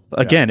 Right.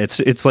 Again,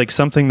 it's like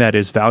something that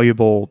is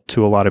valuable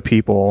to a lot of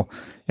people,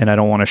 and I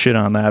don't want to shit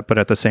on that, but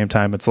at the same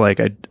time, it's like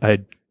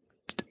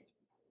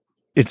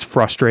it's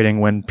frustrating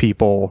when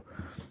people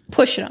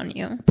Push it on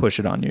you. push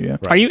it on you. Yeah,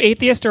 Are you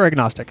atheist or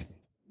agnostic,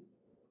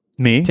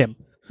 me, Tim?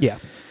 Yeah.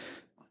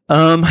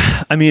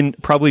 I mean,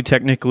 probably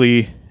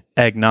technically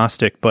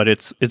agnostic, but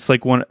it's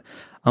like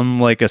I'm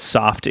like a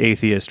soft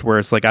atheist where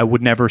it's like I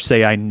would never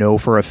say I know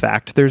for a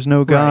fact there's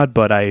no God,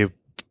 but I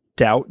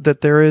doubt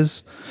that there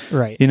is.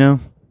 Right.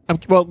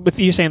 Well, with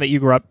you saying that you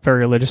grew up very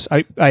religious,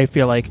 I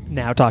feel like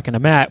now talking to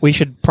Matt, we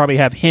should probably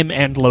have him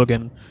and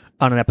Logan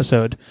on an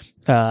episode.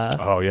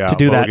 To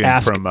do Logan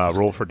that. from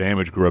Roll for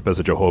Damage grew up as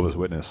a Jehovah's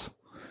Witness.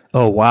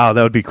 Oh wow,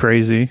 that would be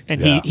crazy.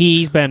 And Yeah.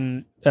 he's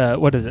been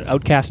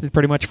outcasted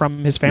pretty much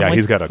from his family. Yeah,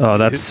 he's got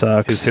that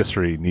sucks. His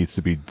history needs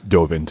to be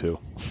dove into.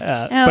 but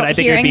I think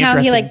it'd hearing be how he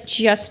interesting. like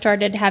just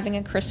started having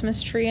a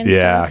Christmas tree and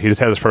Yeah, stuff. he just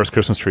had his first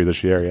Christmas tree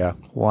this year. Yeah,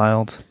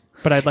 Wild.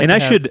 But I'd like and to I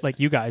have, should- like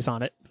you guys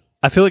on it.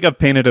 I feel like I've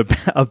painted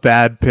a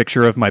bad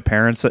picture of my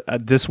parents.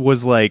 This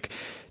was like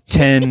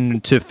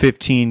 10 to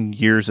 15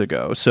 years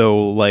ago.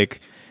 So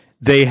like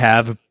they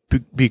have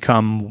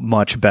become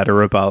much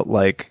better about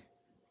like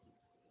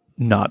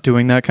not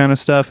doing that kind of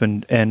stuff.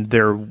 And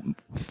they're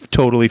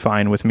totally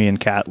fine with me and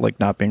Kat like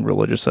not being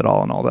religious at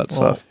all and all that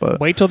stuff. But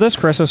Wait till this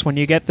Christmas when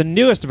you get the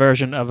newest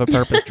version of A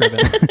Purpose Driven.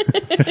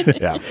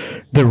 yeah.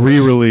 the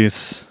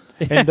re-release.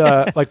 And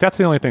like that's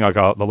the only thing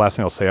the last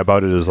thing I'll say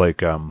about it is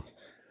like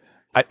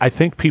I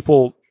think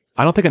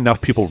I don't think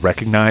enough people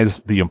recognize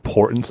the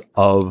importance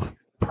of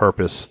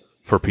purpose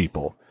for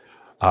people.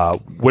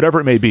 Whatever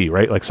it may be,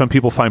 right? Like some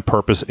people find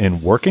purpose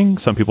in working,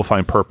 some people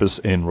find purpose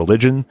in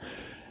religion.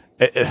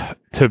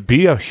 To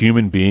be a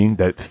human being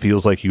that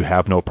feels like you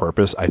have no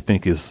purpose, I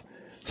think is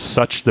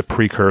such the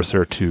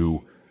precursor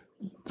to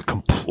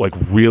like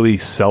really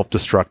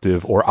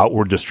self-destructive or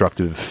outward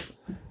destructive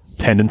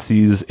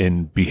tendencies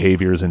and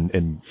behaviors and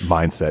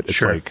mindset. It's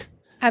Sure. like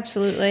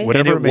Absolutely.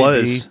 whatever And it it may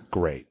was- be,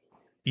 great.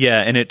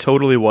 Yeah, and it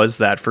totally was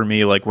that for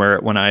me. Like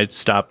when I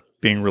stopped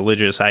being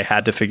religious, I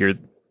had to figure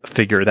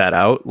that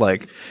out.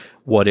 Like,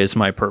 what is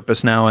my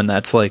purpose now? And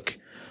that's like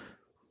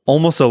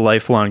almost a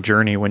lifelong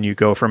journey when you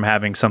go from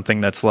having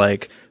something that's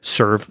like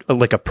served,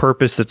 like a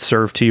purpose that's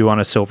served to you on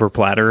a silver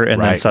platter,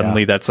 and then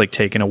suddenly that's like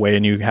taken away,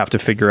 and you have to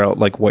figure out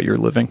like what you're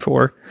living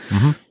for.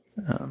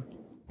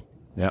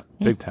 Yeah,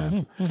 big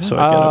time. So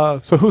I get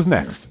it. So who's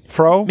next?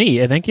 Fro?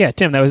 Me, I think. Yeah,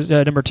 Tim, that was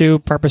number 2,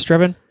 Purpose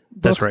Driven.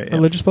 That's right, yeah.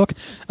 Religious book.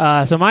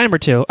 So my number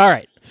 2. All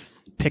right.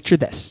 Picture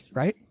this,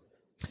 right?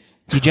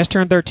 You just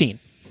turned 13,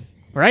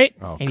 right?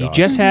 Oh, and you God.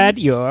 just had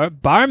your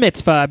bar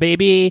mitzvah,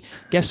 baby.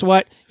 Guess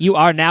what? You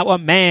are now a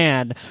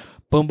man.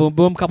 Boom, boom,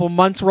 boom. Couple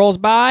months rolls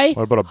by.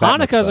 What about a bat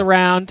Hanukkah's mitzvah?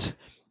 around.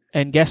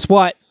 And guess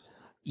what?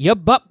 Your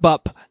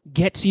bup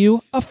gets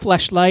you a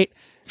fleshlight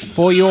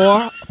for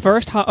your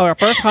first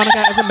Hanukkah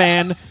as a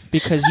man,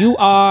 because you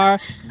are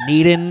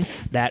needing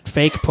that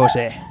fake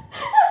pussy.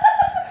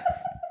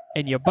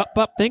 And your bup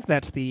think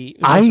that's the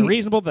most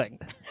reasonable thing.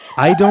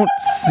 I don't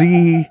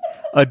see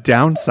a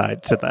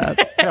downside to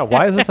that. Yeah,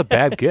 why is this a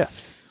bad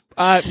gift?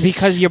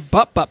 Because your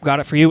bup got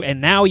it for you, and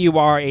now you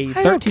are a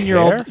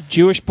 13-year-old care.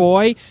 Jewish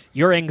boy.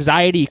 Your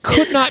anxiety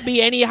could not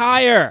be any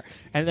higher.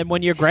 And then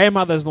when your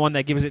grandmother's the one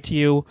that gives it to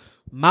you,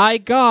 my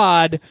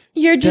God,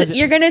 You're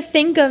gonna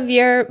think of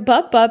your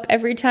bup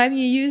every time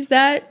you use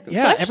that.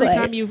 yeah, every fleshlight.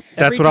 time you.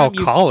 That's what I'll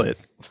call it.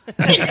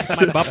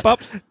 My bup.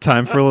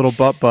 Time for a little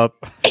bup.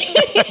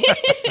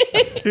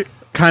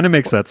 Kind of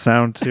makes that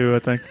sound too, I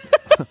think.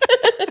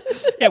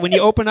 Yeah, when you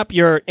open up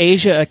your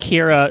Asia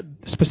Akira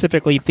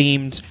specifically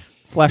themed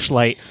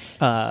fleshlight,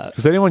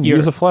 Does anyone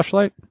use a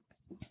fleshlight?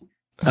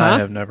 I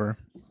have never.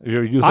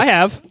 You use I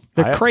have.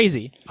 They're I-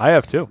 crazy. I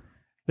have too.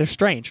 They're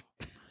strange.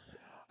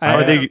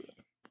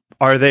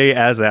 Are they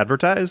as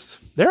advertised?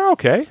 They're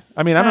okay.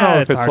 I mean, I don't know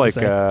if it's it's hard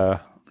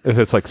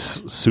to like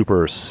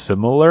super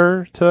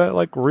similar to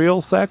like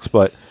real sex,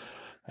 but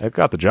it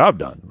got the job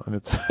done. I mean,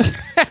 it's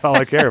that's all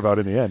I care about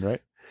in the end,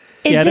 right?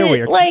 Yeah, they're Is it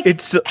weird. like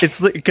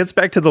It gets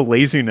back to the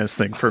laziness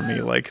thing for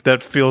me. Like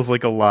that feels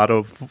like a lot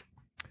of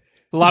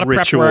A lot of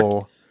ritual. prep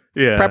work.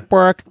 Yeah. Prep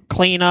work,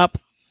 clean up.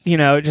 You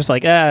know, just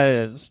like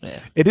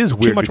It is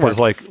weird much because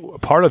work.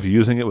 like part of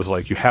using it was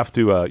like you have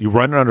to you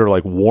run it under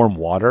like warm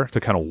water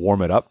to kind of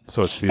warm it up,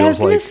 so it I was feels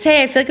gonna like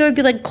say, I feel like it would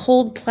be like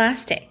cold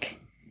plastic.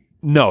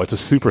 no, it's a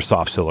super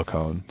soft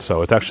silicone,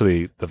 so it's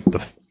actually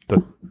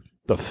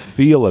the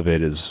feel of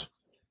it is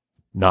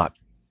not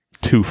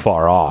too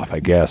far off, I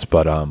guess,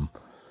 but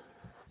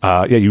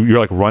yeah, you're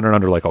like running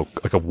under like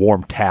a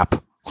warm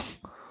tap.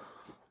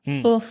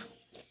 Oof.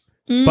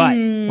 But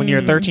when you're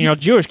a 13-year-old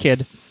Jewish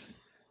kid,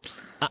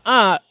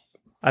 I'd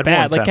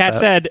bad. want Like to Kat tap that.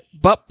 said,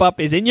 bup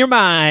is in your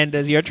mind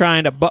as you're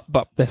trying to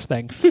bup this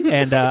thing.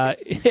 And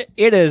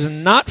it is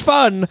not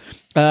fun,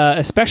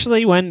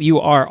 especially when you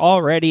are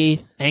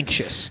already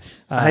anxious.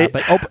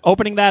 But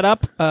opening that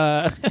up...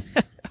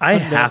 I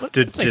have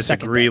to let's say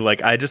second disagree.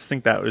 Like, I just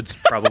think that it's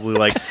probably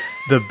like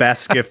the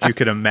best gift you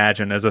could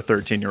imagine as a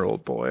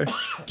 13-year-old boy.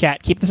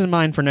 Kat, keep this in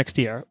mind for next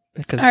year.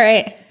 Because All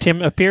right.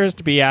 Tim appears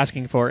to be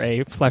asking for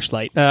a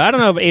fleshlight. I don't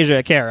know if Asia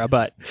Akira,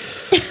 but,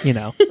 you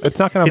know. It's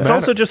not going to It's matter.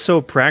 also just so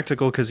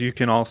practical because you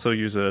can also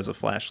use it as a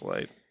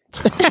flashlight.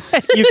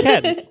 You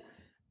can. Can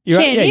you?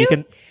 You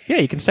can. Yeah,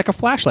 you can stick a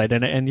flashlight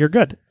in it, and you're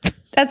good.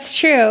 That's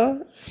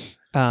true.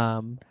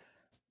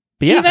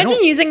 But Can yeah, you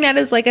imagine using that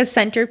as like a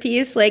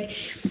centerpiece? Like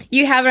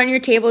you have it on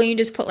your table and you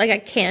just put like a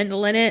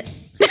candle in it.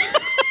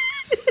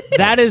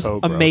 that is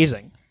so gross.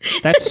 amazing.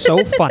 That's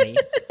so funny.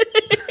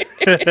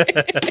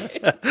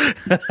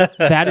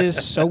 That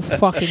is so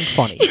fucking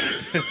funny.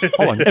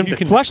 Hold on, And you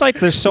can flashlights,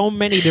 there's so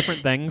many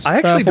different things. I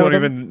actually for don't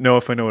them. even know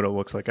if I know what it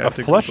looks like. I a have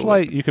to Google it.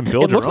 fleshlight. You can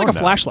build It your looks own like a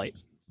now. flashlight.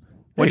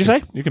 What'd Yeah, you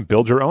say? You can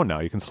build your own now.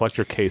 You can select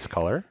your case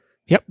color.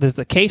 Yep. There's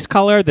the case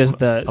color. There's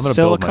the I'm gonna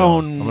build my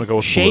own. silicone I'm gonna go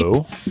with shape.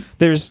 blue.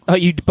 There's. Are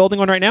you building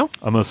one right now?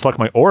 I'm going to select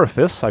my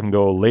orifice. I can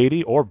go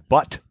lady or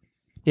butt.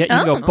 Yeah, you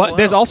can go. Oh. But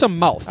there's also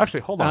mouth. Actually,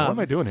 hold on. What am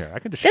I doing here? I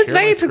can just That's share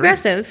my very screen.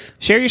 progressive.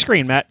 Share your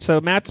screen, Matt.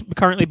 So Matt's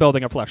currently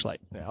building a flashlight.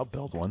 Yeah, I'll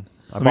build one.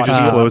 Let me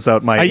just close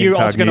out my are you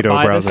also gonna incognito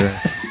buy browser.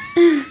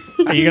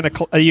 this?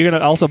 Are you gonna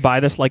also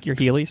buy this like your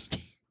Heelys?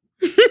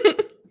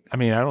 I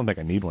mean, I don't think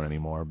I need one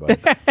anymore, but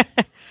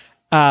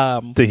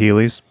The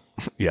Heelys.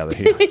 yeah, the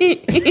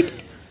heat.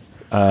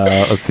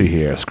 Let's see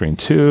here. Screen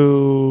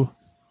 2.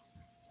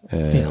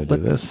 And do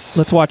this.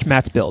 Let's watch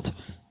Matt's build.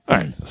 All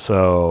right.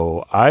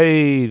 So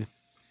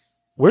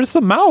where's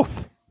the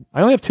mouth?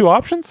 I only have 2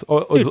 options.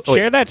 Dude,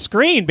 share that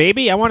screen,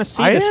 baby. I want to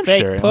see I this am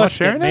fake sharing. Am I puss get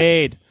sharing it?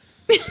 made.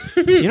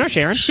 You're not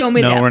sharing. Show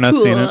me No, that we're not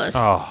seeing it. puss.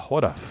 Oh,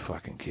 what a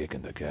fucking kick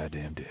in the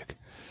goddamn dick.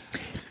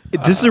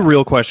 This is a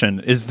real question.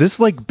 Is this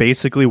like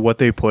basically what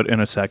they put in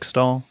a sex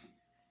doll?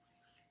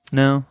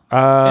 No.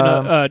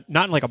 Not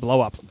in like a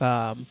blow up.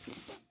 But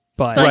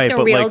Like right, the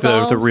but real like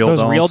dolls? the real those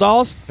dolls. real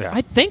dolls? Yeah.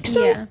 I think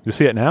so. Yeah. You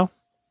see it now?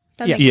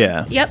 That Yes. makes Yeah.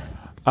 sense. Yep.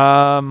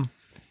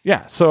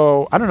 Yeah.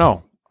 So I don't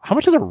know. How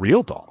much is a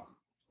real doll?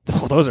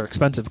 Oh, those are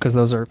expensive because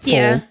those are full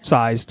Yeah.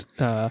 sized.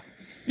 Yeah,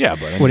 but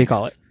What do you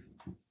call it?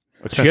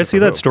 Did you guys see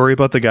that story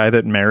about the guy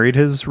that married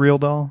his real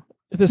doll?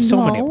 There's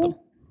so many of them.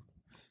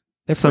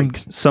 They're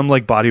freaks. Some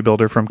like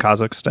bodybuilder from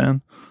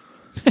Kazakhstan.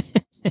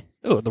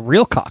 Oh, the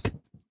real cock.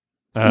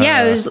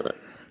 Yeah, it was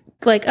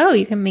like, oh,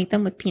 you can make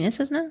them with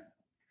penises now?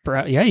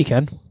 Yeah, you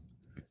can.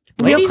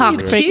 Real Ladies cock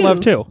need fake too.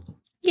 love too.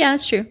 Yeah,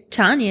 that's true.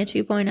 Tanya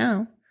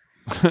 2.0.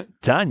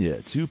 Tanya,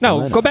 2.0.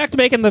 No, go back to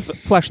making the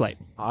fleshlight.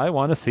 I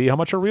want to see how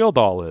much a real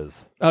doll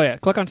is. Oh yeah,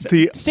 click on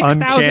The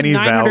uncanny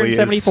valley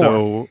is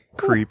so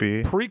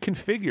creepy.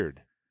 Pre-configured.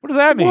 What does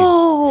that mean?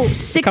 Whoa, already made.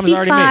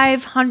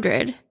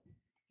 6,500.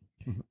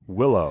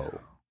 Willow.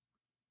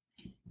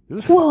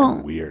 This is Whoa.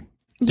 fucking weird.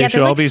 Yeah, They should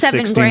they're all like be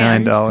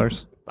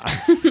 $7,000.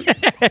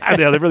 $69.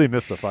 Yeah, they really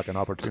missed the fucking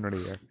opportunity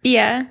there.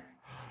 Yeah.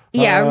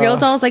 Yeah, a real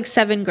doll's like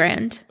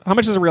 $7,000. How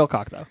much is a real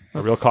cock though?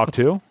 A real cock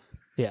too?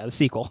 Yeah, the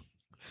sequel.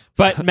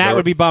 But Matt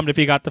would be bummed if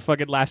he got the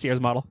fucking last year's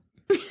model.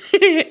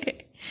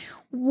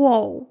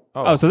 Whoa.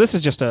 Oh, so this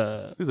is just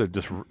a These are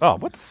just. Oh,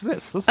 what's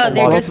this? This is Oh, a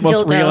they're lot just of,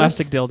 most dildos.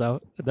 realistic dildo.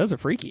 Those are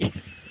freaky.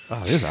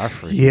 Oh, these are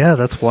free. Yeah,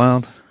 that's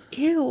wild.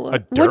 Ew. A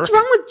What's dirk?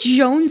 wrong with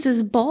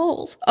Jones's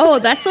balls? Oh,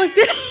 that's like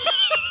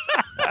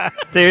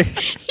They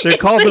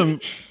call like- them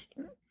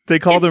they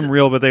call them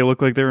real, but they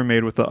look like they were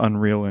made with the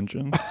Unreal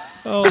Engine.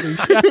 Holy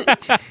shit.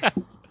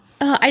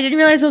 I didn't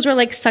realize those were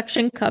like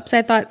suction cups.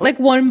 I thought like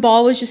one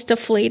ball was just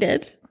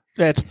deflated.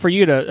 It's for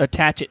you to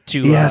attach it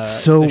to. Yeah, it's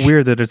so the sh-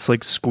 weird that it's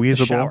like the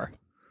squeezable. shower.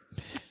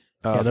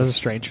 Oh, Yeah, this those are is-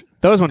 strange.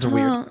 Those ones are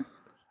weird. Oh.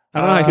 I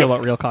don't know how I feel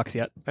about real cocks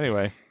yet.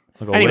 Anyway.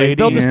 Like a Anyways, lady.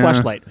 build this Yeah.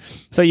 fleshlight.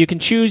 So you can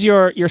choose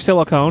your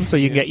silicone. So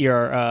you can get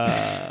your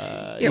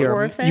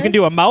orifice? You can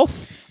do a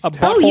mouth, a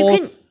butthole, Oh,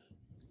 you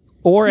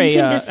or a.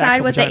 can decide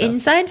actual what the vagina.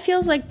 inside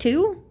feels like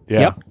too. Yeah.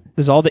 Yep.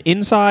 There's all the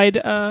inside.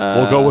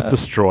 We'll go with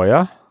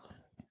Destroya.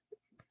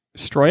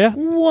 Stroya.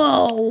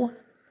 Whoa.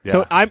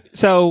 Yeah.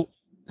 So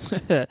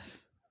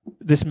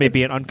this may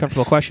be an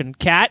uncomfortable question.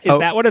 Cat, is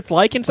that what it's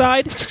like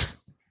inside?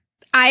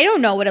 I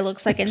don't know what it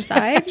looks like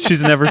inside.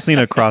 She's never seen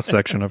a cross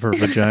section of her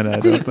vagina, I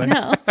don't think.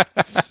 No.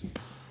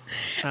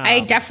 I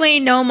definitely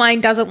know mine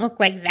doesn't look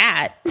like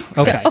that.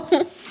 Okay.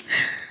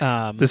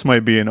 though. This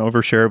might be an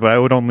overshare, but I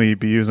would only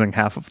be using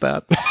half of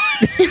that.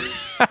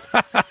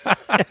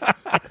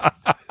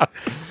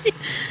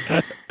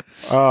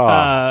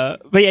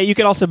 But yeah, you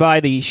can also buy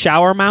the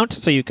shower mount,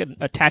 so you can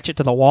attach it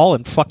to the wall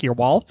and fuck your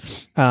wall.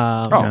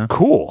 Oh,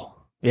 cool.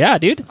 Yeah,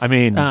 dude. I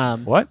mean,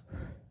 Um, what?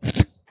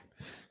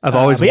 I've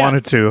always but yeah.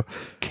 wanted to.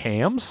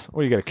 Cams?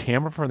 Well, you got a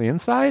camera from the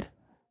inside?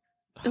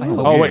 Ooh.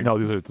 Oh, wait, no,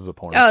 this is a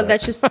porn. Oh, set.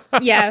 that's just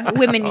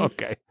women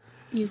Okay.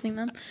 using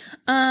them.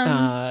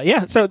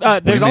 Yeah, so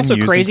there's Women also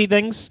using- crazy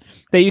things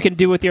that you can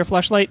do with your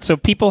fleshlight. So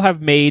people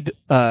have made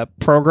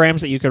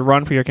programs that you can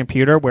run for your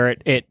computer where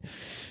it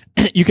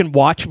you can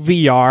watch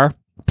VR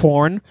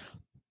porn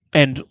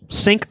and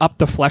sync up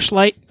the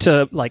fleshlight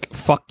to like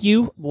fuck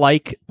you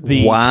like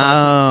the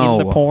person in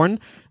the porn.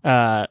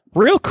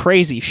 Real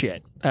crazy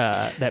shit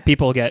that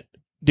people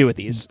do with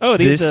these. Oh,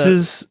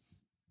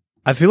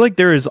 I feel like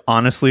there is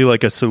honestly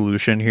like a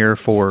solution here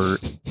for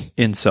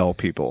incel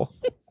people.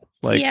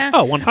 Like, Yeah.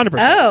 Oh,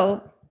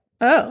 100%.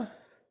 Oh.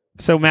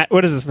 So Matt,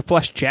 what is this? The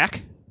flesh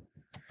jack?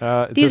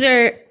 These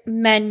are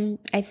men,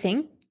 I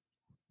think.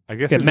 I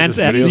guess Yeah, these are men's.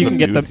 just videos You of can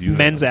get dudes the using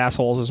men's them.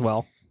 assholes as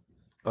well.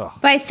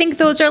 But I think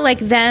those are like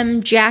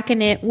them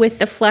jacking it with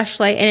the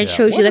fleshlight, and it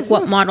shows you What like is what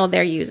this? model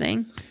they're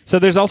using. So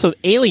there's also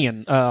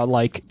alien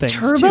like things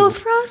Turbo too.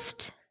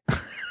 thrust?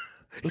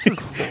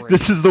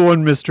 this is the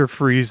one Mr.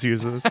 Freeze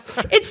uses.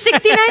 It's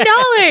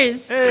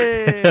 $69.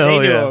 They Hell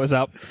knew yeah. what was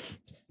up.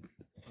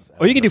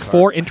 Or you can do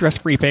 4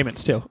 interest-free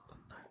payments too.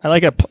 I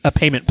like a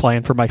payment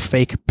plan for my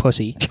fake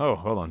pussy. Oh,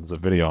 hold on. There's a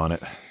video on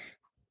it.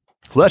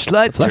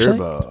 Fleshlight Fleshlight?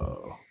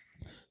 Turbo.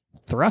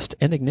 Thrust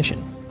and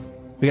ignition.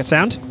 We got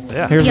sound?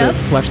 Yeah. Here's Yep. a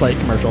flashlight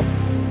commercial.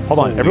 Hold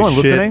on. Holy Everyone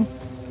shit. listening?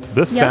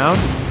 This Yep.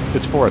 sound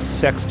is for a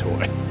sex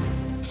toy.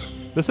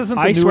 This isn't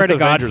the I swear newest to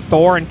God, Avengers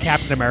Thor and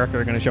Captain America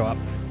are going to show up.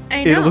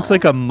 I know. It looks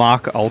like a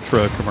mock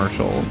ultra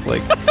commercial.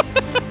 Like,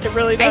 It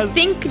really I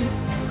think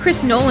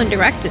Chris Nolan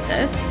directed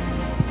this.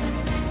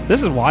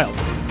 This is wild.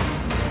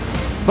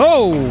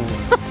 Oh!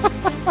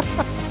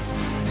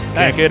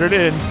 Can't get it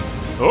in.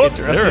 Oh,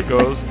 there Interesting. it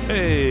goes.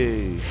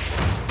 Hey.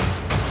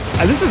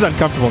 This is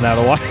uncomfortable now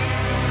to watch.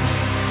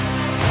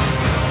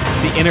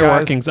 The inner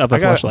Guys, workings of the I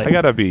flashlight.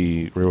 gotta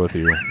be real with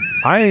you.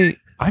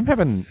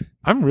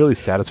 I'm really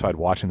satisfied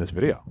watching this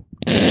video.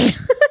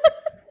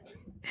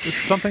 There's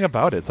something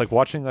about it. It's like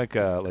watching like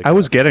I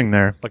was getting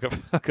there. like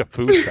a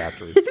food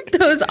factory.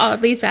 Those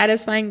oddly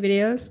satisfying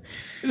videos.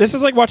 This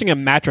is like watching a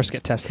mattress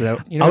get tested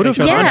out. You know Out what of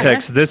I mean? Yeah.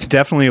 context, this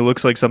definitely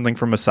looks like something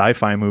from a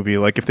sci-fi movie.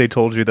 Like if they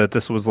told you that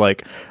this was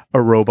like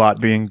a robot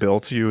being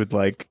built, you would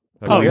like.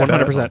 Oh, believe that.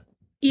 100%.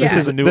 Yeah. This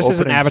is a new this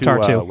is an opening Avatar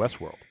to, too.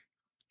 Westworld.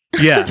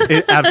 Yeah,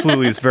 it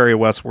absolutely is very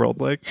Westworld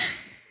like.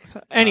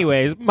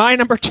 Anyways, my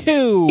number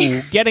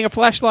 2, getting a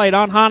flashlight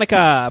on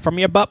Hanukkah from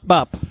your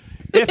bup.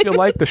 If you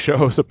like the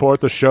show,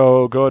 support the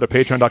show, go to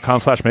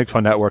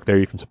patreon.com/MakeFunNetwork. There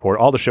you can support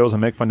all the shows on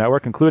Make Fun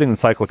Network, including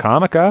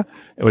Encyclocomica,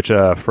 which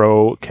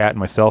Fro, Kat, and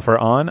myself are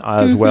on,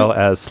 as well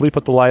as Sleep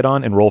with the Light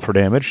On and Roll for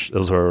Damage.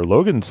 Those are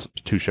Logan's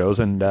 2 shows.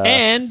 And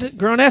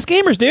Grown Ass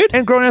Gamers, dude.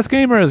 And Grown Ass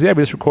Gamers. Yeah,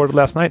 we just recorded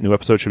last night. New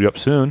episode should be up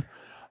soon.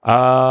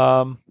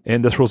 And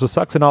This Rules It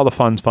Sucks and all the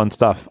fun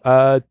stuff.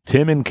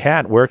 Tim and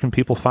Kat, where can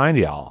people find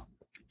y'all?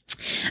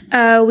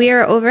 We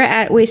are over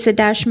at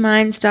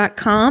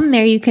wasted-minds.com.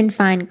 There you can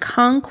find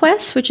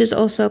Conquest, which is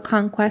also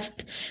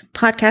Conquest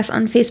Podcast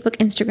on Facebook,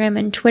 Instagram,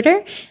 and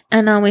Twitter.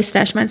 And on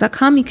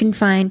wasted-minds.com, you can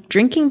find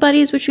Drinking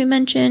Buddies, which we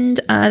mentioned.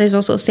 There's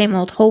also Same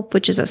Old Hope,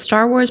 which is a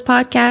Star Wars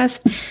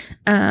podcast.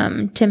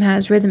 Tim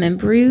has Rhythm and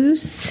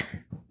Brews.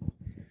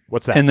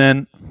 What's that? And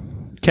then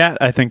Kat,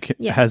 I think,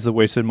 has the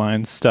Wasted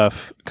Minds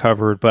stuff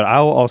covered, but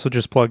I'll also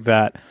just plug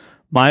that.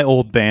 My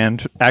old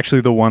band,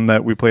 actually the one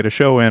that we played a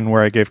show in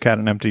where I gave Kat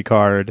an empty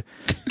card,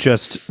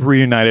 just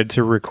reunited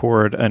to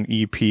record an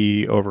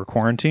EP over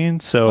quarantine.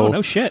 So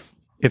no shit.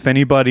 If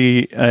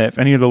anybody, if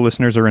any of the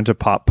listeners are into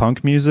pop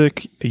punk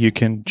music, you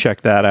can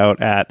check that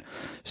out at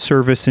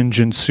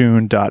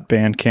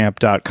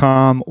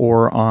serviceenginesoon.bandcamp.com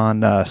or on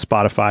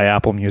Spotify,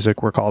 Apple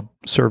Music. We're called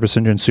Service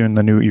Engine Soon.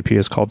 The new EP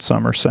is called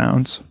Summer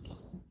Sounds.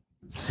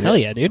 Hell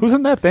yeah, dude. Who's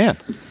in that band?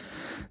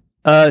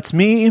 It's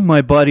me,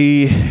 my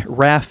buddy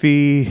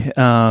Raffi,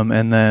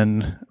 and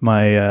then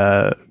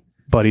my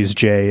buddies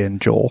Jay and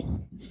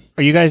Joel.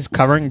 Are you guys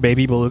covering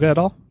Baby Beluga at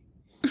all?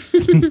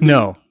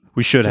 No,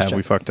 we should Just have. check.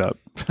 We fucked up.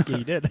 Yeah,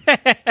 you did.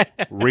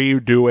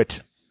 Redo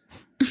it.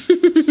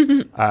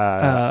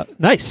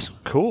 Nice.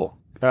 Cool.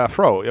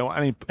 Fro,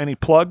 any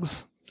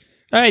plugs?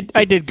 I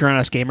did Grown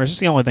Ass Gamers. It's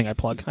the only thing I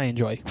plug. I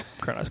enjoy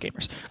Grown Ass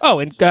Gamers. Oh,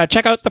 and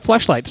check out the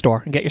Fleshlight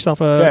store and get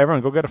yourself a... Yeah,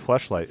 everyone, go get a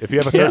fleshlight. If you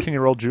have a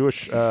 13-year-old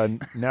Jewish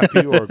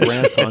nephew or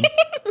grandson,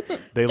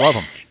 they love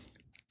them.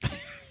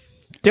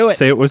 Do it.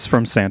 Say it was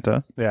from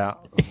Santa. Yeah.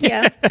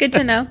 Yeah, good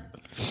to know.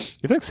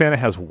 You think Santa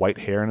has white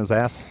hair in his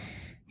ass?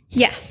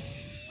 Yeah,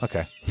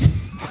 Okay.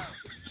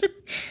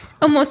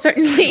 almost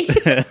certainly.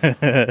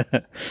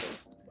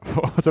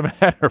 What's the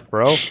matter,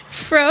 Fro?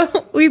 Fro,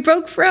 we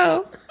broke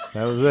Fro.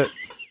 That was it.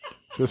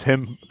 Just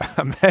him.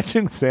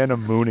 Imagine Santa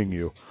mooning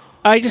you.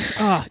 I just...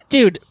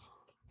 dude.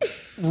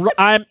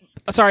 I'm...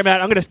 Sorry,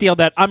 Matt. I'm going to steal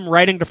that. I'm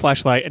writing to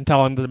Fleshlight and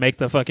tell him to make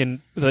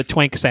the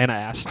twink Santa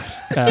ass.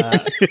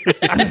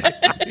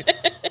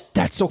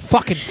 That's so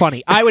fucking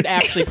funny. I would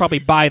actually probably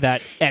buy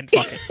that and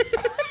fuck it.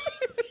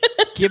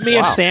 Give me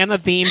a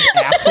Santa-themed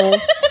asshole.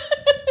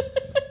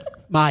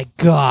 My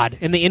God.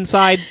 And the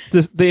inside,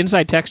 the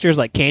inside texture is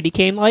like candy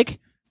cane-like.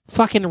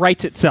 Fucking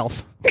writes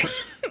itself.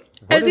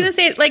 I was going to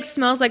say it like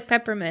smells like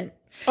peppermint.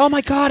 Oh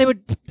my God, it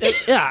would...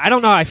 I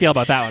don't know how I feel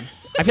about that one.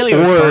 I feel like it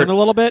would burn a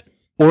little bit.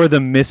 Or the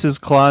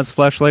Mrs. Claus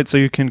fleshlight so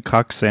you can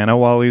cuck Santa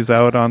while he's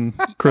out on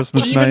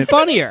Christmas Even night.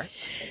 funnier.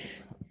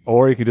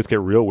 Or you could just get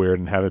real weird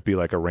and have it be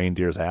like a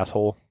reindeer's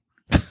asshole.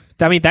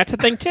 I mean, that's a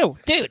thing too.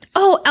 Dude.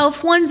 Oh,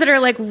 elf ones that are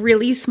like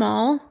really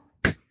small.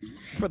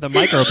 For the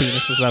micro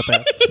penises out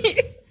there.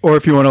 Or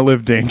if you want to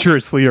live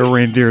dangerously, a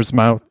reindeer's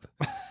mouth.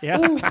 Yeah.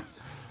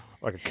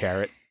 Like a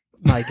carrot.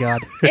 My God.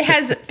 It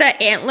has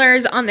the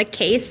antlers on the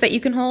case that you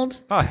can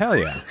hold. Oh, hell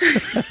yeah.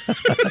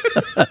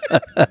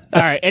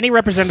 All right. Any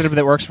representative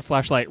that works for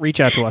Fleshlight, reach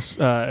out to us.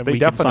 We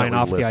can sign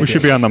off the listen. idea. We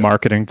should be on the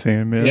marketing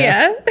team.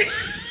 Yeah.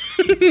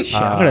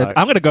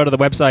 I'm gonna go to the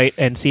website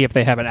and see if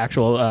they have an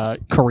actual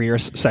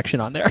careers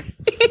section on there.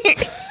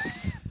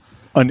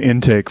 An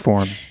intake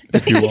form,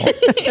 if you will.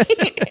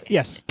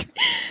 Yes.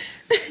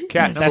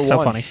 Cat, That's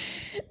so funny.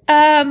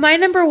 My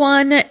number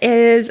one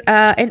is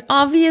an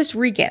obvious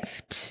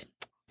regift.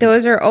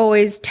 Those are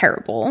always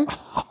terrible.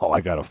 Oh,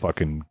 I got a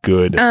fucking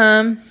good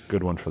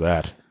one for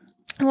that.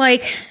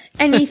 Like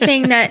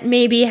anything that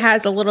maybe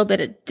has a little bit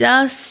of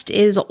dust,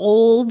 is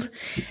old,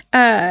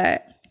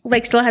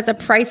 like still has a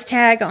price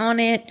tag on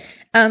it,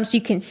 so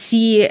you can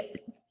see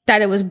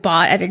that it was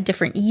bought at a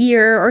different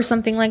year or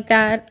something like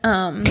that.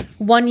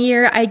 One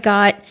year I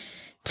got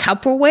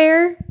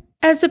Tupperware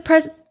as a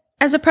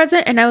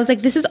present, and I was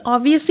like, this is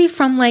obviously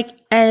from like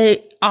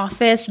a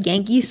Office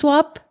Yankee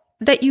swap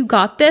that you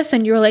got this,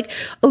 and you were like,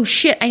 oh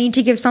shit, I need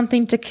to give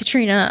something to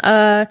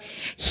Katrina.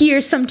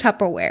 Here's some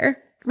Tupperware.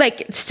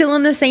 Like, still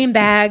in the same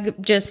bag,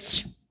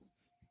 just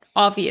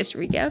obvious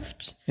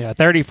regift. Yeah,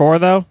 34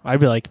 though. I'd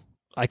be like,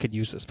 I could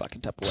use this fucking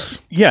Tupperware.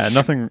 Yeah,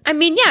 nothing. I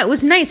mean, yeah, it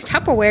was nice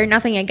Tupperware,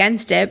 nothing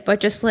against it, but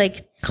just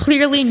like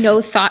clearly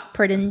no thought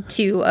put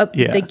into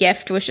the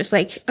gift. Was just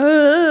like,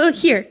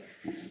 here.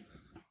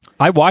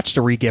 I watched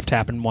a regift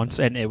happen once,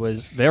 and it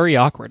was very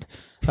awkward.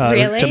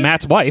 Really? It was to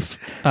Matt's wife.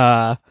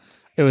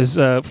 It was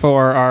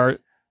for our...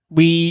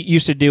 We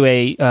used to do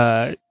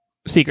a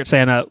Secret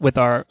Santa with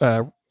our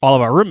all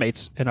of our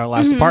roommates in our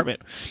last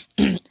apartment.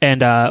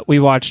 And we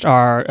watched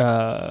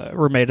our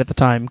roommate at the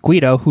time,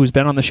 Guido, who's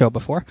been on the show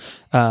before,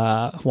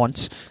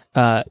 once,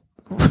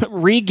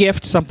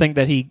 re-gift something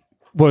that he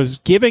was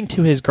giving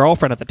to his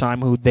girlfriend at the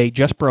time, who they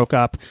just broke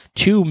up,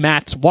 to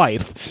Matt's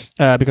wife,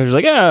 because he's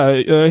like,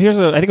 here's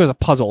I think it was a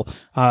puzzle.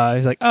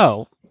 He's like,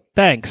 oh,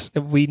 Thanks.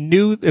 We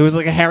knew it was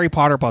like a Harry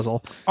Potter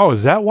puzzle. Oh,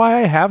 is that why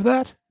I have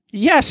that?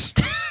 Yes.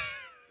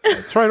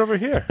 It's right over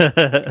here.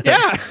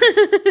 Yeah.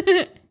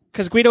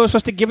 Because Guido was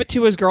supposed to give it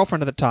to his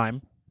girlfriend at the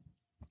time,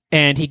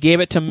 and he gave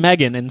it to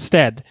Megan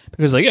instead.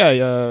 Because like, I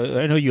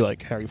know you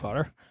like Harry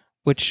Potter,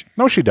 which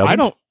No, she doesn't. I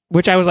don't.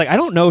 Which I was like, I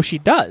don't know if she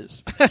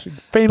does.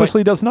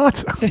 Famously does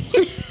not.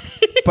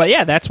 But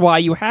yeah, that's why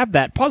you have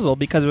that puzzle,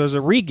 because it was a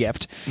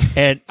regift.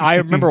 And I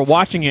remember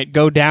watching it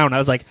go down. I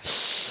was like,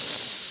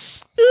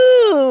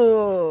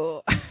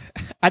 ooh.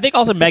 I think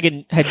also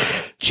Megan had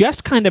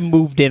just kind of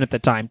moved in at the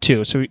time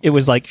too. So it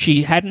was like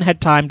she hadn't had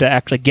time to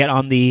actually get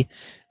on the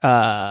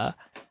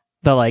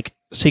like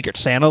Secret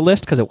Santa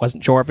list because it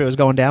wasn't sure if it was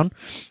going down.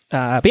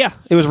 But yeah,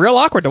 it was real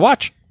awkward to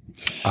watch.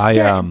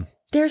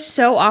 They're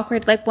so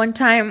awkward. Like one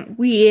time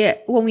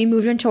when we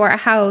moved into our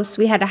house,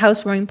 we had a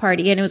housewarming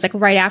party, and it was like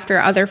right after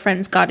other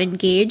friends got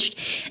engaged.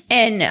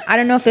 And I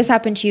don't know if this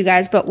happened to you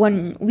guys, but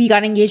when we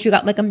got engaged, we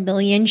got like 1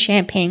 million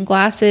champagne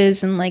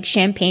glasses and like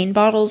champagne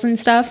bottles and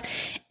stuff.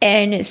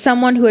 And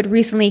someone who had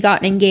recently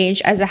gotten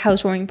engaged as a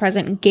housewarming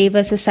present gave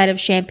us a set of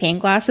champagne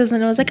glasses.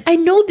 And I was like, I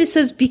know this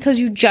is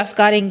because you just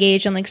got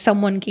engaged and like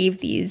someone gave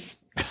these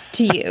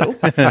to you.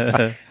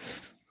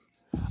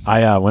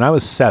 When I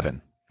was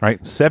 7,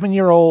 right?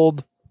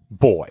 7-year-old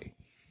boy,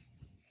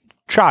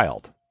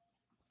 child.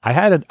 I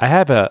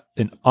have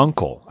an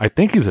uncle. I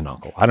think he's an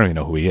uncle. I don't even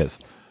know who he is.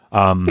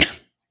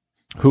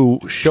 Who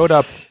showed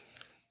up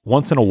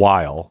once in a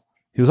while.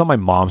 He was on my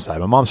mom's side.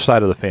 My mom's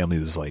side of the family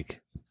was like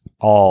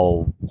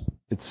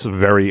it's a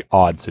very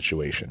odd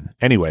situation.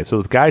 Anyway, so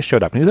this guy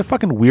showed up, and he's a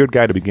fucking weird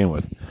guy to begin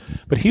with.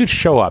 But he would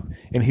show up,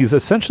 and he's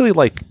essentially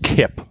like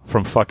Kip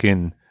from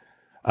fucking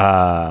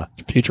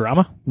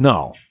Futurama?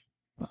 No.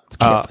 It's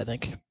Kip, I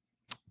think.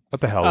 What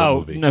the hell is the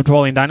movie?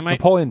 Napoleon Dynamite?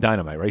 Napoleon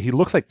Dynamite, right? He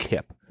looks like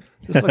Kip.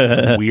 Just like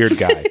this weird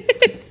guy.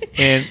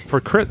 And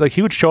for like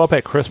he would show up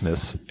at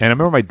Christmas, and I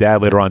remember my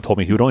dad later on told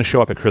me he would only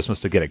show up at Christmas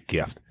to get a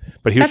gift.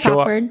 But he would show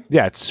awkward. up.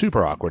 Yeah, it's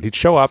super awkward. He'd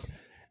show up,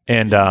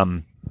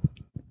 and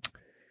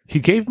he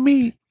gave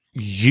me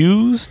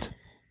used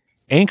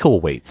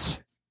ankle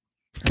weights.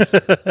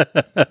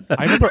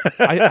 I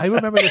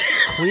remember this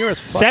clear as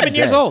fucking 7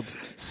 years day. old.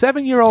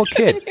 7-year-old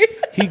kid.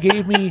 He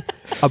gave me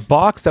a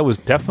box that was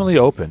definitely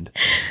opened.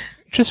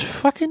 Just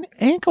fucking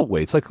ankle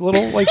weights, like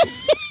little, like,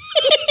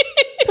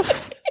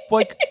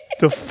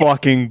 The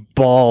fucking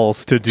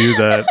balls to do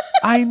that.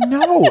 I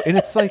know, and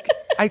it's like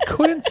I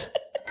couldn't.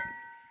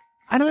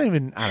 I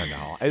don't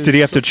know. Did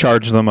he have to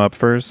charge them up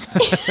first?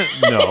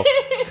 No,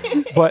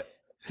 but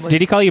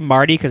did he call you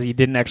Marty because he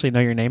didn't actually know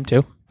your name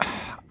too?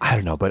 I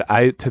don't know. But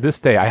to this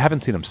day, I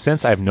haven't seen him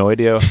since. I have no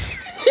idea.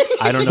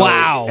 I don't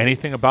know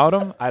anything about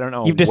him. I don't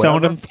know. You've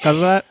disowned him because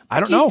of that?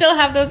 I don't Do know. you still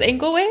have those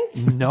ankle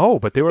weights? No,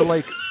 but they were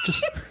like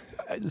just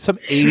some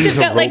 80s They've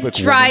got like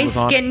aerobic dry woman was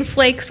on it. skin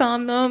flakes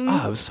on them.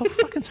 Oh, it was so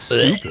fucking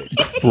stupid.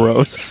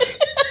 Gross.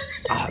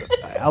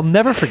 I'll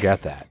never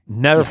forget that.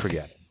 Never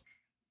forget it.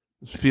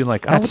 Just being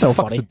like, That's what the so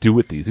fuck funny. to do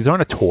with these? These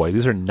aren't a toy.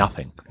 These are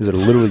nothing. These are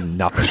literally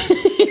nothing.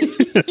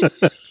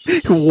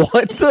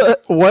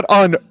 What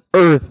on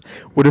earth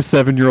would a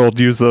 7-year-old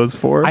use those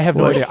for? I have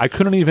no idea. I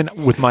couldn't even,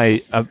 with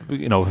my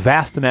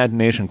vast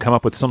imagination, come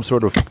up with some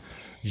sort of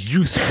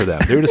use for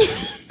them. They were just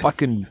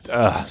fucking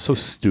so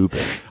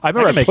stupid. I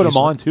remember I put them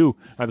on too.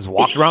 I just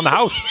walked around the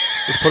house.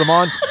 Just put them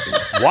on.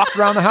 Walked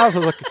around the house. I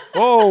was like,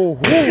 whoa,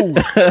 whoa,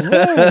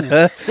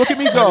 look at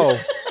me go.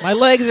 My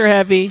legs are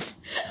heavy.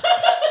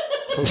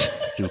 So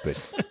stupid.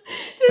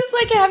 It's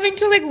like having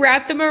to like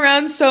wrap them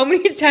around so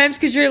many times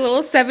because your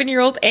little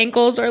 7-year-old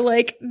ankles are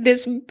like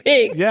this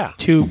big. Yeah.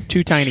 Too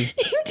tiny.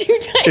 Too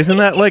tiny. Isn't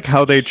that like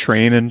how they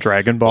train in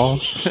Dragon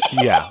Ball?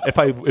 Yeah.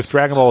 If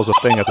Dragon Ball was a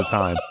thing at the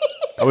time,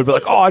 I would be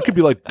like, oh, I could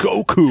be like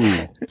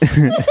Goku.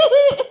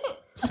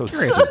 So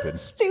stupid.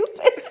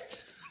 Stupid.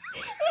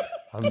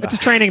 It's a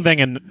training thing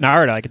in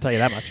Naruto, I can tell you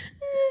that much.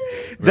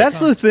 That's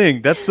the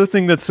thing. That's the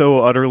thing that's so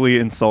utterly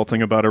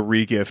insulting about a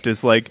regift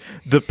is like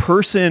the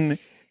person,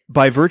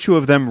 by virtue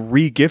of them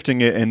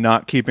regifting it and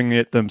not keeping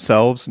it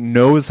themselves,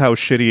 knows how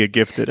shitty a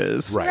gift it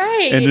is.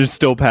 Right. And is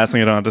still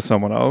passing it on to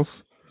someone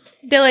else.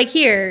 They're like,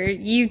 here,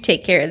 you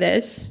take care of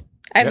this.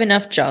 I have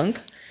enough junk.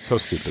 So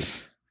stupid.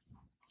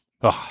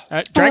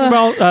 Dragon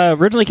Ball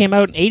originally came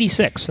out in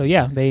 86, so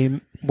yeah,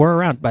 they were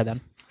around by then.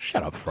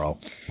 Shut up, Fro.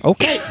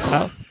 Okay.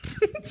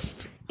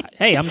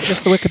 Hey, I'm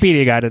just the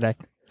Wikipedia guy today.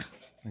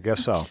 I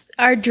guess so.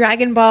 Our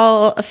Dragon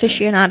Ball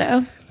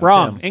aficionado.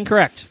 Wrong.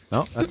 Incorrect.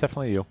 No, that's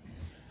definitely you.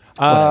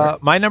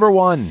 My number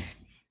one.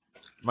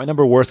 My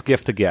number worst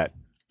gift to get.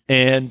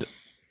 And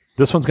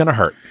this one's going to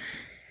hurt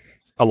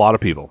a lot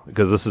of people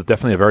because this is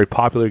definitely a very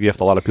popular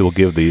gift. A lot of people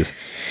give these.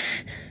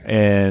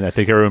 And I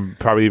think everyone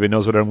probably even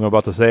knows what I'm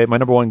about to say. My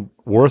number one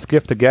worst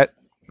gift to get,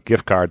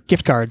 gift card.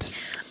 Gift cards.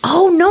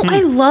 Oh, no,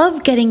 I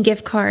love getting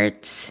gift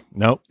cards.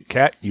 No,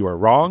 Kat, you are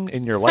wrong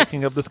in your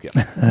liking of this gift.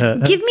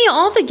 Give me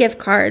all the gift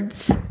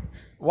cards.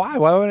 Why?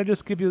 Why would I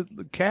just give you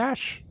the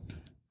cash?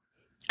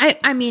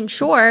 I mean,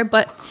 sure,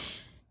 but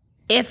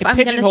if It I'm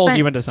going to pigeonholes spend...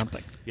 you into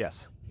something.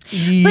 Yes.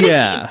 But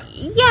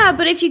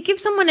but if you give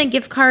someone a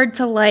gift card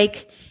to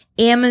like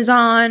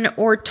Amazon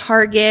or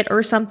Target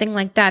or something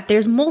like that.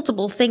 There's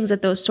multiple things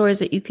at those stores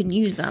that you can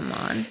use them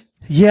on.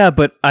 Yeah,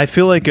 but I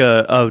feel like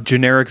a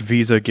generic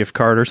Visa gift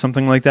card or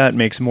something like that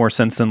makes more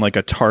sense than like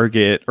a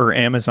Target or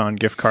Amazon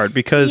gift card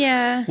because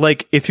Yeah.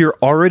 like if you're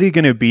already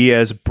going to be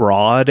as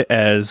broad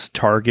as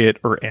Target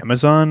or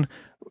Amazon,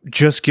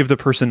 just give the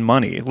person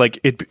money. Like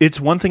it's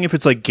one thing if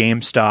it's like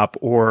GameStop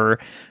or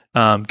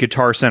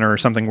Guitar Center or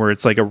something where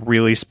it's like a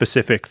really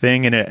specific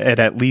thing and it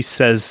at least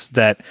says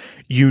that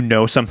you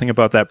know something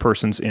about that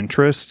person's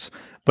interests.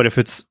 But if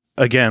it's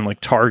again like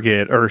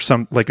Target or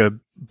some like a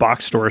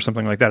box store or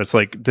something like that, it's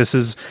like this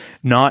is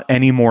not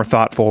any more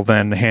thoughtful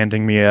than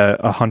handing me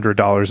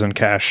 $100 in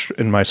cash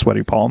in my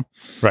sweaty palm.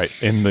 Right.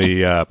 In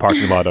the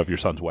parking lot of your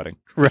son's wedding.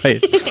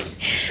 Right.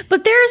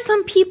 But there are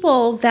some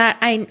people that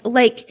I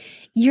like.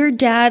 Your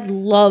dad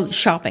loves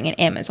shopping at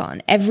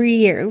Amazon every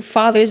year.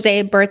 Father's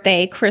Day,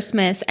 birthday,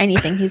 Christmas,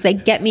 anything. He's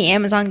like, get me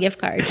Amazon gift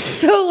cards.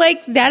 So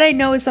like that I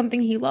know is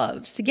something he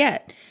loves to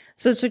get.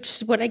 So it's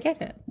just what I get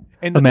him.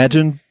 And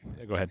Imagine.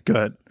 go ahead. Go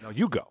ahead. No,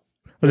 you go.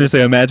 I was going to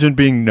say, imagine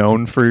being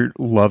known for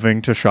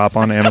loving to shop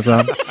on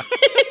Amazon.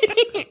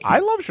 I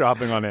love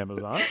shopping on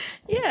Amazon.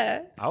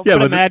 Yeah. I'll Yeah, But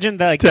but imagine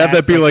that, like, to have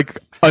Dad's that be like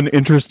an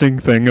interesting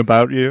thing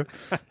about you.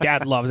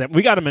 Dad loves it.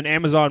 We got him an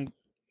Amazon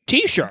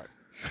T-shirt.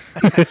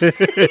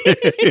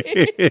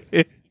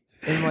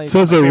 And, like,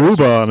 Says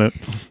Aruba on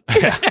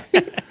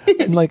it.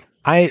 and like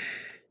I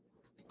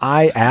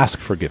ask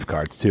for gift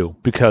cards too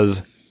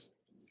because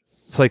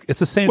it's like it's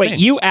the same Wait, thing.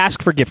 you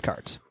ask for gift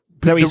cards? Is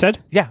that what you said?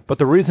 Yeah, but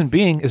the reason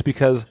being is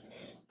because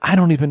I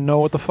don't even know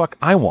what the fuck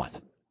I want.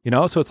 You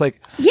know, so it's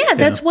like Yeah,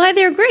 that's why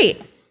they're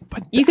great.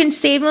 You can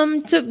save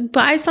them to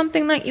buy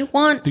something that you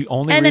want the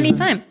only at reason, any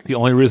time. The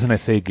only reason I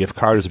say gift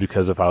card is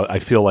because if I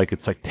feel like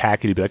it's like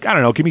tacky to be like, I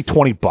don't know, give me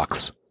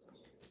 $20.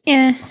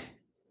 Yeah.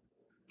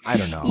 I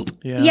don't know.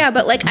 Yeah,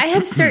 but like I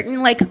have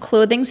certain like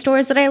clothing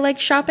stores that I like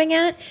shopping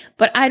at,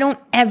 but I don't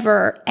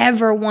ever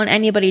want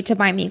anybody to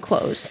buy me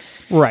clothes.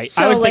 Right.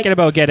 So, I was like- thinking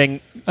about getting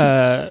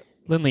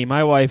Lindley,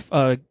 my wife,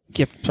 a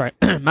gift. Sorry,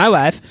 my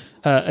wife,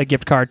 a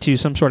gift card to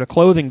some sort of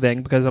clothing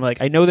thing because I'm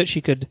like, I know that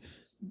she could,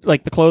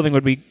 like, the clothing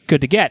would be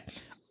good to get.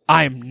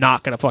 I'm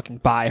not gonna fucking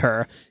buy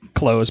her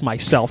clothes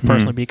myself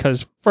personally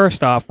because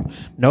first off,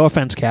 no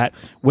offense, Kat,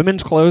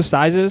 women's clothes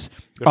sizes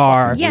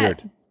are Yeah.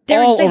 Weird.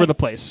 They're all insane. over the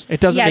place. It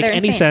doesn't Yeah, make they're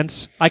any insane.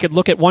 sense. I could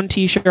look at one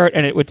T-shirt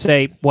and it would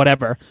say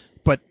whatever,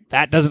 but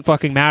that doesn't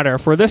fucking matter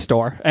for this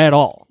store at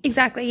all.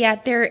 Exactly. Yeah,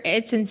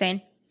 it's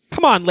insane.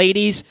 Come on,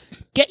 ladies,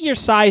 get your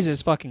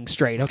sizes fucking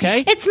straight,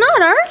 okay? It's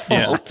not our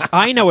fault.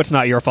 I know it's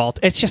not your fault.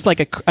 It's just like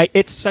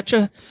it's such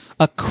a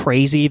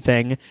crazy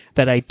thing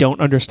that I don't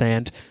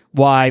understand.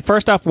 Why?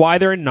 First off, why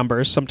they're in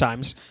numbers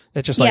sometimes.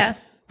 It's just like, Yeah.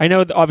 I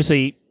know that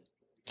obviously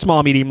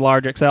small, medium,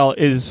 large, XL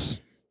is,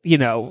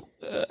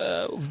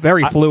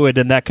 very fluid,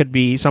 and that could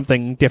be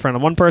something different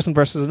on one person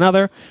versus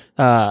another.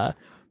 But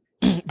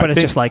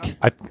it's just like,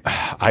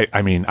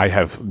 I mean, I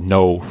have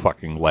no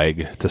fucking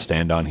leg to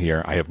stand on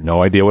here. I have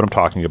no idea what I'm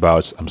talking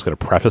about. I'm just going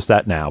to preface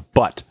that now.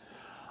 But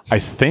I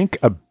think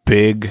a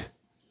big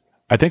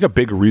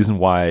reason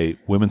why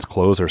women's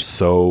clothes are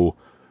so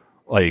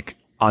like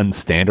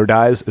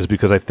unstandardized is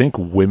because I think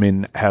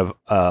women have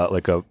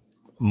like a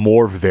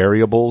more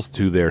variables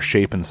to their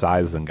shape and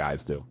size than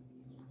guys do.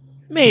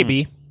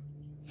 maybe.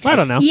 I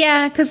don't know.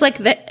 Yeah, because like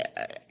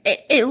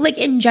like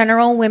in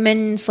general,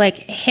 women's like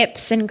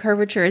hips and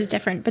curvature is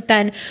different. But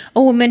then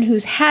a woman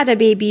who's had a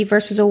baby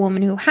versus a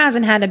woman who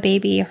hasn't had a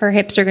baby, her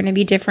hips are going to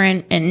be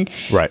different. And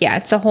Right. yeah,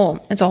 it's a whole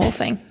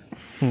thing.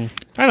 I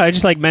don't know. I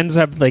just like men's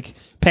have like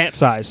pant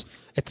size.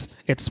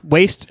 It's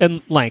waist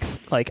and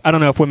length. Like, I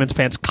don't know if women's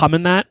pants come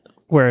in that,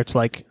 where it's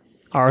like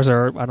ours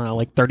are, I don't know,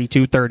 like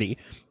 32, 30.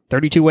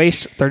 32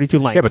 waist, 32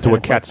 length. Yeah, but to And what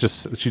it's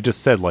like, Kat's she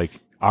just said, like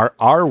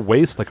our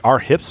waist, like our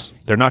hips,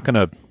 they're not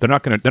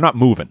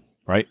moving,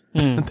 right?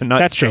 They're not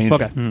that's true.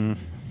 changing. Okay.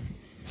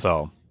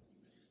 So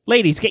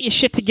Ladies, get your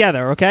shit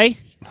together, okay?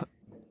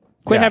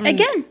 Quit Yeah. having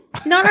Again,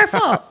 not our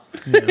fault.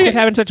 quit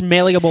having such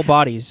malleable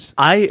bodies.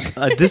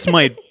 This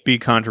might be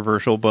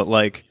controversial, but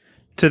like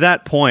to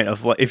that point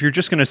of like, if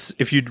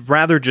you'd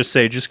rather just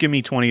say, just give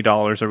me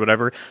 $20 or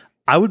whatever,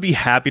 I would be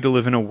happy to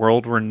live in a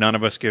world where none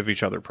of us give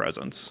each other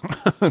presents.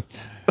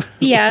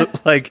 Yeah.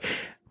 Like,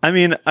 I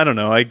mean, I don't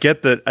know. I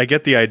get the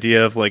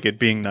idea of like it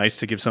being nice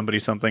to give somebody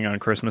something on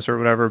Christmas or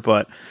whatever,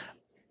 but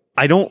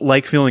I don't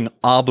like feeling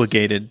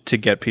obligated to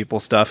get people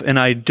stuff, and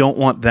I don't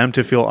want them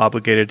to feel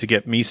obligated to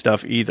get me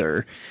stuff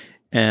either.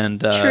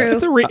 And True.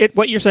 It's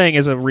what you're saying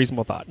is a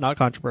reasonable thought, not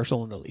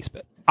controversial in the least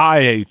bit.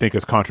 I think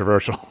it's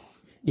controversial.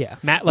 Yeah,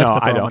 Matt likes No,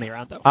 to I throw don't. money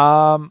around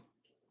though.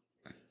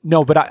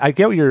 No, but I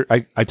get what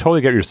I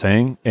totally get what you're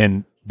saying,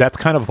 and that's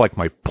kind of like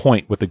my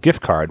point with the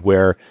gift card,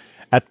 where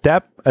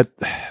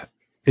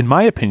in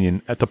my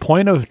opinion, at the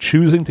point of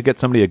choosing to get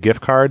somebody a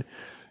gift card,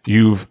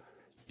 you've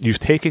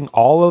taken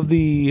all of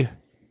the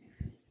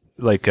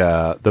like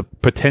the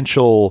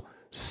potential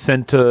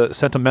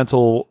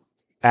sentimental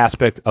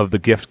aspect of the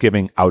gift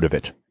giving out of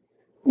it.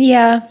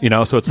 Yeah. You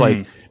know, so it's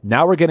like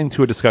now we're getting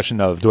to a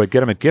discussion of, do I get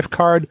them a gift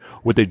card?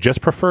 Would they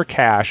just prefer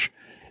cash?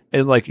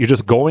 and like you're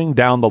just going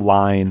down the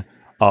line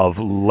of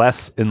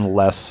less and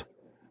less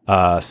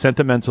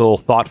sentimental,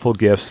 thoughtful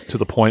gifts to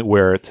the point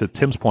where, to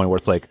Tim's point, where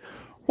it's like,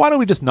 why don't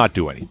we just not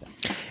do anything?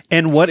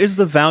 And what is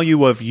the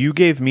value of you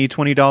gave me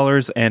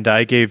 $20 and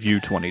I gave you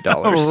 $20?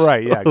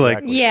 Right, yeah, exactly.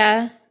 Like,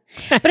 Yeah.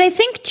 But I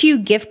think too,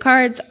 gift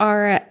cards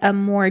are a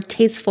more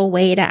tasteful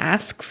way to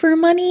ask for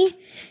money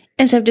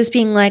instead of just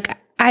being like,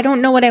 I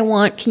don't know what I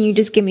want. Can you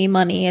just give me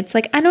money? It's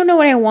like, I don't know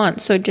what I want.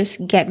 So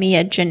just get me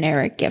a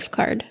generic gift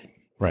card.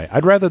 Right.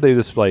 I'd rather they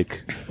just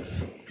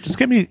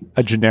get me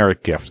a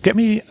generic gift. Get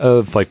me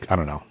I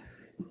don't know,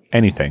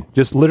 anything.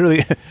 Just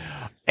literally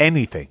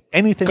anything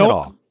at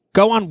all.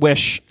 Go on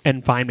Wish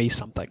and find me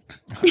something.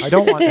 I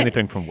don't want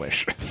anything from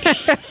Wish.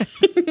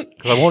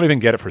 Because I won't even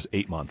get it for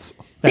 8 months.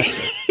 That's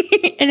true.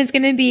 And it's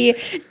going to be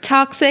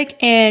toxic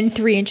and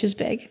 3 inches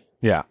big.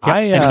 Yeah.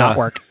 And not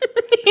work.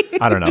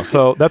 I don't know.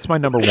 So that's my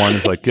number one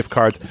is like gift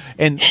cards.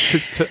 And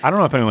I don't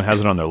know if anyone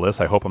has it on their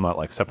list. I hope I'm not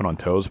like stepping on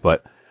toes,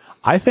 but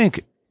I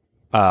think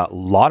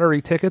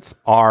lottery tickets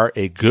are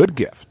a good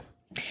gift.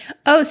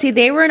 Oh, see,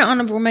 they were an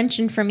honorable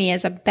mention for me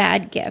as a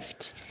bad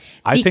gift.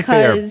 I think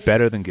they are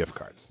better than gift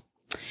cards.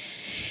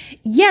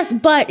 Yes,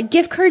 but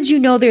gift cards,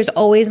 there's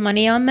always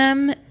money on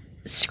them.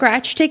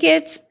 Scratch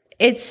tickets,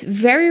 it's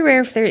very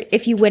rare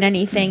if you win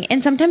anything.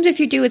 And sometimes if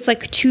you do, it's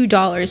like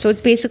 $2. So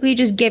it's basically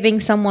just giving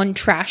someone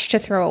trash to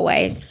throw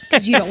away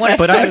because you don't want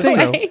to throw it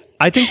away.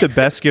 I think the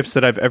best gifts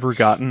that I've ever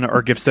gotten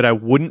are gifts that I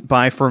wouldn't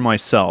buy for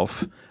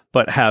myself,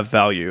 but have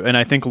value. And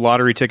I think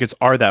lottery tickets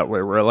are that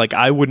way, where like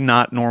I would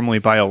not normally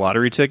buy a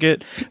lottery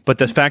ticket, but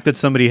the fact that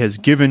somebody has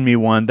given me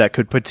one that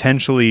could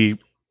potentially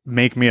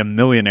make me a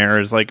millionaire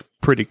is like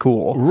pretty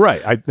cool.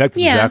 Right. That's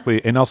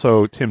exactly. And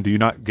also, Tim, do you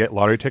not get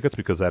lottery tickets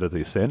because that is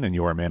a sin and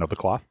you are a man of the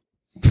cloth?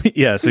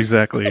 Yes,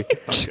 exactly.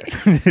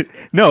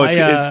 No,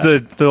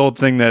 it's the old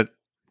thing that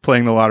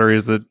playing the lottery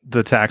is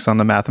the tax on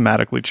the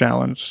mathematically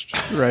challenged,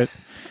 right?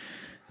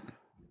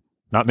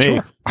 Not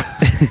me.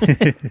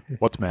 Sure.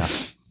 What's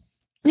math?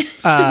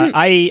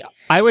 I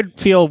would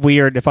feel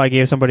weird if I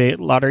gave somebody a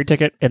lottery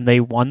ticket and they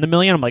won the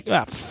million. I'm like,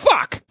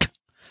 fuck.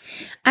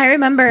 I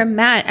remember,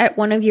 Matt, at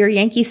one of your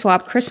Yankee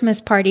Swap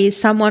Christmas parties,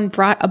 someone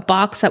brought a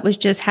box that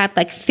had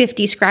like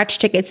 50 scratch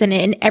tickets in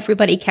it, and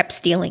everybody kept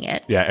stealing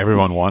it. Yeah,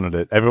 everyone wanted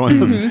it. Everyone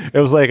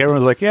was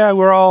like, yeah,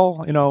 we're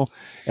all,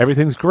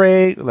 everything's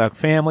great, like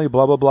family,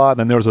 blah blah blah. And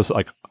then there was this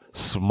like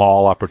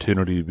small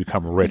opportunity to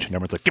become rich, and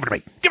everyone's like, give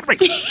it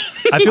to me.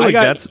 I feel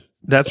like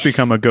that's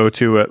become a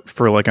go-to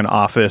for like an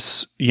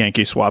office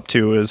Yankee swap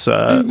too, is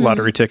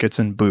lottery tickets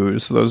and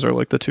booze. Those are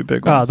like the two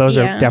big ones. Oh, those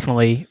are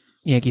definitely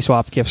Yankee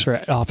Swap gifts for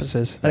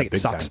offices. I think it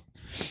sucks.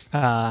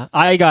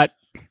 I got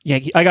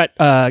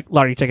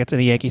lottery tickets in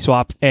a Yankee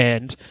Swap,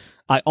 and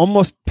I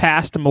almost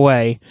passed them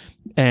away.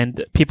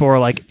 And people were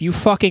like,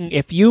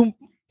 if you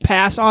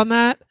pass on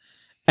that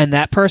and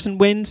that person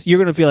wins, you're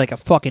gonna feel like a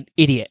fucking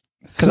idiot.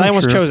 Because I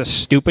almost chose a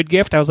stupid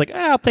gift. I was like,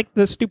 I'll take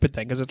the stupid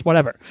thing because it's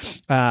whatever.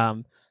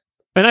 And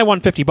I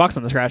won $50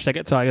 on the scratch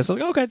ticket, so I was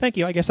like, okay, thank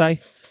you. I guess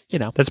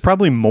that's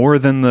probably more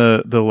than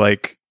the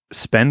like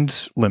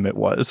spend limit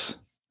was.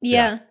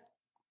 Yeah.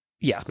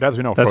 Yeah, but as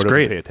we know, that's Fro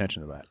great. doesn't pay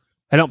attention to that.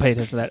 I don't pay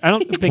attention to that. I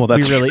don't think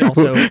that's we really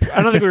true.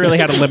 I don't think we really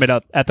had a limit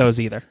at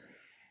those either.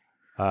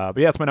 But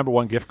yeah, it's my number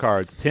one gift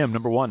cards. Tim,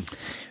 number one.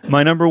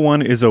 My number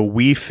one is a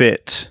Wii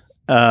Fit.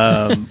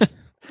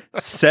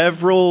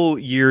 Several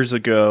years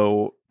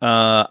ago,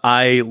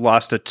 I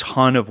lost a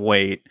ton of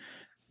weight,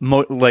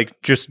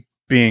 like just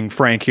being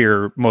frank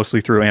here,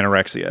 mostly through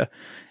anorexia.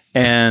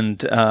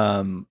 And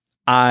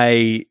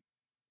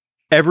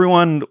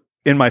everyone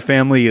in my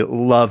family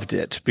loved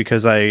it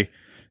because they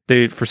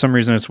for some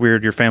reason, it's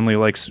weird. Your family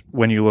likes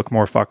when you look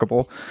more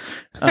fuckable.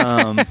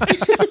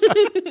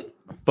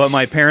 But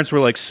my parents were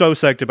like so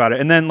psyched about it.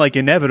 And then like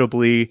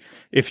inevitably,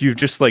 if you've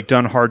just like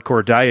done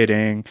hardcore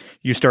dieting,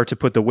 you start to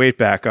put the weight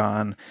back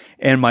on.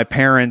 And my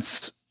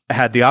parents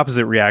had the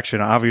opposite reaction,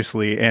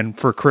 obviously. And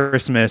for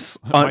Christmas,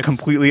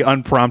 completely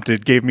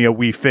unprompted, gave me a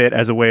Wii Fit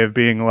as a way of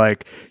being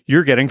like,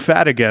 you're getting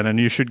fat again and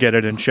you should get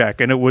it in check.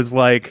 And it was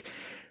like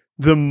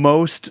the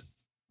most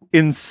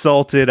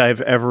insulted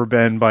I've ever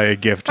been by a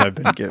gift I've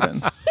been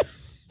given.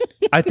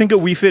 I think a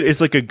Wii Fit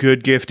is like a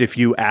good gift if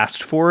you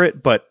asked for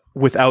it, but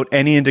without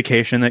any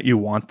indication that you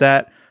want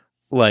that,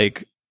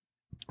 like,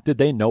 did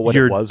they know what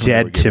you're it was?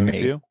 Dead to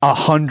me.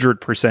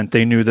 100%.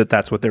 They knew that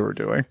that's what they were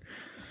doing.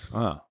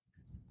 Oh.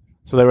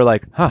 So they were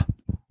like,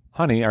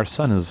 honey, our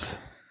son is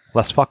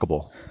less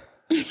fuckable.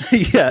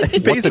 Yeah,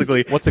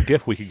 basically. What's a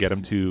gift we could get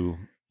him to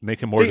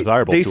make him more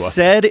desirable to us? They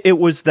said it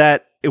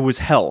was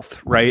health,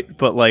 right?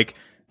 But like,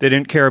 they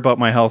didn't care about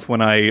my health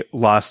when I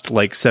lost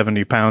like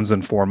 70 pounds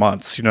in 4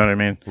 months. You know what I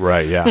mean?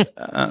 Right, yeah.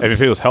 And if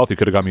it was health, you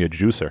could have got me a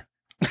juicer.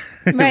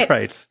 Right.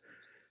 Right.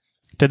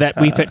 Did that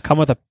Wii Fit come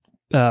with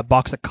a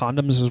box of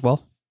condoms as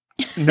well?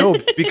 No,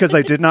 because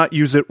I did not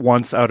use it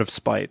once out of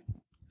spite.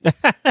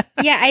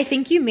 Yeah, I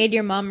think you made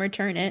your mom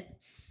return it.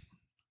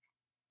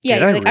 Yeah,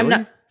 Did you're I like, I'm really?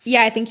 not.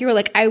 Yeah, I think you were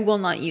like, I will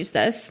not use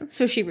this.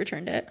 So she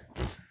returned it.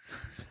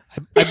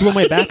 I blew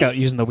my back out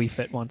using the Wii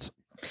Fit once.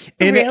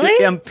 And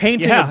Really? I'm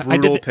painting Yeah, a I did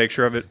brutal it.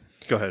 picture of it.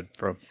 Go ahead,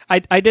 bro.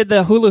 I did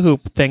the hula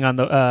hoop thing on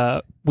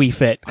the Wii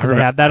Fit because they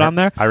have that on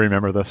there, I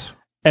remember this.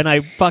 and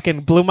I fucking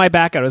blew my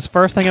back out. It was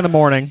first thing in the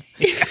morning.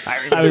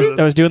 I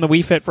was doing the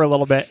Wii Fit for a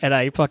little bit, and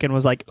I fucking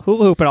was like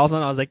hula hoop, and all of a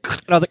sudden I was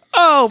like,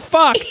 oh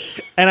fuck,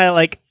 and I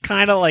like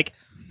kind of like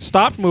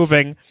stopped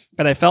moving,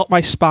 and I felt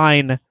my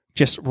spine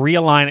just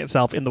realign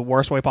itself in the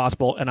worst way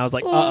possible, and I was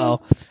like,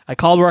 uh-oh. I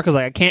called work. I was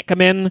like, I can't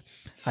come in.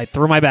 I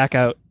threw my back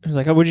out. I was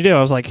like, oh, what'd you do?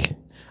 I was like,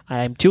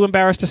 I'm too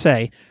embarrassed to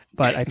say,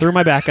 but I threw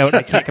my back out and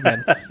I can't come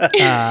in.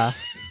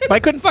 But I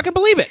couldn't fucking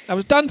believe it. I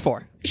was done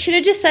for. Should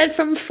have just said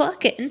from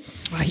fucking.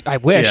 I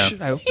wish.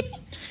 Yeah.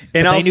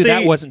 And I knew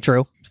that wasn't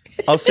true.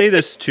 I'll say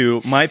this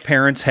too. My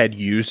parents had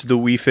used the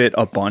Wii Fit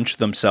a bunch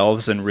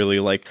themselves and really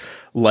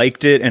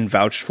liked it and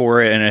vouched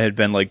for it, and it had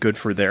been like good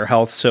for their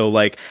health. So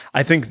like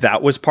I think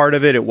that was part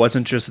of it. It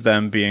wasn't just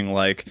them being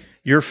like,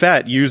 you're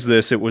fat, use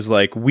this. It was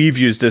like, we've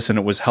used this and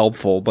it was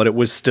helpful, but it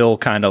was still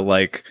kind of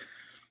like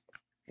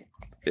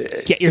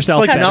get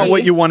yourself it's like touchy. not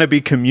what you want to be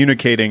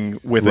communicating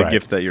with Right. a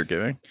gift that you're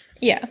giving.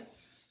 Yeah.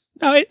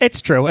 No,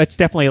 it's true. It's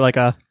definitely like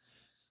a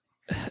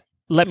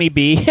let me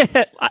be.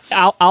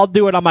 I'll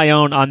do it on my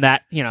own on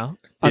that, on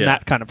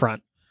that kind of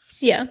front.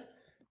 Yeah.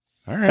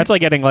 All right. That's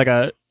like getting like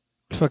a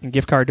fucking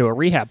gift card to a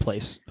rehab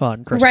place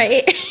on Christmas.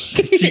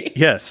 Right.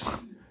 Yes.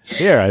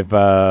 Here,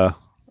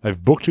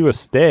 I've booked you a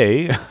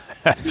stay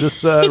at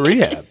this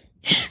rehab.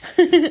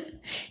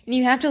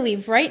 You have to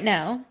leave right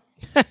now.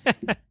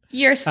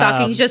 Your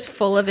stocking's just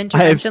full of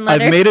intervention I've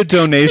letters. made a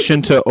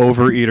donation to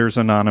Overeaters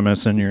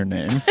Anonymous in your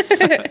name.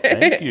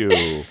 Thank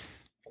you.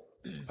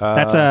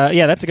 That's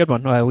a good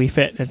one. We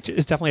Fit.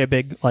 It's definitely a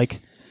big like.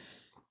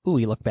 Ooh,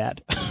 you look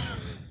bad.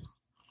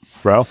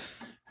 Bro,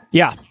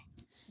 Yeah.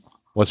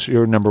 what's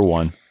your number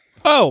one?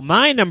 Oh,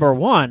 my number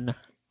one.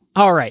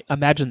 All right.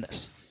 Imagine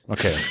this.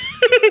 Okay.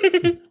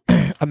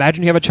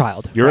 Imagine you have a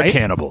child. You're right? a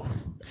cannibal.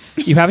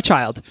 You have a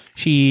child.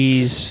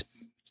 She's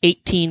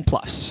 18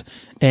 plus,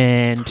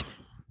 and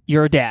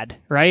you're a dad,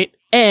 right?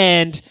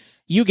 And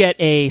you get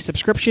a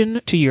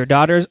subscription to your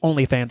daughter's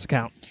OnlyFans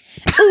account.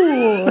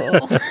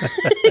 Ooh.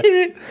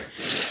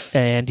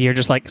 And you're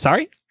just like,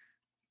 sorry?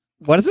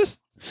 What is this?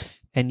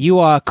 And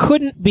you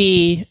couldn't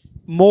be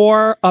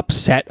more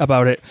upset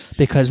about it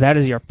because that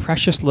is your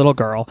precious little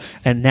girl.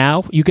 And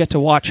now you get to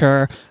watch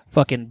her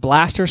fucking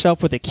blast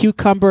herself with a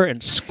cucumber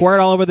and squirt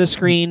all over the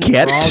screen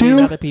Get for all to? these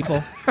other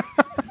people.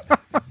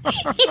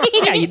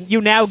 Yeah,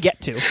 you now get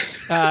to.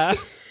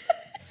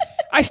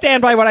 I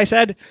stand by what I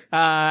said.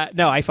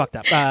 No, I fucked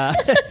up.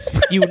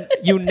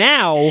 You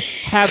now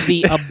have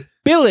the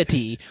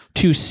ability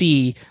to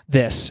see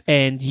this,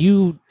 and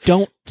you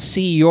don't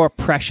see your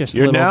precious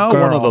You're little now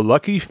girl one of the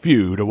lucky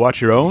few to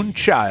watch your own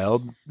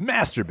child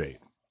masturbate.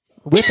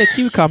 with a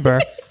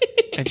cucumber,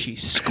 and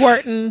she's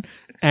squirting,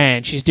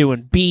 and she's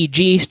doing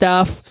BG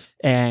stuff,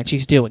 and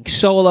she's doing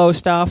solo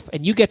stuff,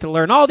 and you get to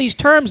learn all these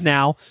terms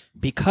now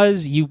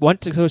because you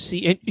want to go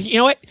see. And you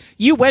know what?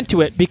 You went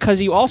to it because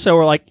you also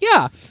were like,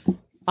 yeah,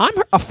 I'm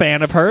a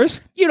fan of hers.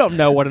 You don't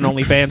know what an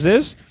OnlyFans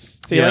is,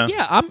 so you're like,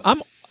 yeah,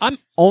 I'm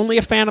only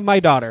a fan of my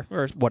daughter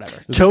or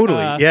whatever. Totally.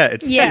 Yeah.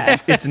 Yeah.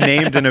 It's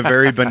named in a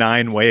very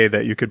benign way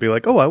that you could be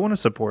like, oh, I want to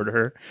support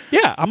her.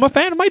 Yeah, I'm a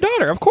fan of my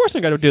daughter. Of course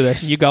I'm going to do this.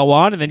 And you go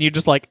on, and then you're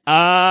just like,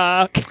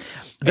 And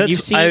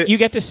you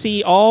get to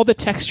see all the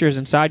textures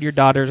inside your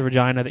daughter's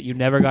vagina that you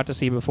never got to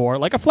see before,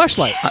 like a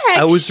fleshlight.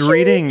 I was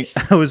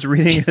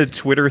reading a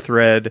Twitter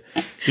thread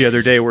the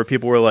other day where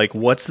people were like,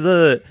 what's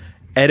the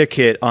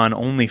etiquette on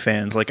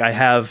OnlyFans? Like, I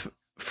have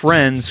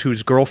friends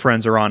whose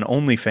girlfriends are on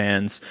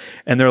OnlyFans,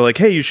 and they're like,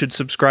 hey, you should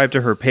subscribe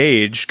to her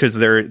page because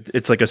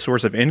it's like a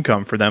source of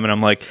income for them. And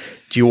I'm like,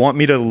 do you want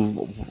me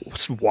to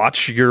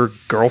watch your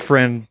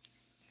girlfriend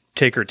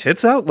take her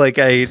tits out? Like,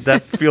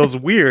 that feels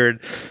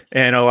weird.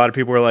 And a lot of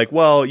people were like,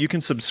 well, you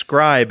can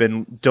subscribe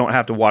and don't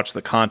have to watch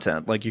the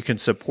content. Like, you can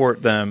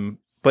support them,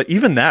 but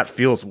even that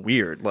feels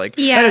weird. Like,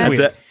 Yeah. That is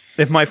weird.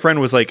 if my friend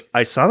was like,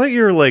 I saw that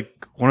you're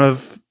like one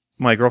of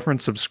my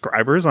girlfriend's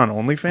subscribers on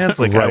OnlyFans,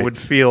 like, I Right. would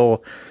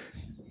feel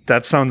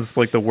that sounds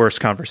like the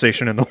worst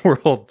conversation in the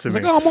world to It's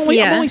me. like, oh, I'm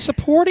Yeah. only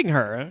supporting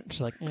her.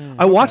 Just like,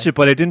 I watched it,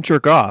 but I didn't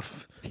jerk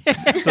off.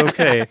 It's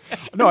okay.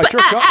 No, I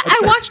jerked off. I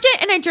watched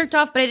it and I jerked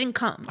off, but I didn't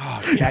come.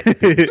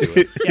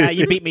 yeah,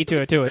 you beat me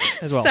to it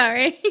as well.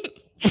 Sorry.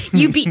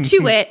 You beat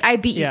to it. I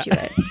beat Yeah. you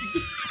to it.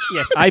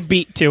 Yes, I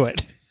beat to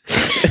it.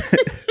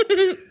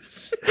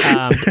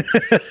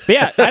 But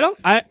yeah,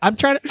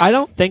 I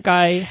don't think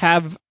I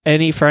have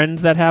any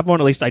friends that have one.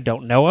 At least I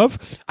don't know of.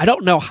 I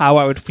don't know how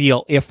I would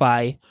feel if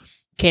I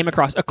came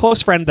across a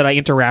close friend that I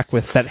interact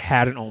with that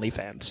had an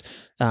OnlyFans.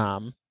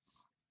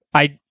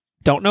 I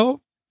don't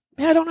know.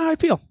 Yeah, I don't know how I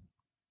feel.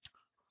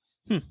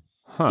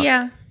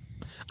 Yeah.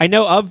 I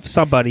know of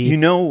somebody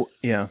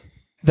Yeah.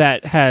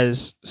 that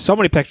has so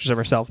many pictures of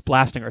herself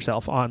blasting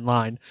herself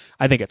online.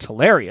 I think it's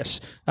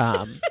hilarious.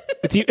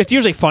 It's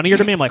usually funnier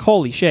to me. I'm like,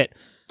 holy shit,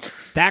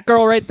 that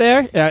girl right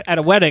there at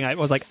a wedding. I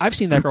was like, I've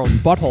seen that girl's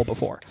butthole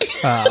before,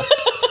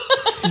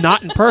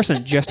 not in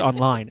person, just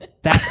online.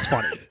 That's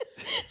funny.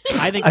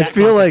 I think I that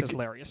feel content like- is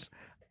hilarious.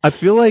 I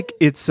feel like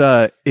it's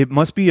it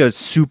must be a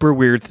super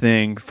weird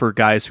thing for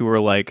guys who are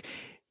like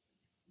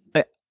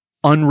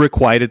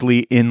unrequitedly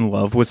in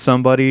love with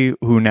somebody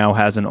who now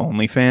has an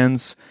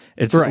OnlyFans.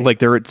 It's Right. like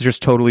they're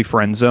just totally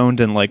friend zoned,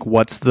 and like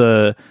what's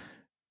the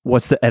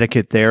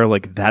etiquette there?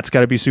 Like that's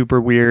got to be super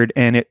weird.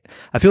 And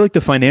I feel like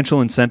the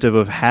financial incentive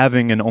of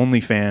having an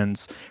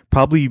OnlyFans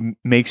probably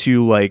makes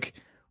you like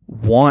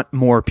want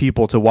more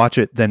people to watch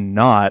it than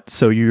not.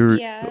 So you're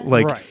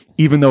like, Right.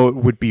 even though it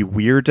would be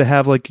weird to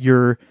have like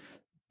your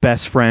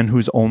best friend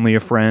who's only a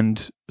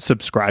friend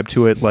subscribe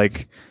to it,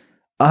 like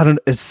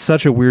it's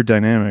such a weird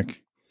dynamic.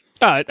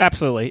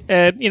 Absolutely.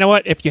 And you know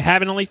what? If you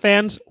have an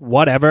OnlyFans,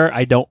 whatever.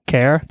 I don't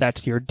care.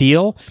 That's your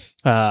deal.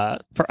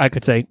 I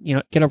could say,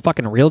 get a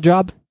fucking real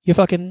job, you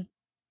fucking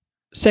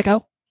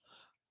sicko.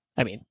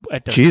 I mean,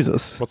 it doesn't-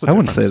 Jesus, What's the I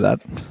wouldn't say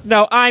difference? that.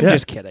 No, I'm Yeah.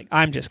 just kidding.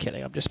 I'm just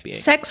being.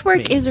 Sex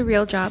work me. is a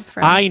real job,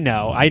 friend. I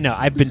know.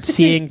 I've been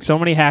seeing so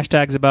many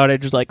hashtags about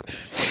it, just like,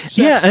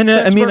 Yeah, and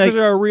I sex mean, workers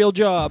are a real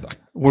job.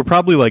 we're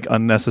probably like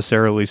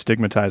unnecessarily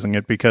stigmatizing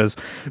it because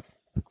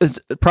it's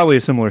probably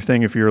a similar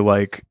thing if you're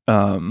like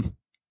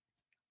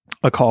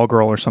a call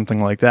girl or something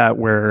like that,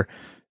 where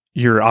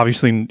you're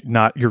obviously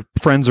not, your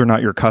friends are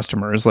not your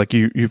customers. Like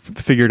you've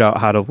figured out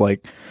how to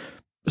like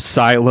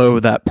silo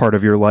that part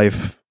of your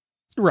life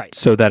Right.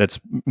 so that it's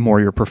more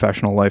your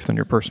professional life than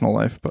your personal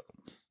life. But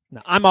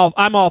No, I'm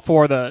all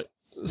for the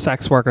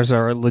sex workers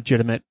are a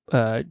legitimate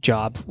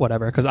job,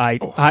 whatever. Because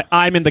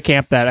I'm in the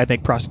camp that I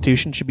think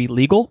prostitution should be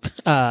legal.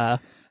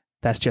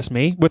 That's just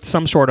me, with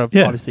some sort of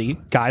obviously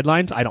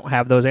guidelines. I don't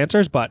have those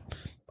answers, but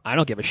I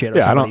don't give a shit. if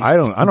Yeah, I don't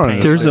somebody's paying.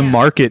 understand. there's a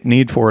market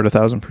need for it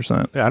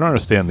 1,000%. Yeah, I don't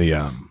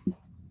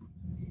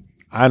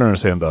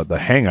understand the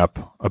hang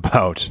up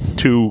about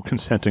two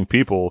consenting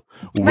people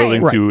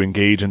willing Right. to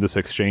engage in this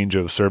exchange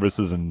of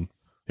services and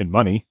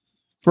money.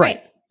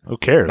 Right. Who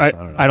cares?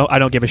 I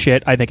don't give a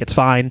shit. I think it's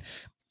fine.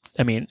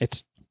 I mean,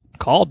 it's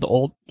called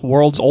the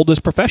world's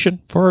oldest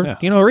profession for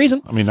a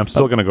reason. I mean, I'm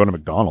still going to go to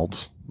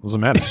McDonald's. Doesn't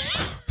matter.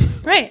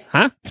 Right.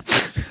 Huh? I'm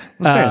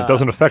saying it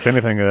doesn't affect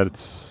anything. That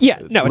it's Yeah,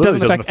 no, it literally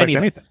doesn't affect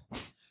anything.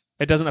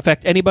 It doesn't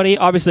affect anybody.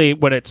 Obviously,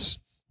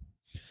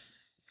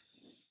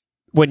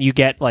 when you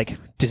get like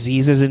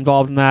diseases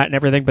involved in that and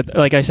everything, but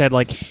like I said,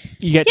 like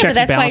you get Yeah, but checks and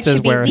that's why it balances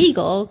should where be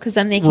legal, because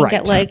then they can Right.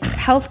 get like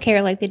health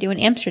care like they do in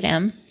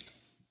Amsterdam.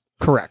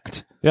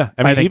 correct. Yeah,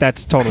 I think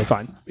that's totally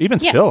fine. Even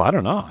Yeah. still, I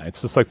don't know.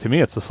 It's just like, to me,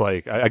 it's just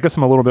like, I guess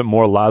I'm a little bit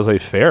more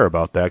laissez-faire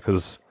about that,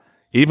 because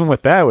even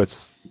with that,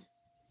 it's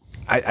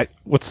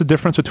what's the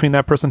difference between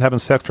that person having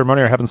sex for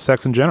money or having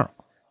sex in general?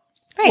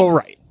 Right. Well,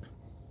 right.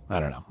 I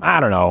don't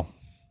know.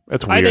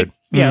 It's I weird. think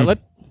you know what?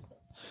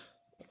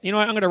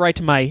 I'm going to write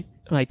to my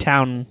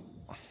town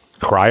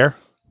Crier?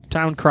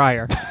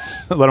 crier.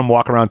 Let them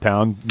walk around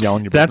town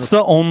yelling your That's business.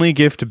 the only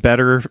gift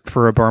better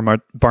for a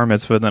bar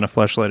mitzvah than a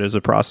fleshlight is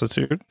a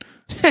prostitute.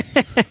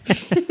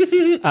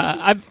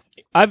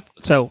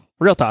 So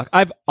real talk.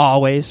 I've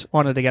always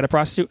wanted to get a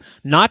prostitute,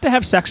 not to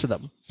have sex with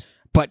them,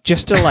 but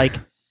just to like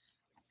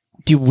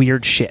do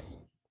weird shit.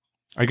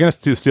 Are you going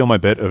to steal my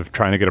bit of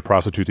trying to get a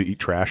prostitute to eat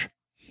trash?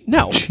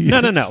 No.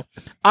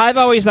 I've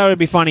always thought it'd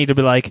be funny to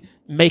be like,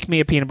 make me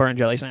a peanut butter and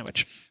jelly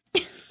sandwich.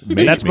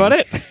 That's about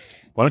it.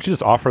 Why don't you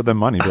just offer them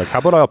money? Be like, how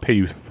about I'll pay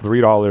you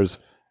 $3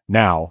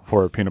 now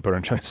for a peanut butter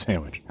and jelly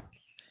sandwich?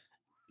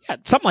 Yeah,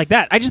 something like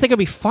that. I just think it'd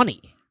be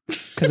funny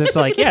because it's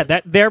like, yeah,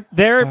 that they're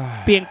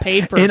being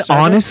paid for. a And service.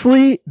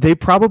 honestly, they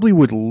probably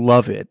would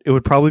love it. It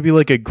would probably be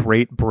like a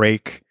great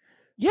break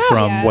Yeah.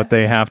 from Yeah. what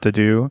they have to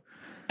do.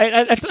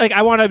 That's like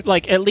I want to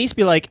like at least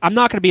be like, I'm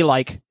not going to be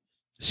like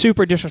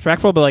super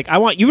disrespectful, but like I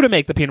want you to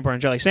make the peanut butter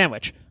and jelly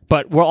sandwich,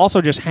 but we'll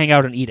also just hang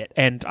out and eat it.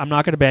 And I'm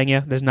not going to bang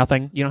you. There's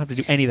nothing. You don't have to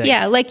do anything.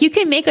 Yeah, like you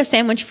can make a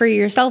sandwich for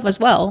yourself as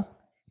well.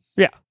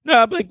 Yeah.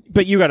 No,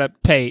 but you gotta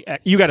pay.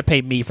 You gotta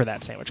pay me for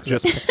that sandwich. 'cause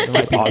Just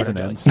that's my peanut odds butter and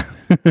and jelly.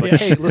 ends. Like,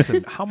 hey,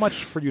 listen, how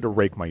much for you to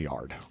rake my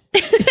yard? Yeah,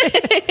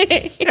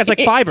 it's like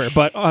 $5,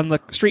 but on the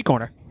street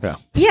corner. Yeah.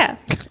 Yeah.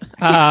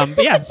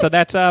 Yeah. So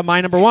that's my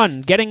number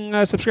one: getting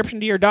a subscription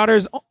to your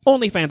daughter's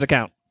OnlyFans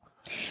account.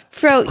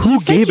 Fro, Who you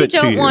said gave you it to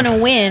don't you? want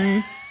to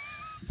win.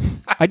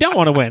 I don't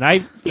want to win. I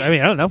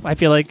mean, I don't know. I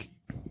feel like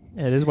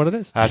it is what it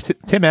is.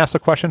 Tim asked a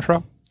question,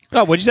 Fro.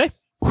 Oh, what'd you say?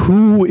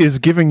 Who is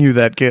giving you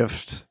that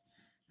gift?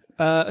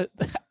 I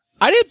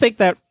didn't think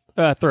that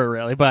through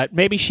really, but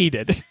maybe she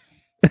did.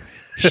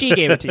 She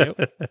gave it to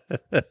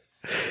you.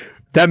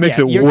 That makes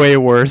Yeah, it you're- way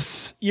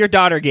worse. Your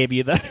daughter gave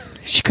you the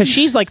because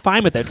she's like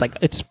fine with it. It's like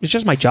it's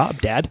just my job,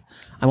 Dad.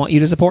 I want you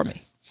to support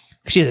me.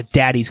 She's a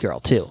daddy's girl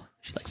too.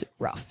 She likes it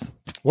rough.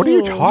 What are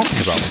you talking about,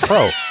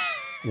 Fro?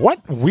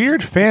 What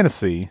weird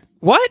fantasy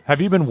What?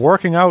 have you been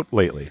working out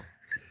lately?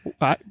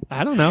 I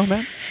don't know,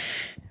 man.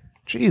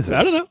 Jesus.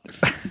 I don't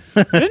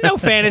know. There's no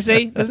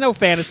fantasy. There's no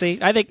fantasy.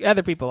 I think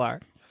other people are.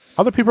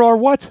 Other people are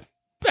what?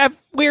 Have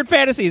weird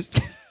fantasies.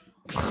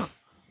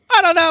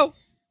 I don't know.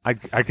 I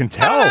can I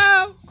tell. don't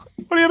know.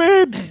 What do you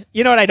mean?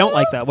 You know what I don't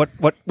like though?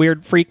 What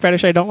weird freak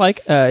fetish I don't like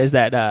is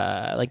that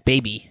like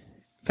baby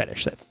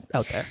fetish that's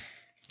out there.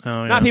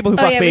 Oh, yeah. Not people who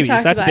Oh, fuck yeah, we babies.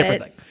 talked That's a about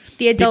different it. thing.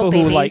 The adult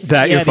people who babies. like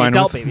That you're the fine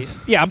adult with? babies.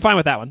 Yeah, I'm fine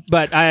with that one.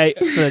 But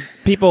the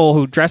people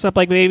who dress up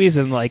like babies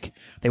and like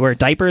they wear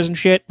diapers and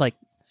shit, like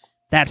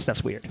that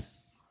stuff's weird.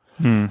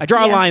 I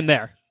draw a Yeah. line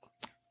there.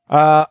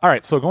 All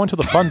right, so going to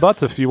the fun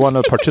butts. If you want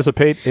to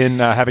participate in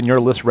having your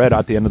list read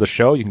at the end of the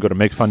show, you can go to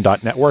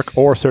makefun.network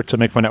or search the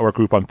Make Fun Network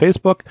group on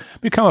Facebook.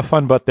 Become a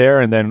fun butt there,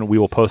 and then we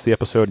will post the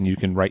episode, and you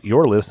can write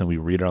your list, and we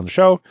read it on the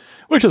show,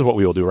 which is what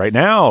we will do right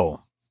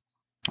now.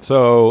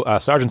 So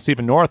Sergeant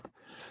Stephen North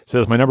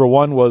says, my number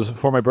one was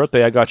for my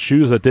birthday, I got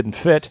shoes that didn't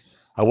fit.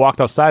 I walked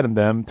outside in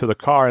them to the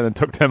car and then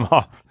took them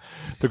off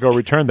to go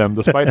return them.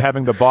 Despite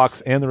having the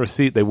box and the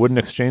receipt, they wouldn't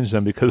exchange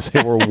them because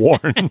they were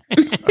worn.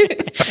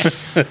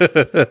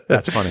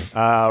 That's funny.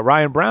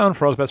 Ryan Brown,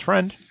 Fro's best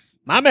friend.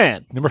 My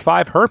man. Number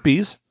 5,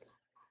 herpes.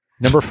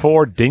 Number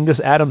 4, Dingus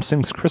Adams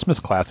sings Christmas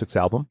classics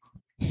album.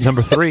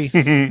 Number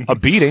 3, a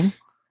beating.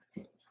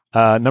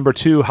 Number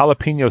 2,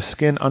 jalapeno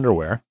skin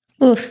underwear.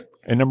 Oof.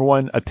 And number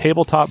 1, a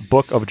tabletop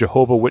book of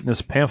Jehovah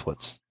Witness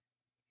pamphlets.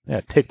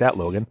 Yeah, take that,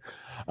 Logan.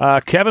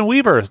 Kevin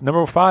Weaver,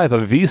 number 5, a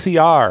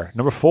VCR.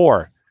 Number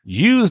 4,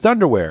 used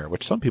underwear,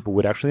 which some people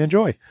would actually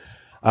enjoy.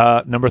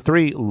 Number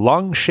 3,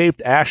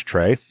 lung-shaped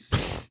ashtray.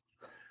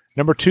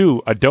 Number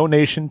 2, a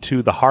donation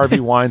to the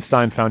Harvey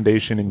Weinstein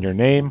Foundation in your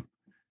name.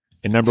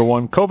 And number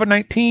 1,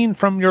 COVID-19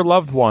 from your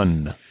loved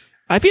one.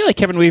 I feel like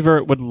Kevin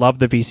Weaver would love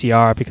the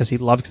VCR because he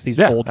loves these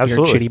old, weird,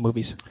 absolutely. shitty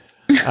movies.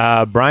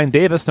 Brian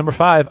Davis, number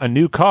 5, a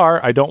new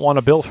car I don't want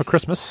to bill for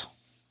Christmas.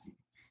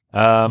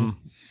 What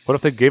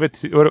if they gave it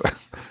to...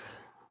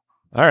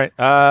 All right.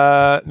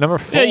 Number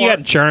 4... Yeah, you got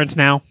insurance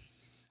now.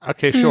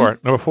 Okay, sure.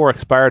 Number 4,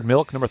 expired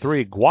milk. Number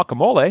 3,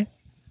 guacamole.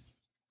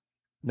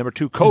 Number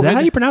 2, COVID. Is that how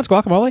you pronounce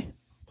guacamole?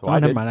 So Oh, I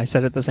never did. mind. I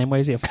said it the same way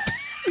as you.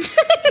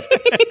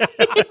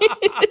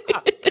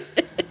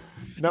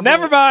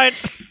 Never mind.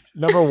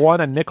 Number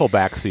 1, a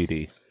Nickelback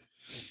CD.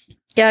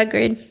 Yeah,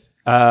 agreed.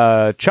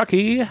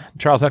 Chucky,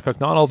 Charles F.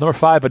 McDonald. Number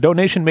 5, a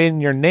donation made in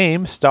your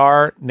name,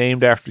 star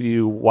named after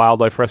you,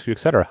 wildlife rescue,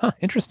 etc. Huh,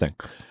 interesting.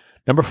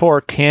 Number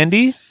 4,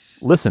 candy.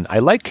 Listen, I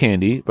like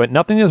candy, but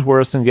nothing is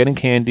worse than getting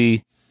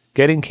candy,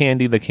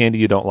 the candy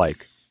you don't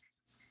like.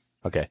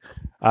 Okay.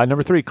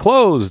 Number 3,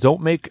 clothes.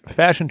 Don't make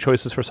fashion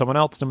choices for someone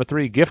else. Number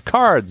 3, gift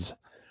cards.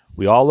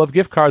 We all love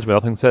gift cards, but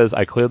nothing says,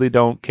 I clearly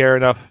don't care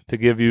enough to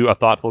give you a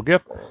thoughtful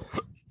gift.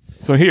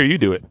 So here, you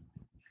do it.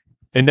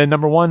 And then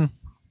number 1,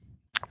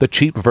 the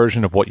cheap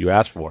version of what you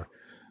asked for.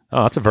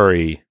 Oh, that's a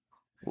very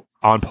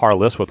on par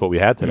list with what we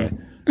had today.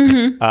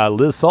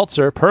 Liz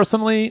Saltzer,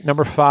 personally,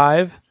 number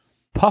 5,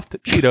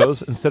 puffed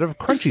Cheetos instead of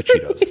crunchy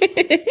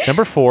Cheetos.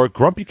 Number 4,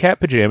 grumpy cat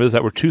pajamas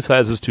that were 2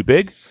 sizes too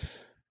big.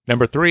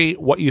 Number 3,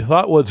 what you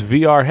thought was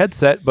VR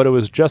headset, but it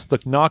was just the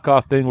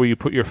knockoff thing where you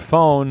put your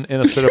phone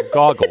in a set of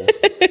goggles.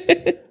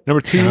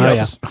 Number 2,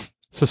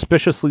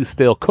 suspiciously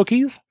stale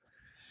cookies.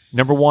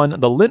 Number 1,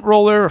 the lint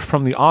roller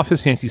from the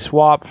Office Yankee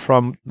Swap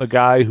from the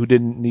guy who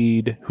didn't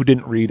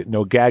read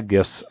no gag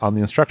gifts on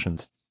the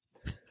instructions.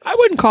 I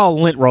wouldn't call a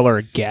lint roller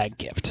a gag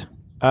gift.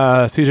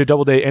 CJ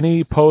Doubleday,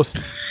 any post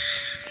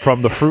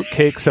from the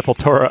Fruitcake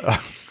Sepultura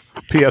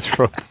PS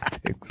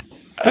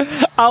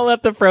Frostigs? I'll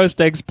let the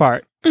Frostigs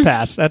part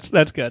pass.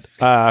 That's good.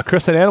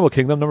 Chris at Animal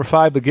Kingdom. Number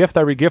 5, the gift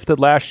I regifted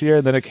last year,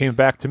 and then it came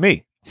back to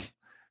me.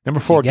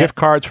 Number 4, gift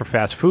cards for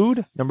fast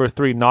food. Number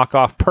 3,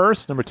 knockoff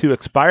purse. Number 2,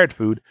 expired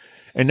food.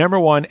 And number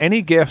 1,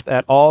 any gift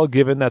at all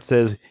given that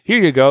says,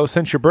 here you go,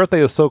 since your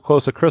birthday is so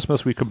close to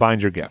Christmas, we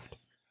combined your gift.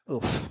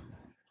 Oof.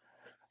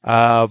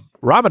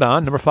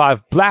 Ramadan. Number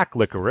 5, black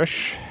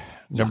licorice.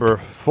 Number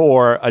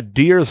 4, a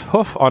deer's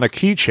hoof on a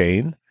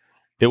keychain.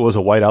 It was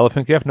a white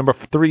elephant gift. Number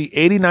 3,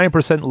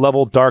 89%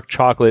 level dark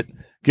chocolate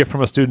gift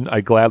from a student.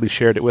 I gladly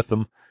shared it with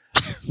them.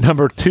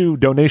 Number 2,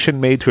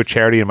 donation made to a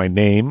charity in my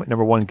name.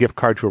 Number 1, gift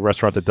card to a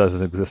restaurant that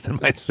doesn't exist in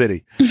my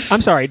city.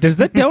 I'm sorry. Does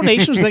the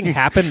donations thing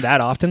happen that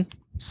often?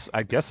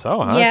 I guess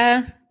so, huh?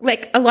 Yeah.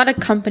 Like a lot of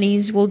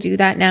companies will do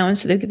that now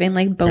instead of giving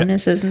like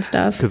bonuses and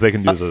stuff. Because they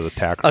can use it as a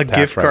tax. A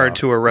gift card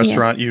to a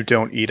restaurant you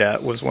don't eat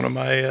at was one of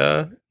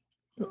my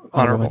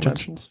honorable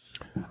mentions.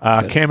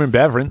 Cameron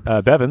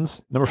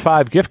Bevins. Number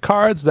 5, gift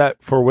cards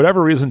that for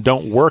whatever reason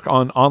don't work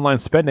on online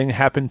spending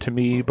happened to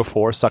me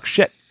before. Suck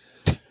shit.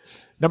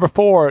 Number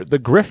 4, the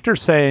grifter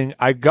saying,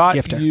 I got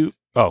Gifter. you.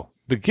 Oh,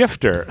 the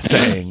gifter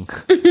saying,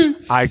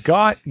 I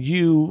got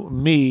you,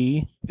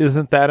 me,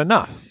 isn't that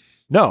enough?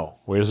 No,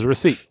 where's the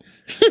receipt?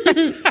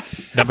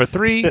 Number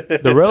 3,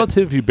 the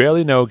relative you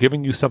barely know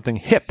giving you something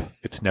hip.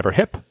 It's never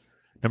hip.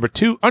 Number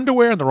 2,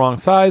 underwear in the wrong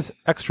size.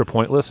 Extra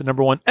pointless. And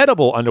number 1,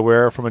 edible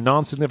underwear from a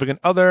non-significant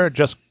other.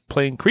 Just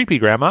plain creepy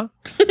grandma.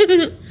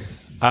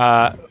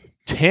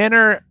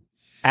 Tanner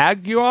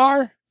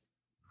Aguiar?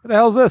 What the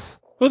hell is this?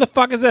 Who the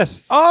fuck is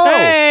this? Oh,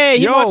 hey,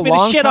 he wants me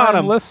to shit on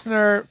him.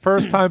 Listener,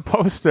 first-time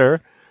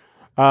poster.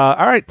 All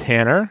right,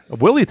 Tanner.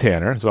 Willie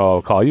Tanner is what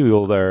I'll call you.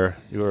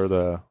 You're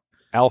the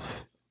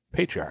elf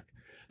patriarch.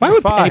 Why Number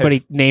would 5.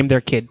 anybody name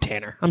their kid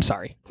Tanner? I'm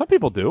sorry. Some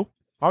people do.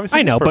 Obviously,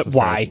 I know, this but person's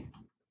why? crazy.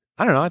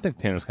 I don't know. I think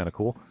Tanner's kind of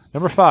cool.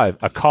 Number 5,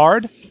 a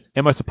card.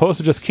 Am I supposed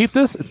to just keep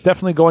this? It's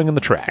definitely going in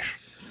the trash.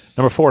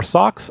 Number 4,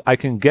 socks. I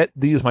can get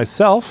these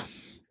myself.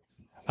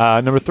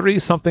 Number 3,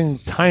 something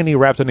tiny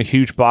wrapped in a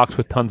huge box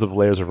with tons of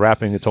layers of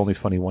wrapping. It's only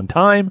funny one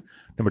time.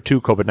 Number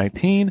 2,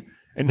 COVID-19.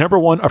 And number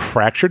 1, a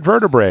fractured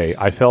vertebrae.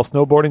 I fell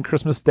snowboarding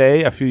Christmas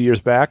Day a few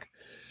years back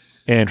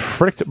and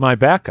fricked my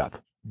back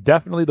up.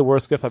 Definitely the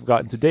worst gift I've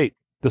gotten to date.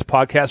 This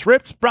podcast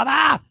rips, brother!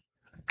 Ay,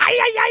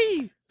 ay,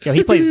 ay! Yeah,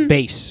 he plays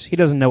bass. He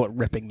doesn't know what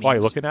ripping means. Why, are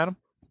you looking at him?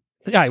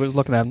 Yeah, I was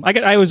looking at him.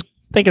 I was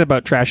thinking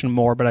about trashing him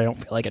more, but I don't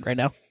feel like it right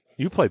now.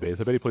 You play bass.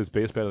 I bet he plays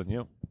bass better than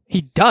you.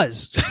 He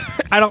does.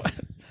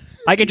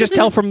 I can just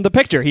tell from the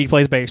picture he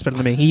plays bass better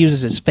than me. He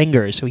uses his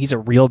fingers, so he's a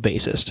real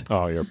bassist.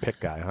 Oh, you're a pick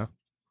guy, huh?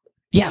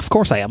 Yeah, of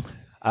course I am.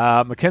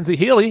 Mackenzie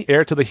Healy,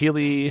 heir to the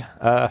Healy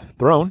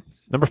throne.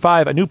 Number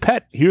 5, a new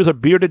pet. Here's a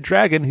bearded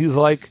dragon. He's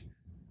like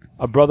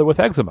a brother with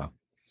eczema.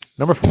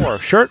 Number 4,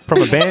 shirt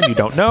from a band you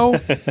don't know.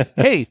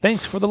 Hey,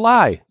 thanks for the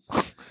lie.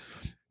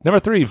 Number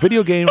 3,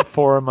 video game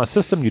from a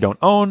system you don't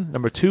own.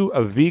 Number 2,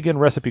 a vegan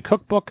recipe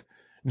cookbook.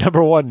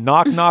 Number 1,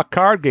 knock knock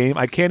card game.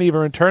 I can't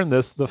even return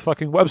this. The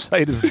fucking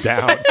website is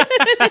down.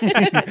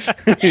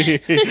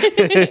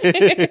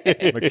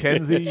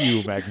 Mackenzie,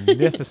 you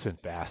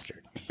magnificent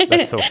bastard.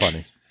 That's so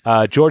funny.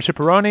 George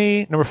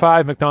Ciparoni. Number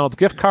 5, McDonald's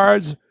gift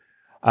cards.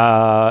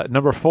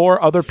 Number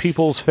 4, other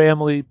people's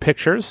family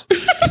pictures.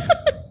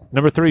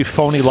 Number 3,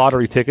 phony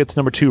lottery tickets.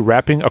 Number 2,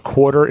 wrapping a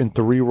quarter in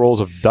 3 rolls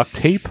of duct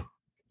tape.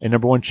 And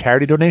number 1,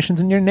 charity donations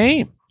in your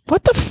name.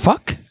 What the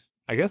fuck?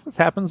 I guess this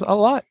happens a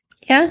lot.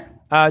 Yeah.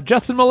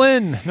 Justin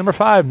Malin. Number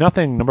 5,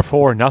 nothing. Number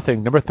 4,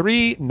 nothing. Number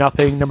 3,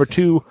 nothing. Number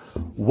 2,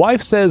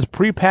 wife says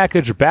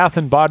prepackaged Bath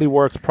and Body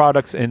Works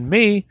products in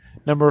me.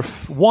 Number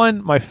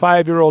 1, my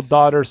 5-year-old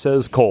daughter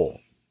says coal.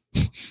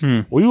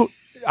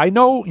 I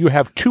know you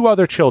have 2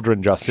 other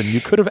children, Justin. You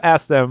could have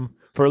asked them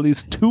for at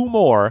least 2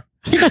 more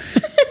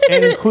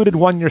and included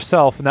one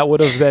yourself, and that would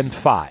have been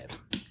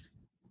 5.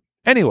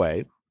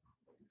 Anyway,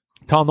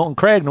 Tom Knowlton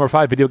Craig. Number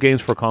 5, video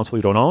games for a console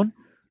you don't own.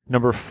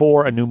 Number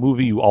 4, a new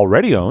movie you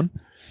already own.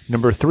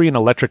 Number 3, an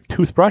electric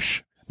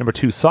toothbrush. Number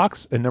 2,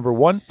 socks. And number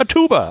 1, a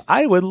tuba.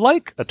 I would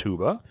like a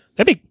tuba.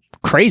 That'd be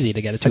crazy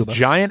to get a tuba. A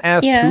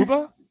giant-ass Yeah.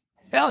 tuba?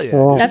 Hell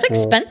yeah. That's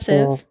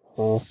expensive.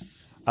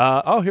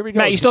 Here we go.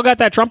 Matt, you still got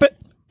that trumpet?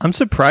 I'm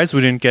surprised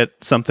we didn't get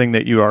something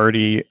that you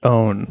already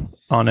own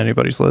on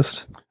anybody's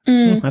list.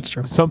 That's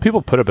true. Some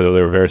people put it, but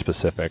they were very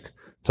specific.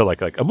 So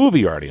like a movie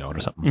you already own or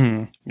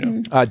something.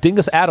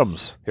 Dingus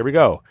Adams. Here we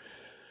go.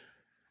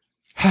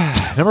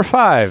 Number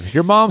 5,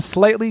 your mom's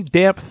slightly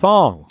damp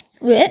thong.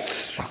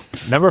 What?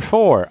 Number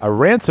 4, a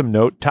ransom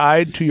note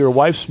tied to your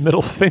wife's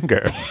middle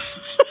finger.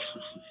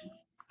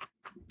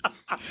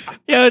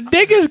 Yeah,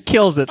 Dingus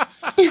kills it.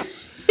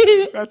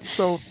 That's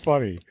so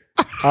funny.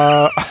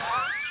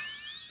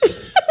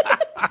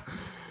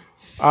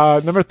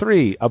 Number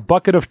 3, a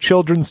bucket of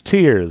children's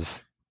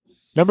tears.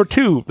 Number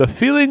 2, the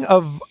feeling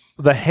of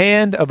the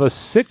hand of a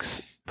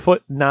 6'9",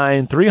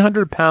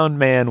 300-pound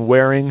man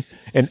wearing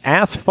an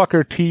ass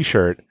fucker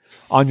t-shirt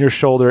on your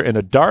shoulder in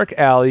a dark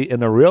alley,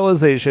 and the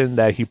realization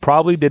that he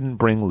probably didn't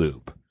bring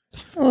lube.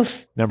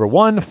 Oof. Number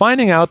 1,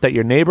 finding out that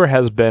your neighbor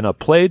has been a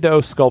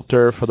Play-Doh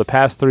sculptor for the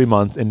past 3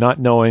 months and not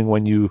knowing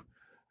when you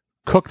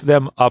cooked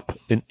them up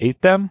and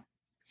ate them.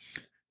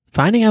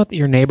 Finding out that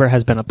your neighbor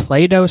has been a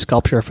Play-Doh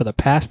sculpture for the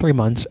past 3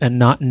 months and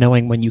not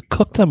knowing when you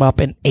cooked them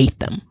up and ate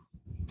them.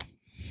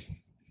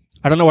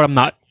 I don't know what I'm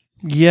not.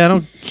 Yeah, I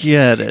don't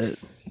get it.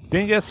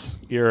 Dingus,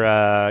 your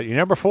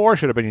number 4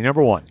 should have been your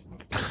number 1.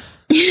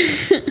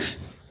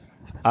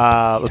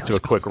 Let's do a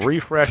quick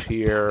refresh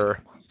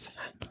here.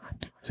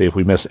 See if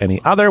we missed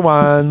any other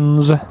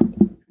ones.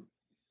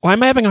 Why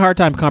am I having a hard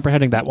time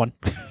comprehending that one?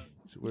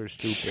 We're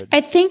stupid.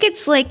 I think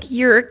it's like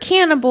you're a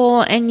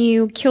cannibal and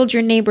you killed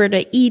your neighbor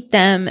to eat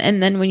them,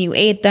 and then when you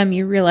ate them,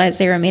 you realized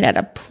they were made out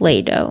of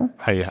Play-Doh.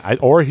 I have no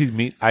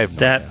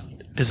That idea.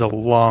 is a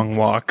long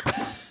walk.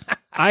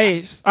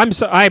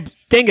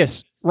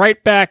 Dingus,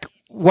 write back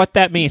what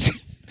that means.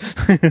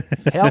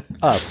 Help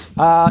us.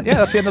 Yeah,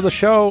 that's the end of the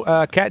show.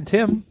 Kat and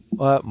Tim,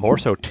 more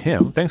so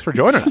Tim, thanks for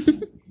joining us.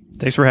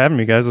 Thanks for having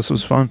me, guys. This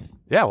was fun.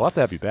 Yeah, we'll have to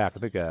have you back. I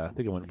think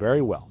it went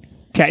very well.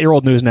 Cat, you're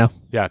old news now.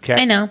 Yeah, Kat,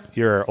 I know.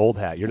 You're old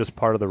hat. You're just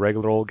part of the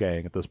regular old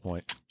gang at this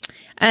point.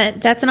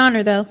 That's an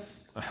honor, though.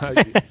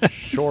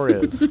 Sure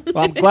is.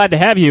 Well, I'm glad to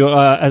have you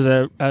as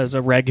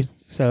a reg.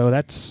 So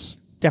that's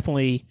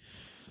definitely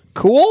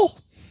cool.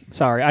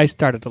 Sorry, I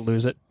started to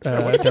lose it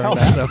during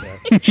that. So.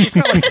 He's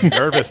kind of like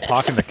nervous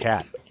talking to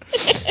Kat.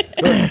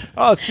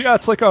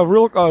 It's like a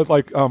real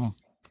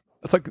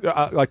it's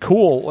like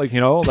cool, like, you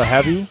know, to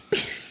have you.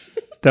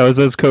 That was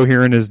as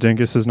coherent as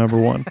Dingus's number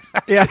 1.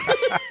 Yeah.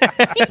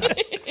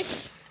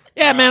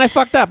 Yeah, man, I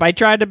fucked up. I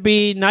tried to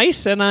be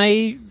nice and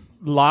I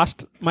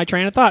lost my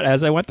train of thought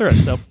as I went through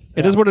it. So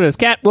it is what it is.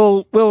 Kat,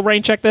 we'll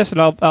rain check this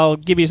and I'll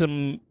give you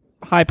some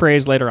high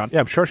praise later on. Yeah,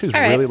 I'm sure she's All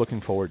really right.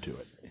 looking forward to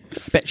it.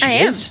 Bet she I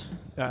am. is.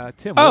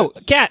 Tim. Oh,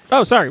 Kat.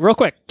 Oh, sorry, real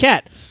quick.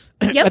 Kat.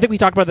 Yep. I think we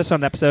talked about this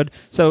on an episode.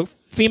 So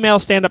female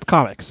stand-up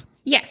comics.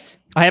 Yes.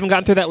 I haven't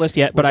gotten through that list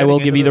yet, but I will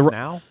give you the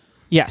now.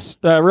 Yes,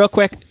 real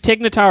quick.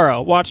 Tig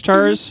Notaro. Watched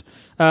hers.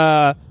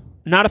 Not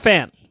a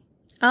fan.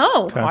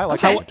 Oh. I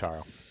like okay.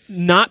 Taro.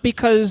 not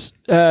because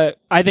I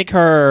think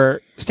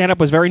her stand-up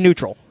was very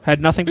neutral. Had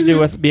nothing to do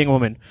with being a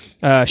woman.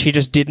 She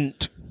just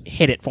didn't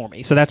hit it for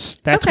me. So that's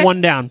Okay.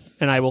 one down,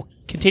 and I will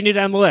continue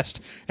down the list,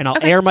 and I'll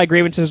air my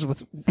grievances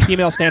with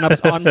female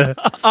stand-ups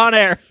on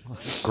air.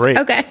 Great.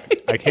 Okay.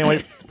 I can't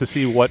wait to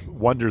see what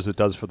wonders it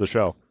does for the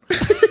show.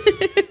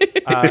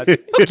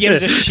 Who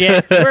gives a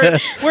shit?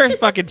 We're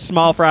fucking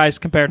small fries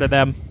compared to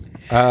them.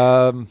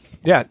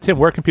 Yeah, Tim,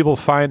 where can people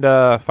find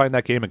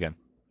that game again?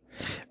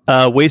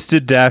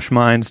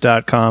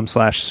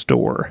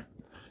 Wasted-minds.com/store.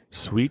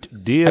 Sweet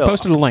deal. I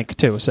posted a link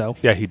too, so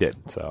Yeah, he did.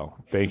 So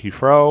thank you,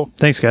 Fro.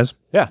 Thanks, guys.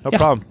 Yeah, no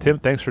problem. Tim,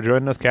 thanks for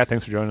joining us. Kat,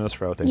 thanks for joining us.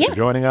 Fro, thanks for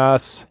joining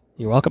us.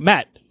 you're welcome,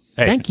 Matt.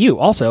 Hey. Thank you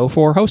also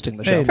for hosting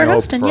the show. Hey, For no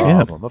hosting, yeah.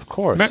 problem. Of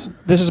course.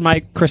 This is my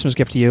Christmas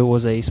gift to you.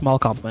 Was a small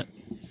compliment.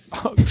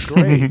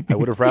 Great. I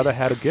would have rather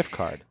had a gift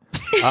card.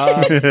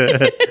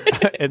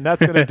 And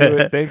that's going to do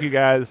it. Thank you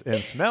guys,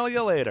 and smell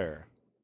you later.